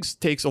then Meg's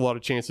takes a lot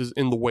of chances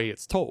in the way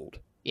it's told.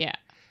 Yeah.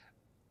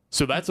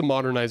 So that's a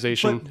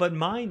modernization. But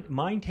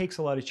mine takes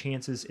a lot of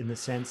chances in the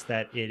sense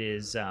that it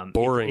is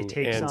boring it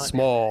takes and on,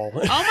 small. Oh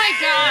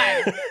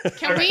my God!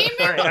 Can we move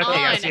All right,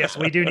 okay, on? yes,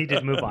 we do need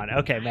to move on.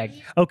 Okay, Meg.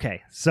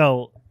 Okay,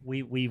 so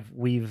we've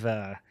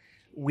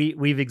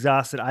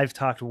exhausted. I've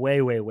talked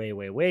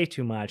way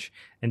too much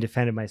and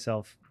defended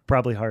myself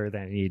probably harder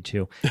than I needed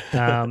to.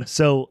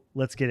 So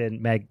let's get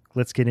in, Meg.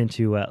 Let's get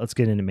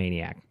into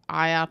Maniac.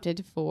 I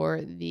opted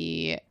for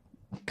the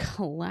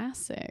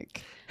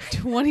classic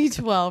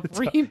 2012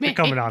 remake.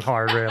 Coming on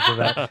hard right after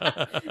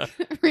that.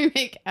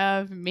 Remake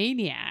of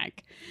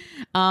Maniac,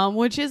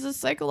 which is a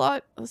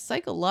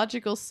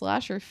psychological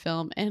slasher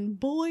film, and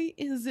boy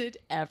is it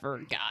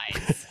ever,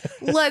 guys.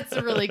 Let's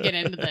really get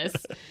into this.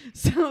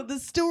 So the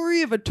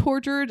story of a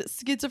tortured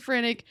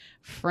schizophrenic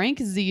Frank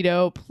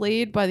Zito,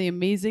 played by the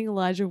amazing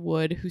Elijah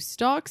Wood, who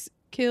stalks,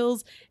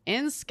 kills,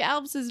 and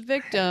scalps his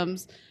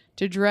victims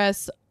to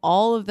dress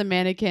all of the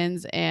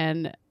mannequins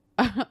and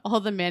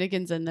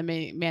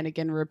the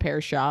mannequin repair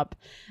shop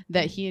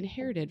that he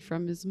inherited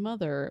from his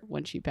mother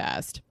when she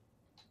passed.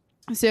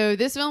 So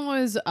this film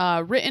was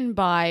written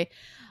by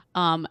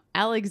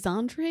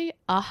Alexandre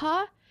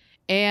Aja,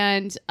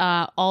 and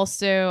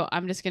also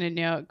I'm just gonna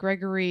note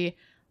Gregory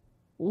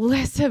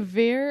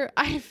Lesavere.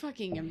 I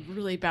fucking am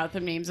really bad with the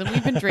names, and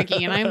we've been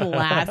drinking, and I'm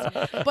last.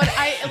 But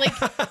I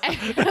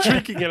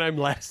drinking, and I'm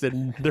last,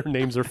 and their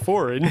names are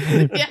foreign.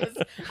 Yes,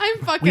 I'm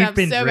fucking We've up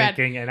been so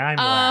drinking, bad. and I'm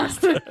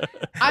last.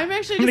 I'm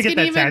actually I'm just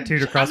gonna get that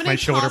tattooed across my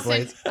shoulder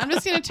blades. I'm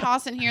just gonna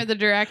toss in here the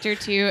director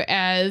too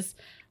as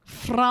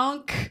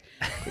Frank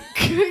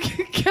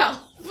Calvin.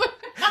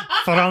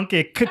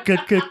 Frankie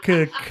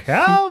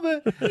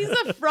Calvin. He's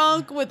a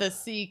Frank with a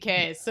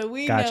CK, so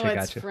we know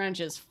it's French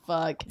as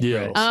fuck.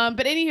 Yeah.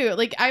 But anywho,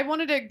 like I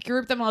wanted to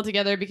group them all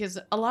together because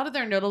a lot of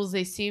their notables,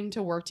 they seem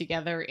to work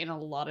together in a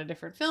lot of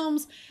different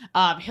films.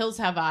 Hills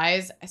Have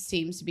Eyes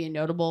seems to be a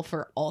notable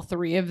for all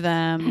three of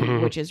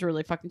them, which is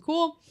really fucking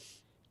cool.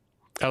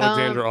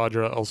 Alexandra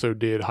Audra also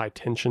did High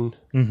Tension.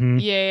 Mm-hmm.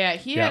 Yeah.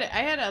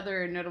 I had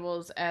other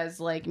notables as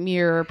like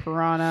Mirror,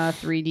 Piranha,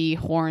 3D,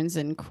 Horns,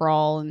 and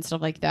Crawl and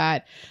stuff like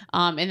that.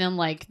 And then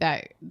like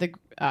that the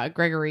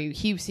Gregory,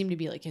 he seemed to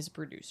be like his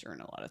producer in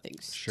a lot of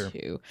things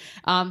too.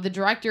 The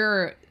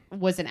director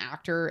was an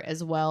actor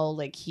as well.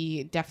 Like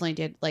he definitely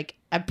did like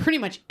pretty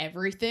much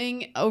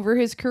everything over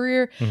his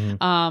career.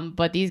 Mm-hmm.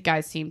 But these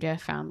guys seem to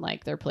have found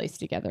like their place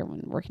together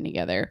when working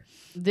together.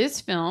 This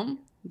film,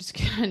 I'm just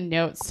gonna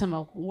note some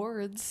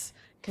awards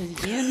because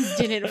Jens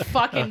didn't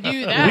fucking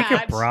do that. We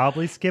could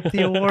probably skip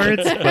the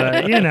awards,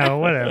 but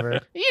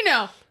whatever.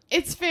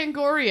 It's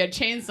Fangoria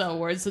Chainsaw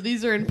Awards, so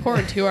these are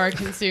important to our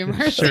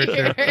consumers. Sure.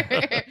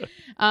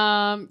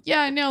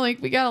 Like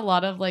we got a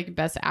lot of like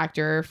best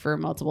actor for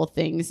multiple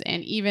things,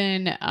 and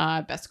even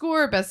best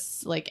score,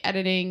 best like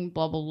editing,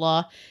 blah blah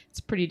blah. It's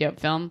a pretty dope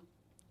film.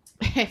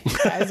 If you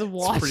guys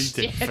watched it's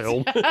a pretty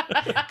dope film.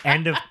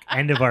 End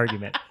of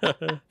argument.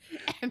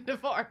 End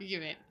of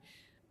argument.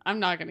 I'm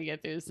not gonna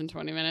get through this in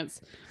 20 minutes.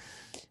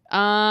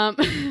 But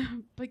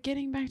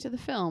getting back to the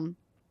film.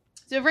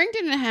 So Frank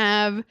didn't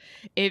have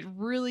it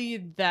really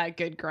that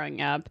good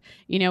growing up.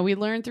 We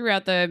learned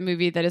throughout the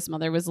movie that his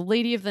mother was a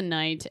lady of the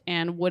night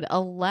and would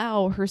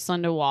allow her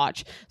son to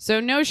watch. So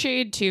no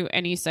shade to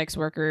any sex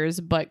workers,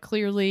 but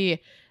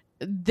clearly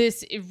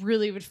it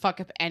really would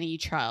fuck up any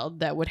child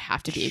that would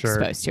have to be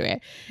exposed to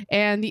it.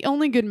 And the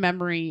only good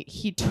memory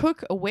he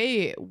took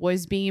away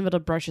was being able to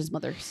brush his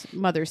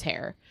mother's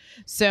hair.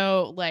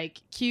 So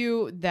like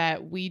cue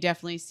that we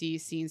definitely see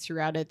scenes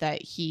throughout it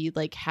that he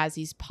like has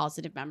these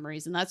positive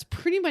memories, and that's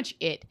pretty much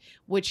it,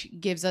 which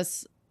gives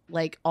us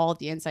like all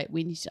the insight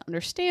we need to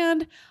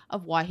understand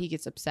of why he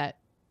gets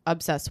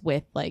obsessed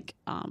with like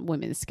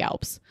women's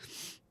scalps.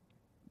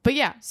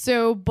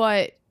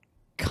 But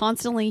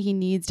constantly he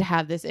needs to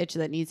have this itch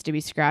that needs to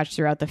be scratched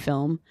throughout the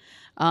film.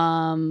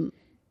 The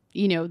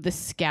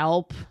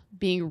scalp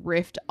being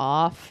ripped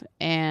off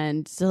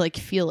and to like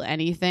feel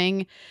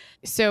anything.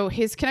 So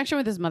his connection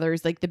with his mother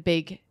is like the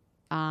big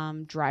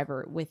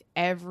driver with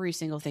every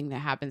single thing that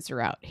happens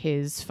throughout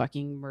his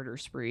fucking murder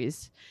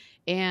sprees.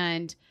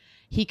 And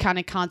he kind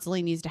of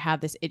constantly needs to have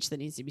this itch that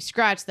needs to be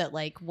scratched, that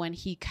like when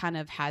he kind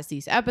of has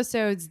these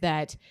episodes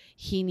that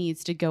he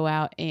needs to go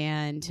out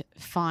and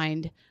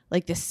find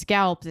like the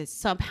scalp that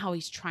somehow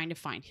he's trying to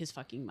find his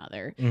fucking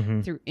mother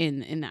through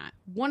in that.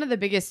 One of the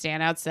biggest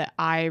standouts that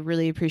I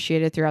really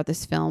appreciated throughout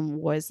this film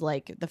was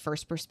like the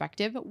first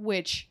perspective,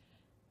 which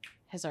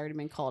has already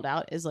been called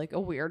out as like a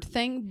weird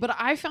thing, but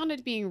I found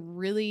it being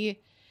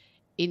really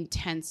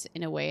intense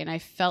in a way. And I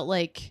felt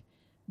like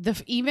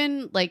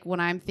even like when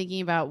I'm thinking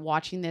about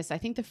watching this, I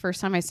think the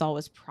first time I saw it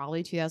was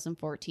probably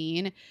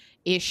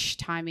 2014-ish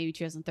time, maybe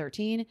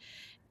 2013,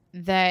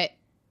 that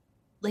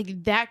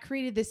like that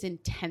created this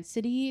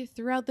intensity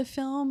throughout the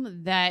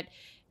film that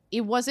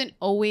it wasn't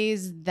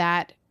always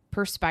that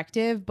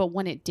perspective, but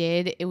when it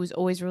did, it was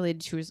always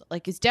related to his,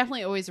 like, it's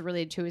definitely always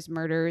related to his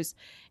murders.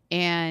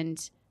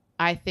 And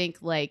I think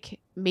like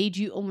made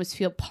you almost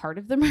feel part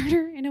of the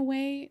murder in a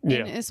way,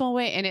 in a small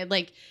way. And it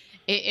like,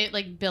 it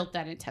like built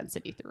that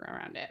intensity through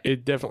around it.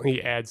 It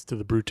definitely adds to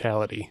the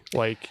brutality,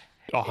 like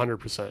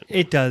 100%.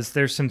 It does.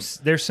 There's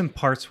some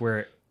parts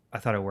where I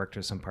thought it worked,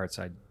 with some parts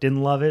I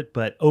didn't love it,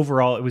 but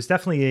overall it was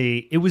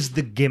definitely it was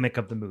the gimmick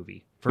of the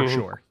movie for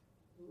sure.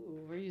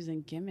 Ooh, we're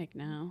using gimmick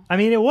now. I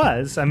mean, it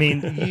was. I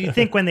mean, you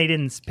think when they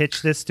didn't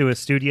pitch this to a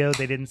studio,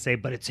 they didn't say,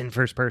 but it's in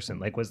first person,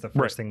 like was the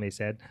first thing they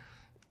said.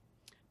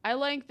 I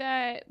like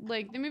that,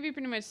 like, the movie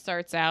pretty much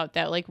starts out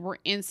that, like, we're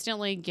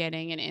instantly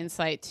getting an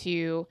insight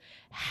to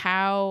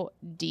how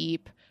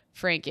deep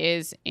Frank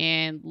is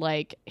in,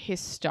 like, his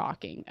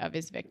stalking of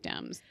his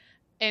victims.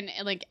 And,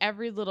 like,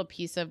 every little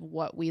piece of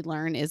what we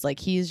learn is,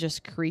 like, he's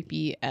just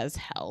creepy as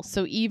hell.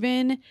 So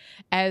even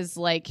as,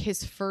 like,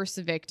 his first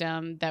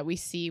victim that we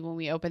see when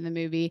we open the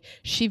movie,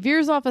 she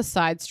veers off a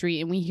side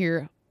street and we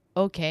hear,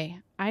 okay,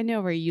 I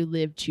know where you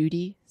live,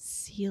 Judy.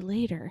 See you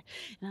later.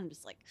 And I'm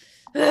just like,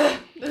 ugh,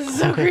 this is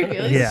so creepy.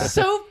 This is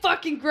so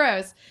fucking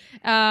gross.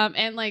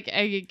 And like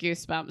I get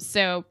goosebumps.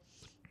 So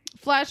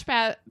flash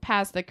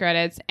past the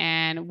credits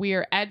and we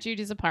are at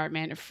Judy's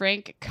apartment.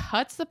 Frank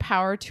cuts the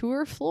power to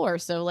her floor.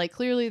 So like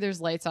clearly there's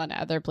lights on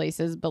other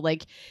places, but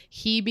like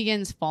he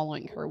begins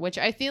following her, which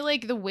I feel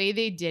like the way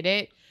they did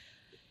it,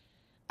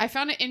 I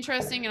found it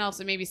interesting and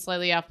also maybe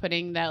slightly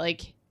off-putting that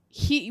like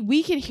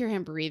we can hear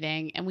him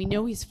breathing and we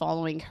know he's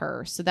following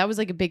her. So that was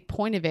like a big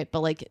point of it.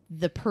 But like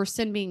the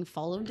person being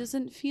followed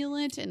doesn't feel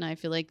it. And I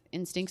feel like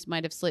instincts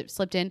might have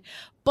slipped in.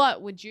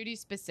 But with Judy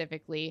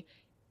specifically,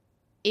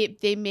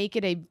 they make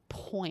it a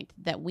point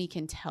that we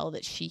can tell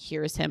that she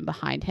hears him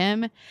behind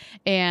him.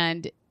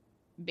 And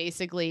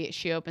basically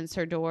she opens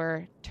her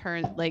door,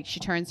 she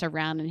turns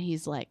around and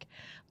he's like,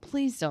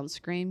 please don't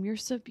scream. You're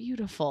so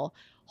beautiful.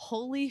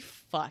 Holy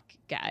fuck,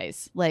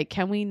 guys. Like,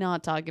 can we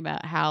not talk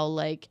about how,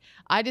 like,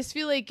 I just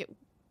feel like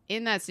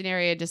in that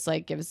scenario, it just,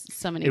 like, gives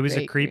so many it was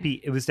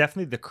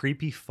definitely the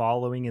creepy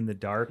following in the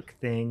dark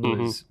thing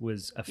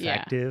was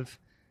effective.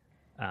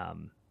 Yeah.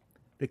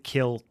 The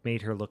kill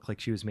made her look like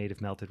she was made of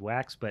melted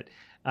wax, but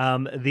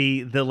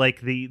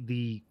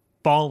the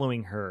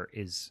following her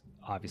is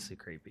obviously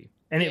creepy.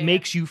 And it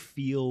makes you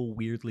feel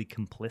weirdly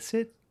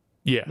complicit.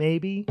 Yeah.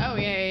 Maybe. Oh,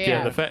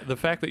 yeah. The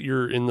fact that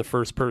you're in the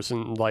first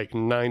person like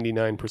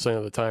 99%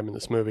 of the time in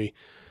this movie,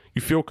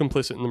 you feel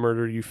complicit in the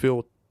murder. You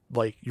feel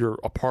like you're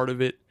a part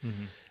of it.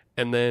 Mm-hmm.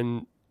 And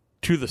then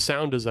to the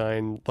sound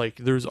design, like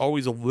there's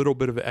always a little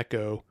bit of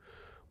echo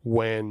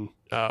when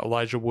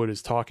Elijah Wood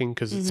is talking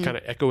because it's kind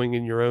of echoing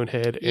in your own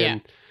head.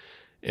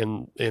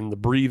 And the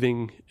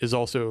breathing is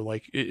also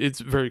like it's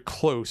very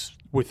close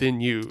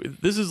within you.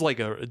 This is like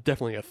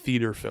definitely a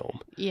theater film.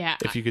 Yeah,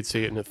 if you could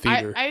see it in a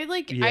theater.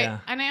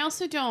 I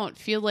also don't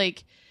feel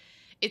like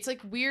it's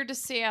like weird to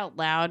say out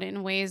loud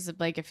in ways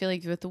of, like I feel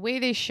like with the way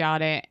they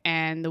shot it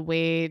and the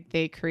way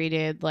they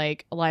created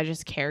like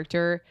Elijah's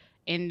character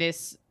in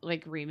this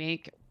like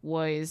remake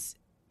was.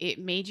 It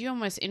made you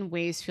almost in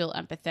ways feel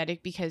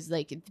empathetic because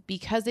they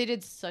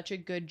did such a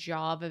good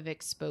job of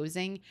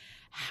exposing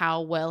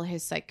how well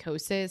his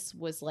psychosis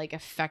was like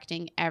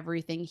affecting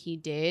everything he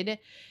did.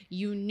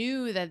 You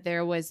knew that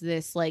there was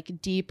this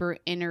like deeper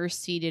inner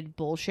seated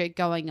bullshit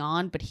going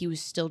on, but he was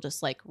still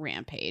just like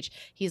rampage.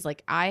 He's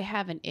like, I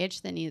have an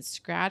itch that needs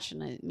scratched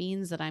and it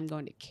means that I'm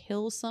going to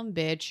kill some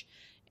bitch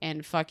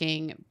and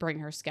fucking bring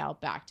her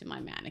scalp back to my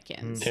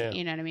mannequins. Yeah.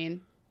 You know what I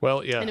mean?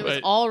 Well, yeah. And it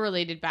was all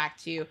related back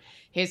to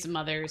his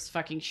mother's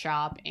fucking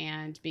shop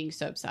and being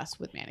so obsessed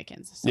with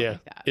mannequins. Stuff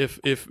like that.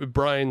 If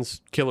Brian's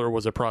killer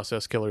was a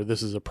process killer,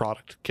 this is a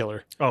product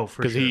killer. Oh,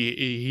 for sure. Because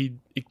he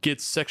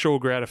gets sexual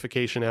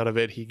gratification out of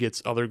it. He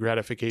gets other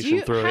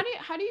gratification through it.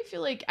 How do you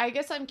feel like, I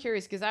guess I'm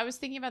curious, because I was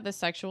thinking about the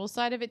sexual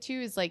side of it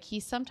too, is like he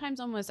sometimes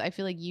almost, I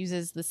feel like,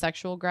 uses the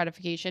sexual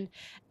gratification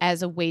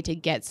as a way to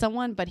get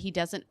someone, but he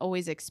doesn't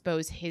always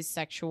expose his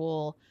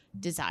sexual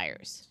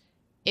desires.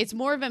 It's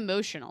more of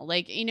emotional,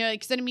 like, you know,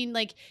 because I mean,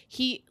 like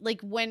he, like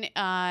when,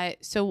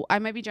 so I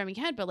might be jumping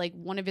ahead, but like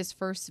one of his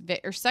first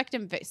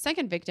second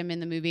victim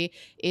in the movie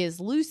is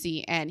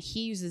Lucy, and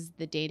he uses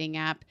the dating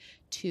app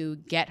to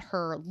get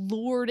her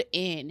lured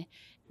in.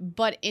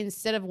 But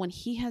instead of when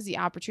he has the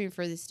opportunity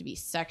for this to be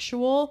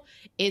sexual,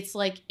 it's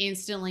like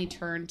instantly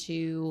turned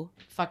to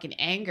fucking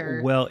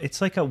anger. Well,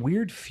 it's like a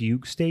weird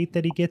fugue state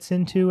that he gets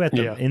into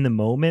in the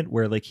moment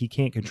where like he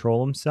can't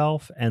control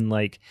himself, and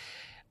like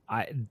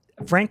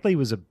frankly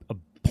was a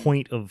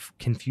point of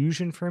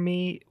confusion for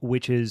me,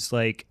 which is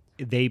like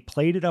they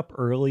played it up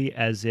early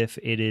as if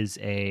it is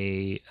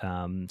a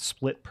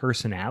split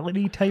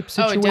personality type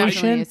situation. Oh,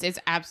 definitely. It's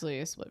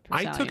absolutely a split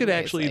personality. I took it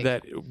actually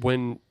that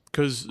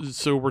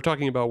so we're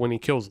talking about when he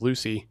kills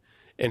Lucy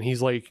and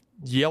he's like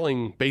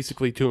yelling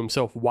basically to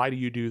himself, why do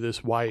you do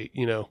this? Why,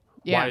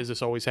 why does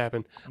this always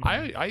happen?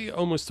 I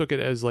almost took it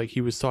as like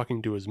he was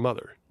talking to his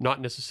mother, not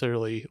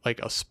necessarily like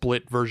a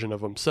split version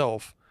of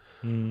himself.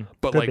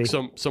 But like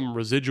some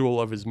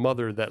residual of his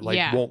mother that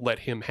like won't let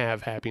him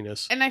have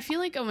happiness. And I feel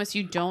like almost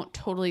you don't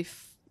totally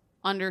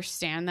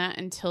understand that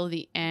until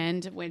the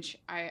end, which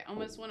I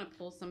almost want to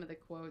pull some of the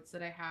quotes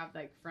that I have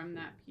like from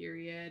that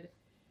period.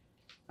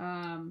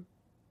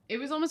 It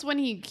was almost when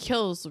he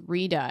kills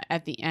Rita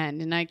at the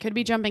end, and I could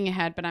be jumping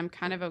ahead, but I'm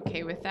kind of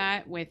okay with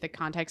that with the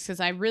context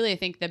because I really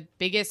think the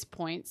biggest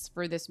points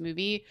for this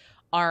movie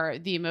are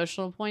the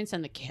emotional points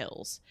and the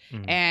kills.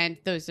 And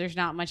there's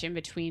not much in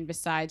between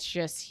besides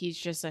he's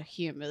just a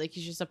human, like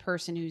he's just a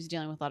person who's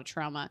dealing with a lot of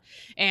trauma.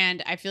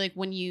 And I feel like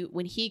when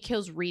he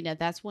kills Rita,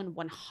 that's when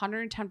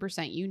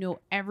 110%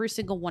 every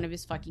single one of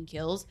his fucking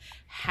kills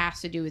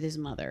has to do with his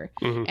mother.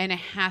 And it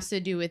has to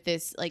do with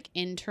this like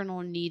internal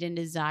need and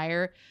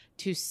desire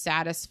to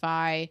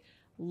satisfy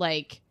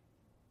like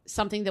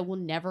something that will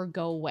never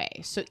go away.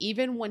 So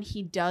even when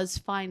he does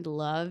find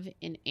love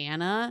in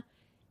Anna,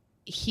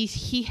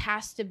 he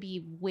has to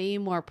be way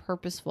more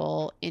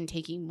purposeful in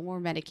taking more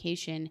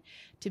medication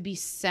to be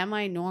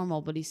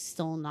semi-normal, but he's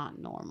still not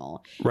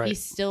normal. Right. He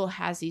still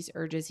has these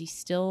urges. He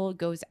still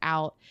goes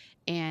out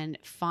and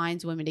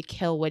finds women to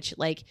kill, which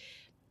like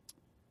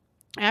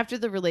after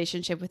the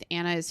relationship with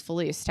Anna is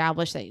fully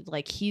established that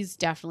like he's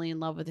definitely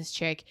in love with this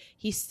chick,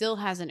 he still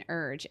has an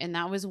urge. And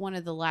that was one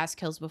of the last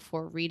kills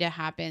before Rita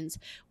happens,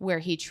 where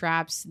he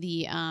traps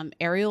the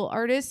aerial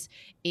artist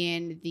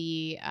in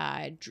the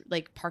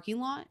like parking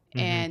lot.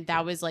 And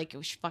that was like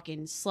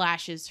fucking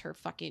slashes her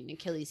fucking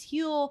Achilles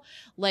heel.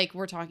 Like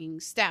we're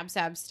talking stab,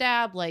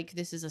 like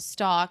this is a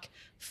stock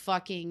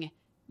fucking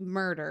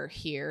murder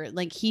here.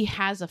 Like he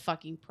has a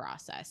fucking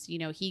process,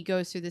 he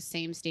goes through the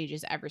same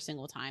stages every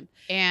single time,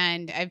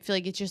 and I feel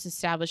like it's just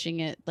establishing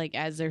it like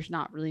as there's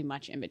not really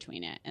much in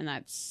between it. And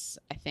that's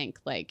I think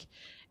like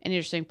an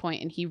interesting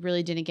point. And he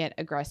really didn't get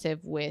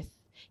aggressive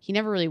he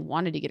never really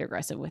wanted to get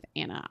aggressive with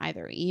Anna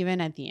either, even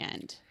at the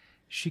end.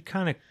 She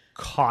kind of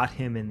caught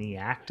him in the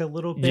act a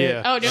little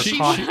bit. Oh no, she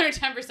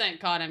 110%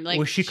 caught him.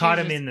 Like she caught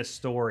him in the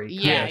story.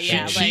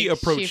 She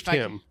approached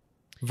him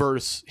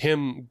versus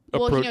him.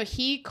 Well,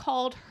 he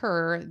called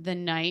her the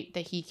night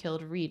that he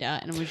killed Rita,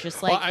 and was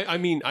just like, well,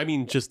 I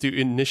mean, just to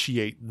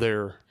initiate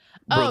their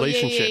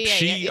relationship.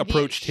 She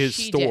approached his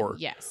store,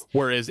 yes.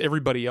 Whereas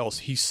everybody else,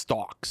 he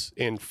stalks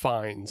and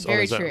finds. Very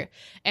on his true. own.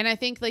 And I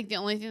think like the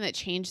only thing that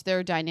changed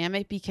their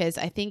dynamic, because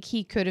I think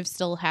he could have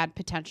still had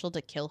potential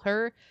to kill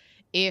her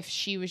if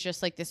she was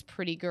just like this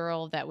pretty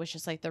girl that was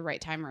just like the right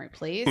time, right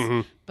place.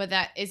 But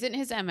that isn't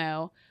his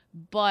MO.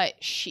 But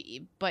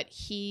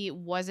he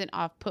wasn't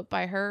off put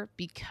by her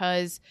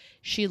because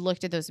she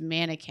looked at those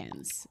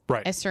mannequins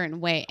a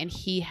certain way, and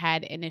he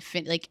had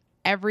like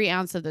every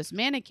ounce of those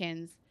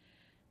mannequins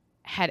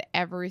had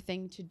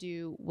everything to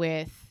do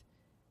with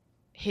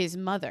his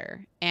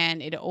mother,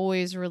 and it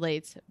always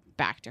relates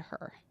back to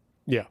her.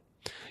 Yeah.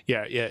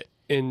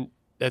 And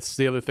that's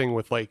the other thing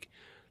with like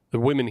the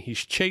women he's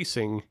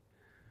chasing,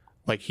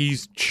 like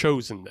he's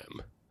chosen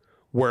them.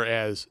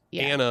 Whereas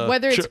Anna,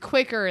 whether it's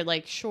quicker,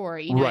 like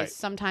sure,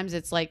 sometimes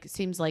it's like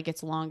seems like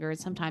it's longer, and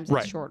sometimes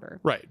it's shorter.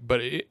 Right, but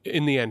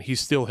in the end, he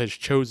still has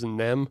chosen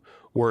them.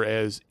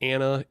 Whereas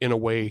Anna, in a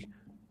way,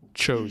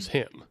 chose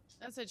him.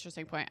 That's an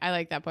interesting point. I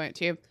like that point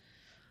too.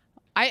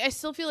 I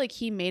still feel like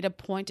he made a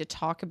point to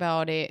talk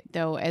about it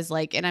though, as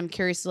like, and I'm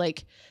curious to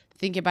like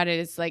think about it.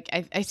 It's like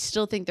I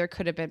still think there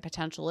could have been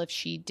potential if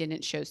she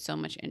didn't show so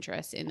much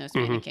interest in those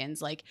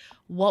mannequins. Like,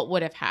 what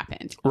would have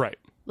happened? Right.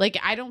 Like,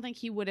 I don't think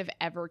he would have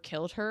ever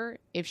killed her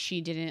if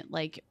she didn't,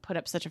 like, put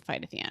up such a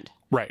fight at the end.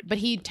 Right. But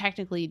he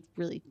technically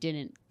really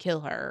didn't kill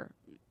her,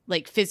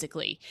 like,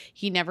 physically.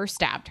 He never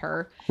stabbed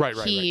her. Right.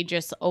 He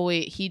just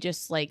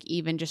like,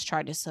 even just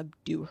tried to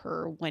subdue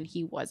her when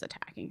he was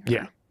attacking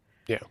her.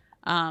 Yeah.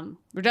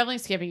 We're definitely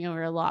skipping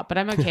over a lot, but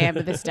I'm okay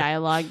with this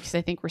dialogue because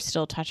I think we're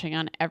still touching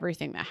on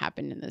everything that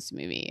happened in this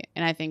movie.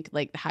 And I think,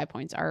 like, the high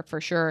points are,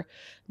 for sure,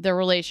 the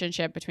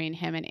relationship between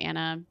him and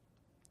Anna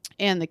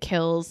and the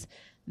kills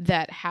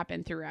that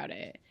happened throughout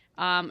it.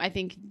 I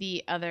think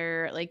the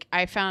other, like,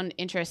 I found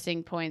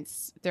interesting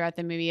points throughout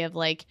the movie of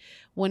like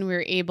when we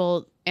were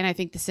able, and I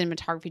think the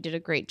cinematography did a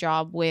great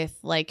job with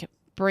like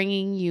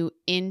bringing you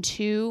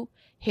into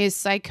his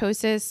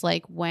psychosis,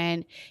 like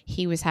when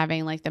he was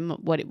having like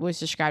what it was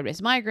described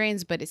as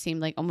migraines, but it seemed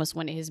like almost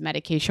when his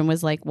medication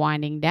was like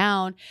winding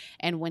down,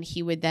 and when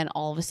he would then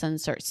all of a sudden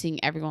start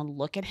seeing everyone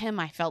look at him,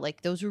 I felt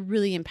like those were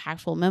really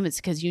impactful moments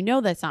because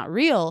that's not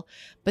real,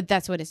 but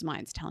that's what his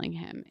mind's telling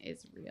him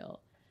is real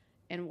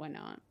and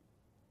whatnot.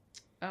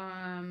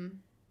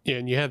 Yeah,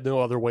 and you have no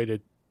other way to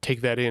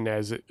take that in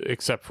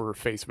except for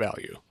face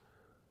value.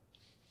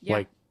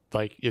 Yeah.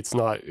 like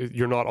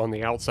you're not on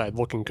the outside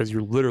looking because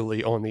you're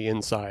literally on the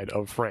inside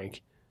of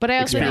Frank. But I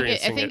also think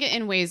experiencing it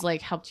in ways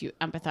like helped you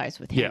empathize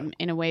with him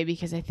in a way,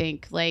 because I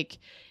think like,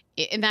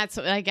 and that's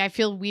like, I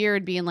feel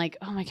weird being like,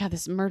 oh my God,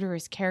 this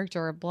murderous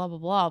character or blah, blah,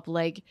 blah. But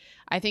like,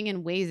 I think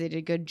in ways they did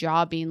a good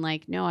job being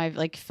like, no, I've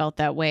like felt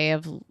that way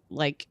of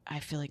like, I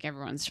feel like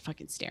everyone's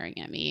fucking staring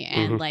at me,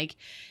 and like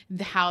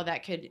how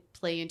that could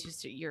play into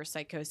your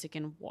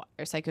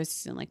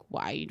psychosis and like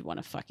why you'd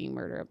want to fucking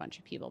murder a bunch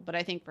of people. But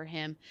I think for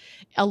him,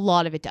 a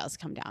lot of it does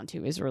come down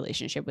to his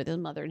relationship with his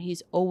mother, and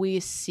he's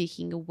always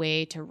seeking a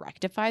way to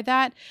rectify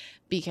that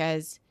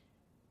because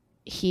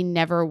he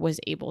never was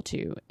able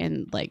to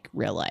in like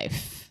real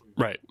life.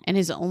 Right. And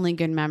his only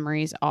good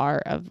memories are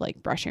of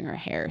like brushing her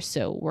hair.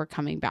 So we're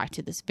coming back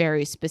to this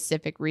very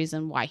specific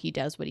reason why he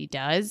does what he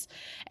does,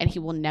 and he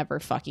will never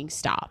fucking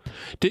stop.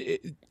 Do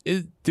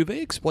they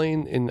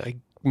explain,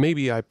 and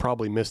maybe I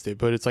probably missed it,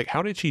 but it's like,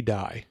 how did she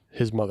die?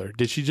 His mother,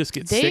 did she just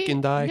get sick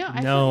and die?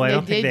 No, I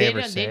don't think they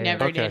ever say. They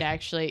never did,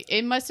 actually.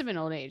 It must have been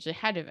old age. It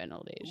had to have been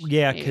old age.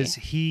 Yeah, because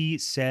he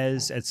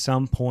says at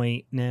some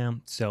point now,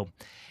 so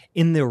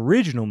in the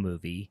original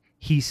movie,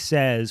 he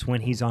says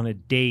when he's on a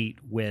date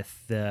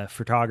with the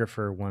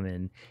photographer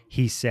woman,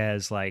 he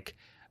says like,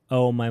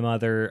 oh, I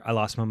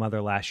lost my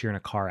mother last year in a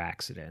car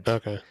accident.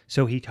 Okay.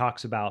 So he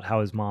talks about how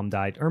his mom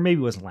died, or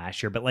maybe it wasn't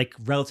last year, but like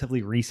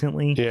relatively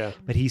recently. Yeah.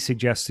 But he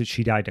suggests that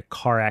she died in a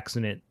car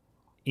accident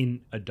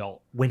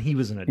when he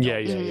was an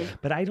adult. Yeah.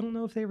 But I don't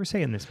know if they ever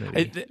say in this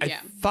movie. I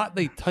thought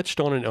they touched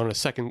on it on a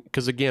second,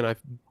 because again, I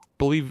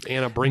believe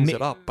Anna brings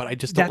it up, but I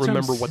just don't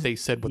remember what they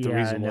said, what the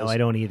reason was. No, I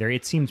don't either.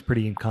 It seems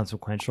pretty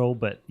inconsequential,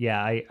 but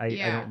I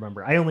don't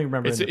remember. I only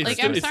remember I'm sorry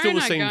still the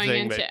not same going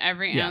thing, into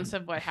every ounce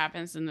of what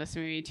happens in this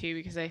movie too,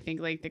 because I think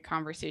like the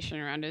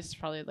conversation around it is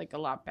probably like a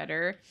lot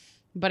better.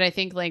 But I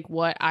think like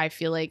what I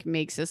feel like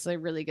makes this a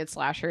really good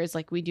slasher is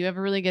like we do have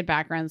a really good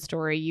background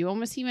story. You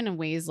almost even in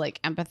ways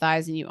like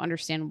empathize and you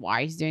understand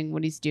why he's doing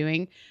what he's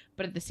doing.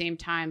 But at the same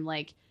time,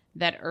 like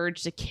that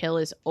urge to kill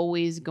is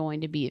always going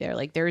to be there.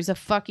 Like there is a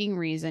fucking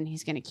reason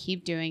he's going to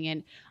keep doing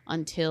it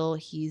until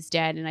he's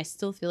dead. And I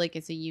still feel like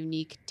it's a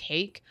unique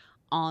take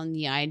on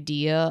the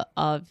idea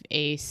of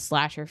a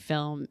slasher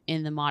film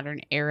in the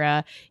modern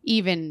era,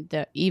 even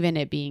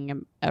it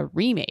being a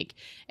remake.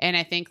 And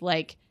I think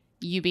like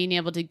you being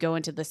able to go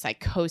into the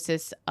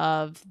psychosis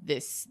of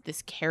this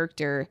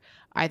character,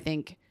 I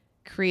think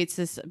creates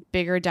this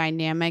bigger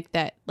dynamic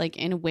that like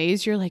in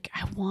ways you're like,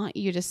 I want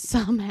you to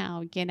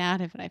somehow get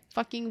out of it. I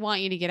fucking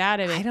want you to get out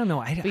of it. I don't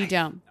know. But you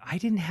don't. I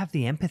didn't have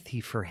the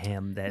empathy for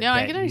him that. No,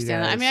 I can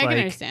understand that. I mean, I can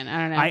understand. I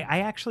don't know. I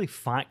actually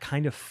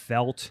kind of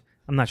felt.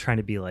 I'm not trying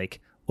to be like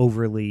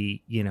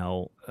overly,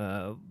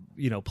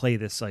 play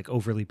this like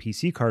overly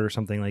PC card or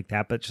something like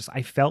that, but just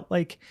I felt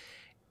like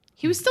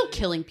he was still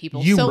killing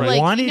people. You so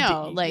wanted,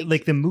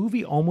 like the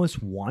movie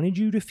almost wanted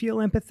you to feel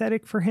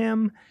empathetic for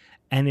him.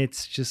 And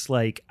it's just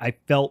like, I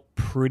felt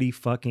pretty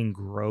fucking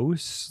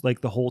gross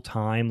like the whole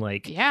time.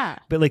 Like, yeah.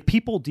 But like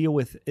people deal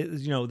with,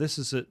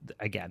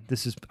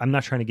 I'm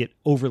not trying to get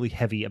overly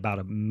heavy about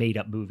a made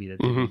up movie that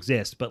didn't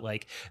exist, but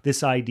like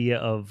this idea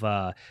of,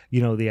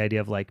 the idea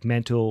of like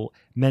mental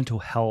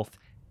health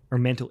or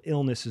mental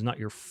illness is not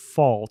your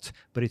fault,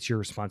 but it's your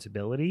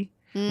responsibility.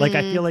 Like,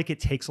 I feel like it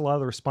takes a lot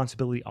of the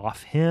responsibility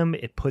off him.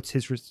 It puts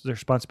his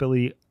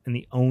responsibility and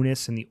the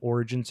onus and the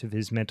origins of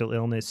his mental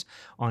illness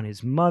on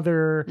his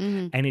mother.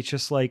 And it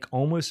just like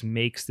almost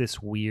makes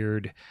this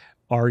weird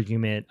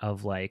argument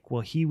of like,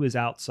 well, he was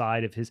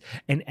outside of his,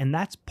 and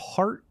that's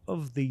part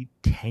of the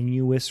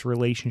tenuous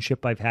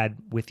relationship I've had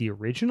with the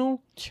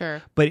original.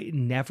 Sure. But it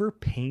never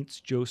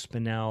paints Joe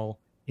Spinell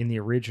in the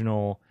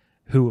original,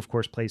 who of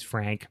course plays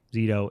Frank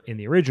Zito in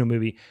the original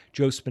movie.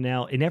 Joe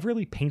Spinell, it never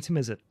really paints him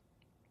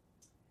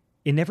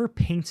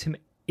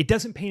it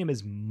doesn't paint him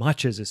as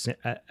much as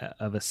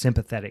a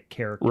sympathetic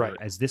character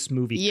as this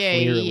movie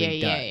clearly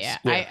does. Yeah.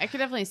 I could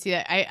definitely see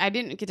that. I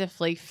didn't get to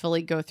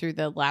fully go through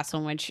the last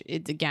one, which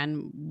it's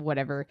again,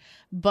 whatever.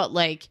 But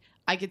like,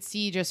 I could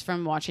see just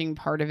from watching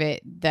part of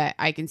it that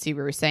I can see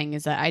what we're saying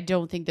is that I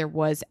don't think there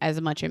was as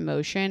much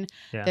emotion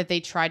that they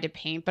tried to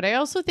paint. But I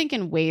also think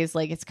in ways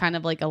like it's kind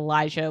of like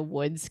Elijah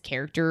Wood's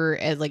character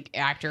as like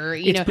actor.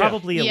 It's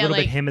probably a little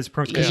bit him as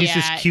because he's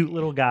this cute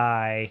little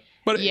guy.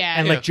 But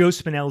like Joe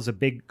Spinell is a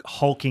big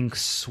hulking,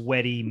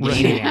 sweaty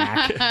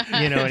maniac. You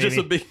know what I mean?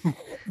 A big,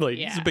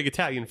 he's a big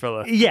Italian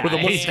fella. Yeah, with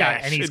a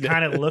mustache, and he's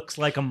kind of looks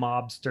like a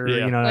mobster.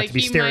 You know, not to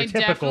be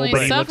stereotypical,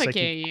 but he looks like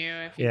you.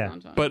 If he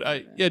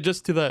but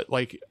just to that,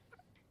 like,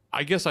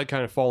 I guess I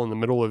kind of fall in the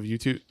middle of you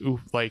two.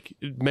 Like,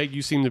 Meg,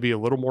 you seem to be a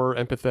little more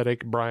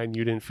empathetic. Brian,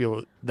 you didn't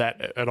feel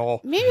that at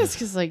all. Maybe it's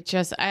because like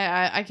just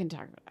I can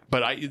talk about it.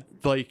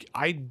 But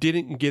I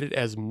didn't get it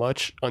as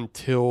much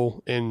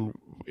until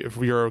if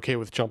you're okay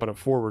with jumping it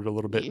forward a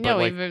little bit. No,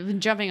 we've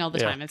been jumping all the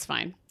time. It's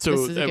fine. So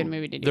this is a good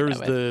movie to do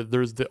that with.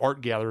 There's the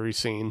art gallery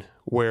scene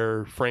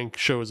where Frank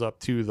shows up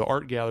to the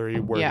art gallery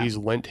where he's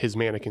lent his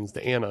mannequins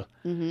to Anna.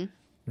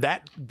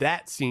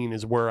 that scene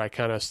is where I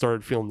kind of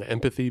started feeling the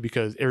empathy,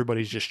 because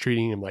everybody's just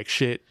treating him like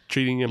shit,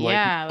 treating him like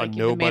a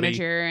nobody. The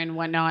manager and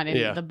whatnot,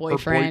 and the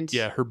boyfriend.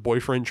 Her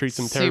boyfriend treats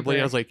him terribly.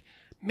 I was like,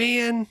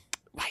 man,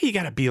 why you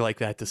gotta be like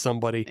that to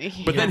somebody?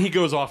 But then he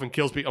goes off and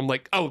kills people. I'm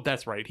like, oh,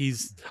 that's right,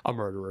 he's a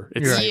murderer.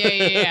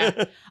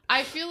 Yeah.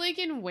 I feel like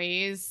in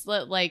ways,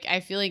 like I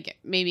feel like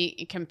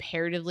maybe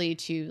comparatively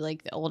to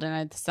like the old,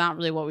 and it's not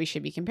really what we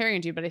should be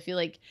comparing to, but I feel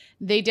like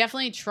they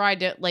definitely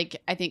tried to,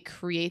 like, I think,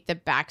 create the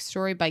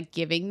backstory by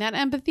giving that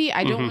empathy.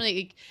 I don't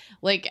really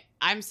like.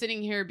 I'm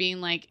sitting here being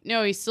like,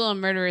 no, he's still a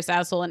murderous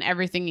asshole and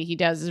everything he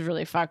does is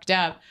really fucked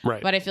up. Right.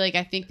 But I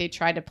think they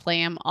tried to play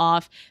him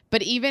off.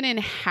 But even in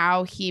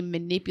how he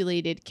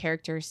manipulated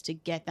characters to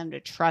get them to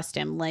trust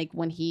him, like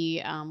when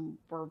he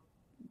we're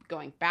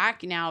going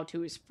back now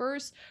to his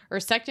first or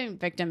second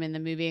victim in the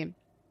movie,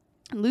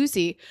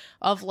 Lucy,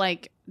 of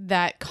like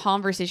that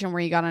conversation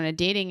where he got on a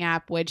dating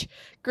app, which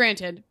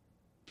granted,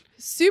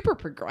 super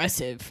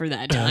progressive for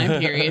that time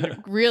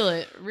period,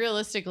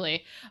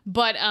 realistically.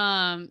 But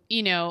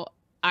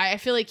I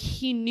feel like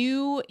he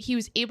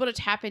was able to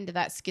tap into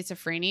that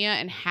schizophrenia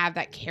and have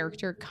that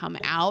character come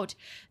out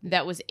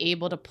that was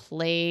able to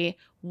play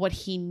what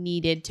he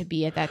needed to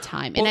be at that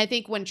time. And I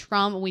think when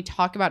we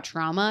talk about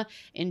trauma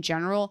in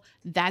general,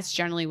 that's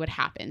generally what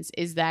happens,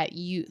 is that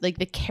you, like,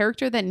 the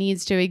character that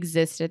needs to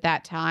exist at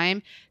that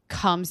time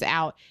comes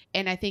out.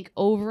 And I think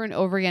over and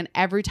over again,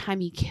 every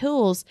time he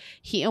kills,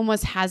 he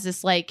almost has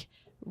this like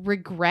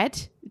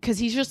regret, because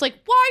he's just like,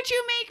 why'd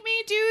you make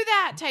me do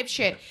that type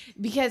shit,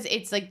 because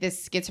it's like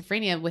this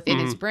schizophrenia within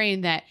his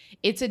brain, that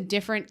it's a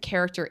different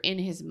character in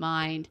his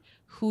mind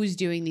who's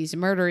doing these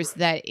murders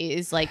that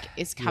is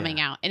coming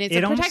out, and it's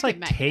a protective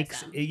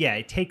mechanism.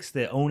 It takes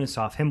the onus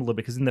off him a little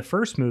bit, because in the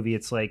first movie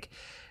it's like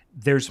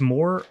there's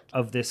more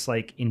of this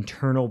like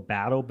internal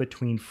battle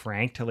between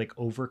Frank to like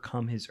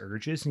overcome his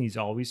urges, and he's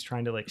always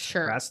trying to like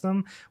suppress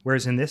them,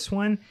 whereas in this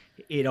one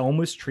it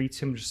almost treats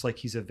him just like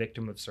he's a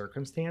victim of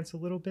circumstance a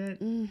little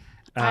bit.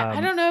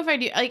 I don't know if I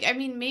do. Like, I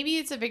mean, maybe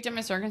it's a victim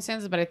of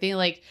circumstances, but I think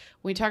like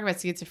when we talk about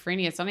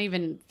schizophrenia, it's not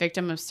even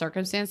victim of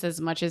circumstance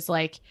as much as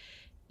like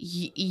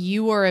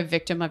you are a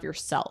victim of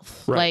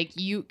yourself. Right. Like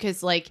you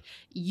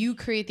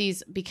create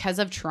these, because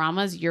of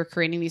traumas, you're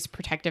creating these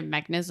protective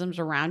mechanisms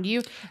around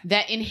you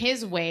that in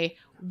his way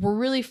were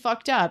really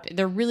fucked up.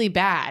 They're really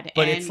bad.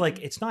 But it's like,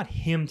 it's not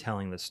him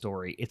telling the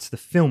story, it's the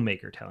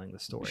filmmaker telling the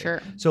story.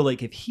 Sure. So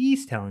like if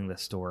he's telling the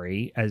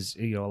story as,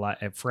 you know, a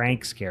lot of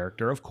Frank's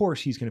character, of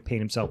course he's going to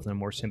paint himself in a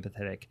more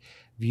sympathetic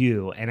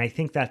view. And I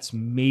think that's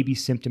maybe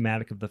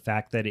symptomatic of the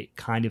fact that it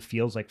kind of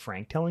feels like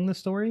Frank telling the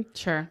story.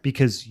 Sure.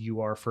 Because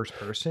you are first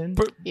person.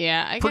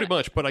 Pretty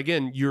much. But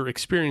again, you're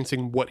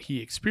experiencing what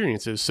he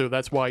experiences. So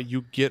that's why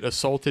you get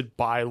assaulted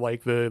by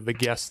like the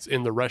guests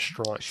in the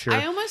restaurant. Sure.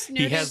 I almost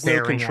noticed, he has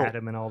no control at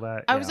him and all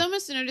that. I was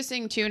almost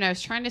noticing too, and I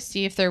was trying to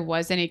see if there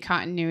was any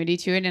continuity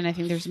to it. And I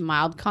think there's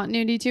mild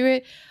continuity to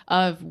it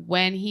of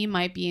when he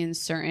might be in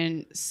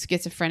certain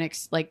schizophrenic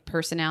like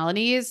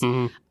personalities.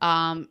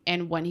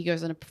 And when he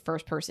goes in a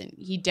first person,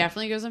 he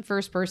definitely goes in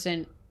first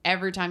person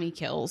every time he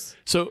kills.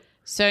 So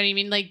I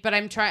mean, like, but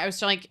I was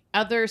trying like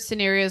other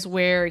scenarios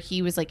where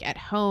he was like at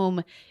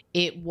home,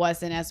 it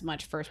wasn't as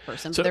much first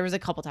person, but there was a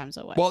couple times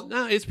it was. Well,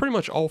 no, it's pretty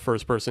much all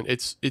first person.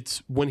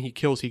 It's when he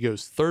kills, he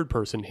goes third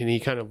person, and he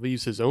kind of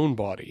leaves his own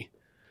body.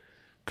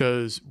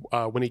 Because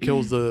when he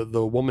kills the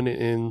woman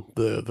in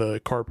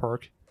the car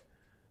park,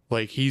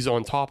 like he's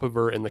on top of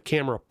her, and the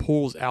camera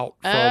pulls out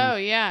from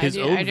his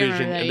own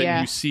vision, and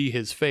then you see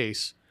his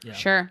face. Yeah.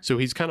 Sure. So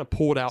he's kind of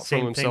pulled out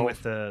from himself.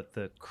 Same thing with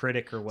the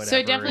critic or whatever. So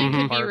it definitely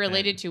could be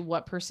related to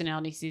what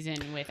personality he's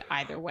in with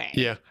either way.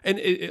 Yeah. And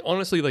it,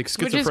 honestly, like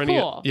schizophrenia. Which is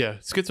cool. Yeah.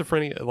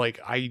 Schizophrenia,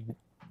 like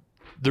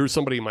there's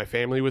somebody in my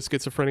family with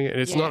schizophrenia, and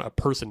it's not a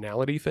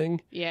personality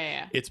thing.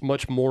 Yeah. It's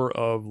much more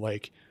of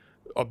like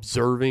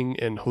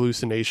observing and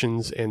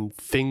hallucinations and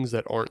things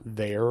that aren't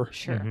there.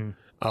 Sure.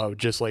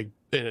 Just like,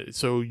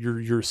 so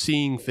you're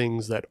seeing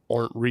things that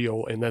aren't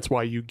real. And that's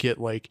why you get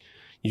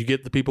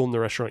the people in the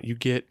restaurant, you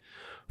get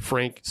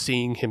Frank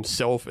seeing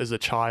himself as a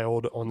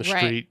child on the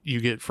street. You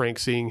get Frank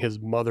seeing his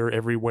mother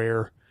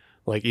everywhere,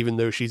 like even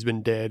though she's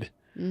been dead.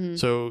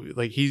 So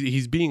like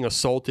he's being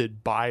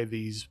assaulted by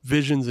these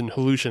visions and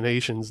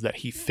hallucinations that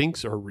he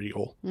thinks are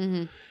real.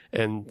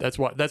 And that's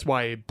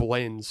why it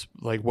blends,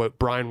 like what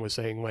Brian was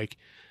saying, like,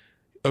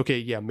 okay,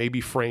 yeah,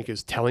 maybe Frank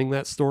is telling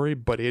that story,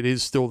 but it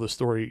is still the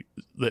story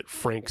that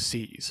Frank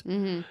sees.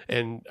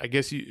 And I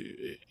guess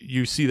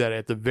you see that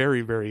at the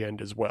very, very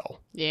end as well.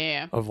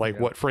 Yeah. Of like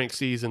what Frank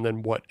sees and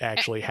then what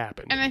actually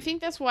happened. And I think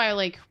that's why,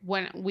 like,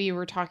 when we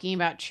were talking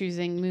about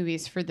choosing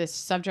movies for this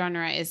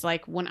subgenre, is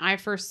like when I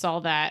first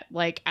saw that,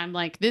 like, I'm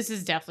like, this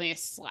is definitely a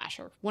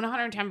slasher.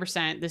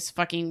 110%. This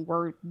fucking,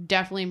 we're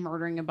definitely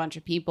murdering a bunch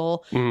of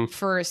people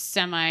for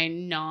semi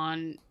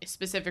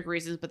non-specific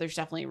reasons, but there's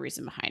definitely a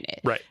reason behind it.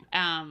 Right.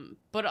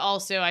 But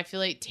also I feel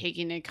like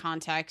taking into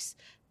context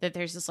that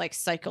there's this like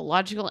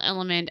psychological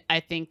element,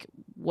 I think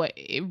what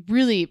it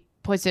really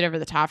puts it over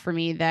the top for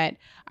me, that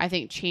I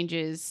think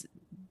changes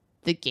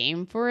the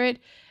game for it.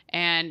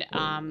 And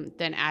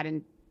then add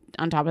in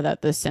on top of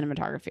that, the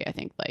cinematography, I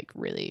think, like,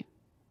 really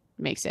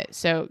makes it.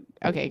 So,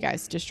 okay,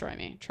 guys, destroy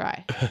me.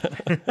 Try.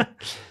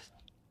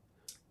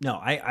 No,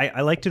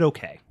 I liked it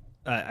okay.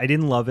 I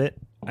didn't love it.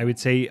 I would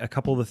say a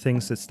couple of the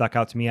things that stuck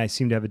out to me, I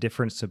seem to have a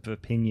difference of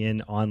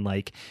opinion on,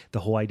 like, the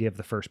whole idea of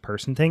the first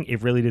person thing.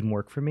 It really didn't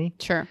work for me.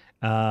 Sure.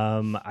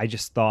 I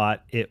just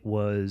thought it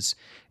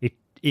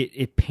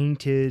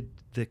painted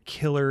the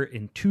killer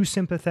in too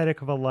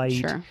sympathetic of a light.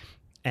 Sure.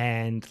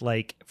 And,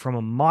 like, from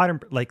a modern,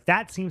 like,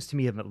 that seems to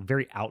me a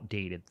very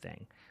outdated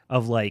thing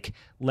of, like,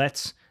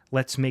 let's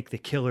make the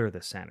killer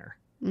the center.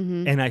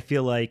 Mm-hmm. And I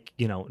feel like,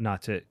 you know,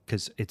 not to,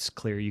 because it's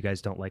clear you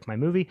guys don't like my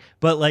movie,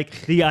 but,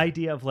 like, the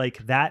idea of, like,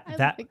 that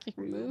like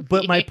your movie.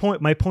 But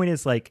my point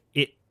is, like,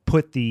 it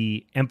put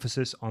the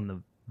emphasis on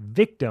the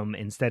victim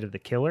instead of the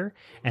killer,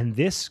 and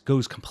this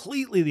goes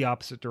completely the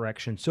opposite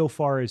direction so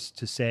far as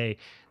to say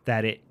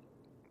that it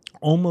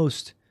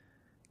almost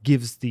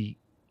gives the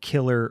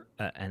killer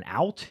an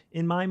out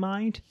in my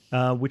mind,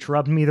 which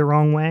rubbed me the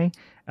wrong way.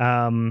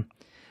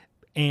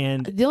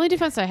 And the only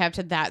defense I have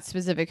to that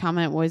specific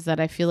comment was that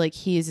I feel like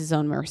he is his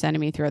own worst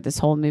enemy throughout this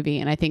whole movie.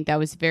 And I think that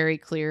was very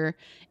clear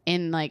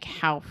in, like,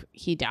 how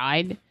he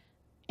died,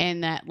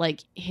 and that, like,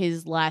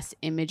 his last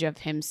image of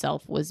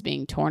himself was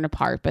being torn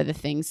apart by the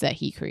things that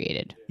he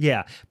created.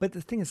 Yeah. But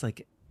the thing is,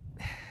 like,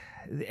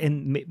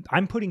 and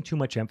I'm putting too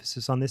much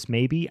emphasis on this,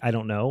 maybe, I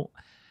don't know,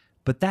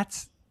 but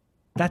that's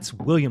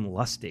William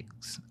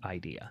Lustig's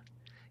idea.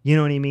 You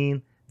know what I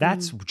mean?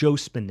 That's Joe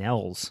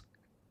Spinell's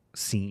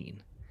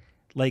scene.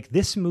 Like,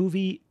 this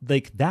movie,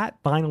 like, that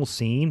final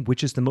scene,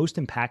 which is the most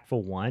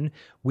impactful one,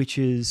 which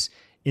is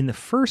in the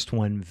first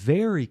one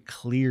very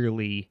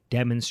clearly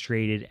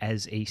demonstrated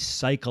as a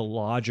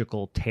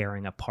psychological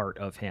tearing apart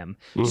of him.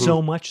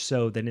 So much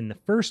so that in the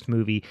first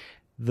movie,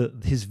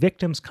 his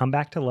victims come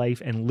back to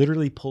life and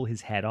literally pull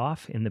his head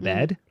off in the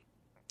bed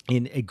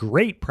in a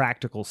great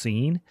practical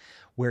scene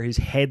where his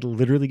head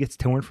literally gets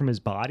torn from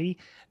his body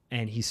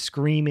and he's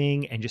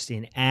screaming and just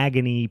in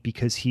agony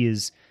because he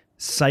is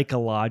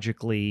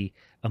psychologically,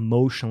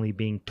 emotionally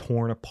being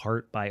torn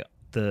apart by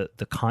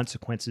the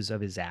consequences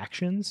of his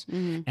actions.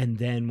 And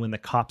then when the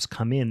cops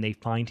come in, they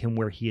find him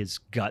where he has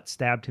gut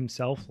stabbed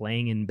himself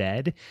laying in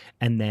bed.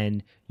 And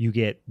then you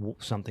get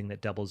something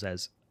that doubles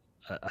as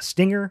a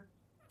stinger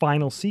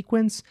final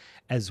sequence,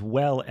 as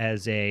well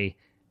as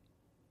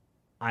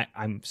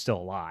I'm still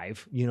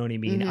alive. You know what I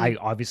mean? I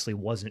obviously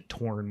wasn't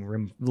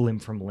torn limb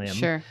from limb.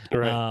 Sure.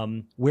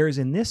 Right. Whereas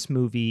in this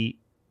movie,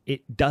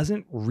 it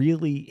doesn't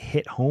really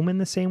hit home in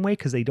the same way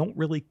because they don't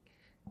really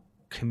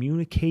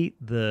communicate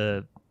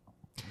the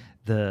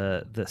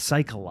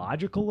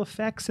psychological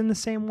effects in the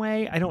same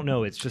way. I don't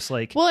know. It's just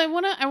like, well, I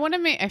want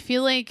to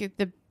feel like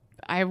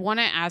I want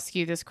to ask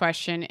you this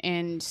question,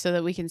 and so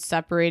that we can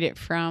separate it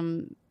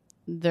from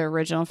the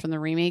original from the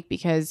remake,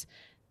 because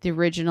the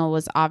original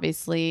was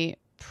obviously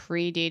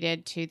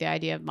predated to the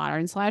idea of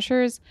modern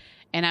slashers,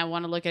 and I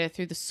want to look at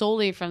it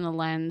solely from the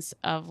lens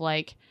of,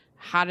 like,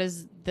 how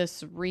does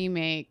this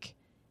remake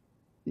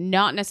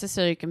not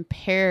necessarily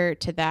compare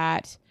to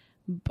that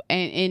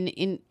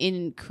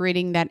in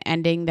creating that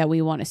ending that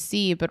we want to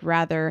see, but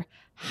rather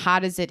how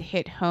does it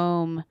hit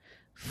home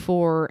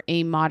for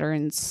a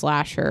modern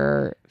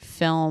slasher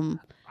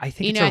film? I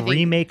think it's a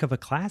remake of a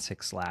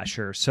classic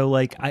slasher. So,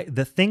 like,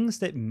 the things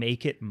that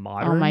make it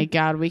modern. Oh my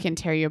God, we can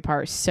tear you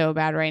apart so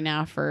bad right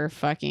now for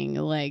fucking,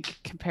 like,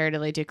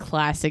 comparatively to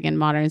classic and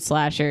modern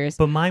slashers.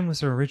 But mine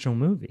was an original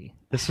movie.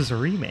 This was a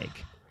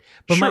remake.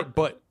 But Sure,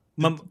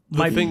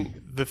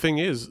 the thing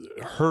is,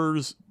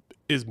 hers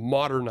is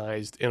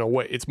modernized in a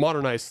way. It's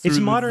modernized through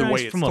the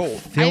way it's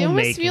told. I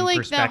almost feel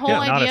like the whole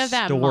idea of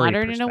that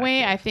modern in a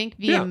way, I think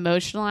the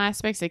emotional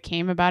aspects that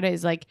came about it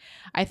is, like,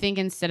 I think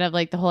instead of,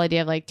 like, the whole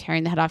idea of, like,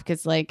 tearing the head off,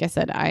 because, like I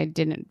said, I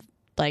didn't,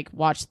 like,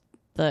 watch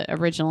the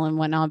original and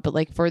whatnot, but,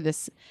 like, for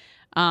this,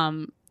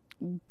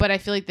 but I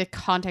feel like the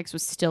context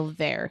was still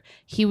there.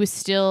 He was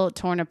still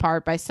torn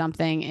apart by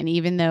something, and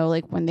even though,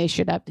 like, when they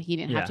showed up, he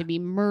didn't have to be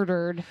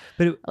murdered,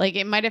 but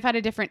it might have had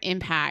a different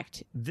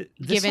impact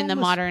given the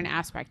modern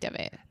aspect of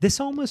it. This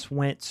almost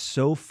went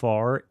so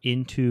far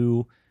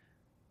into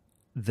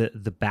the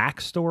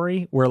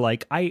backstory where,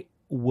 like, I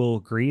will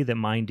agree that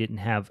mine didn't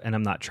have, and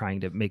I'm not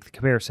trying to make the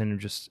comparison, and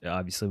just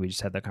obviously we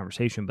just had that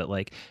conversation, but,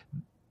 like,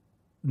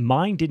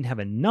 mine didn't have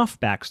enough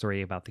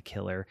backstory about the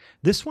killer.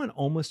 This one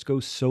almost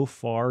goes so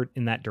far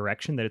in that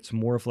direction that it's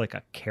more of, like,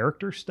 a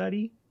character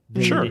study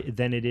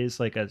than it is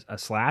like a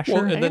slasher.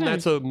 Well, and then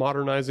that's a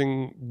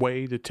modernizing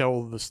way to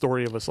tell the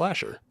story of a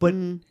slasher.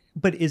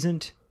 But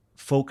isn't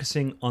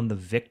focusing on the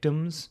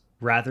victims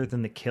rather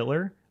than the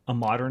killer a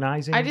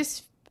modernizing? I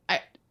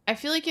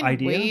feel like in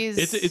ways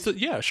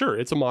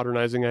it's a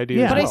modernizing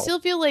idea. But as well. I still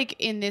feel like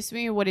in this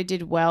movie, what it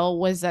did well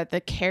was that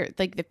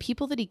the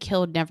people that he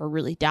killed never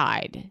really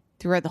died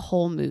throughout the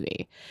whole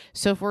movie.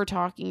 So if we're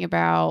talking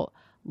about,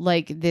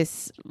 like,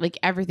 this, like,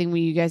 everything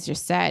you guys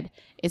just said,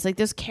 it's like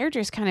those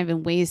characters kind of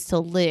in ways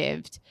still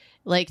lived,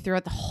 like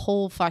throughout the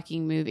whole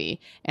fucking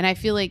movie. And I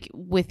feel like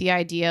with the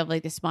idea of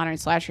like this modern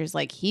slasher is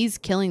like he's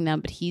killing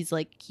them, but he's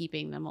like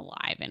keeping them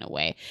alive in a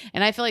way.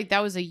 And I feel like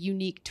that was a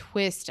unique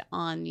twist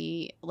on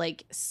the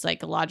like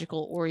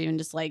psychological or even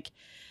just like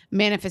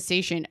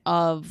manifestation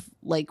of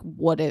like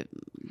what it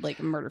like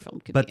a murder film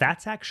could be. But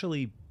that's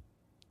actually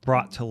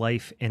brought to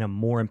life in a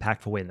more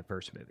impactful way in the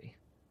first movie.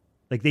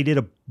 Like they did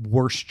a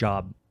worse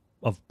job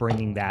of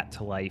bringing that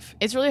to life.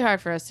 It's really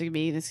hard for us to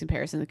be this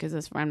comparison because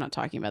that's why I'm not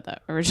talking about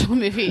that original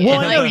movie.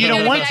 Well, And, no, like, you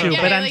don't want I to,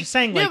 get but it, I'm like, just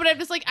saying, no, like, but I'm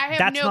just like I have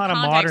that's no not a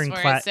context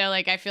modern for it, so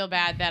like I feel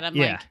bad that I'm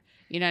Yeah. like,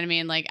 you know what I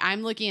mean? Like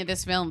I'm looking at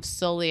this film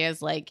solely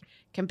as like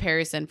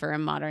comparison for a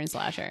modern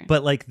slasher.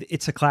 But like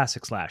it's a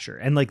classic slasher.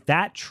 And like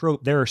that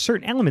trope, there are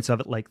certain elements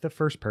of it, like the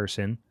first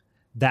person,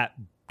 that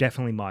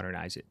definitely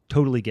modernize it.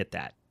 Totally get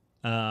that.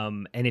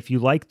 And if you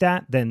like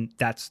that, then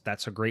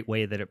that's a great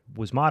way that it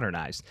was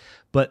modernized.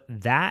 But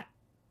that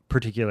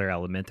particular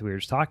element that we were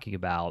just talking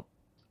about,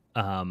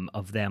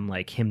 of them,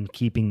 like him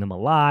keeping them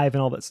alive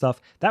and all that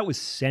stuff, that was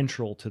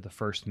central to the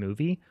first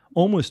movie,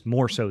 almost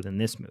more so than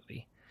this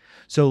movie.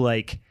 So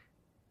like,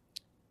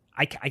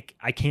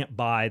 I can't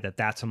buy that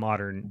that's a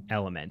modern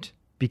element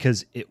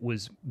because it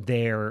was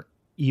there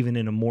even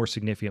in a more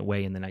significant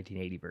way in the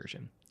 1980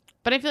 version.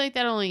 But I feel like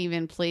that only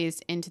even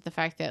plays into the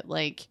fact that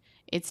like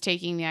it's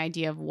taking the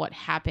idea of what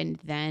happened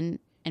then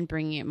and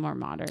bringing it more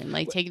modern,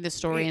 like taking the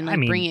story and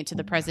like bringing it to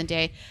the present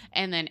day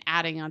and then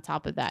adding on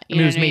top of that. I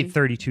mean, it was made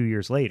 32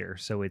 years later,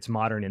 so it's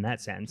modern in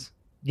that sense.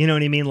 You know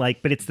what I mean?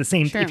 Like, but it's the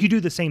same. Sure. If you do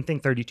the same thing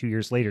 32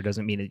 years later,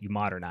 doesn't mean that you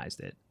modernized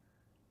it.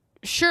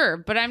 Sure,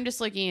 but I'm just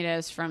looking at it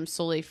as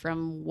solely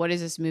from what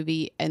is this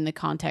movie in the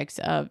context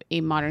of a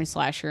modern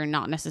slasher,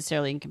 not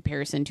necessarily in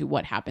comparison to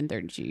what happened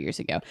 32 years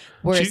ago.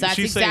 Whereas that's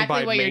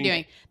exactly what you're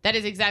doing. That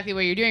is exactly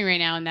what you're doing right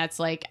now, and that's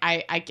like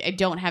I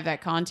don't have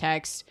that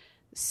context,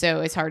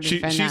 so it's hard to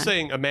defend that. She's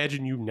saying,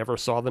 imagine you never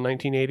saw the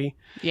 1980,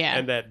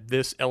 and that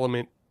this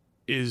element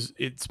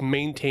it's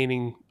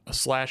maintaining a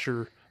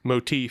slasher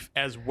motif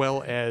as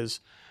well as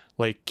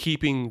like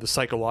keeping the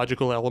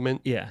psychological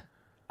element. Yeah.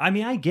 I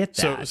mean, I get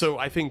that. So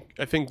I think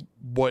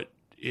what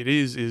it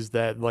is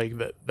that like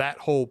that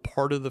whole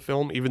part of the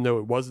film, even though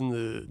it was in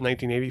the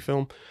 1980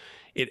 film,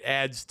 it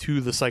adds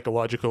to the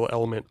psychological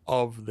element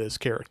of this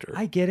character.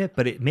 I get it,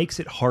 but it makes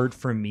it hard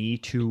for me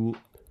to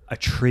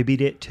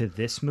attribute it to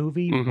this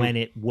movie when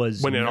it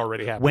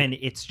already happened. When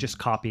it's just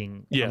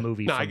copying a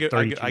movie from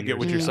 32 years I get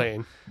what you're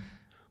saying.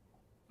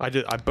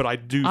 But I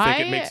do think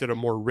it makes it a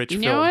more rich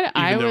film. You know what?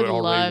 Even though it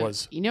already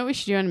was. You know what we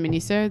should do on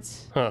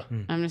minisodes? Huh.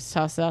 I'm just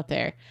toss it out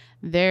there.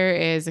 There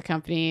is a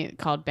company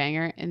called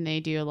Banger, and they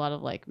do a lot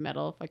of like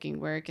metal fucking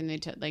work, and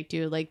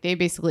they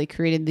basically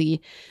created the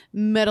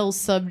metal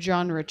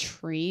subgenre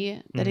tree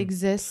that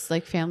exists,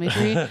 like family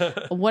tree.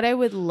 What I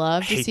would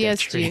love to see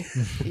us do,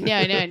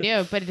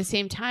 no, but at the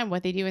same time,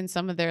 what they do in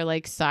some of their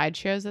like side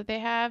shows that they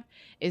have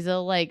is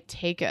they'll like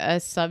take a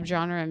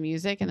subgenre of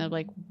music and they're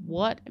like,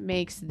 what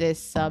makes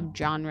this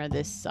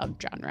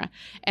subgenre?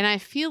 And I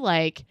feel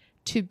like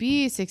to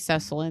be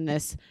successful in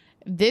this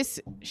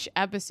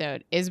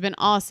episode has been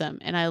awesome,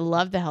 and I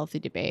love the healthy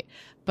debate.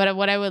 But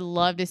what I would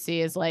love to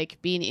see is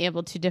like being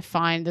able to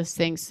define those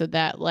things so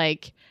that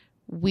like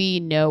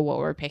we know what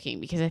we're picking,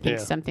 because I think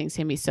some things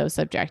can be so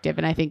subjective,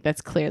 and I think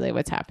that's clearly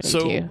what's happening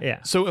too.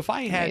 Yeah. So if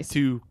I had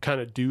to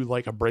kind of do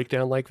like a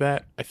breakdown like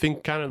that, I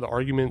think kind of the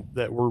argument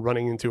that we're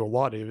running into a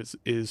lot of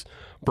is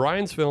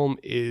Brian's film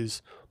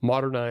is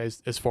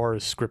modernized as far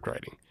as script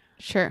writing.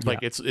 Sure. Like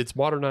it's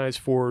modernized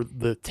for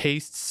the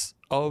tastes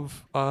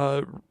of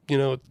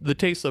the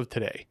tastes of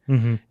today.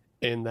 Mm-hmm.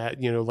 And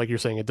that, like you're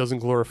saying, it doesn't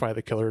glorify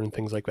the killer and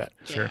things like that.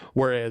 Sure.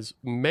 Whereas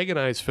Meg and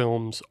I's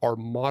films are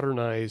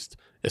modernized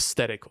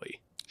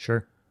aesthetically.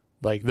 Sure.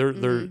 Like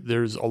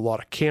there's a lot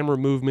of camera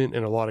movement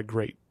and a lot of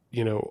great,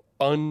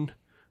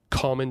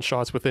 uncommon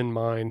shots within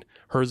mine.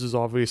 Hers is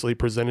obviously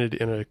presented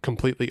in a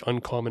completely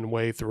uncommon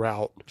way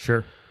throughout.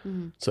 Sure.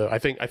 Mm-hmm. So I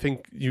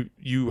think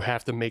you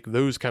have to make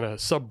those kind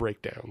of sub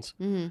breakdowns.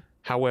 Mm-hmm.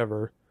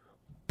 However,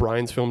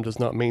 Brian's film does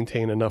not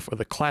maintain enough of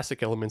the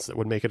classic elements that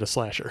would make it a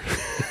slasher.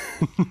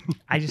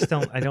 I just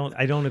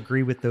don't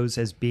agree with those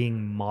as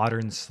being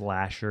modern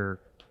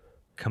slasher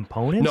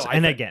components.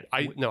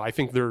 I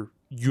think they're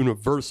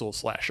universal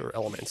slasher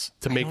elements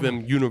to make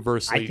them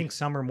universally. I think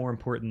some are more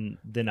important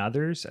than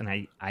others, and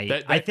I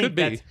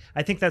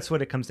think that's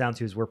what it comes down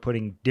to, is we're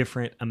putting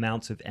different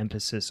amounts of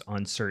emphasis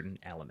on certain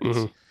elements.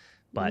 Mm-hmm.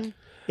 But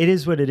it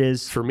is what it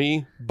is. For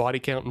me, body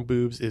count and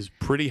boobs is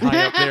pretty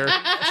high up there.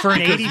 For an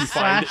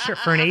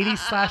 80s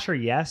slasher,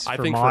 yes.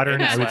 For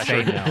modern, I would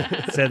say no.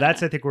 So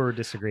that's, I think, where we're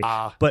disagreeing.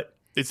 But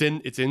it's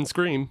in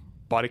Scream.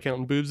 Body count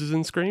and boobs is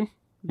in Scream.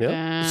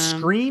 Yeah.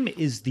 Scream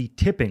is the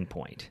tipping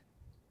point.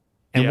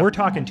 And we're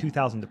talking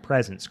 2000 to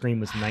present. Scream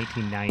was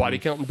 1990. Body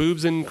count and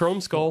boobs in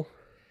Chrome Skull.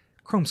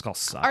 Chrome Skull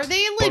sucks. Are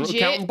they Bone legit?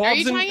 counting Are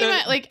you bobs and- talking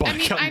about like? I bone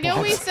mean, I counting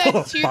know we bobs. said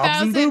Bobs and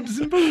 2000. boobs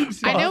and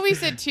boobs. I know we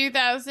said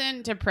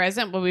 2000 to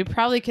present, but we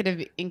probably could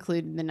have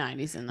included the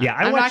 90s in that. Yeah, I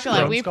I'm not watched gonna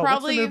lie. Chrome We Skull. What's the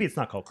probably movie? It's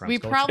not called Chrome we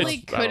Skull. probably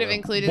It's- I could don't have know.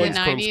 included One's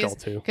the Chrome 90s Skull,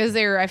 too. because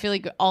they were, I feel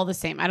like, all the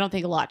same. I don't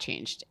think a lot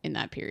changed in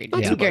that period.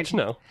 Not Yeah. too Granted.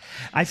 much, no.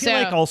 I feel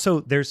So- like also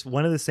there's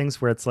one of those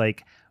things where it's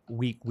like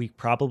we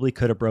probably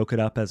could have broke it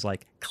up as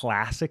like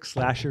classic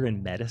slasher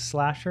and meta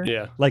slasher.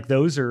 Yeah. Like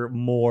those are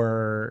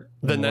more.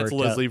 Then more that's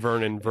Leslie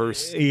Vernon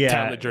versus Yeah.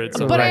 Town of Dread.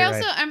 So But Right, I also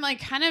right. I'm like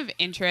kind of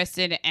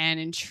interested and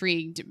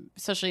intrigued,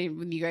 especially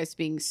with you guys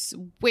being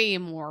way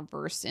more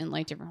versed in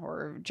like different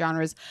horror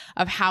genres,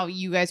 of how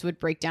you guys would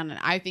break down. And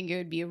I think it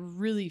would be a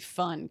really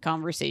fun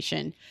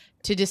conversation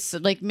to just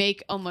like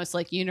make almost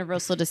like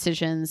universal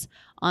decisions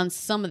on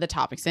some of the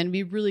topics, and it'd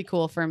be really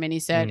cool for a mini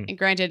set. And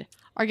granted,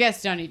 our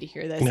guests don't need to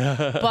hear this,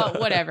 but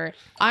whatever.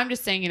 I'm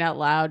just saying it out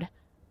loud.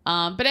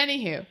 But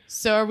anywho,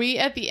 so are we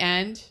at the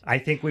end? I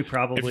think we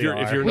probably are.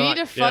 if you're We not,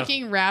 need to yeah.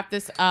 fucking wrap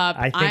this up.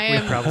 I think we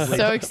am probably-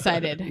 so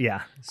excited.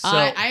 Yeah. So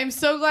I am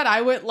so glad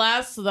I went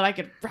last so that I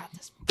could wrap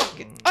this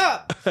fucking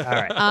up. all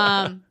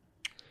right.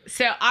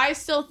 So I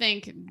still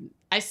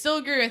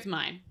agree with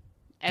mine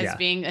as Yeah.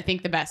 being, I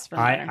think, the best for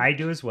modern. I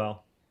do as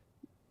well.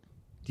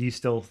 Do you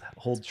still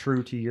hold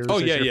true to yours Oh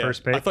as yeah, your yeah.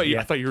 first pick? I thought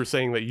you were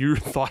saying that you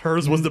thought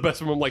hers was the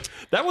best one. I'm like,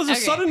 that was a Okay.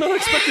 sudden,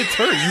 unexpected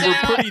turn. You were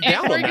So pretty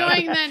down if we're on that.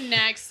 going then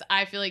next,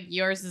 I feel like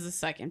yours is the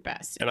second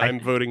best. And I'm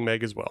voting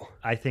Meg as well.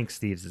 I think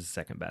Steve's is the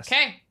second best.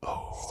 Okay.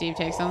 Steve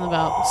takes on the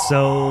belt.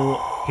 So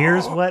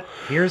here's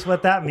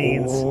what that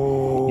means.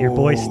 Your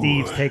boy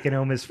Steve's taking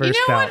home his first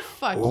You know belt.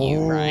 what? Fuck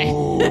you,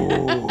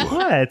 Brian.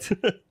 What?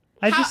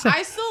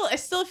 I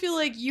still feel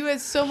like you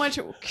had so much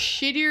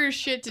shittier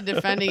shit to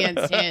defend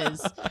against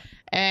his,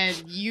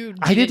 and you.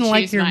 I didn't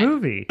like choose your mine.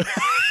 movie.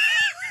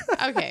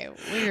 Okay,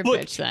 well, you're a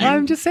Look, bitch then.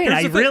 I'm just saying, Here's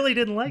I the thing. really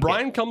didn't like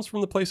Brian comes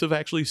from the place of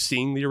actually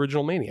seeing the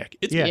original Maniac.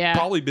 It's Yeah.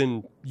 probably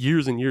been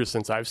years and years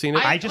since I've seen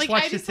it. I just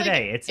watched it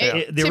today.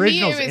 The to original's me,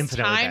 it was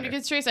infinitely time better. to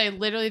get straight. I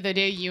literally, the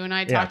day you and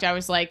I talked, I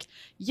was like,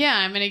 yeah,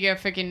 I'm going to go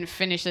freaking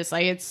finish this.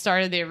 I had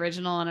started the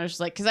original and I was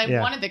just like, because I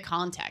Yeah. wanted the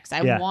context.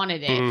 I Yeah.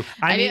 wanted it. Mhm.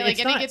 I mean, I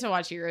didn't get to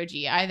watch your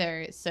OG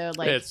either. So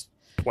like, It's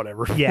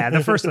whatever. Yeah,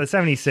 the first one,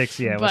 76.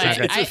 Yeah, was but not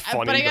great. It's just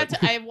funny, but I got but-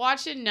 to, I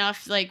watched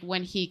enough like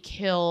when he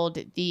killed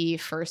the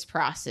first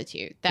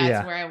prostitute. That's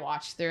Yeah. where I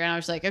watched through, and I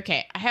was like,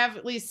 okay, I have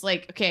at least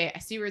like, okay, I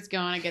see where it's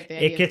going. I get the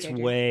idea It of gets the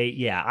character. way,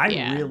 yeah. I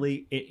Yeah.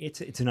 really,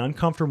 it's an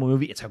uncomfortable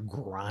movie. It's a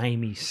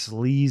grimy,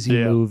 sleazy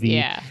Yeah. movie.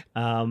 Yeah.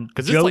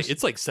 Because Because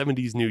it's like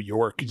 70s New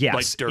York. yes,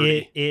 Like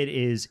dirty. it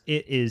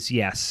is.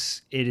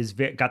 Yes, it is.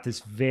 Got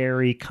this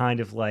very kind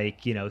of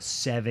like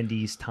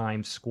 70s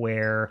Times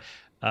Square.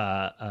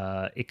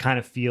 It kind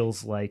of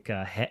feels like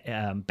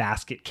a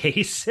Basket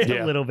Case a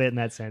Yeah. little bit in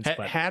that sense.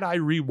 But Had I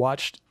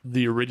rewatched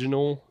the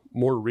original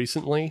more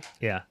recently,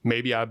 yeah,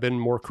 maybe I've been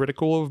more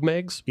critical of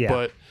Meg's. Yeah.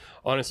 But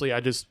honestly,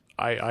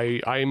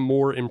 I'm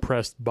more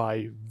impressed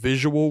by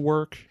visual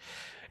work,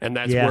 and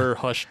that's Yeah. where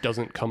Hush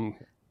doesn't come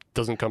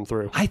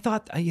through. I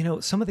thought,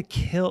 some of the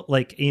kill,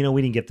 like, we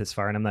didn't get this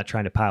far and I'm not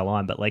trying to pile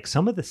on, but like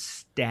some of the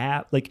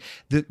stab, like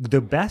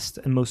the best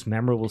and most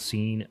memorable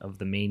scene of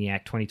the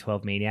Maniac,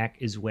 2012 Maniac,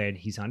 is when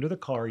he's under the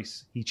car.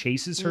 He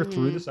chases her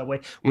through the subway,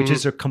 which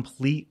is a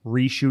complete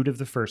reshoot of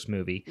the first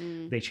movie.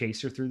 They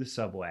chase her through the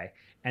subway.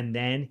 And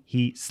then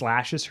he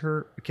slashes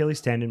her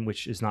Achilles tendon,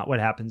 which is not what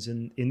happens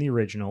in the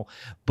original.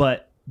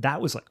 But that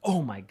was like,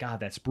 oh my God,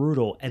 that's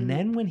brutal. And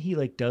then when he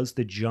like does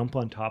the jump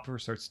on top of her,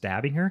 starts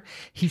stabbing her,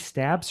 he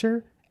stabs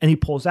her and he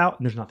pulls out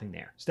and there's nothing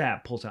there.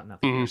 Stab, pulls out,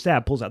 nothing there.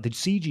 Stab, pulls out. The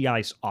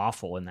CGI is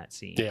awful in that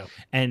scene. Yeah.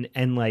 And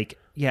like,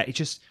 yeah, it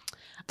just,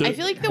 I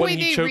feel like the when way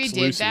he they chokes redid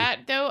Lucy.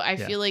 that, though, I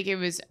Yeah. feel like it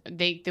was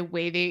the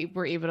way they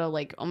were able to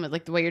like almost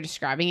like the way you're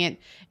describing it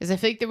is I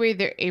feel like the way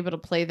they're able to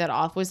play that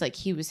off was like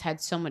he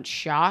had so much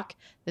shock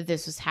that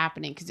this was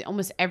happening because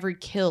almost every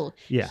kill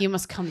Yeah. he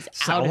almost comes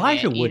so out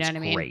Elijah of it. You Wood's know what I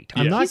mean? great.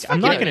 Yeah. I'm not He's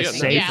going fucking to amazing.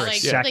 say Yeah, for a like-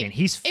 second. like,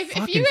 He's If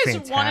fucking you guys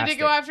fantastic. wanted to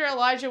go after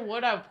Elijah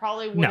Wood, I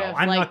probably would No, have.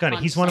 I'm not gonna.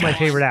 He's one of my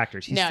favorite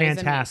actors. He's No, he's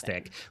fantastic.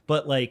 amazing.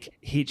 But like,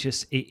 he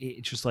just,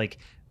 it's just like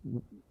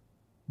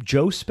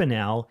Joe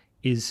Spinell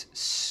is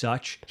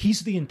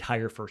he's the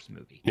entire first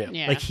movie. Yeah.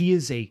 Yeah. Like he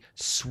is a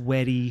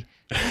sweaty,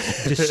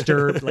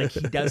 disturbed. Like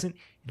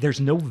there's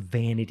no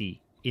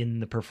vanity in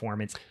the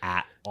performance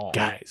at all.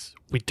 Guys,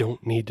 we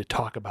don't need to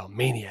talk about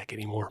Maniac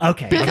anymore.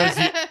 Okay.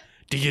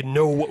 Do you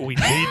know what we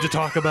need to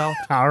talk about?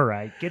 All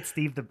right. Get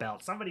Steve the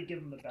belt. Somebody give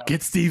him the belt.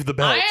 Get Steve the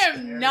belt. I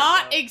am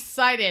not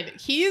excited.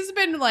 He's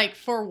been like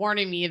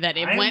forewarning me that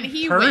I'm when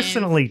he wins,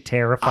 personally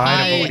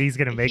terrified of what he's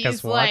going to make he's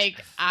us watch.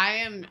 like,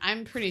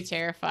 I'm pretty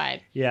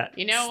terrified. Yeah,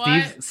 You know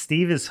Steve, what?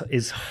 Steve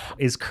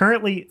is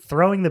currently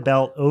throwing the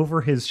belt over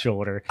his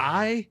shoulder.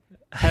 I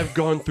have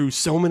gone through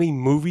so many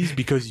movies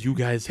because you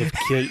guys have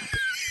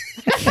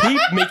keep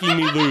making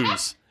me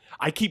lose.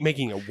 I keep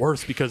making it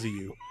worse because of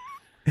you.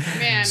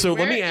 Man, So let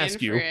we're me in ask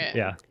for you. it.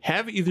 Yeah,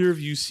 Have either of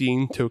you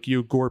seen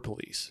Tokyo Gore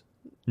Police?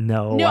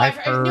 no, No, I've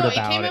heard no,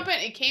 about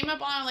it came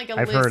up on like a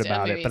I've list heard of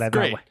about it, movies. but I've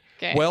Great. not.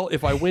 Okay. Well,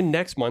 if I win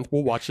next month,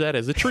 we'll watch that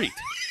as a treat.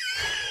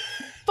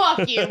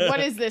 Fuck you. What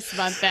is this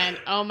month then?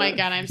 Oh my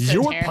god, I'm so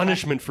Your terrified.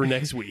 punishment for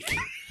next week,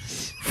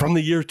 from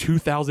the year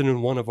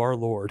 2001 of our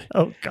Lord,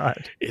 Oh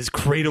God. is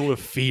Cradle of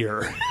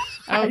Fear.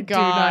 Oh I god. do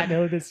not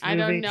know this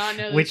movie. I do not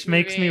know this which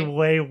makes me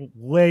movie.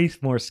 way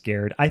more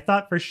scared. I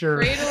thought for sure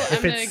Cradle, if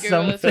I'm gonna it's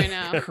Google this something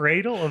right now.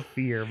 Cradle of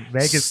Fear.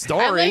 Meg is I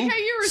Starring, like how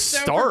you were so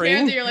starring,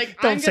 prepared that you're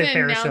like, Don't I'm say gonna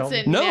Paris announce Hilton.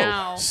 it no,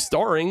 now.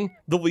 starring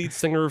the lead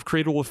singer of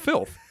Cradle of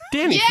Filth,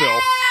 Danny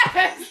Filth.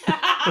 Yes!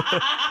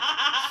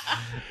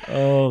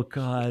 Oh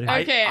God.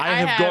 Okay, I I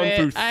have have gone it.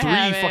 through I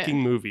have 3 it.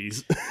 fucking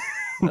movies.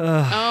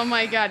 Ugh. Oh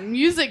my god.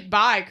 Music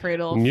by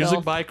Cradle of Music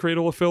Filth. by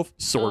Cradle of Filth,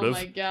 sort oh of.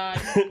 my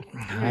god.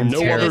 I'm No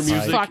Tear other this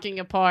music. fucking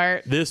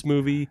apart. This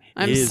movie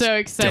I'm is so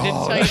excited to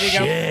dog tell you to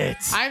go. shit.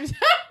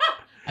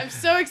 I'm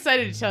so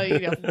excited to tell you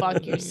to go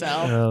fuck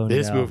yourself. Oh,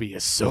 This no. movie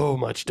is so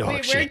much dog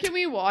Wait, where shit. can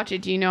we watch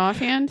it? Do you know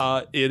offhand?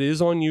 It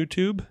is on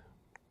YouTube.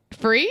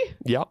 Free?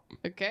 Yep.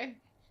 Okay.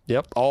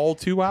 Yep. All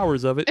 2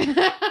 hours of it.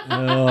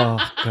 Oh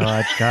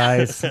God,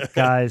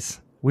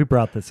 guys, we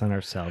brought this on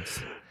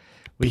ourselves.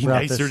 We Be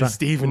brought nicer this to on-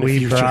 Steve in the We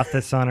future. brought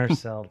this on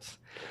ourselves.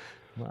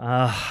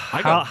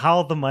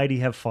 How the mighty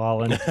have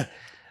fallen.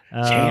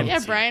 Damn. Yeah,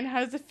 Brian,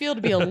 how does it feel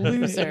to be a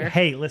loser?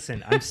 Hey,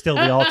 listen, I'm still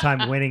the all-time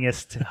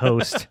winningest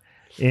host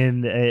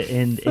in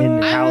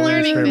I'm Halloween's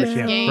learning favorite this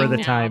channel game for the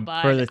now, time.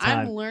 bud. For the I'm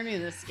time, learning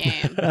this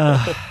game.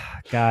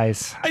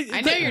 guys.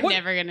 I know you're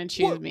never gonna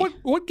choose me.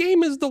 What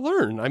game is to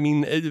learn? I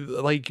mean,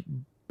 like,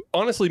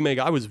 honestly, Meg,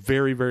 I was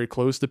very, very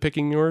close to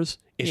picking yours.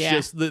 It's Yeah.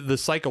 just the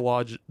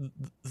psychology,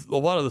 a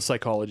lot of the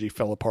psychology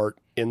fell apart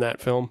in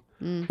that film.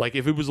 Mm. Like,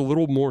 if it was a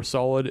little more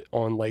solid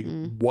on like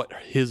what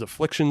his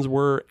afflictions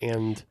were,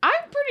 and I'm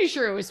pretty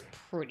sure it was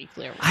pretty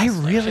clear. what I his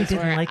really afflictions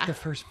didn't were. like the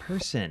first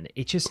person.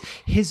 It just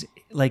his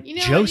like You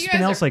know Joe what? You guys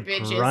Spinell's are like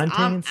bitches. grunting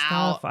I'm and stuff.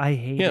 out. I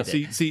hated yeah,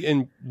 it. see,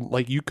 and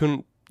like you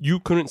couldn't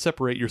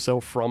separate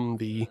yourself from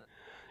the,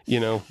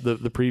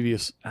 the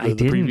previous. I the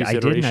didn't. Previous I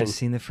didn't. iteration. I've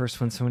seen the first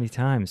one so many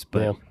times,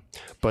 but Yeah,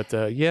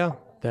 but yeah,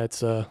 that's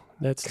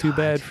too God,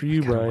 bad for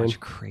you, I gotta Brian. Watch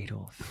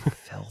Cradle of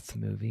Filth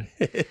movie.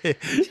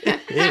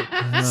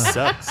 It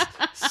sucks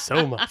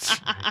so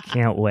much.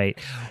 Can't wait.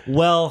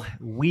 Well,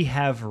 we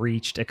have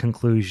reached a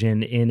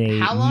conclusion in a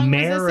How long was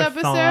this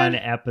marathon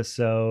episode?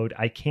 episode.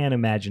 I can't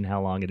imagine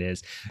how long it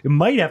is. It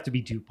might have to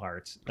be 2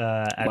 parts.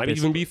 Might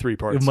even be 3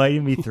 parts. It might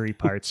even be 3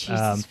 parts.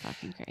 Jesus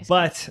fucking Christ.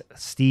 But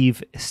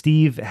Steve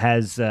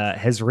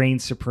has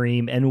reigned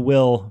supreme and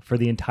will for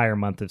the entire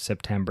month of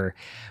September.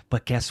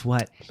 But guess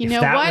what? You if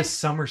know that what? was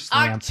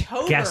SummerSlam,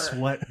 October. guess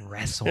what?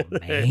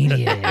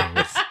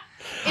 WrestleMania is.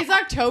 Is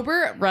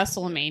October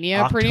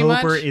WrestleMania pretty much?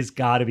 October is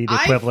got to be the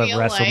I equivalent of feel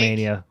like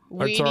WrestleMania.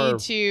 we It's our- need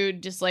to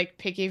just like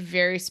pick a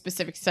very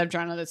specific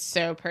subgenre that's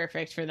so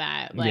perfect for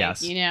that. Like,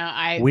 Yes.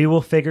 we We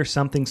will figure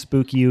something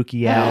spooky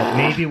ooky out.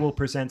 Maybe we'll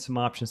present some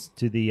options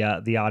to the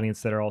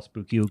audience that are all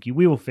spooky ooky.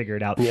 We will figure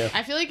it out. Yeah.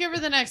 I feel like over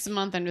the next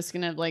month I'm just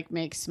gonna like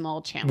make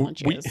small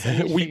challenges. We, and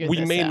figure we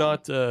this may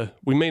out.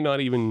 not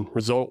even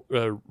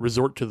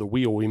resort to the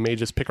wheel. We may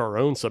just pick our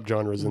own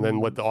subgenres and then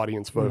let the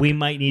audience vote. We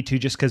might need to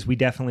just because we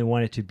definitely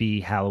want it to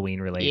be Halloween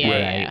related,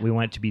 Yeah. right? We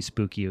want it to be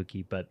spooky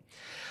ooky. But,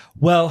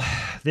 well,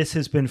 this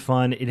has been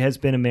fun. It has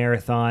been a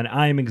marathon.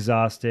 I'm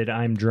exhausted.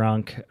 I'm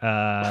drunk.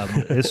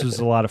 This was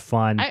a lot of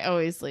fun. I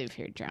always leave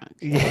here drunk.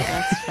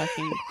 That's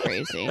fucking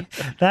crazy.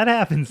 That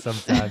happens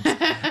sometimes.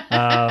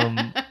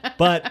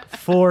 But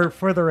for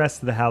the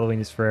rest of the Halloween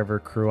is Forever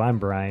crew, I'm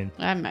Brian.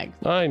 I'm Meg.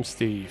 I'm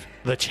Steve,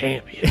 the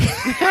champion.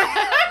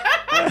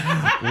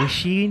 We'll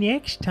see you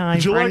next time.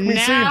 Would you like me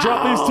now. seeing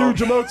drop these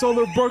 2 jamotes on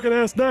their broken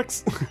ass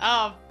necks?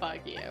 Oh fuck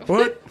you.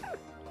 What?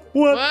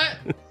 What?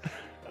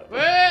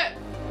 What?